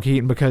from Michael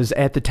Keaton, because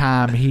at the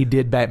time he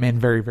did Batman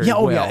very, very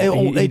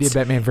well. He did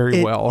Batman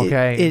very well.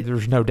 Okay,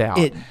 there's no doubt.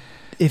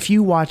 If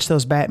you watch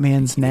those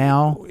Batmans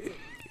now,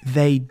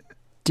 they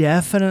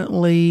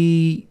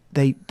definitely.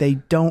 They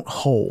don't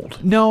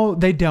hold. No,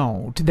 they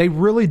don't. They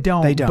really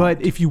don't. They don't.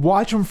 But if you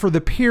watch them for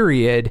the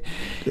period,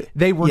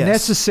 they were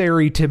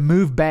necessary to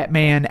move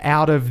Batman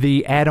out of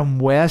the Adam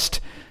West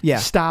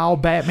style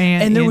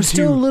Batman. And there was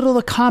still a little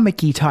the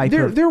comic-y type.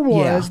 There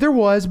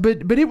was,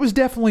 but it was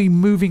definitely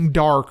moving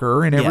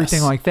darker and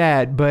everything like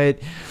that. But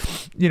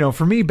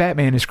for me,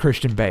 Batman is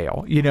Christian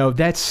Bale.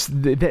 That's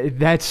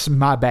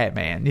my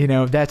Batman.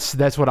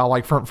 That's what I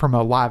like from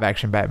a live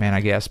action Batman,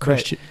 I guess.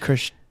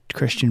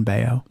 Christian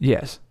Bale.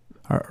 Yes.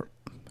 Are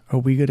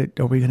we gonna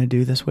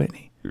do this,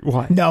 Whitney?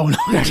 What? No. No,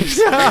 we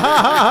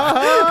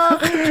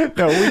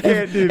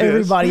can't do this.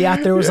 Everybody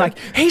out there was like,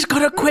 he's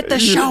gonna quit the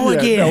show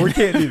again. No, we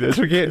can't do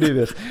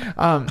this.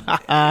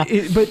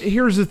 But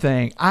here's the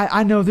thing.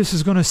 I know this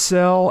is gonna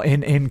sell,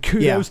 and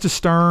kudos to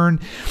Stern.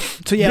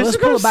 So let's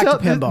pull it back to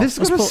pinball. This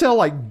is gonna sell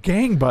like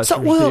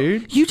gangbusters,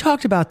 dude. You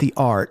talked about the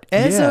art.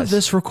 As of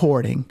this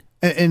recording,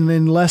 and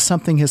unless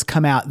something has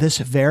come out this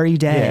very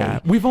day,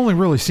 we've only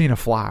really seen a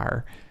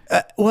flyer.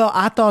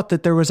 I thought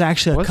that there was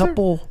actually a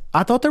couple.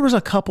 I thought there was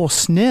a couple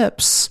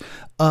snips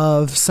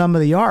of some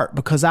of the art,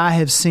 because I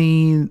have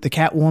seen the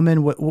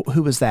Catwoman.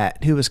 Who was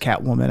that? Who was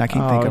Catwoman? I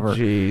can't think of her.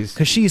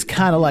 Because she's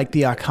kind of like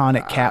the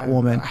iconic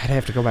Catwoman. I'd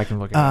have to go back and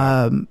look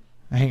at it.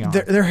 Hang on.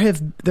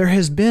 There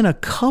has been a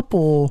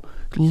couple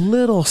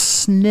little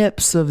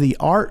snips of the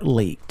art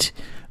leaked,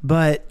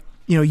 but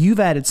you've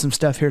added some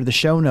stuff here to the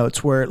show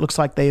notes where it looks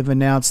like they've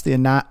announced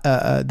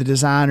the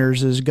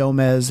designers as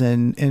Gomez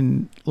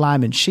and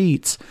Lyman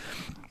Sheets.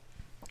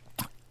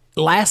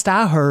 Last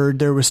I heard,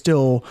 there was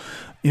still,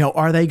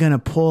 are they going to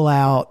pull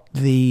out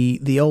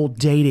the old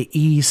Data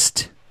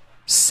East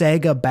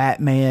Sega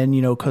Batman,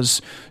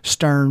 because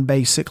Stern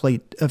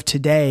basically of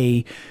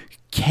today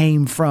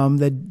came from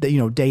the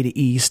Data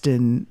East,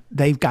 and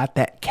they've got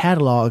that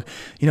catalog.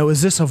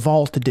 Is this a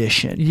Vault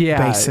edition?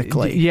 Yeah,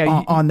 basically.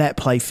 Yeah, on that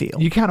play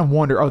field. You kind of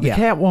wonder. The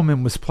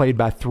Catwoman was played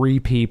by 3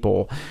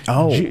 people.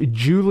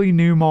 Julie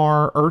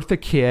Newmar, Eartha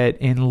Kitt,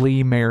 and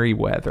Lee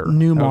Merriweather.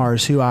 Newmar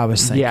is who I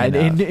was thinking. Yeah,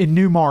 and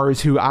Newmar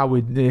is who I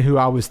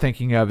was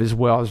thinking of as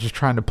well. I was just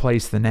trying to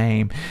place the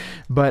name,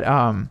 but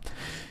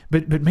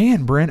But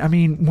man, Brent, I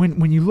mean,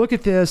 when you look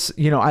at this,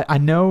 I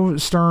know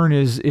Stern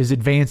is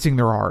advancing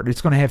their art.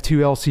 It's going to have 2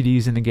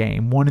 LCDs in the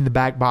game, one in the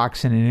back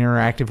box and an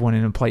interactive one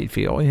in the play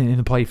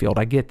field.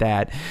 I get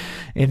that,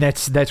 and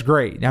that's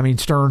great. I mean,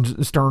 Stern's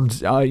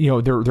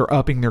they're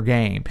upping their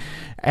game.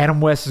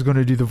 Adam West is going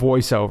to do the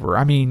voiceover.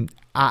 I mean,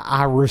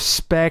 I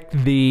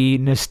respect the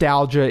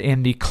nostalgia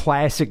and the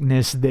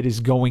classicness that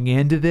is going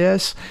into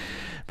this.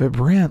 But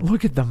Brent,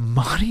 look at the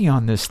money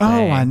on this thing.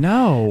 Oh, I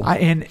know.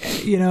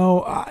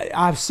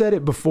 I've said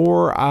it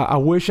before. I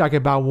wish I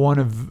could buy one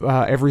of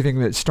everything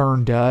that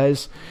Stern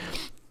does.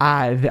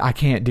 I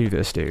can't do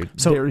this, dude.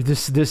 So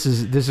this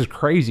is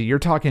crazy. You're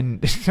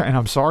talking, and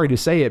I'm sorry to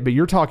say it, but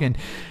you're talking.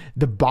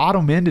 The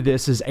bottom end of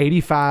this is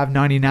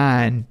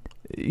 $85.99.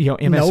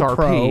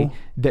 MSRP.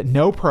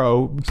 No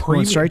pro.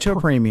 Going straight to a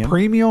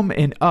premium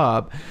and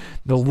up.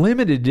 The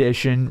limited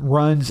edition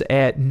runs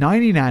at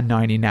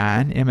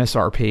 $99.99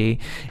 MSRP,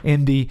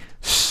 and the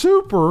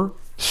super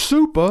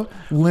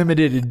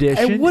limited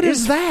edition. And what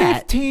is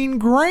that?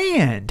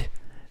 $15,000.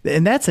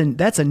 And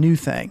that's a new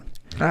thing.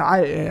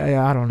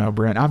 I don't know,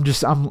 Brent.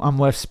 I'm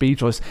left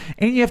speechless.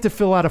 And you have to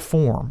fill out a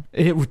form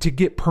to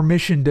get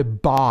permission to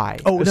buy.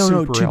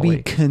 To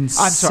be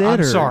considered.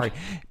 I'm sorry.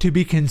 To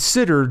be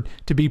considered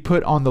to be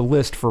put on the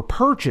list for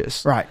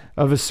purchase. Right.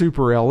 Of a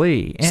Super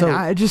LE.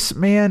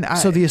 And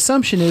so the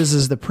assumption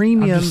is the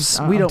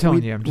premiums. We don't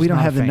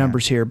have the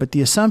numbers here, but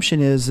the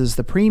assumption is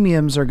the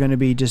premiums are going to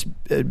be just.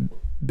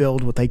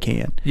 Build what they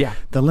can. Yeah.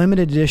 The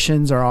limited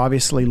editions are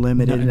obviously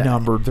limited.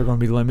 Numbered. They're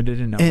going to be limited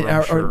in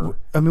number, sure.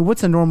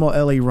 What's a normal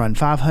LE run?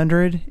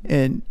 500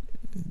 and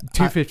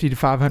 250 to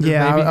 500.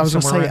 Yeah, maybe, I was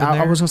going to say.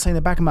 I was going to say in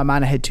the back of my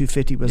mind, I had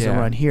 250 was the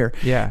run here.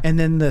 Yeah. And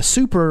then the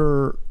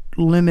super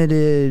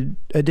limited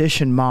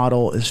edition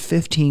model is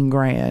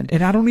 $15,000,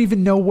 and I don't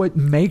even know what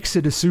makes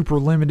it a super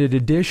limited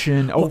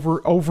edition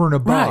over and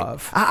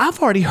above. Right. I've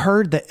already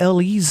heard the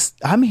LEs.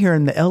 I'm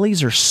hearing the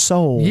LEs are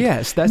sold.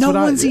 Yes, that's no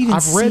one's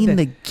even seen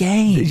the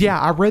game. Yeah,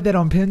 I read that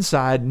on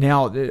Pinside.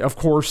 Now, of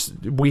course,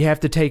 we have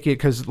to take it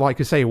because, like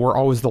I say, we're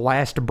always the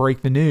last to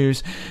break the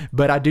news.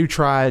 But I do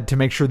try to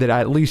make sure that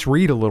I at least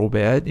read a little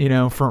bit,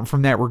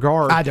 from that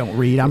regard. I don't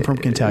read. I'm from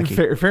Kentucky.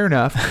 Fair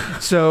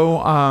enough.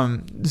 So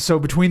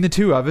between the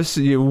two of us,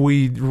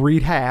 we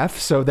read half,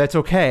 so that's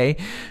okay.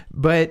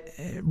 But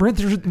Brent,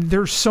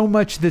 there's so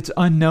much that's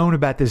unknown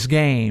about this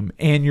game,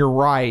 and you're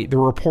right. The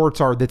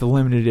reports are that the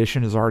limited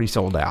edition is already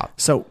sold out.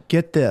 So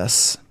get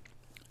this: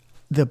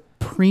 the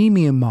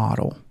premium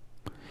model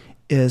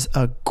is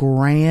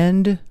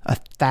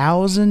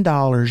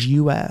 $1,000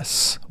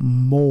 US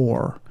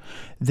more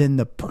than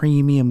the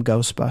premium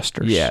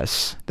Ghostbusters.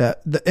 Yes. The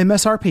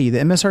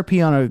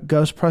MSRP on a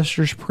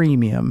Ghostbusters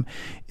premium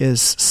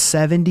is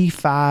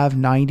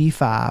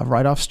 $75.95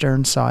 right off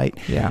Stern's site.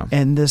 Yeah.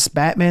 And this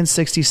Batman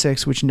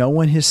 66, which no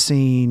one has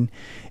seen,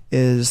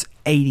 is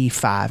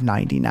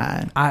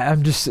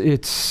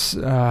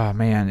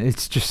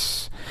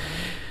 $85.99.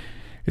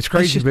 It's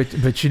crazy,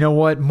 but you know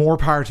what? More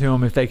power to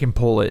them if they can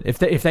pull it. If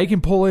they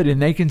can pull it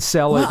and they can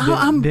sell it,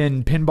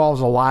 then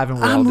pinball's alive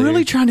and well. I'm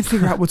really trying to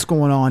figure out what's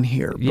going on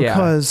here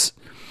because,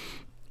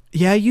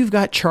 you've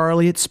got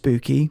Charlie at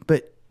Spooky,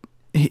 but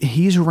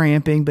he's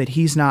ramping, but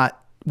he's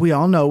not. We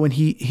all know when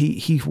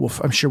he will.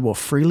 I'm sure will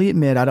freely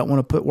admit. I don't want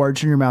to put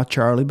words in your mouth,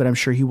 Charlie, but I'm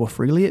sure he will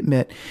freely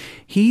admit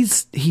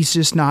he's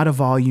just not a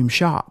volume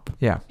shop.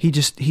 Yeah,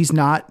 he's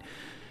not.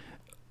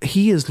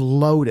 He is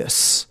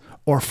Lotus.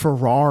 Or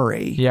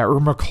Ferrari,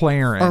 or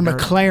McLaren,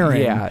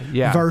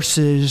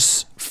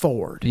 versus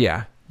Ford,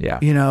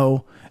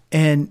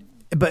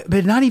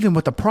 but not even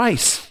with the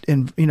price,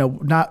 and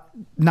not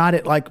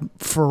at like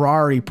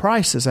Ferrari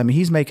prices. I mean,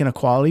 he's making a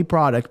quality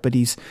product, but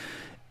it's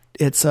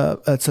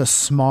a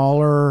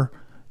smaller,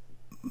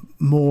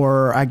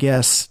 more, I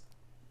guess,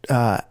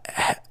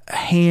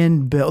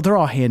 hand built. They're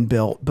all hand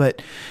built,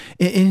 but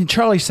in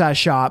Charlie's size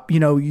shop,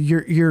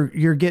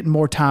 you're getting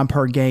more time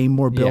per game,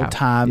 more build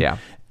time. Yeah.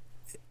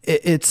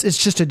 It's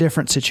just a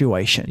different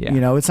situation. Yeah,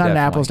 it's not definitely. an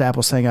apples to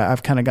apples thing.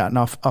 I've kind of gotten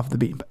off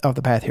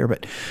the path here,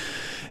 but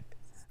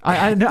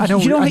I know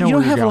you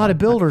don't have a lot going. of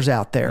builders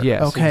out there.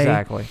 Yes, okay?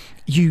 exactly.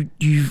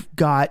 You've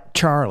got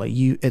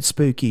Charlie, at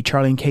Spooky,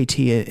 Charlie and KT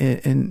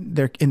and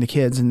the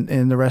kids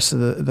and the rest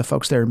of the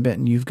folks there in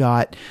Benton. You've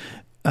got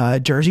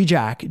Jersey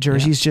Jack.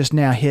 Jersey's just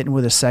now hitting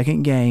with a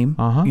second game.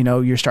 You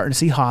know, you're starting to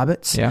see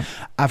hobbits. Yeah.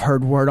 I've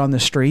heard word on the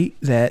street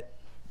that,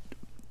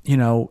 you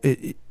know,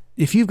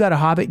 if you've got a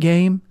hobbit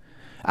game,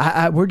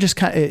 we're just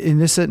kind of, and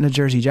this isn't a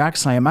Jersey Jack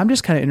slam, I'm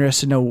just kind of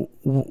interested to know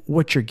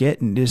what you're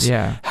getting.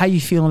 How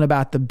you feeling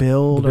about the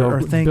build,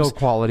 or things? Build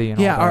quality and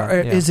all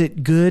that. Is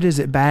it good? Is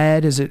it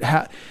bad? Is it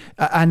how?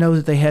 I know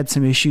that they had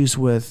some issues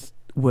with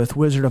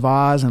Wizard of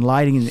Oz and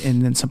lighting,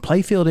 and then some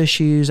playfield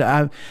issues.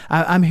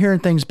 I'm hearing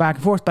things back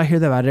and forth, but I hear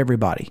that about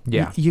everybody.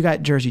 Yeah. You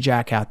got Jersey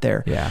Jack out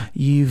there. Yeah.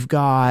 You've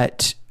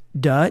got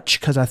Dutch,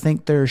 because I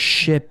think they're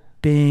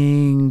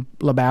shipping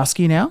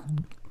Lebowski now.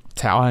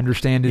 That's how I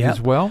understand it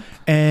as well.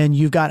 And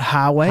you've got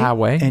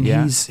Highway, and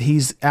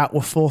he's out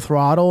with full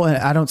throttle. And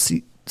I don't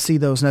see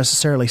those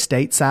necessarily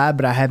stateside,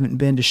 but I haven't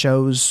been to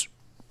shows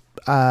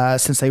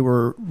since they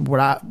were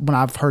when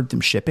I've heard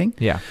them shipping.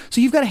 Yeah.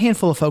 So you've got a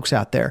handful of folks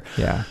out there.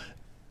 Yeah.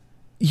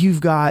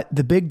 You've got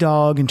the big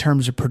dog in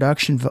terms of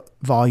production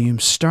volume,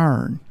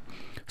 Stern.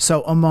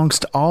 So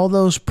amongst all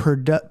those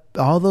producing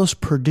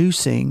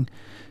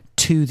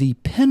to the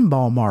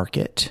pinball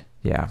market,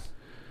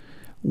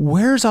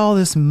 where's all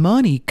this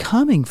money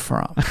coming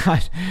from?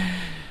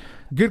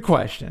 Good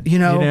question.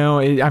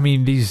 I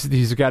mean,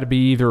 these have got to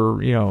be either,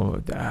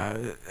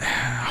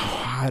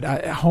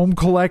 home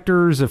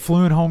collectors,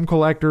 affluent home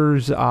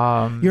collectors.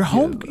 Your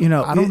home,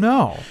 I don't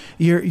know.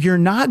 You're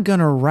not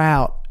going to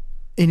route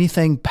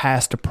anything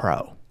past a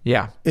pro.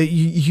 Yeah.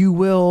 You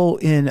will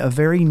in a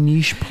very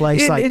niche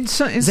place in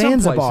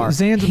Zanzibar.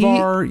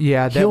 Zanzibar,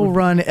 he'll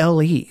run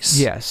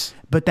LEs. Yes.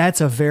 But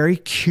that's a very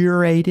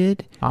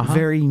curated,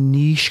 very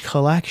niche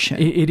collection.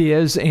 It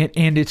is,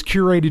 and it's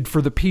curated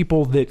for the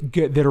people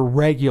that are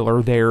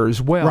regular there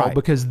as well,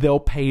 because they'll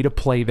pay to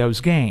play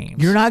those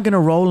games. You're not going to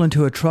roll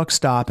into a truck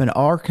stop in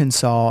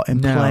Arkansas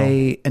and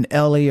play an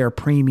LE or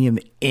premium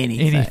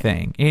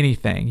anything.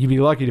 You'd be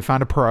lucky to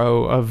find a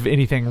pro of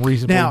anything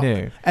reasonably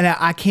new. And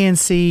I can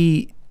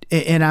see,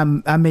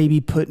 and I may be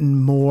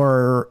putting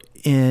more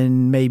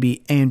in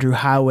maybe Andrew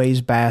Highway's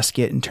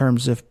basket in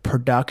terms of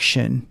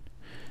production.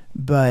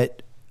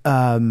 But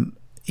I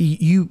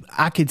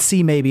could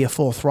see maybe a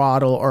Full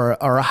Throttle or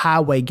a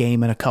Highway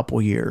game in a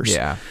couple years.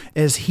 Yeah.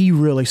 As he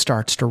really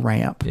starts to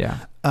ramp. Yeah.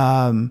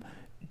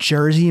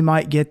 Jersey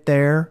might get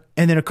there,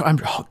 and then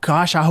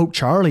I hope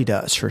Charlie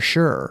does for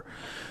sure.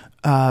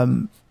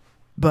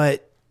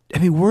 But I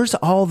mean, where's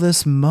all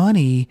this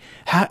money?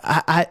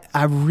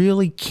 I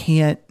really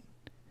can't.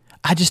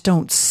 I just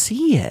don't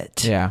see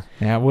it. Yeah.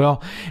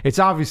 Well, it's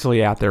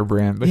obviously out there,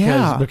 Brent,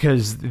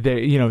 because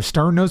they,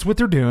 Stern knows what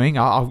they're doing.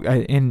 I'll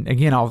kind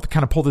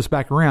of pull this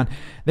back around.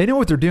 They know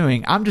what they're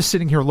doing. I'm just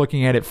sitting here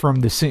looking at it from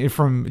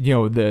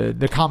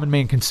the common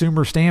man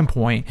consumer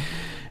standpoint.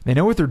 They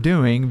know what they're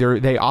doing.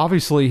 They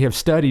obviously have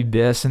studied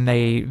this, and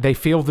they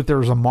feel that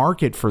there's a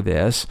market for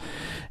this,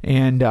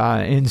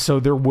 and so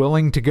they're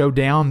willing to go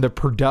down the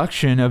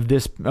production of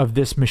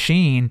this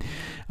machine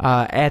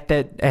at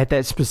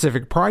that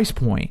specific price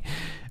point.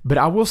 But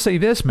I will say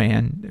this,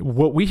 man,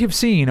 what we have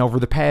seen over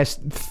the past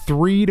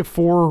 3 to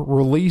 4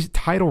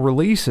 title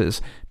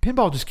releases,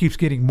 pinball just keeps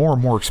getting more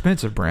and more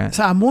expensive, Brent.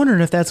 So I'm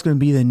wondering if that's going to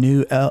be the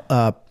new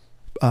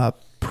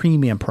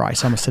premium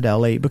price. I almost said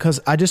LE, because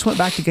I just went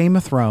back to Game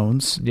of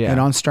Thrones, and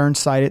on Stern's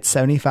site it's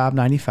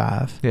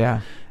 $75.95.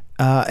 Yeah.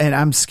 And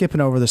I'm skipping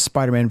over the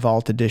Spider-Man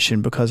Vault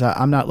Edition because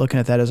I'm not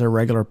looking at that as a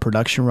regular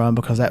production run,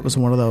 because that was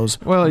one of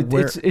those. Well,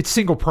 it's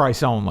single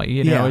price only.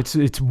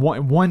 It's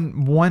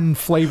one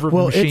flavor of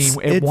the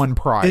machine at one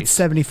price. It's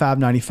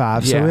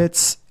 $75.95, so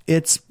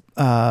it's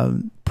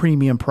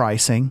premium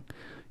pricing.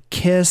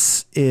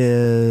 Kiss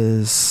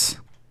is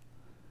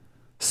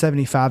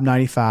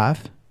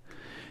 $75.95.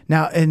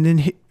 Now, and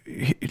then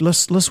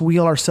let's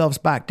wheel ourselves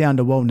back down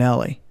to Whoa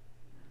Nelly.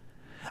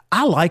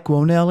 I like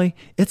Whoa Nelly.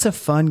 It's a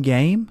fun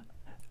game.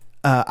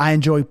 I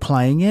enjoy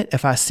playing it.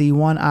 If I see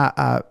one,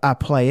 I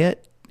play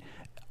it.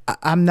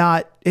 It's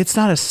not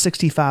a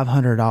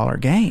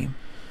 $6,500 game.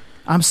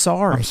 I'm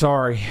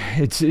sorry.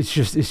 It's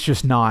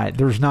just not.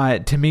 There's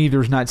not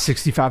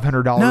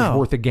 $6,500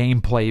 worth of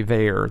gameplay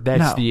there.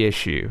 That's the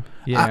issue.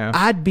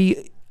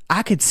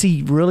 I could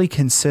see really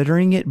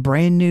considering it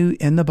brand new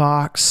in the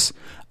box.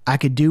 I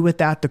could do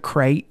without the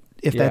crate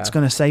if that's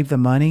going to save the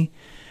money.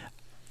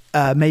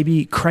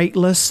 Maybe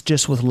crateless,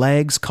 just with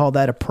legs, call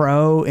that a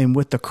pro, and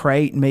with the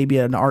crate, maybe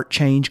an art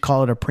change,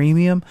 call it a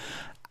premium.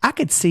 I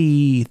could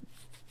see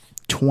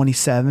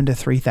 $27,000 to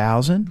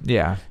 $3,000.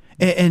 Yeah,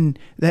 and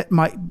that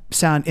might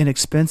sound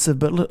inexpensive,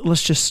 but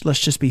let's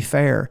just be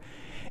fair.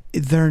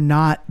 They're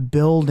not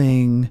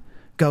building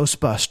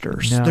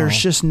Ghostbusters. No.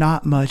 There's just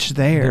not much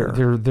there.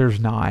 There's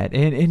not,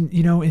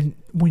 and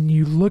when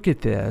you look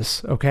at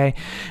this, okay,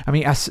 I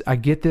mean, I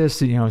get this,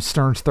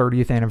 Stern's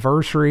 30th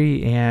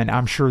anniversary, and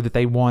I'm sure that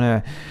they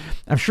want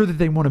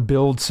to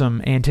build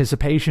some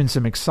anticipation,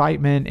 some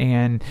excitement,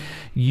 and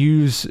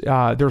use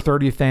their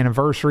 30th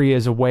anniversary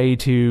as a way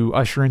to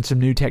usher in some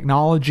new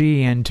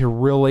technology and to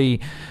really,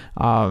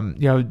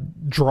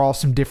 draw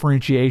some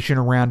differentiation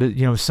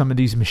around some of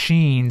these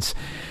machines.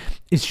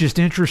 it's just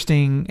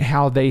interesting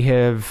how they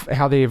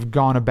have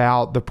gone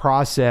about the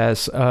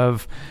process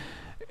of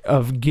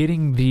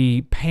getting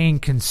the paying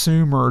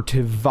consumer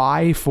to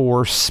vie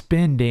for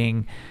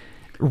spending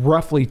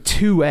roughly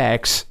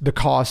 2x the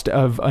cost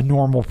of a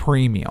normal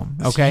premium.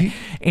 Okay.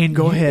 And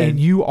go ahead.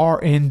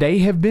 And they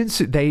have been,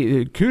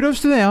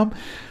 kudos to them.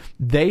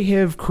 They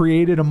have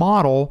created a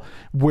model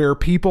where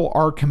people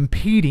are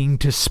competing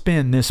to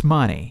spend this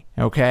money.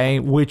 Okay.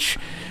 Which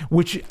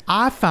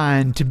I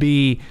find to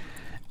be,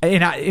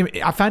 and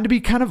I find to be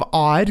kind of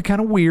odd,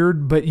 kind of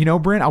weird, but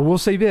Brent, I will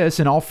say this,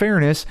 in all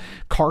fairness,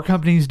 car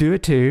companies do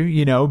it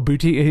too,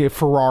 boutique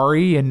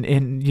Ferrari and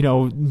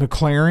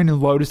McLaren and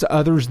Lotus,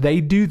 others,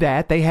 they do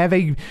that. They have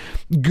a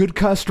good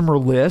customer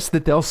list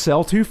that they'll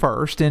sell to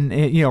first, and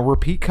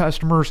repeat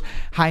customers,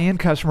 high-end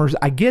customers.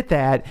 I get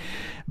that,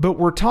 but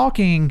we're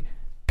talking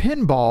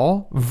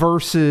pinball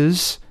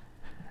versus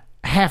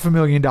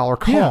 $500,000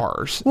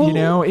 cars, yeah.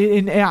 Well,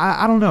 and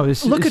I don't know.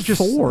 Look at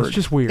Ford. It's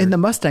just weird. In the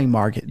Mustang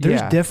market,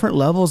 there's different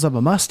levels of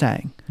a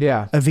Mustang.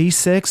 Yeah. A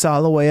V6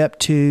 all the way up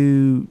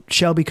to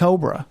Shelby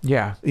Cobra.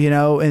 Yeah.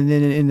 And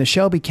then in the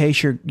Shelby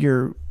case,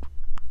 you're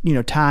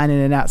tying in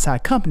an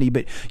outside company,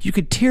 but you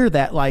could tier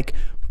that like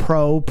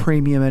Pro,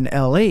 Premium, and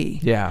LE.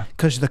 Yeah.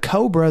 Because the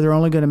Cobra, they're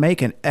only going to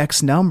make an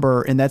X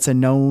number, and that's a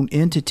known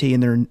entity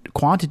in their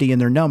quantity in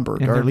their number,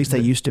 or at least they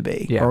used to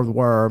be, or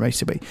were, or used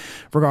to be,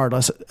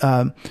 regardless.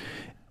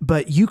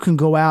 But you can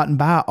go out and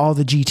buy all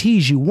the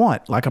GTs you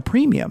want, like a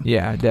Premium.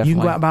 Yeah, definitely. You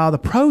can go out and buy all the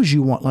Pros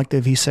you want, like the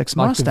V6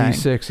 Mustang.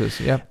 Like the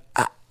V6s, yep.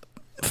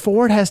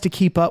 Ford has to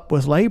keep up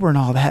with labor and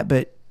all that,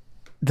 but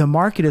the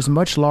market is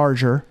much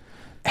larger,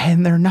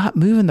 and they're not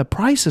moving the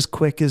price as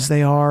quick as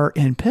they are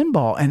in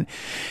pinball. And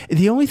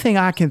the only thing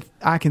I can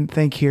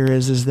think here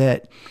is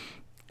that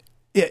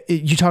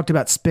you talked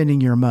about spending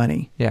your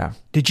money. Yeah.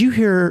 Did you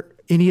hear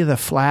any of the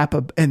flap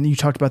and you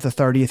talked about the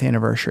 30th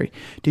anniversary.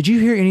 Did you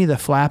hear any of the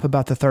flap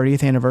about the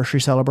 30th anniversary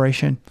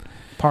celebration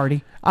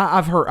party?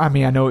 I've heard. I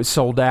mean, I know it's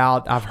sold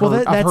out. I've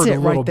heard a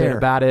little bit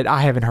about it.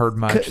 I haven't heard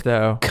much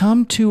though.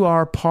 Come to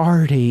our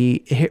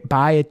party,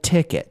 buy a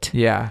ticket.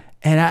 Yeah.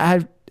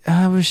 And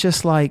I was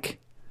just like,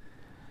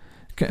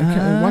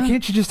 why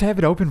can't you just have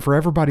it open for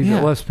everybody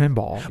that loves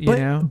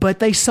pinball? But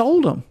they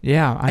sold them.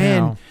 Yeah, I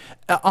know.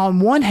 And on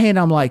one hand,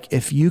 I'm like,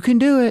 if you can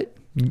do it,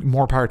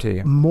 more power to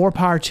you. More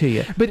power to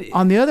you. But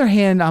on the other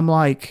hand, I'm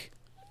like,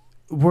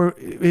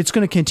 it's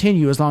going to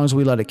continue as long as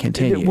we let it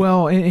continue.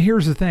 Well, and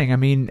here's the thing. I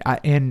mean,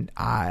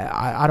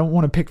 I don't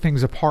want to pick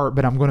things apart,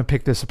 but I'm going to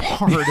pick this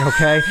apart.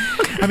 Okay.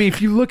 I mean,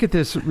 if you look at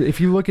this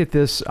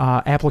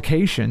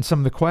application, some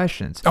of the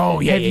questions.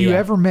 Oh yeah. Have you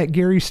ever met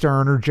Gary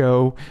Stern or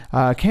Joe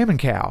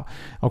Kamenkow?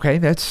 Okay,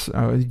 that's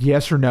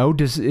yes or no.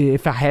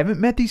 If I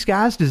haven't met these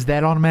guys, does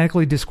that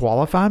automatically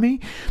disqualify me?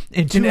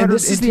 And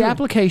this is the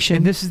application.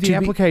 And this is the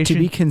application to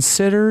be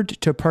considered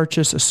to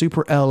purchase a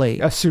Super LE.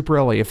 A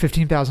Super LE, a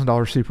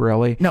 $15,000 Super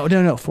LE. No,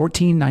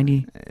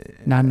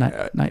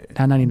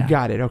 $14.99.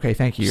 Got it. Okay,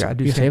 thank you. I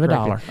do save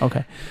 $1.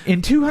 Okay.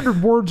 In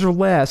 200 words or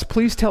less,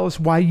 please tell us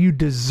why you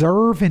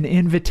deserve an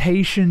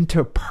invitation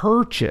to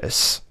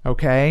purchase.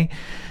 Okay,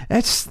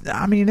 that's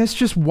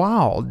just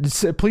wild.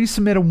 Please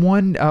submit a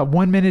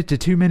 1 minute to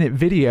 2 minute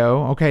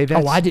video. Okay.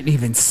 I didn't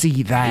even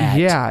see that.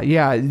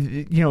 Yeah.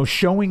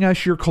 Showing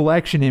us your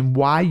collection and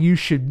why you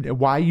should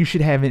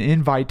have an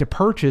invite to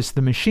purchase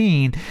the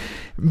machine.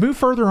 Move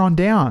further on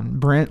down,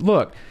 Brent.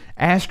 Look.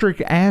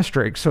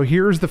 Asterisk. So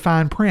here's the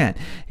fine print.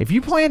 If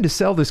you plan to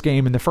sell this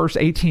game in the first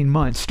 18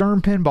 months,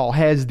 Stern Pinball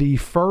has the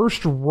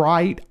first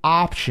right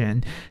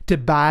option to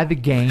buy the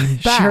game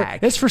back. Sure,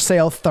 it's for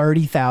sale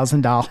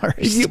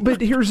 $30,000. But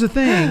here's the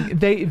thing.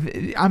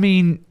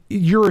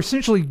 You're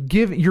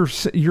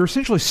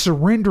essentially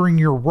surrendering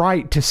your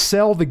right to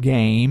sell the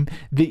game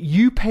that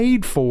you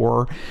paid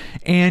for,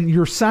 and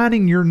you're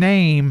signing your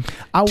name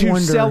to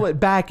sell it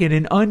back at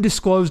an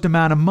undisclosed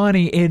amount of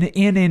money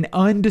in an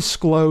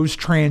undisclosed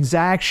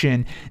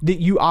transaction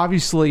that you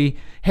obviously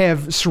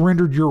have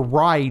surrendered your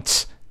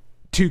rights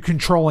to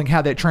controlling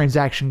how that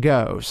transaction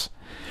goes.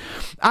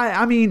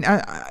 I mean,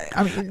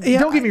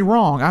 don't get me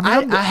wrong.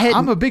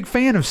 I'm a big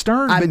fan of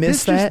Stern, but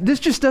this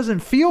just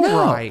doesn't feel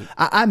right.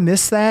 I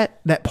missed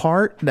that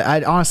part. I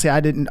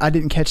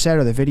didn't catch that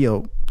or the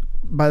video.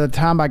 By the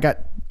time I got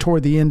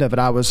toward the end of it,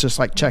 I was just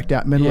like checked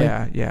out mentally.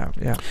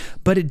 Yeah.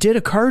 But it did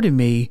occur to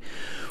me,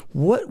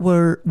 what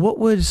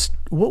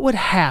would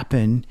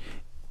happen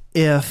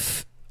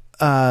if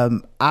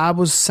I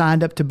was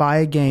signed up to buy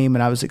a game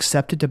and I was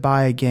accepted to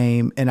buy a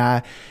game,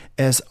 and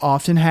as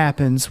often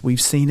happens,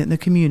 we've seen it in the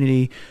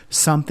community,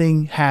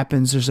 something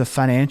happens, there's a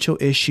financial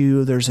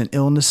issue, there's an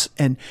illness,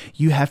 and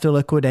you have to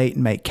liquidate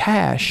and make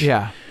cash.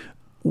 Yeah.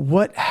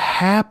 What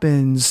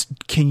happens?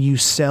 Can you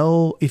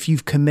sell, if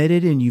you've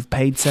committed and you've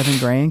paid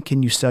 $7,000,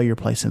 can you sell your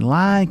place in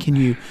line? Can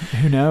you?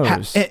 Who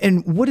knows?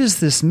 And what does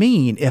this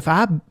mean? If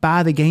I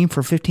buy the game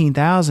for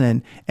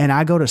 $15,000 and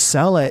I go to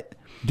sell it,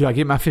 do I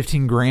get my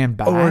 15 grand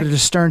back? Or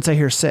does Stern say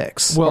here's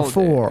 6 or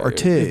 4 or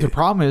 2? The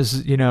problem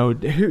is,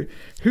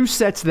 who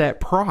sets that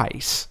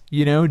price?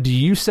 Do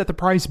you set the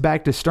price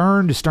back to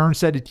Stern? Does Stern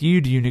set it to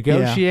you? Do you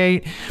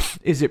negotiate? Yeah.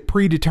 Is it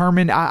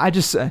predetermined? I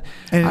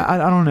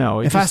don't know.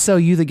 If I sell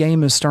you the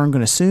game, is Stern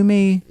going to sue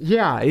me?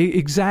 Yeah,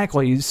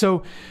 exactly.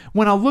 So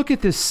when I look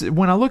at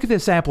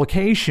this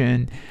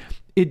application,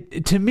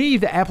 to me,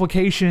 the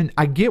application,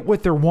 I get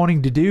what they're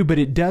wanting to do,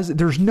 but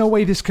there's no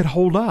way this could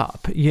hold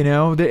up. I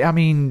don't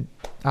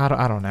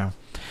know.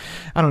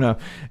 I don't know.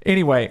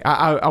 Anyway,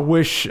 I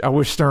wish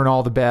Stern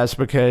all the best,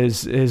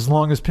 because as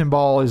long as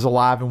pinball is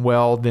alive and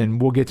well, then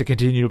we'll get to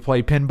continue to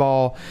play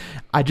pinball.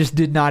 I just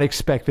did not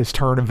expect this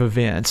turn of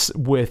events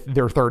with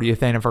their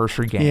 30th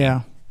anniversary game.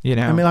 Yeah.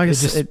 Like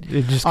it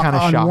just kind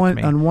of shocked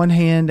me. On one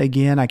hand,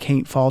 again, I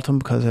can't fault them,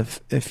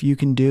 because if you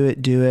can do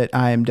it.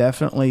 I am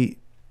definitely,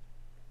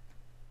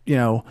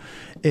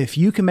 if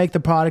you can make the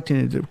product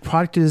and the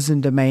product is in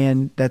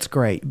demand, that's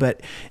great.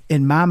 But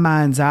in my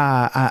mind's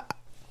eye,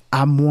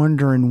 I'm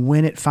wondering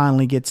when it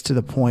finally gets to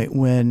the point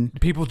when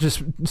people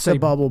just say the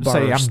bubble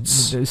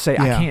bursts. I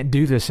can't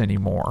do this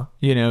anymore.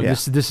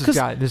 This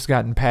has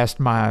gotten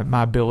past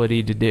my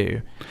ability to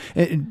do.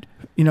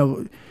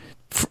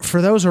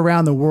 For those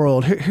around the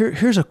world,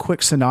 here's a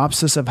quick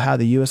synopsis of how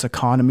the U.S.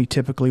 economy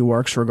typically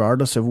works,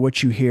 regardless of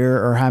what you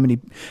hear or how many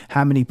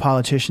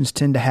politicians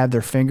tend to have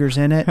their fingers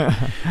in it.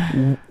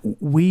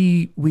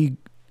 we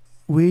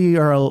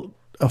are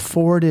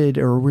afforded,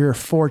 or we're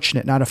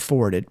fortunate, not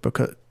afforded,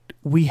 because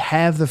we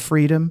have the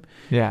freedom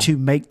to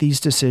make these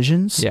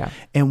decisions,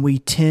 and we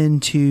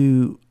tend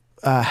to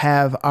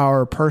have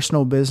our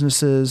personal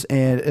businesses,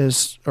 and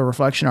as a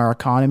reflection, our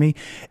economy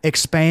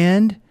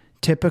expand,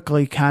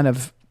 typically kind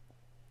of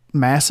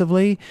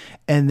massively,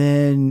 and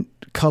then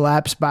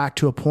collapse back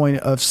to a point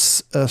of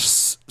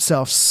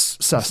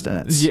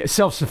self-sustenance. Yeah,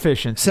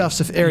 self-sufficiency.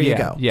 There you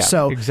go. Yeah,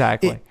 so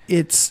exactly.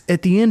 It's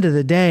at the end of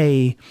the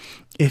day,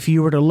 if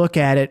you were to look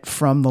at it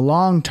from the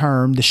long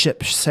term, the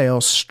ship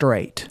sails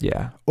straight.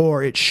 Yeah.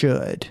 Or it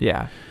should.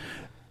 Yeah.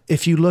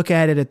 If you look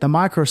at it at the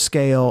micro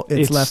scale,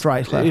 it's left,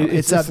 right, left.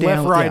 It's up, left,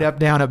 down, right, up,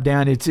 down, up,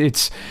 down.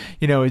 It's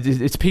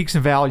peaks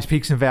and valleys,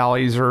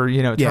 or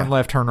turn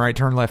left, turn right,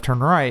 turn left, turn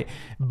right.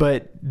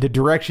 But the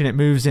direction it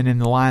moves in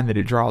the line that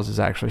it draws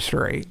is actually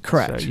straight.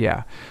 Correct. So,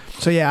 yeah.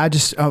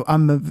 So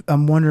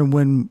I'm wondering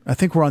when. I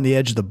think we're on the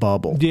edge of the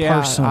bubble.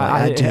 Yeah, personally,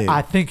 I do.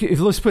 I think,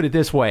 let's put it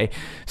this way: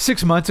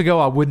 6 months ago,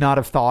 I would not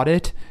have thought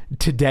it.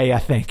 Today, I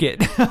think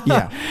it.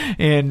 Yeah,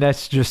 and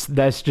that's just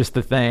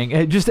the thing.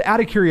 And just out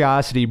of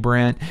curiosity,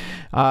 Brent,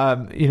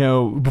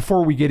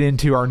 before we get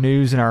into our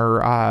news and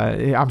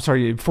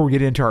before we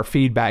get into our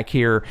feedback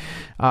here,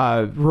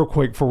 real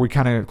quick before we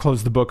kind of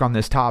close the book on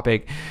this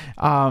topic,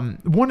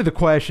 one of the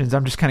questions,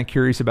 I'm just kind of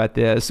curious about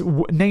this.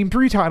 Name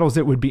 3 titles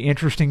that would be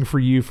interesting for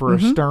you for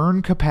a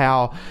Stern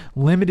Kapow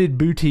limited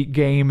boutique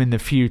game in the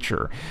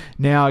future.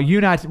 Now, you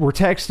and I were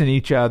texting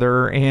each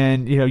other,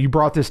 and you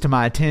brought this to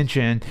my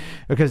attention,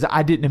 because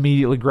I didn't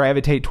immediately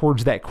gravitate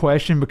towards that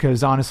question,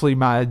 because honestly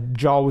my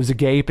jaw was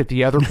agape at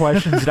the other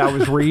questions that I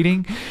was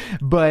reading.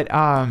 But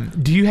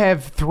do you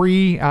have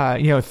 3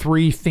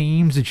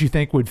 themes that you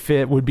think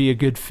would be a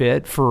good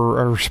fit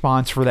for a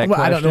response for that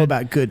question? I don't know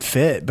about good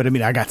fit, but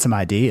I got some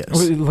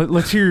ideas.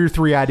 Let's hear your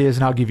 3 ideas,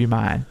 and I'll give you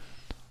mine.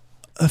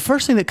 The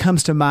first thing that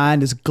comes to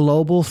mind is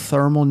global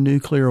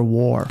thermonuclear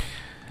war.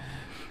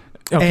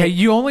 Okay,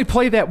 you only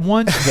play that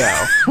once,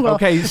 though. Well,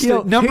 okay,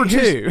 number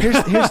 2.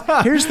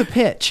 Here's the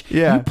pitch.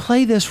 Yeah. You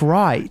play this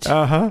right,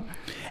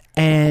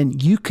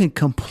 and you can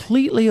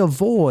completely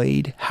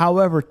avoid,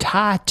 however,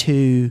 tie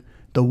to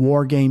the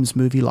War Games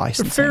movie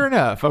licensing. Fair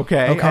enough.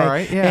 Okay. All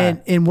right. Yeah.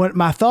 And what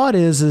my thought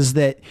is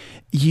that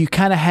you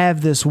kind of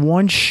have this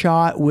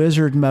one-shot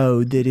wizard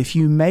mode that if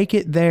you make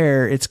it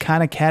there, it's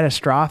kind of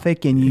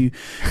catastrophic, and you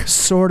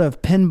sort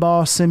of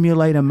pinball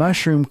simulate a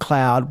mushroom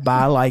cloud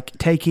by like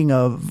taking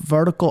a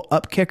vertical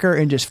up kicker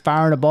and just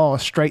firing a ball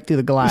straight through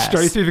the glass.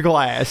 Straight through the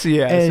glass.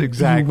 Yes, and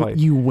exactly.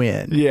 You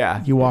win.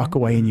 Yeah. You walk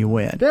away and you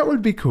win. That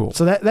would be cool.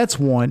 So that's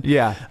one.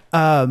 Yeah.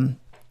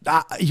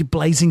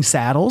 Blazing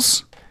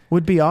Saddles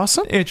would be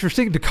awesome.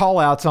 Interesting. The call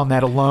outs on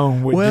that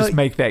alone would just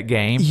make that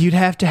game. You could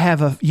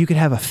have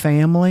a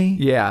family,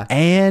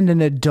 and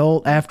an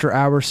adult after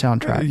hour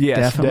soundtrack.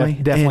 Yes, definitely.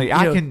 Definitely.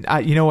 And,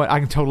 I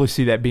can totally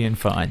see that being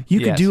fun.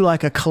 You could do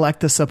like a collect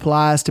the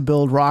supplies to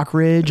build Rock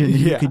Ridge, and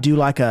you could do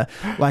like a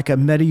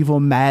medieval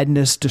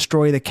madness,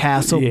 destroy the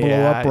castle,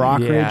 blow up Rock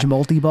Ridge,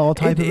 multi-ball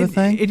type of a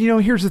thing. And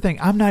here's the thing.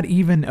 I'm not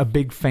even a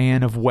big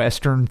fan of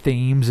Western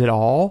themes at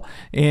all.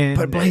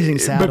 But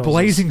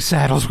Blazing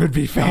Saddles would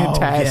be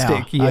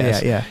fantastic. Oh,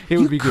 yeah. It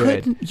would be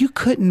good. You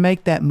couldn't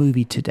make that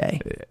movie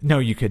today. No,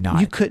 you could not.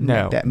 You couldn't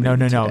make that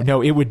movie today.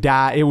 No. It would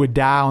die. It would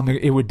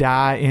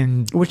die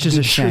in which is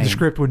a shame. The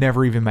script would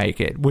never even make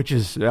it, which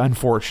is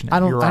unfortunate. I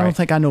don't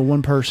think I know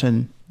one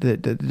person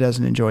that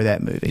doesn't enjoy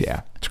that movie.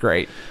 Yeah, it's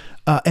great.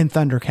 And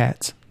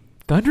Thundercats.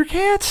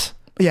 Thundercats?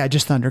 Yeah,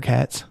 just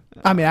Thundercats.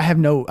 I have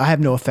no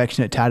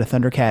affectionate tie to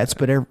Thundercats,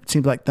 but it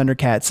seems like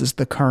Thundercats is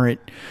the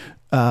current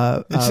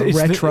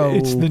retro.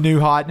 It's the new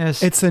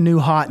hotness. It's the new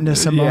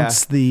hotness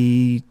amongst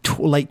the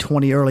late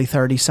 20, early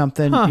 30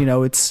 something. Huh. You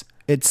know, it's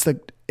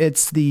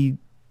the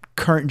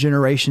current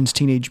generation's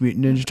Teenage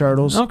Mutant Ninja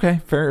Turtles. Okay,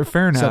 fair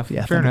enough. So,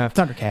 yeah, fair enough.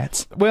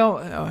 Thundercats. Well,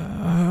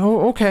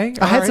 okay.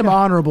 I had some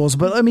honorables,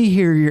 but let me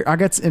hear I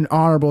got some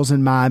honorables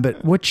in mind,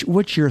 but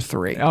what's your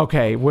three?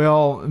 Okay,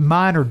 well,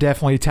 mine are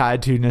definitely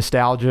tied to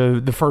nostalgia.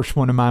 The first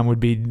one of mine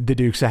would be the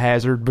Dukes of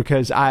Hazzard,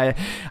 because I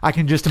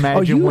can just imagine.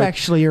 Oh, you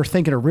actually are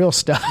thinking of real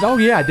stuff. Oh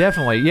yeah,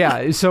 definitely.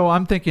 Yeah. So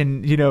I'm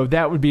thinking,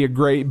 that would be a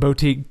great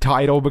boutique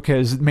title,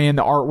 because man,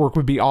 the artwork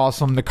would be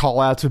awesome, the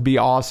call outs would be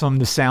awesome,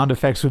 the sound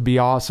effects would be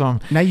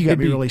awesome. Now you got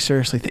me really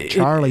seriously think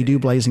Charlie do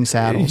Blazing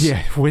Saddles.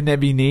 Yeah, wouldn't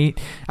that be neat?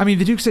 I mean,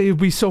 the Dukes would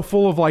be so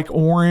full of like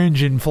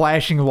orange and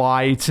flashing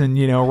lights and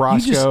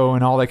Roscoe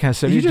and all that kind of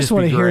stuff. You just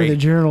want to hear the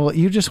general.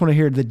 You just want to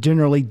hear the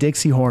General Lee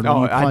Dixie horn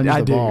when you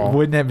plunge the ball.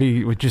 Wouldn't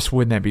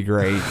that be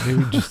great?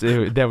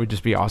 That would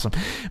just be awesome.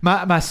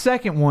 My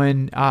second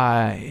one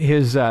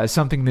is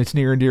something that's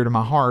near and dear to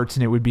my heart,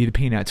 and it would be the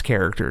Peanuts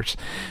characters,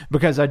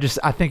 because I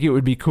think it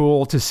would be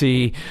cool to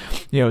see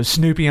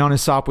Snoopy on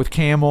his Sop with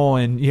Camel,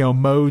 and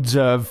modes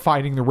of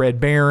fighting the Red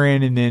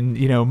Baron, and then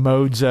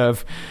modes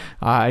of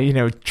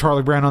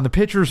Charlie Brown on the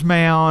pitcher's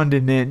mound,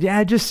 and then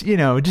just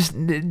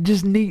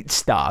neat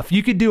stuff.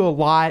 You could do a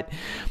lot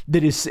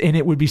and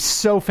it would be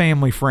so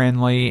family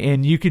friendly,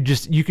 and you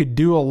could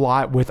do a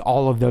lot with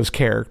all of those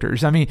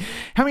characters. I mean,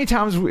 how many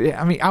times?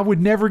 I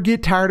would never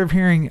get tired of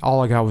hearing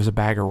all I got was a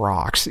bag of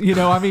rocks.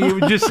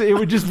 It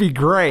would just be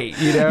great.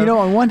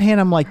 On one hand,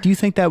 I'm like, do you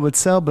think that would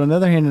sell? But on the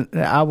other hand,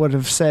 I would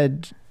have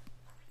said,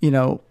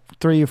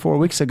 3 or 4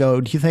 weeks ago,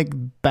 do you think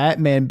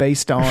Batman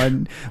based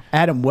on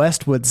Adam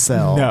West would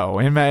sell? No,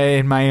 and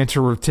my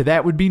answer to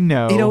that would be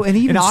no.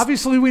 And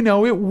obviously we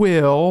know it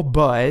will,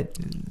 but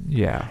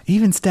yeah.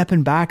 Even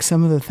stepping back,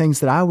 some of the things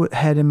that I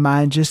had in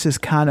mind just as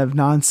kind of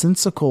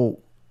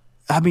nonsensical,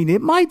 I mean,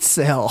 it might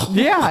sell.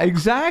 Yeah,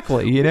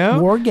 exactly.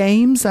 War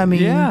games. I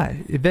mean, yeah,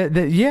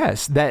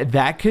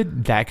 that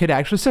could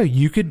actually sell.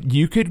 You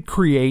could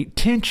create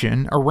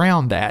tension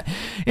around that.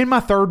 And my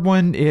third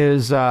one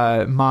is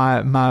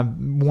my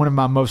one of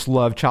my most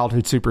loved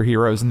childhood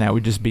superheroes, and that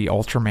would just be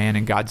Ultraman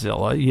and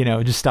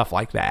Godzilla. Just stuff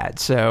like that.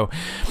 So,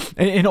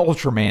 an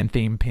Ultraman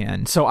theme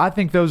pin. So I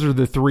think those are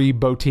the three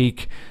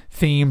boutique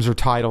themes or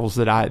titles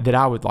that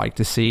I would like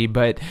to see.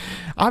 But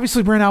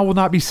obviously, Brent, I will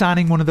not be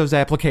signing one of those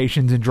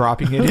applications and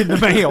dropping it in the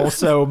mail.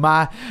 So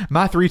my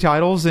three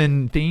titles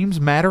and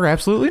themes matter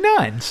absolutely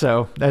none.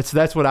 So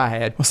that's what I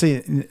had. Well,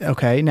 see,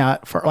 okay, now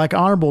for like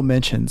honorable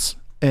mentions,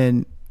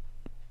 and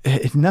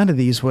none of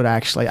these would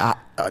actually,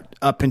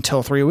 up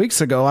until 4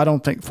 weeks ago, I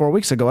don't think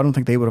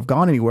they would have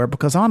gone anywhere,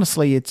 because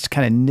honestly, it's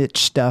kind of niche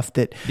stuff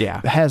that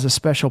has a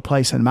special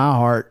place in my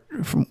heart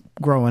from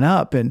growing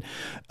up. And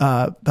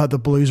the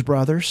Blues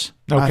Brothers,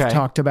 okay. I've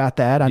talked about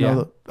that. I know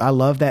that I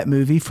love that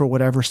movie for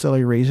whatever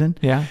silly reason.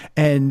 Yeah.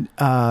 And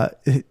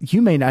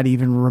you may not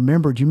even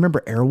remember. Do you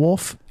remember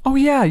Airwolf? Oh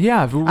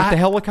yeah, with the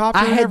helicopter.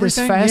 I had this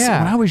when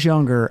I was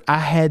younger. I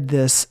had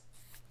this.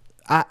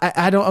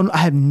 I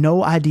have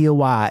no idea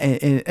why.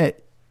 And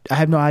I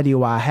have no idea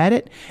why I had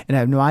it, and I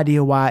have no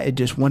idea why it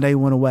just one day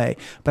went away.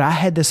 But I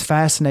had this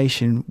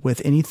fascination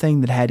with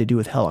anything that had to do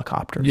with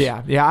helicopters.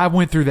 Yeah, I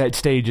went through that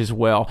stage as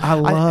well. I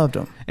loved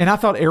them. And I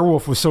thought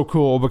Airwolf was so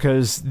cool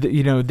because,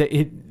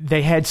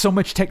 they had so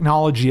much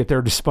technology at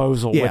their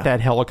disposal with that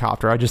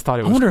helicopter. I just thought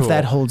it was cool. I wonder if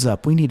that holds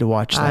up. We need to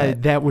watch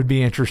that. That would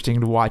be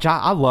interesting to watch.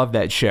 I love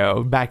that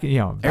show back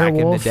in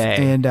the day.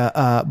 And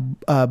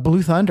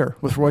Blue Thunder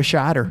with Roy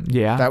Scheider.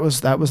 Yeah.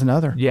 That was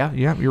another. Yeah,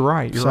 you're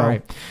right. You're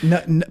right.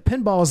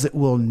 Pinballs that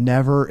will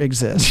never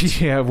exist.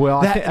 Yeah,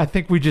 well, I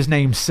think we just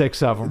named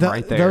 6 of them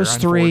right there. Those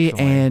 3,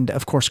 and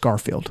of course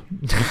Garfield.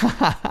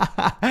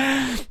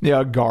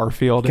 Yeah,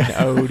 Garfield and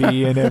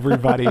Odie and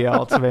everybody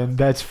else, man.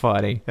 That's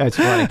funny.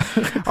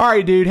 All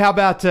right, dude. How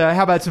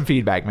about some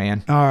feedback,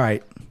 man? All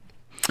right.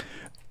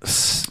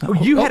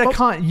 You had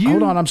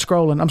hold on, I'm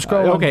scrolling.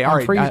 Okay, all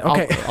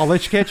right. I'll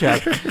let you catch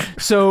up.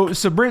 So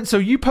Brent,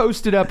 you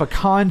posted up a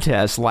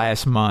contest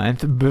last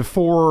month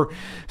before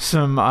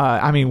some,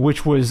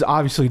 which was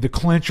obviously the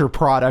clincher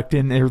product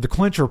or the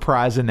clincher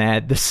prize in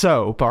that, the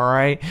soap. All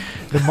right,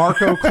 the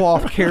Marco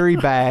cloth carry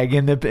bag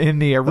in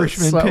the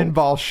Richmond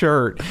pinball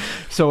shirt.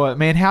 So,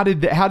 man, how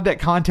did that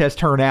contest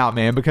turn out,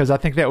 man? Because I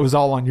think that was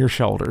all on your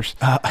shoulders.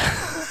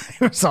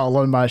 It was all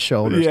on my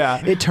shoulders.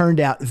 Yeah. It turned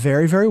out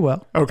very, very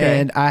well.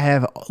 Okay. And I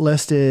have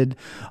listed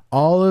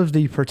all of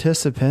the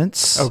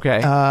participants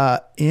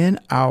in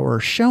our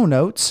show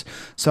notes.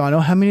 So I know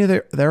how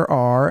many there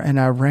are. And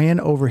I ran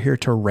over here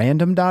to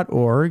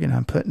random.org and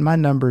I'm putting my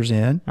numbers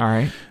in. All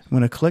right. I'm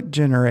going to click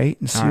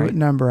generate and see what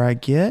number I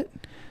get.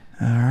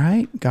 All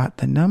right. Got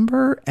the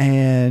number.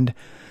 And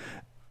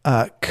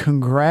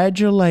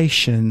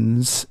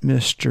congratulations,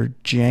 Mr.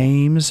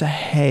 James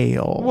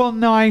Hale. Well,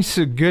 nice.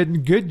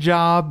 Good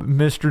job,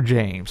 Mr.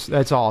 James.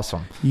 That's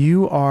awesome.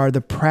 You are the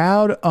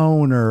proud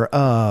owner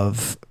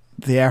of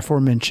the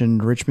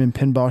aforementioned Richmond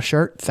Pinball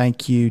shirt.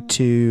 Thank you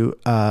to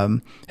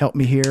help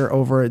me here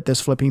over at This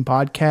Flipping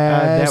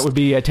Podcast. That would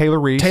be Taylor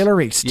Reese. Taylor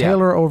Reese. Yeah.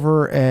 Taylor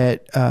over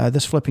at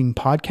This Flipping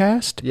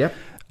Podcast. Yep.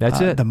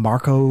 That's it. The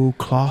Marco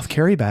cloth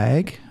carry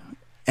bag.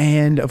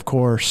 And, of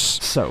course,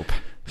 Soap.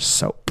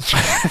 Because-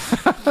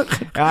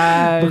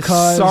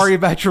 sorry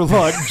about your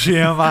luck,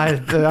 Jim. I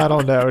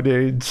don't know,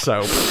 dude.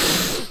 Soap.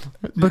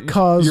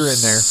 Because you're in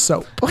there.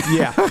 Soap.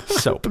 Yeah,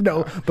 soap.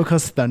 No,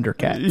 because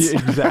Thundercats.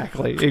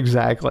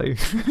 Exactly.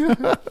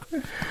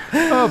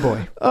 Oh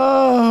boy.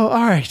 Oh,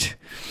 all right.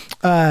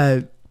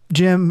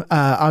 Jim,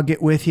 I'll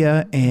get with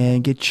you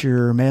and get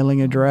your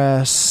mailing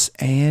address,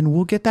 and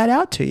we'll get that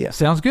out to you.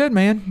 Sounds good,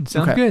 man.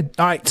 Sounds good.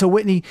 All right. So,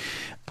 Whitney,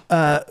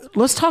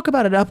 let's talk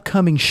about an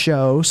upcoming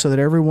show so that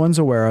everyone's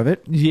aware of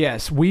it.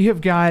 Yes, we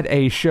have got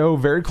a show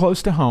very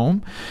close to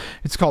home.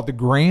 It's called the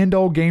Grand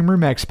Ole Game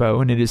Room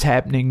Expo, and it is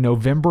happening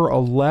November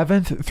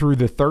 11th through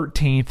the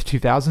 13th,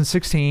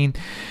 2016.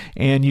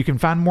 And you can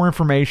find more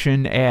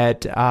information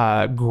at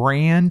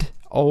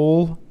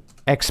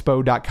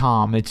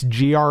GrandOleExpo.com. It's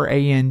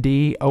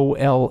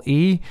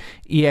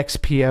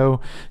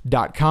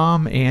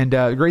GrandOleExpo.com. And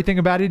the great thing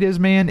about it is,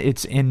 man,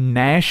 it's in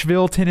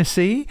Nashville,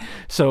 Tennessee.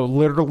 So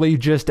literally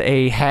just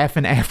a half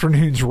an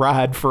afternoon's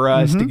ride for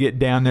us to get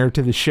down there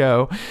to the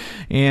show.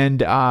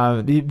 And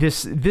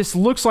this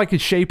looks like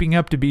it's shaping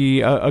up to be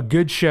a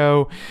good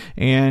show.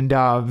 And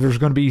there's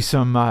going to be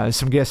some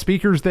guest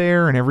speakers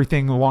there and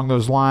everything along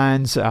those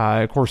lines.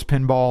 Of course,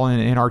 pinball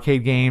and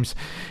arcade games.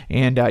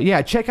 And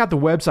yeah, check out the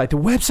website. The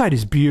website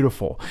is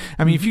beautiful.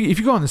 I mean, if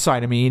you go on the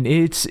site, I mean,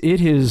 it's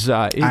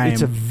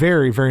a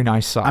very, very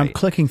nice site. I'm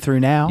clicking through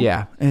now.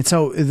 Yeah. And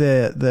so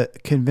the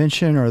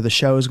convention or the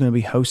show is going to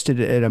be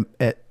hosted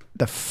at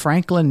the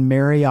Franklin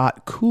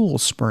Marriott Cool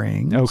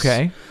Springs.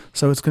 Okay.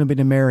 So it's going to be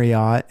the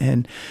Marriott.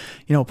 And,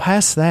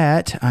 past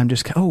that, I'm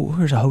just,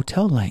 here's a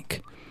hotel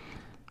link.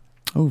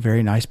 Oh,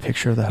 very nice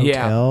picture of the hotel.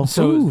 Yeah,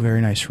 so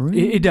very nice room.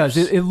 It does.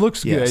 It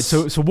looks Yes.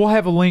 good. So we'll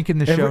have a link in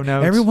the show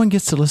notes. Everyone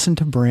gets to listen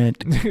to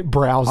Brent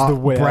browse the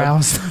web.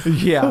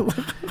 Yeah.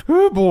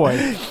 Oh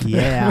boy.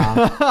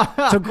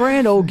 Yeah. So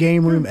Grand Ole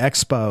Game Room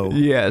Expo.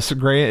 Yes, it's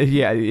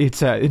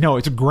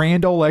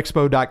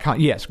GrandOleExpo.com.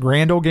 Yes,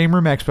 Grand Ole Game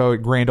Room Expo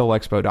at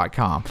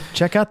GrandOleExpo.com.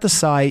 Check out the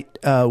site.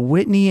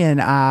 Whitney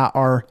and I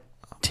are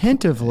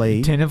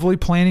tentatively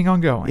planning on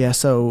going. Yeah,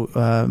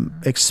 so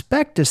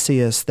expect to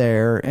see us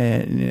there,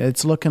 and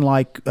it's looking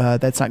like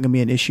that's not going to be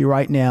an issue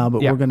right now,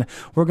 but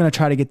we're gonna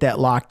try to get that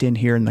locked in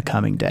here in the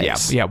coming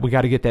days. Yeah, we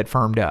got to get that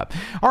firmed up.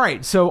 All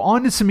right, so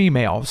on to some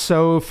emails.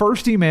 So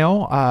first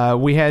email,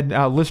 we had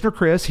listener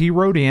Chris. He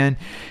wrote in,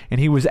 and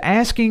he was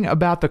asking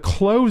about the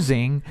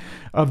closing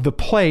of the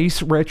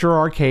Place Retro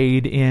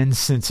Arcade in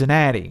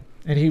Cincinnati.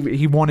 And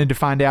he wanted to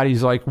find out.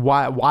 He's like,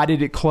 why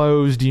did it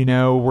close? Do you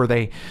know, were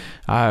they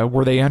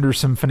under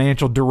some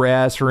financial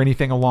duress or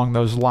anything along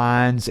those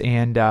lines?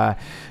 And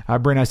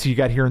Brent, I see you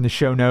got here in the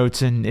show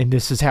notes, and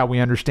this is how we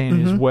understand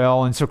it as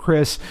well. And so,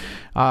 Chris,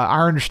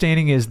 our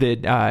understanding is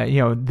that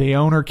the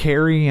owner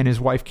Kerry and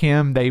his wife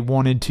Kim, they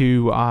wanted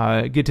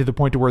to get to the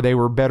point to where they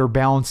were better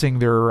balancing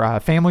their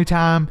family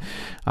time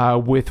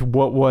with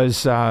what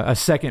was a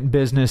second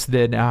business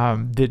that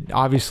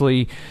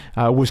obviously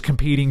was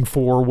competing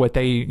for what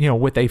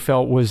they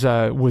felt was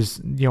a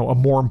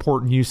more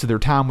important use of their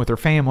time with their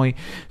family.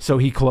 So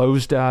he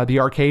closed the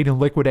arcade and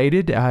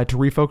liquidated to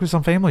refocus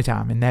on family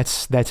time, and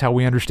that's how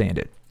we understand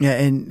it. Yeah,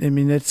 and I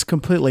mean it's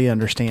completely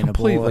understandable.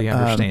 Completely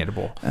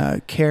understandable.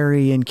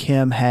 Carrie and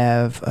Kim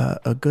have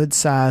a good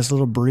sized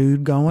little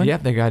brood going. Yeah,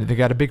 they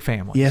got a big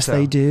family. Yes,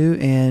 they do.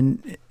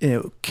 And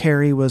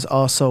Carrie was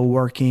also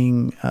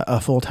working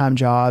a full time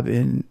job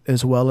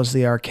as well as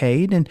the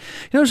arcade, and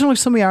there's only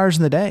so many hours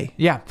in the day.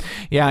 Yeah.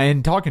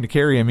 And talking to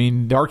Carrie, I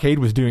mean the arcade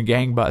was doing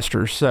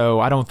gangbusters, so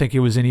I don't think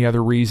it was any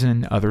other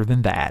reason other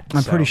than that.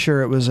 I'm pretty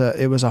sure it was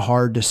a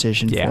hard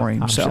decision for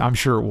him. I'm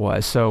sure it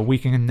was. So we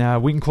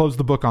can close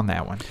the book on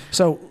that one.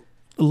 So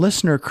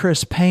listener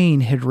Chris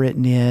Payne had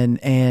written in,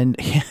 and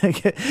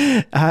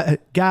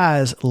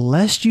guys,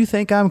 lest you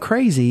think I'm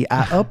crazy,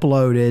 I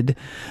uploaded,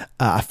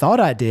 I thought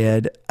I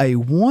did, a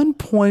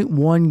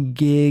 1.1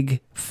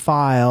 gig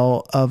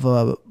file of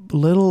a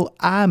little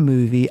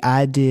iMovie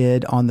I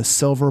did on the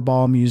Silver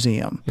Ball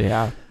Museum.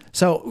 Yeah.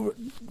 So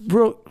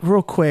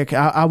real quick,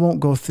 I won't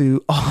go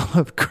through all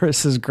of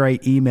Chris's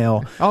great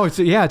email. Oh, it's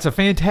a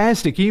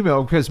fantastic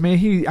email because man,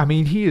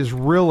 he is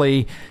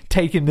really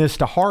taking this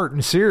to heart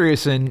and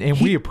serious,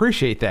 and we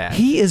appreciate that.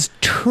 He is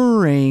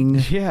touring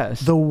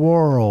the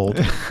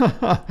world,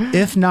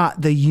 if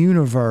not the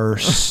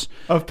universe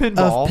of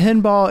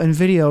pinball and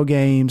video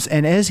games.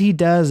 And as he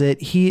does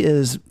it, he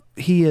is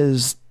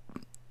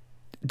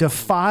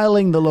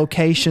defiling the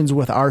locations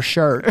with our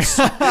shirts.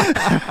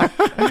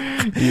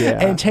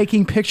 And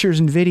taking pictures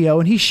and video,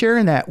 and he's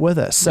sharing that with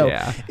us. So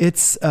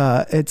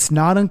it's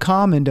not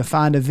uncommon to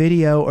find a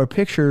video or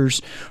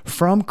pictures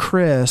from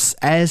Chris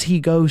as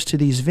he goes to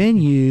these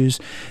venues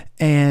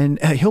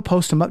and he'll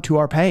post them up to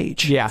our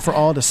page for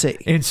all to see.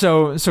 And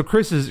so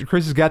Chris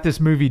has got this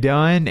movie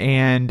done,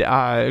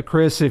 and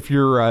Chris, if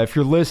you're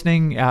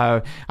listening,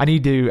 I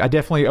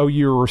definitely owe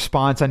you a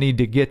response. I need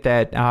to get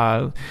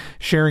that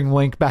sharing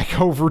link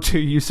back over to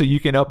you so you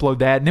can upload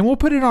that, and then we'll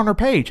put it on our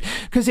page.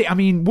 Because I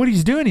mean, what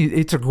he's doing,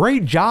 it's a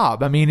great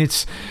job. I mean,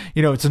 it's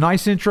a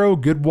nice intro,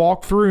 good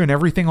walkthrough, and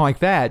everything like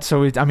that.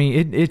 So it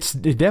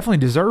definitely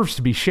deserves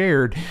to be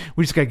shared.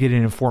 We just got to get it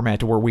in a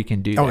format to where we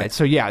can do that.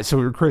 So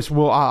so Chris,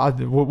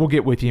 we'll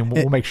get with you and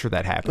we'll make sure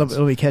that happens.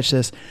 Let me catch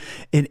this.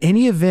 In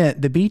any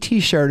event, the BT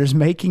shirt is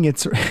making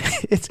its.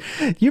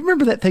 You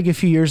remember that thing a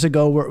few years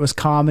ago where it was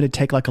common to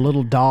take like a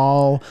little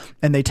doll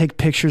and they take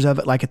pictures of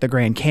it like at the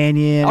Grand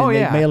Canyon and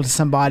they mail it to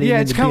somebody. Yeah,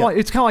 it's kind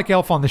of like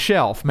Elf on the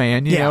Shelf,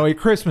 man. You know, at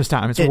Christmas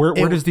time, it's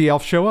where does the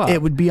elf show up?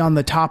 It would be on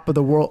the top of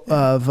the world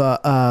of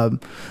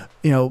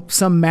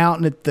some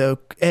mountain at the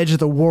edge of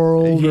the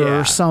world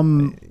or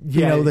some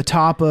the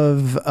top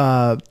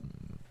of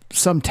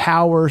some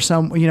tower,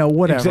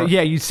 whatever.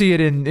 Yeah, you see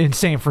it in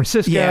San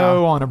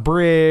Francisco on a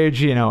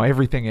bridge,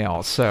 everything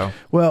else. So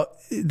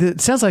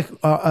it sounds like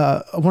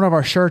one of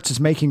our shirts is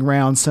making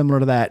rounds similar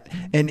to that.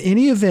 In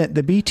any event,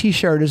 the BT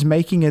shirt is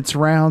making its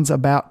rounds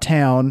about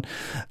town,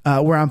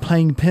 where I'm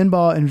playing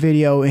pinball and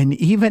video, and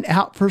even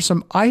out for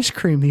some ice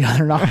cream the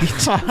other night.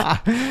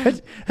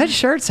 that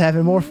shirt's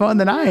having more fun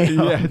than I am.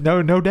 Yeah,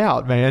 no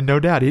doubt, man, no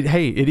doubt. It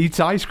eats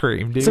ice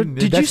cream, dude. So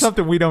that's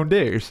something we don't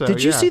do. So,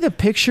 did you see the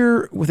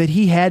picture that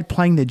he had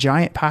playing the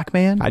giant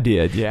Pac-Man? I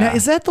did. Yeah. Now,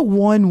 is that the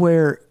one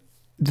where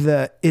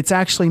it's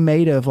actually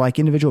made of like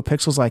individual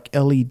pixels like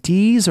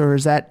LEDs, or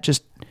is that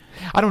just...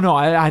 I don't know.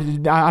 I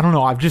don't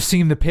know. I've just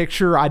seen the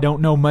picture. I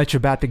don't know much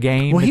about the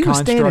game, the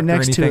construct, or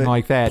anything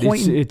like that.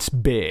 It's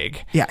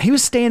big. Yeah, he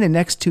was standing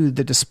next to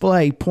the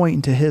display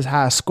pointing to his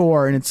high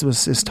score, and it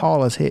was as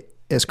tall as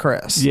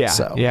Chris. Yeah,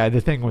 so. Yeah,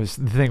 the thing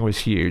was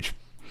huge.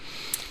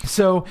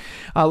 So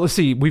let's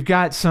see. We've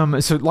got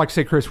some. So, like I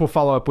said, Chris, we'll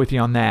follow up with you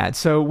on that.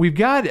 So we've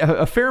got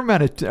a fair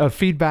amount of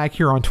feedback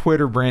here on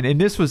Twitter, Brent, and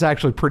this was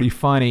actually pretty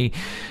funny.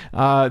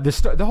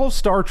 The whole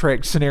Star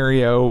Trek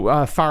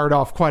scenario fired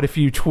off quite a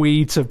few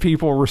tweets of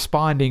people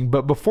responding.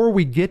 But before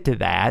we get to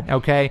that,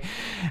 okay,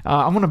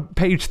 I'm going to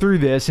page through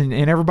this and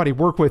everybody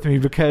work with me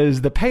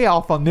because the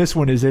payoff on this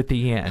one is at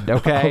the end.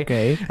 Okay.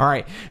 Okay. All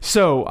right.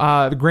 So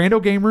the Grand Ole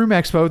Game Room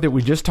Expo that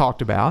we just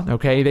talked about.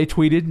 Okay, they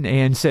tweeted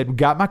and said,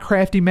 "Got my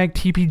Crafty Meg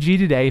TPG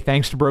today.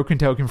 Thanks to Broken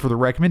Token for the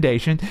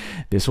recommendation.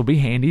 This will be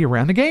handy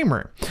around the game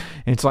room."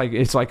 And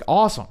it's like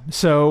awesome.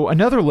 So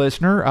another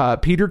listener,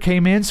 Peter K.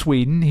 Man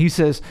Sweden, he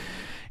says,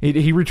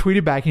 he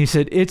retweeted back and he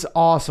said, "It's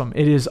awesome.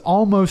 It is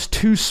almost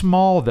too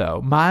small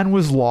though. Mine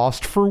was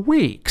lost for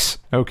weeks."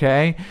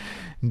 Okay.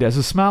 Does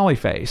a smiley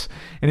face.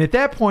 And at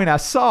that point I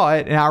saw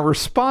it and I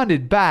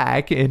responded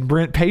back, and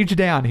Brent, page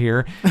down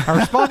here, I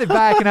responded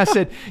back and I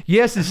said,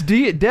 "Yes, it's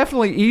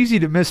definitely easy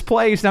to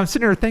misplace." And I'm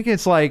sitting there thinking,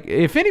 it's like,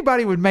 if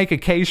anybody would make a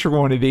case for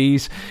one of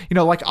these,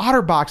 like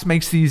OtterBox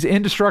makes these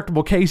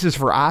indestructible cases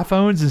for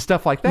iPhones and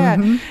stuff like that.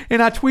 Mm-hmm.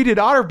 And I tweeted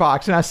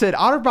OtterBox and I said,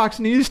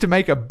 OtterBox needs to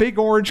make a big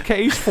orange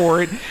case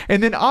for it.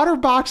 And then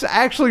OtterBox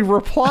actually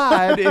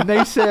replied and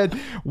they said,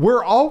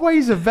 "We're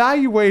always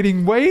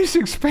evaluating ways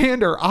to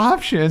expand our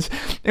options,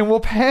 and we'll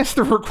pass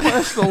the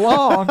request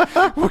along.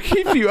 We'll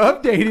keep you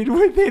updated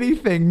with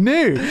anything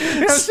new."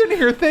 And I'm sitting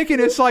here thinking,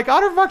 it's like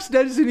OtterBox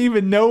doesn't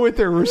even know what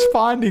they're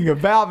responding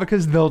about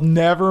because they'll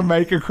never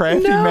make a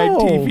Crafty Meg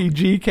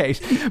TPG case.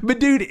 But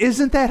dude,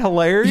 isn't that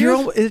hilarious?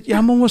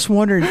 I'm almost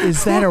wondering,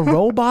 is that a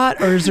robot,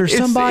 or is there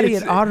somebody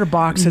at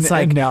OtterBox that's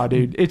like... No,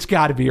 dude, it's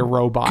got to be a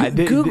robot.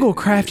 Google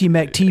Crafty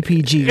Meg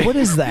TPG. What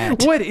is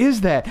that? What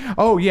is that?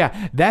 Oh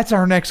yeah, that's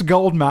our next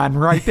gold mine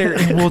right there,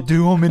 and we'll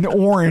do them in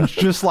orange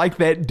just like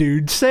that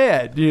dude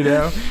said.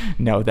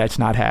 No, that's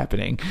not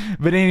happening.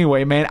 But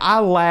anyway, man, I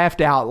laughed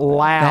out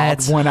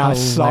loud when I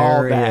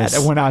saw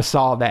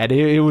that.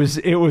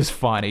 It was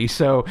funny.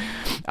 So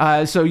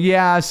Grand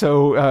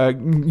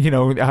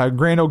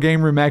Ole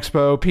Game Room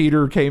Expo,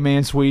 Peter K.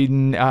 Man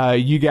Sweden,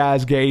 you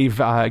guys gave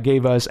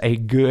us a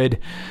good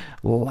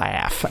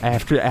laugh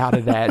out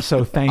of that.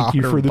 So thank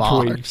you for the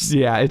tweets.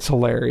 Yeah, it's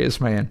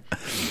hilarious, man.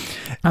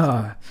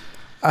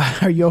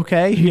 Are you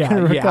okay? Yeah.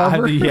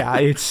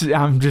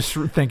 I'm just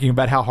thinking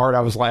about how hard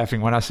I was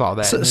laughing when I saw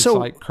that. It's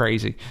like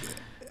crazy.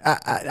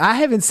 I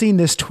haven't seen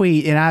this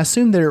tweet, and I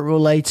assume that it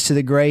relates to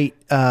the great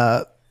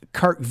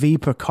Kirk v.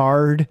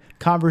 Picard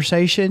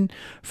conversation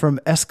from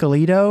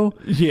Escalito.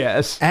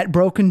 Yes. At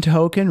Broken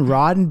Token,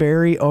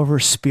 Roddenberry over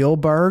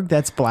Spielberg.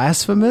 That's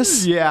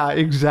blasphemous. Yeah,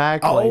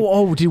 exactly.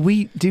 Oh, did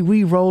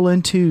we roll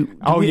into...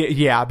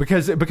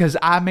 because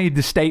I made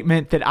the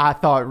statement that I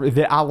thought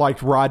that I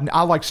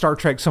liked Star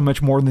Trek so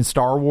much more than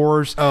Star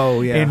Wars.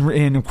 Oh, yeah.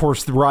 And of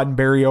course, the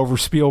Roddenberry over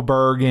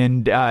Spielberg.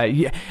 And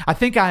I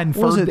think I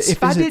inferred...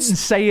 If I didn't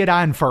say it,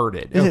 I inferred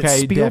it. Is it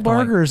Spielberg,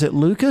 definitely. Or is it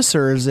Lucas,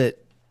 or is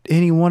it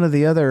any one of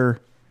the other...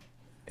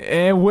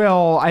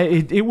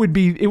 It would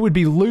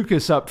be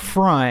Lucas up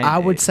front. I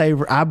would say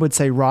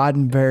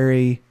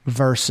Roddenberry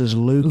versus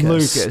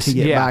Lucas to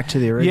get back to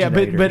the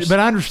originators. But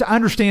I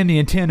understand the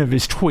intent of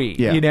his tweet,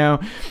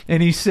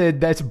 and he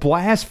said that's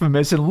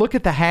blasphemous, and look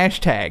at the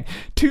hashtag,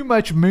 too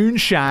much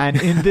moonshine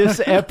in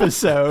this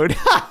episode.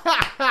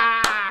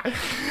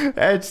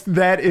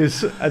 That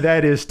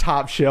is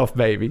top shelf,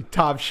 baby,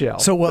 top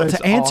shelf. So that's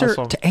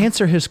awesome. to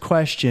answer his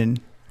question,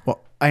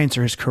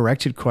 answer his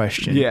corrected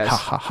question. Yes.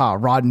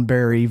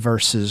 Roddenberry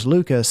versus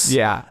Lucas.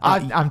 Yeah.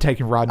 I'm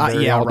taking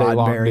Roddenberry all day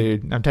long,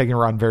 dude. I'm taking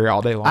Roddenberry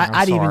all day long.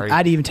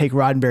 I'd even take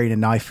Roddenberry in a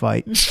knife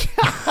fight.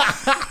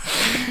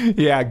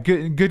 Yeah,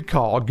 good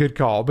call.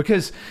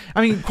 Because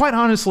I mean, quite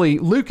honestly,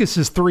 Lucas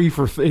is 3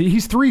 for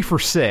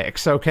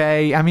 6.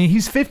 Okay, I mean,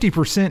 he's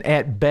 50%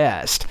 at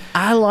best.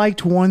 I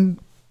liked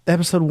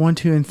episode 1,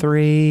 2, and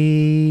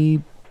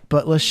 3,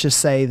 but let's just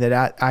say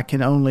that I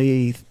can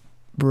only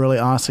really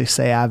honestly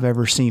say I've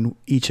ever seen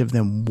each of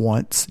them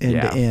once end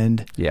to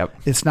end. Yep.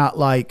 It's not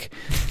like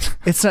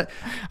it's not.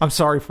 I'm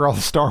sorry for all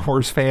the Star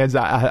Wars fans.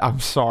 I'm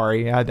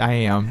sorry. I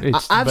am.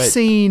 I've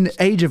seen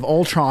Age of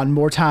Ultron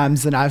more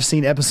times than I've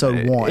seen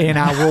episode 1, and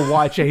I will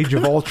watch Age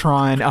of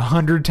Ultron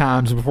 100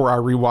 times before I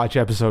rewatch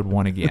episode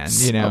 1 again.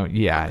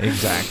 Yeah,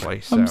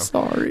 exactly. So, I'm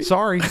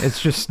sorry.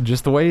 It's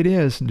just the way it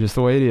is. Just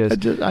the way it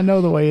is. I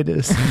know the way it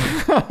is.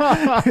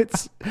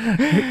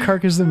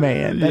 Kirk is the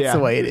man. That's the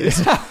way it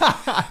is.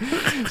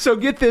 So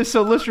get this.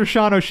 So listener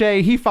Sean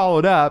O'Shea, he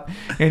followed up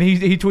and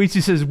he tweets,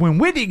 he says, when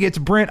Whitney gets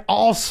Brent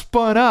all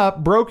spun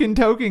up, Broken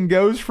Token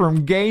goes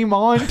from game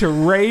on to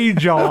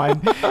rage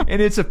on.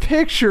 And it's a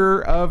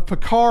picture of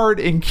Picard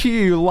and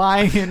Q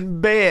lying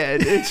in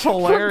bed. It's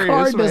hilarious.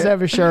 Picard doesn't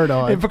have a shirt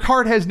on. And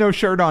Picard has no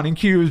shirt on, and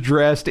Q is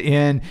dressed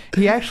in,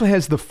 he actually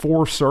has the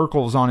 4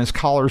 circles on his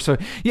collar. So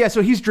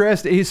he's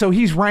dressed, so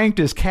he's ranked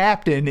as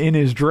captain in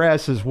his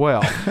dress as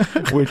well,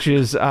 which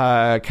is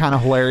kind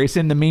of hilarious.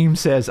 And the meme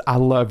says, I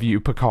love you,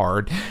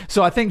 Picard.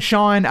 So I think,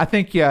 Sean, I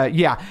think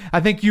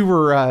you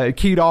were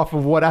keyed off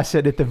of what I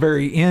said at the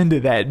very end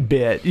of that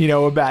bit,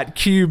 about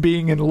Q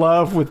being in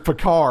love with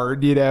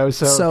Picard,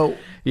 so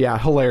yeah,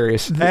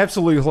 hilarious.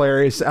 Absolutely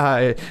hilarious.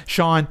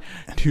 Sean,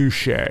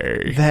 touche.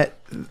 That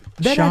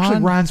actually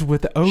rhymes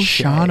with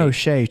O'Shea. Sean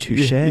O'Shea,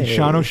 touche.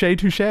 Sean O'Shea,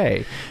 touche.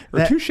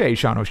 Or touche,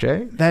 Sean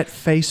O'Shea. That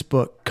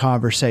Facebook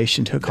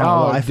conversation took on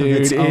a life of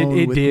its own.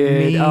 It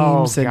did.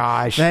 Memes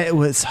gosh. That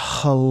was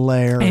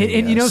hilarious.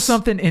 And you know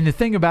something? And the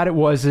thing about it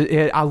was,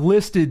 I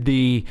listed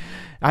the...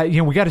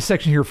 we got a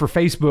section here for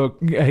Facebook,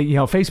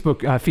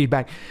 Facebook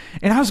feedback,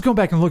 and I was going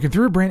back and looking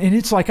through it, Brent, and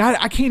it's like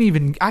I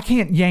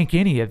can't yank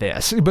any of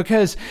this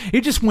because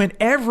it just went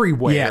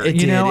everywhere. Yeah, it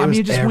did.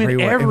 It just went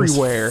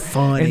everywhere. It was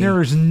funny. And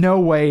there is no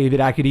way that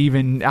I could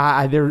even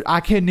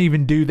I couldn't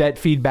even do that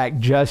feedback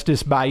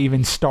justice by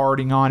even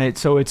starting on it.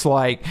 So it's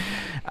like,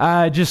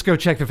 just go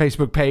check the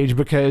Facebook page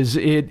because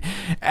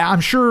I'm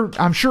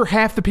sure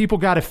half the people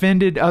got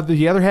offended.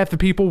 The other half the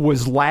people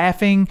was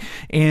laughing,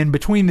 and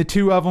between the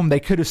two of them, they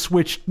could have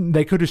switched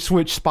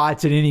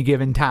spots at any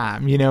given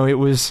time. It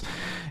was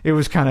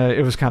kind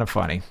of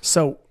funny.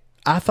 So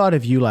I thought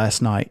of you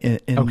last night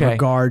in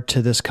regard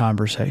to this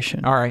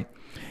conversation. All right.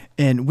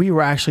 And we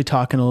were actually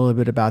talking a little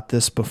bit about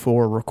this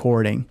before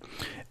recording.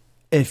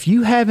 If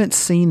you haven't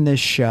seen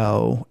this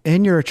show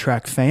and you're a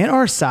Trek fan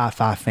or a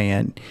sci-fi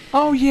fan,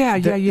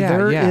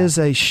 there is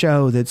a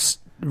show that's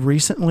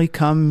recently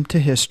come to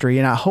history,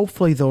 and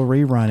hopefully they'll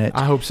rerun it.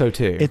 I hope so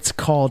too. It's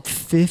called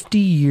 50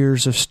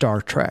 Years of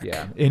Star Trek.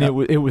 Yeah, and it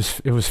was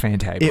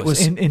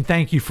fantabulous. And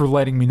thank you for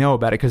letting me know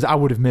about it because I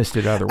would have missed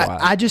it otherwise.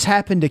 I just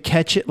happened to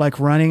catch it like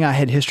running. I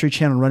had History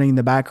Channel running in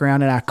the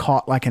background, and I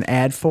caught like an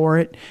ad for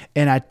it,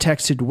 and I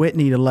texted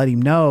Whitney to let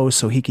him know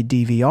so he could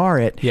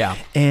DVR it. Yeah,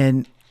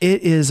 and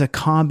it is a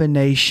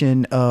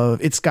combination of.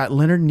 It's got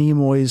Leonard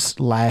Nimoy's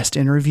last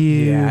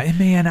interview. Yeah, and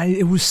man,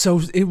 it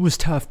was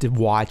tough to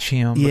watch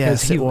him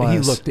because he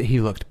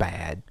looked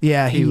bad.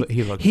 Yeah, he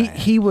looked bad.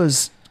 He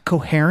was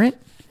coherent.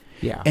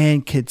 Yeah,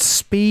 and could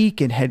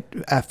speak, and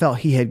I felt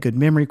he had good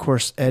memory. Of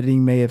course,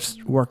 editing may have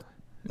worked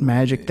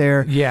magic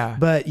there. Yeah,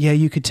 but yeah,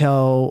 you could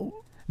tell.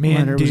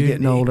 Leonard was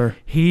getting older.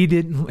 He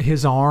didn't.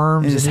 His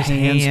arms and his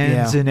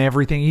hands and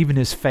everything, even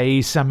his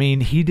face. I mean,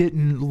 he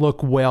didn't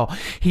look well.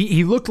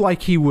 He looked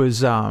like he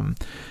was. Let's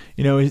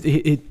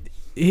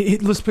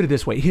put it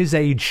this way: his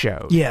age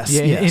showed. Yes,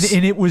 yes.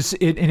 And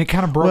it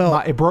kind of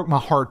broke my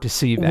heart to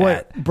see that.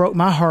 What broke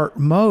my heart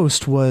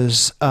most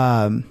was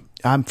I'm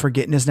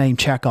forgetting his name.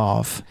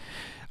 Chekhov.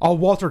 Oh,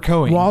 Walter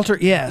Koenig. Walter,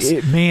 yes,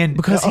 man.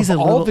 Because he's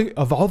of all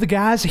the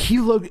guys, he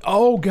looked.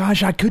 Oh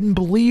gosh, I couldn't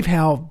believe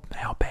how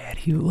bad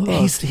he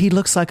looked. He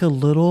looks like a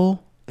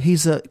little.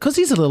 Because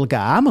he's a little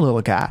guy. I'm a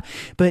little guy,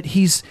 but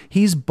he's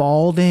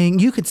balding.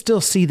 You could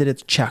still see that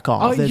it's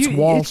Chekhov. It's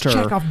Walter. It's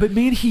Chekhov, but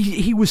man,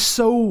 he was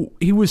so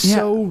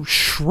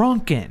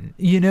shrunken,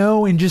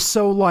 and just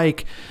so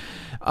like.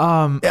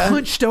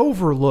 Hunched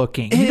over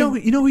looking. You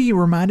know who he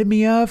reminded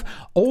me of?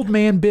 Old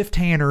man Biff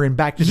Tanner in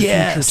Back to the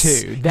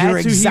Future 2. You're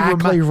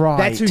exactly right.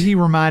 That's who he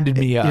reminded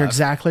me of. You're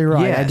exactly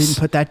right. Yes. I didn't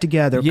put that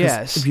together.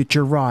 Yes.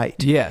 You're right.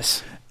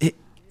 Yes.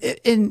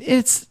 and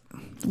it's,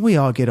 we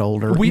all get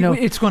older.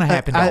 It's going to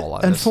happen to all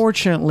of us.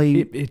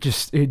 Unfortunately,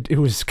 it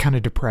was kind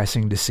of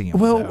depressing to see them.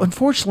 Well, though.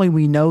 Unfortunately,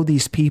 we know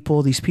these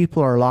people. These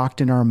people are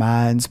locked in our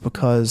minds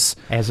because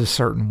as a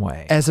certain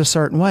way,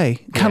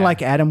 kind of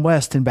like Adam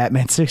West in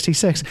Batman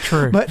 '66.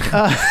 True, but.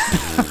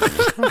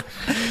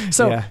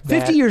 So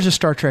 50 years of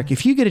Star Trek,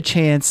 if you get a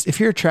chance, if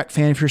you're a Trek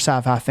fan, if you're a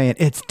sci-fi fan,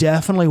 it's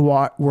definitely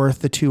worth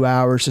the 2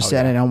 hours to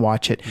sit down and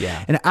watch it.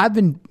 Yeah. And I've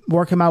been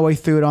working my way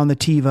through it on the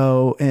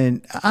TiVo,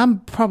 and I'm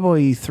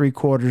probably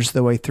 3/4 of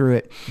the way through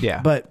it.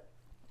 Yeah. But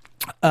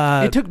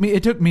it took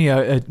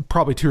me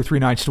probably 2 or 3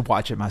 nights to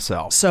watch it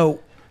myself. So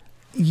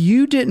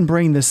you didn't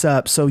bring this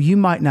up, so you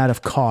might not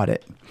have caught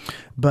it.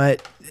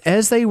 But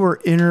as they were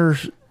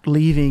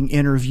leaving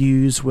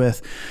interviews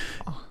with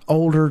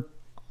older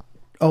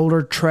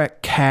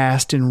Trek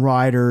cast and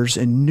writers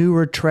and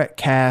newer Trek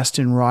cast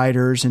and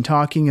writers, and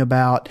talking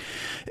about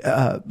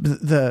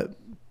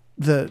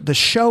the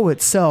show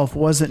itself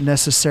wasn't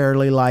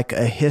necessarily like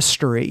a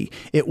history.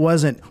 It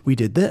wasn't, we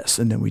did this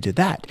and then we did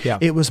that. Yeah.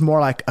 It was more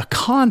like a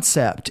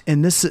concept.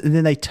 And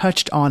then they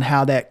touched on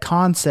how that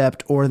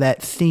concept or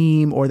that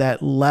theme or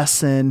that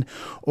lesson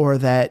or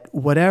that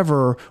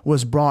whatever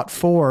was brought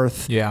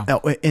forth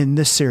in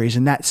this series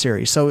and that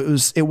series. So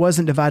it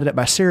wasn't divided up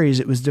by series.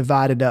 It was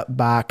divided up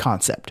by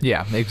concept.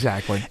 Yeah,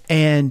 exactly.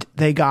 And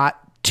they got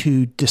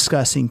to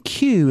discussing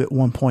Q at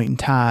one point in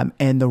time,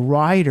 and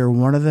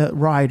one of the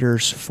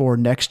writers for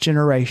Next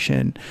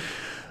Generation,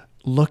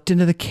 looked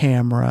into the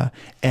camera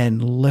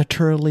and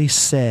literally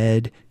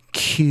said,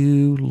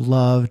 Q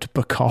loved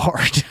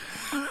Picard.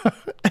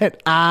 And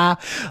I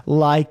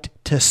liked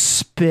to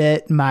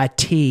spit my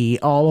tea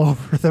all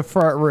over the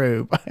front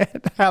room.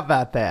 How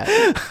about that?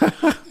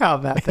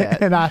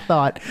 And I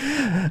thought,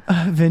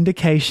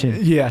 vindication.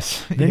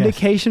 Yes.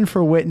 Vindication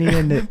for Whitney,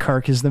 and that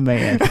Kirk is the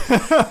man.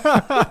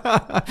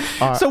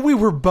 So we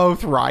were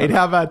both right.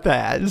 How about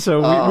that?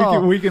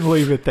 So we can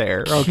leave it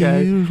there.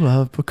 Okay. You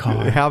love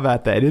Picard. How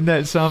about that? Isn't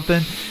that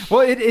something?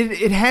 Well,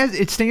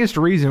 it stands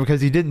to reason because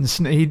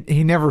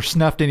he never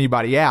snuffed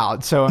anybody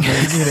out. So I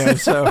mean,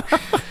 so.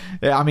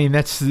 I mean,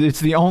 it's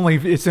the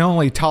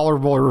only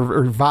tolerable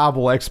or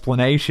viable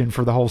explanation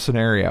for the whole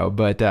scenario.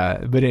 But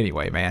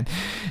anyway, man.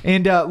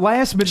 And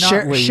last but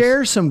not least,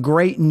 share some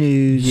great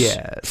news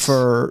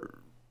for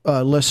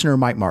listener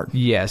Mike Martin.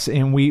 Yes,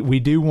 and we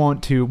do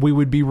want to. We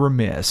would be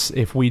remiss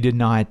if we did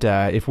not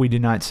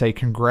say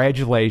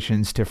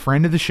congratulations to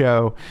friend of the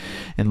show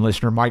and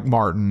listener Mike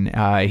Martin.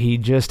 He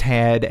just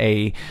had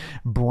a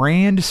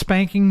brand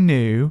spanking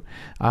new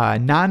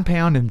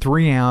 9-pound and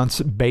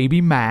 3-ounce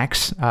baby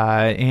Max,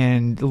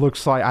 and it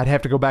looks like I'd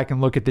have to go back and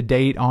look at the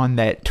date on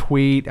that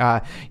tweet.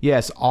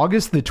 Yes,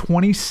 August the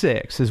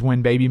 26th is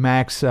when baby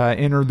Max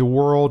entered the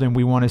world, and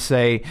we want to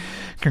say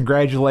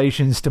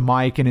congratulations to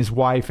Mike and his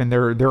wife and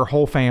their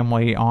whole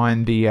family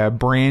on the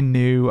brand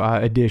new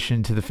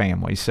addition to the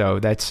family. So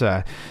that's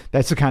the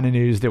kind of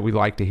news that we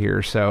like to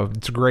hear. So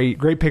it's a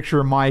great picture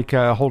of Mike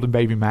holding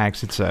baby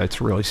Max.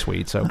 It's really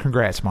sweet. So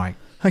congrats, Mike.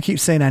 I keep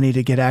saying I need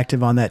to get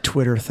active on that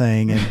Twitter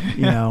thing, and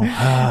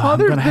I'm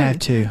going to have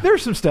to.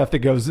 There's some stuff that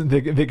goes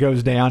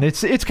down.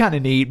 It's kind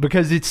of neat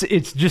because it's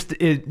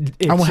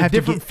a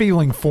different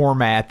feeling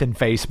format than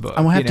Facebook.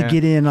 I'm going to have to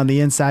get in on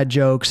the inside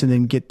jokes and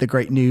then get the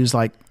great news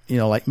like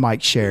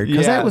Mike shared,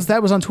 because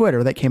that was on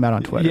Twitter. That came out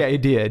on Twitter. Yeah,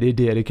 it did.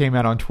 It came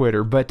out on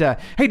Twitter. But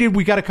hey, dude,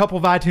 we got a couple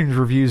of iTunes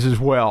reviews as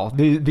well.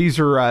 These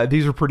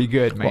are pretty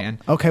good, man.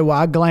 Well, okay, well,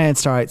 I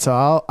glanced. All right, so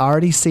I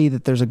already see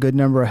that there's a good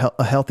number,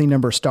 a healthy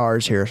number of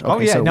stars here.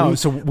 Okay,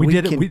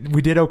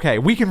 we did okay.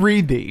 We can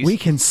read these. We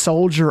can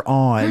soldier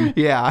on.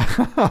 Yeah.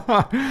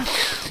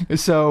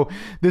 So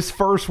this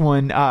first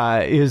one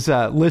is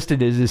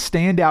listed as a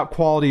standout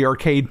quality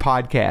arcade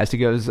podcast. He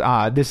goes,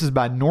 this is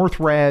by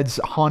Northrad's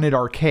Haunted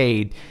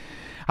Arcade.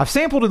 I've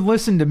sampled and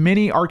listened to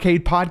many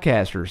arcade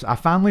podcasters. I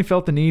finally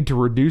felt the need to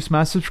reduce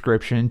my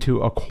subscription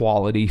to a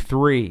quality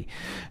 3.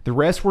 The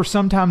rest were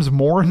sometimes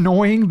more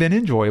annoying than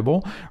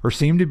enjoyable, or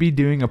seemed to be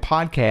doing a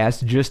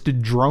podcast just to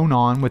drone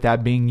on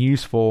without being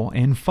useful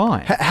and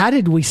fun. How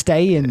did we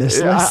stay in this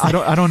list? I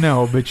don't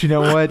know, but you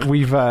know what?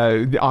 We've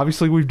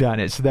obviously we've done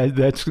it, so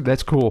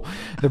that's cool.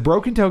 The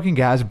Broken Token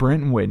guys,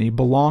 Brent and Whitney,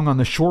 belong on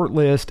the short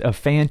list of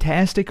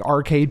fantastic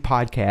arcade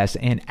podcasts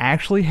and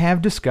actually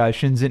have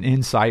discussions and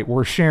insight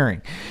worth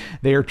sharing.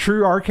 They are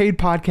true arcade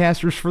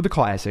podcasters for the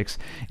classics,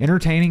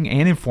 entertaining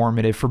and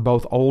informative for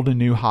both old and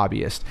new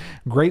hobbyists.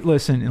 Great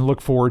listen and look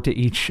forward to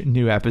each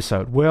new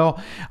episode.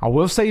 Well, I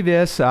will say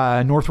this,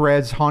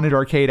 Northrad's Haunted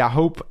Arcade, I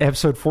hope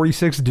episode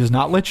 46 does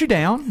not let you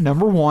down.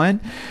 Number 1,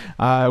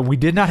 we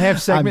did not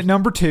have segment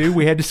number 2.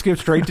 We had to skip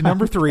straight to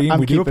number 3, and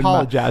we do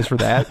apologize for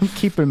that. I'm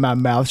keeping my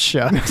mouth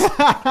shut.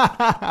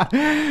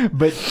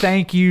 But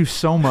thank you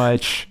so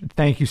much.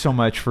 Thank you so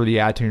much for the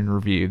iTunes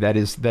review. That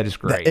is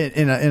great.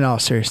 In all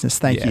seriousness,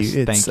 thank you.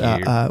 It's,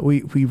 thank you.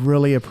 We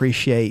really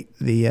appreciate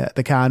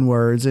the kind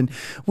words, and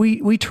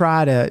we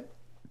try to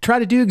try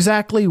to do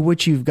exactly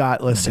what you've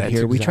got listed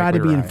here. We try to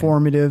be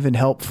informative and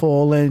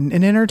helpful and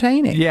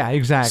entertaining. Yeah,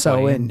 exactly.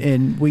 So,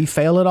 and we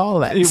fail at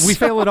all of that. We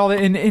fail at all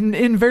that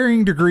in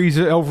varying degrees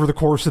over the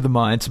course of the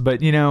months,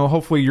 but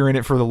hopefully you're in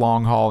it for the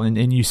long haul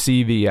and you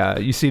see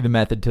the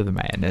method to the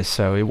madness,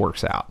 so it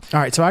works out. All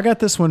right, so I got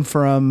this one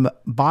from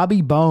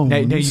Bobby Bones. Now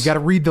you got to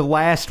read the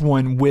last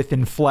one with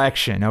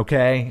inflection,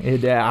 okay?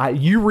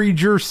 You read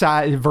your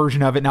side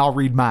version of it, and I'll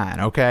read mine,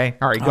 okay?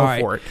 All right, go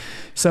for it.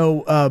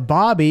 So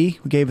Bobby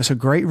gave us a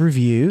great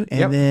review,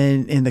 and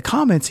then in the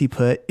comments he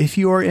put, if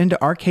you are into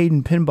arcade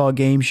and pinball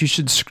games, you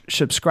should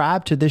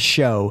subscribe to this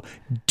show.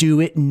 Do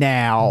it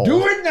now.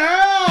 Do it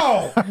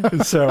now!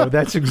 So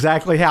that's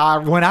exactly how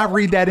when I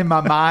read that in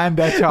my mind,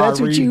 that's how I read that.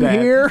 That's what you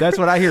hear? That's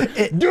what I hear.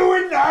 Do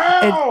it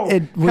now!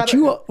 What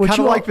you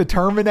like the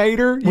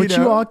Terminator? What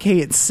you all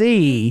can't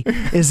see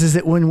is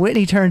that when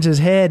Whitney turns his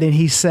head and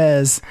he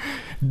says...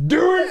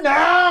 Do it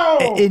now!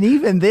 And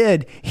even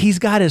then, he's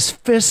got his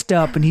fist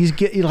up, and he's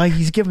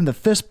giving the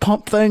fist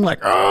pump thing, like,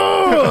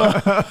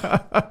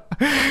 oh!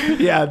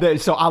 Yeah,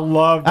 so I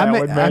love that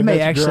one, man. I may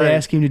actually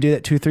ask him to do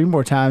that 2-3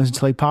 more times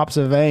until he pops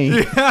a vein.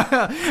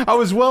 Yeah, I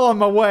was well on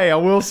my way, I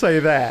will say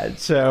that.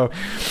 So,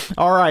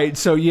 all right.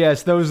 So,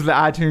 yes, those are the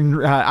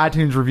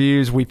iTunes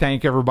reviews. We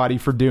thank everybody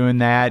for doing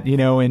that,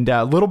 and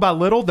little by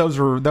little, those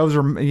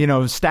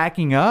are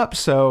stacking up.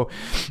 So,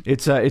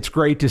 it's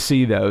great to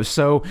see those.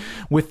 So,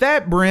 with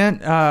that,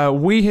 Brent,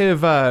 we've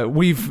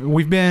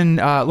been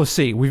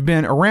we've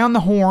been around the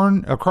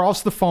horn,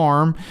 across the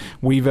farm.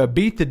 We've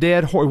beat the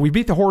dead horse. We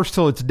beat the horse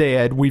till it's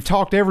dead. We've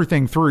talked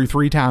everything through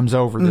 3 times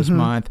over this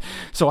month,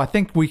 so I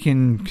think we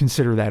can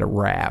consider that a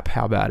wrap.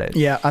 How about it?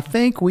 Yeah, I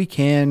think we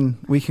can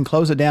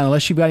close it down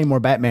unless you've got any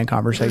more Batman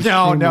conversations.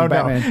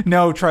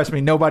 No. Trust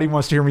me, nobody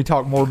wants to hear me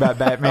talk more about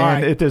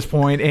Batman at this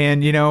point,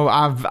 and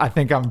I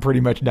think I'm pretty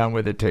much done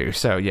with it too.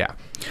 So yeah.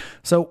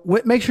 So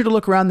make sure to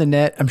look around the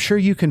net. I'm sure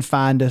you can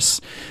find us.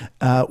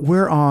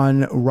 We're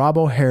on Rob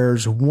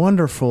O'Hare's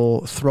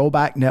wonderful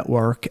Throwback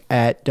Network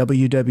at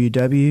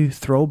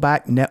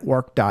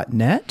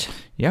www.throwbacknetwork.net.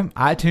 Yeah,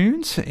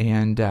 iTunes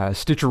and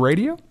Stitcher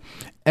Radio.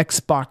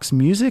 Xbox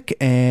Music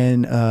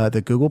and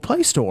the Google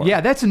Play Store.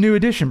 Yeah, that's a new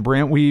addition,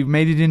 Brent. We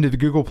made it into the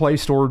Google Play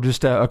Store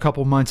just a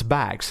couple months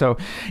back. So,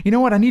 you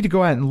know what? I need to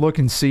go out and look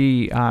and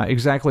see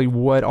exactly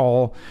what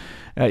all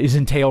is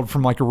entailed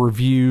from like a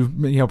review,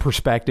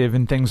 perspective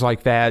and things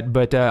like that.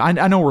 But I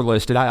know we're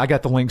listed. I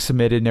got the link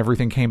submitted and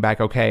everything came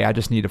back okay. I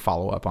just need to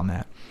follow up on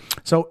that.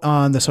 So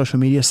on the social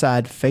media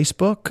side,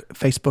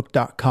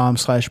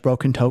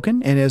 facebook.com/broken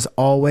token. And as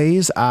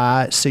always,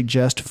 I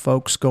suggest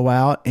folks go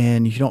out,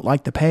 and if you don't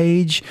like the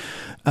page,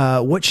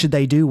 what should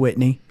they do,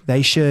 Whitney?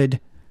 They should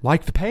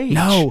like the page.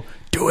 No,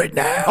 do it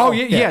now. Oh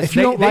yeah, yes. If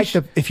you don't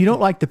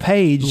like the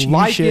page,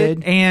 like you should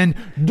it and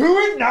do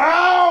it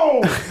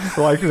now.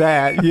 Like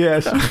that.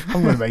 Yes.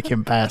 I'm going to make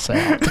him pass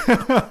out.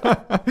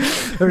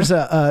 There's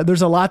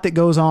a lot that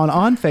goes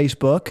on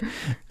Facebook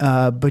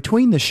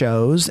between the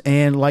shows,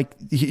 and like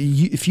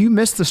if you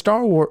missed the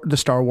Star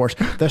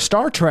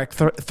Trek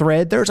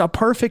thread, there's a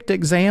perfect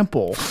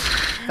example.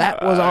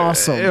 That was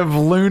awesome. Of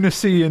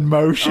lunacy in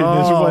motion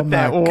is what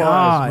that was.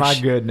 Gosh. My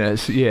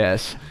goodness.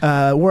 Yes.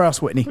 Where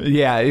else, Whitney?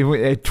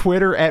 Yeah.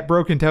 Twitter at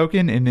Broken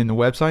Token, and then the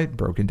website,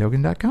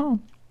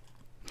 brokentoken.com.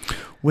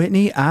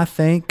 Whitney, I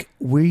think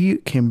we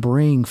can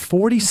bring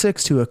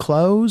 46 to a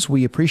close.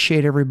 We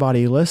appreciate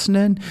everybody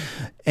listening.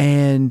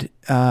 And,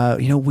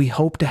 we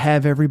hope to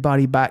have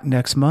everybody back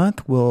next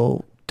month.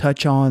 We'll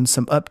touch on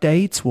some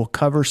updates. We'll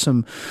cover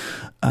some,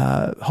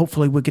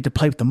 hopefully we'll get to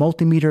play with the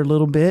multimeter a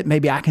little bit.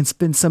 Maybe I can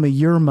spend some of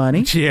your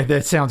money. Yeah,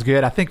 that sounds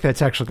good. I think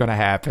that's actually going to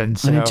happen.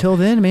 So. And until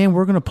then, man,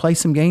 we're going to play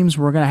some games.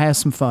 We're going to have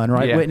some fun.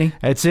 Right, Whitney?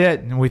 That's it.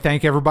 And we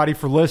thank everybody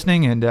for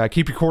listening, and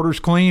keep your quarters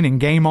clean and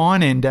game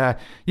on. And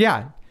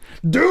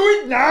do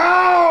it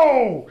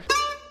now!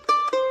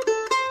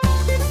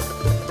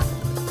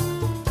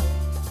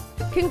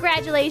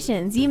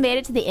 Congratulations! You made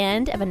it to the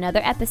end of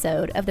another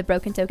episode of the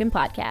Broken Token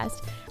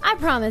Podcast. I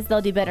promise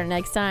they'll do better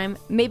next time.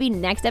 Maybe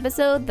next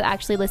episode they'll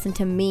actually listen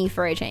to me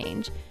for a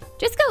change.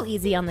 Just go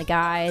easy on the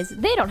guys.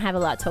 They don't have a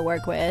lot to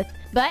work with.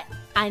 But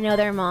I know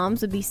their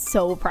moms would be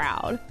so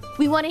proud.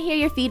 We want to hear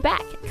your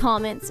feedback,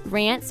 comments,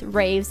 rants,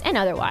 raves, and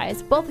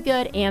otherwise, both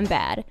good and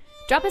bad.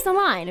 Drop us a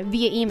line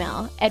via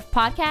email at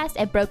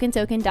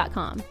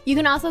podcast@brokentoken.com. You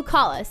can also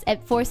call us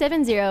at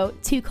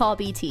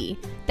 470-2CALL-BT.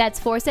 That's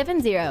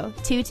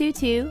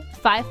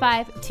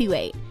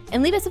 470-222-5528.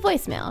 And leave us a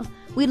voicemail.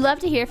 We'd love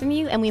to hear from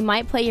you, and we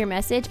might play your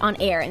message on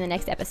air in the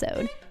next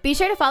episode. Be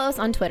sure to follow us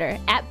on Twitter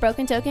at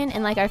Broken Token,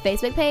 and like our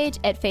Facebook page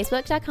at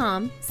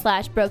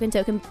facebook.com/Broken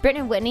Token. Britt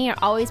and Whitney are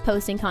always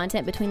posting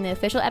content between the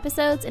official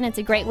episodes, and it's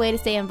a great way to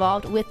stay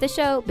involved with the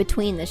show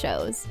between the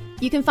shows.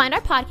 You can find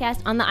our podcast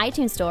on the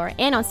iTunes Store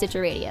and on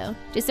Stitcher Radio.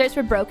 Just search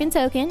for Broken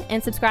Token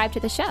and subscribe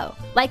to the show.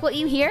 Like what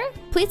you hear?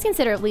 Please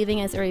consider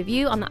leaving us a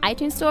review on the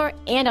iTunes Store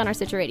and on our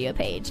Stitcher Radio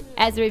page,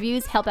 as the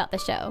reviews help out the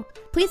show.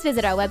 Please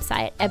visit our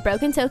website at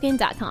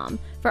brokentoken.com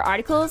for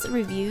articles,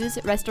 reviews,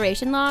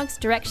 restoration logs,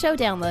 direct show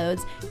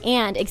downloads,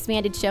 and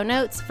expanded show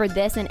notes for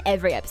this and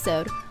every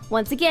episode.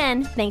 Once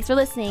again, thanks for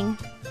listening.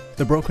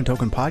 The Broken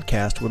Token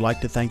Podcast would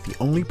like to thank the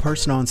only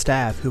person on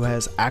staff who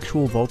has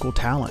actual vocal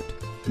talent,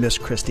 Miss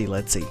Christy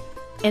Letzi.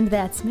 And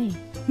that's me.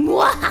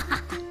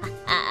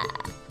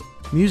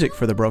 Music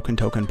for the Broken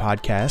Token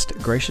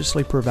Podcast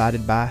graciously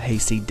provided by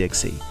Hayseed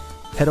Dixie.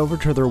 Head over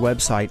to their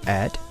website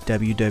at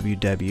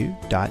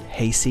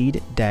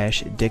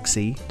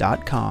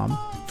www.hayseed-dixie.com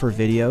for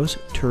videos,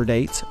 tour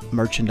dates,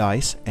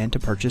 merchandise, and to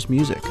purchase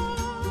music.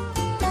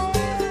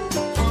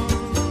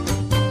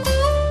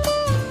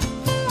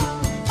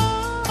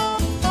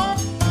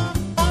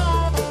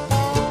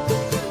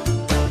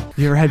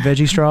 You ever had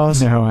veggie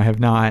straws? No, I have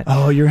not.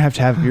 Oh, you're gonna have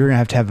to have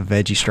a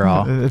veggie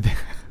straw.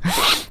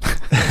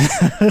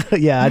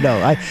 Yeah, I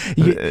know.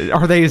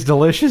 Are they as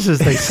delicious as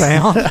they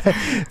sound?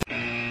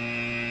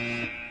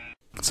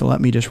 So let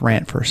me just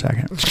rant for a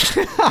second.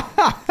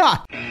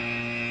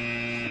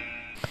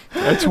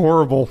 That's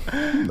horrible.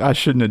 I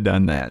shouldn't have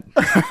done that.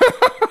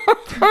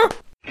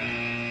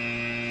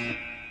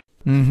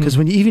 Because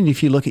even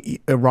if you look at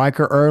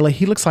Riker early,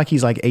 he looks like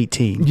he's like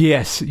 18.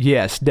 Yes,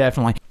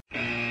 definitely.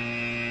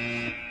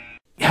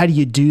 How do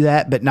you do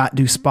that but not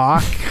do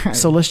Spock?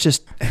 So let's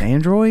just an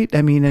android.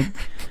 I mean,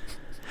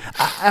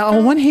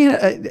 on one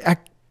hand, I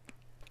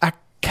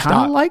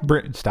kind of like.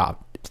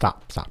 Stop.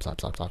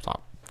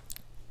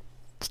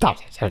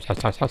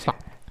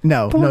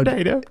 No, Poor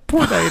Data.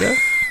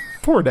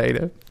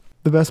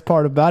 The best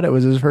part about it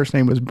was his first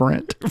name was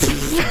Brent.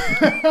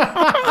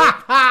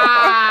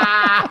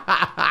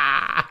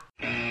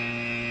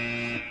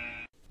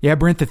 Yeah,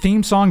 Brent, the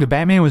theme song to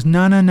Batman was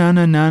na na na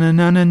na na na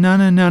na na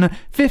na na na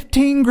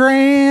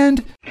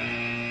 $15,000.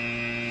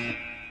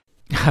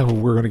 Oh,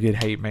 we're gonna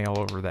get hate mail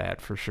over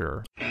that for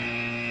sure.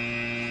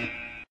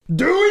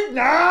 Do it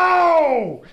now!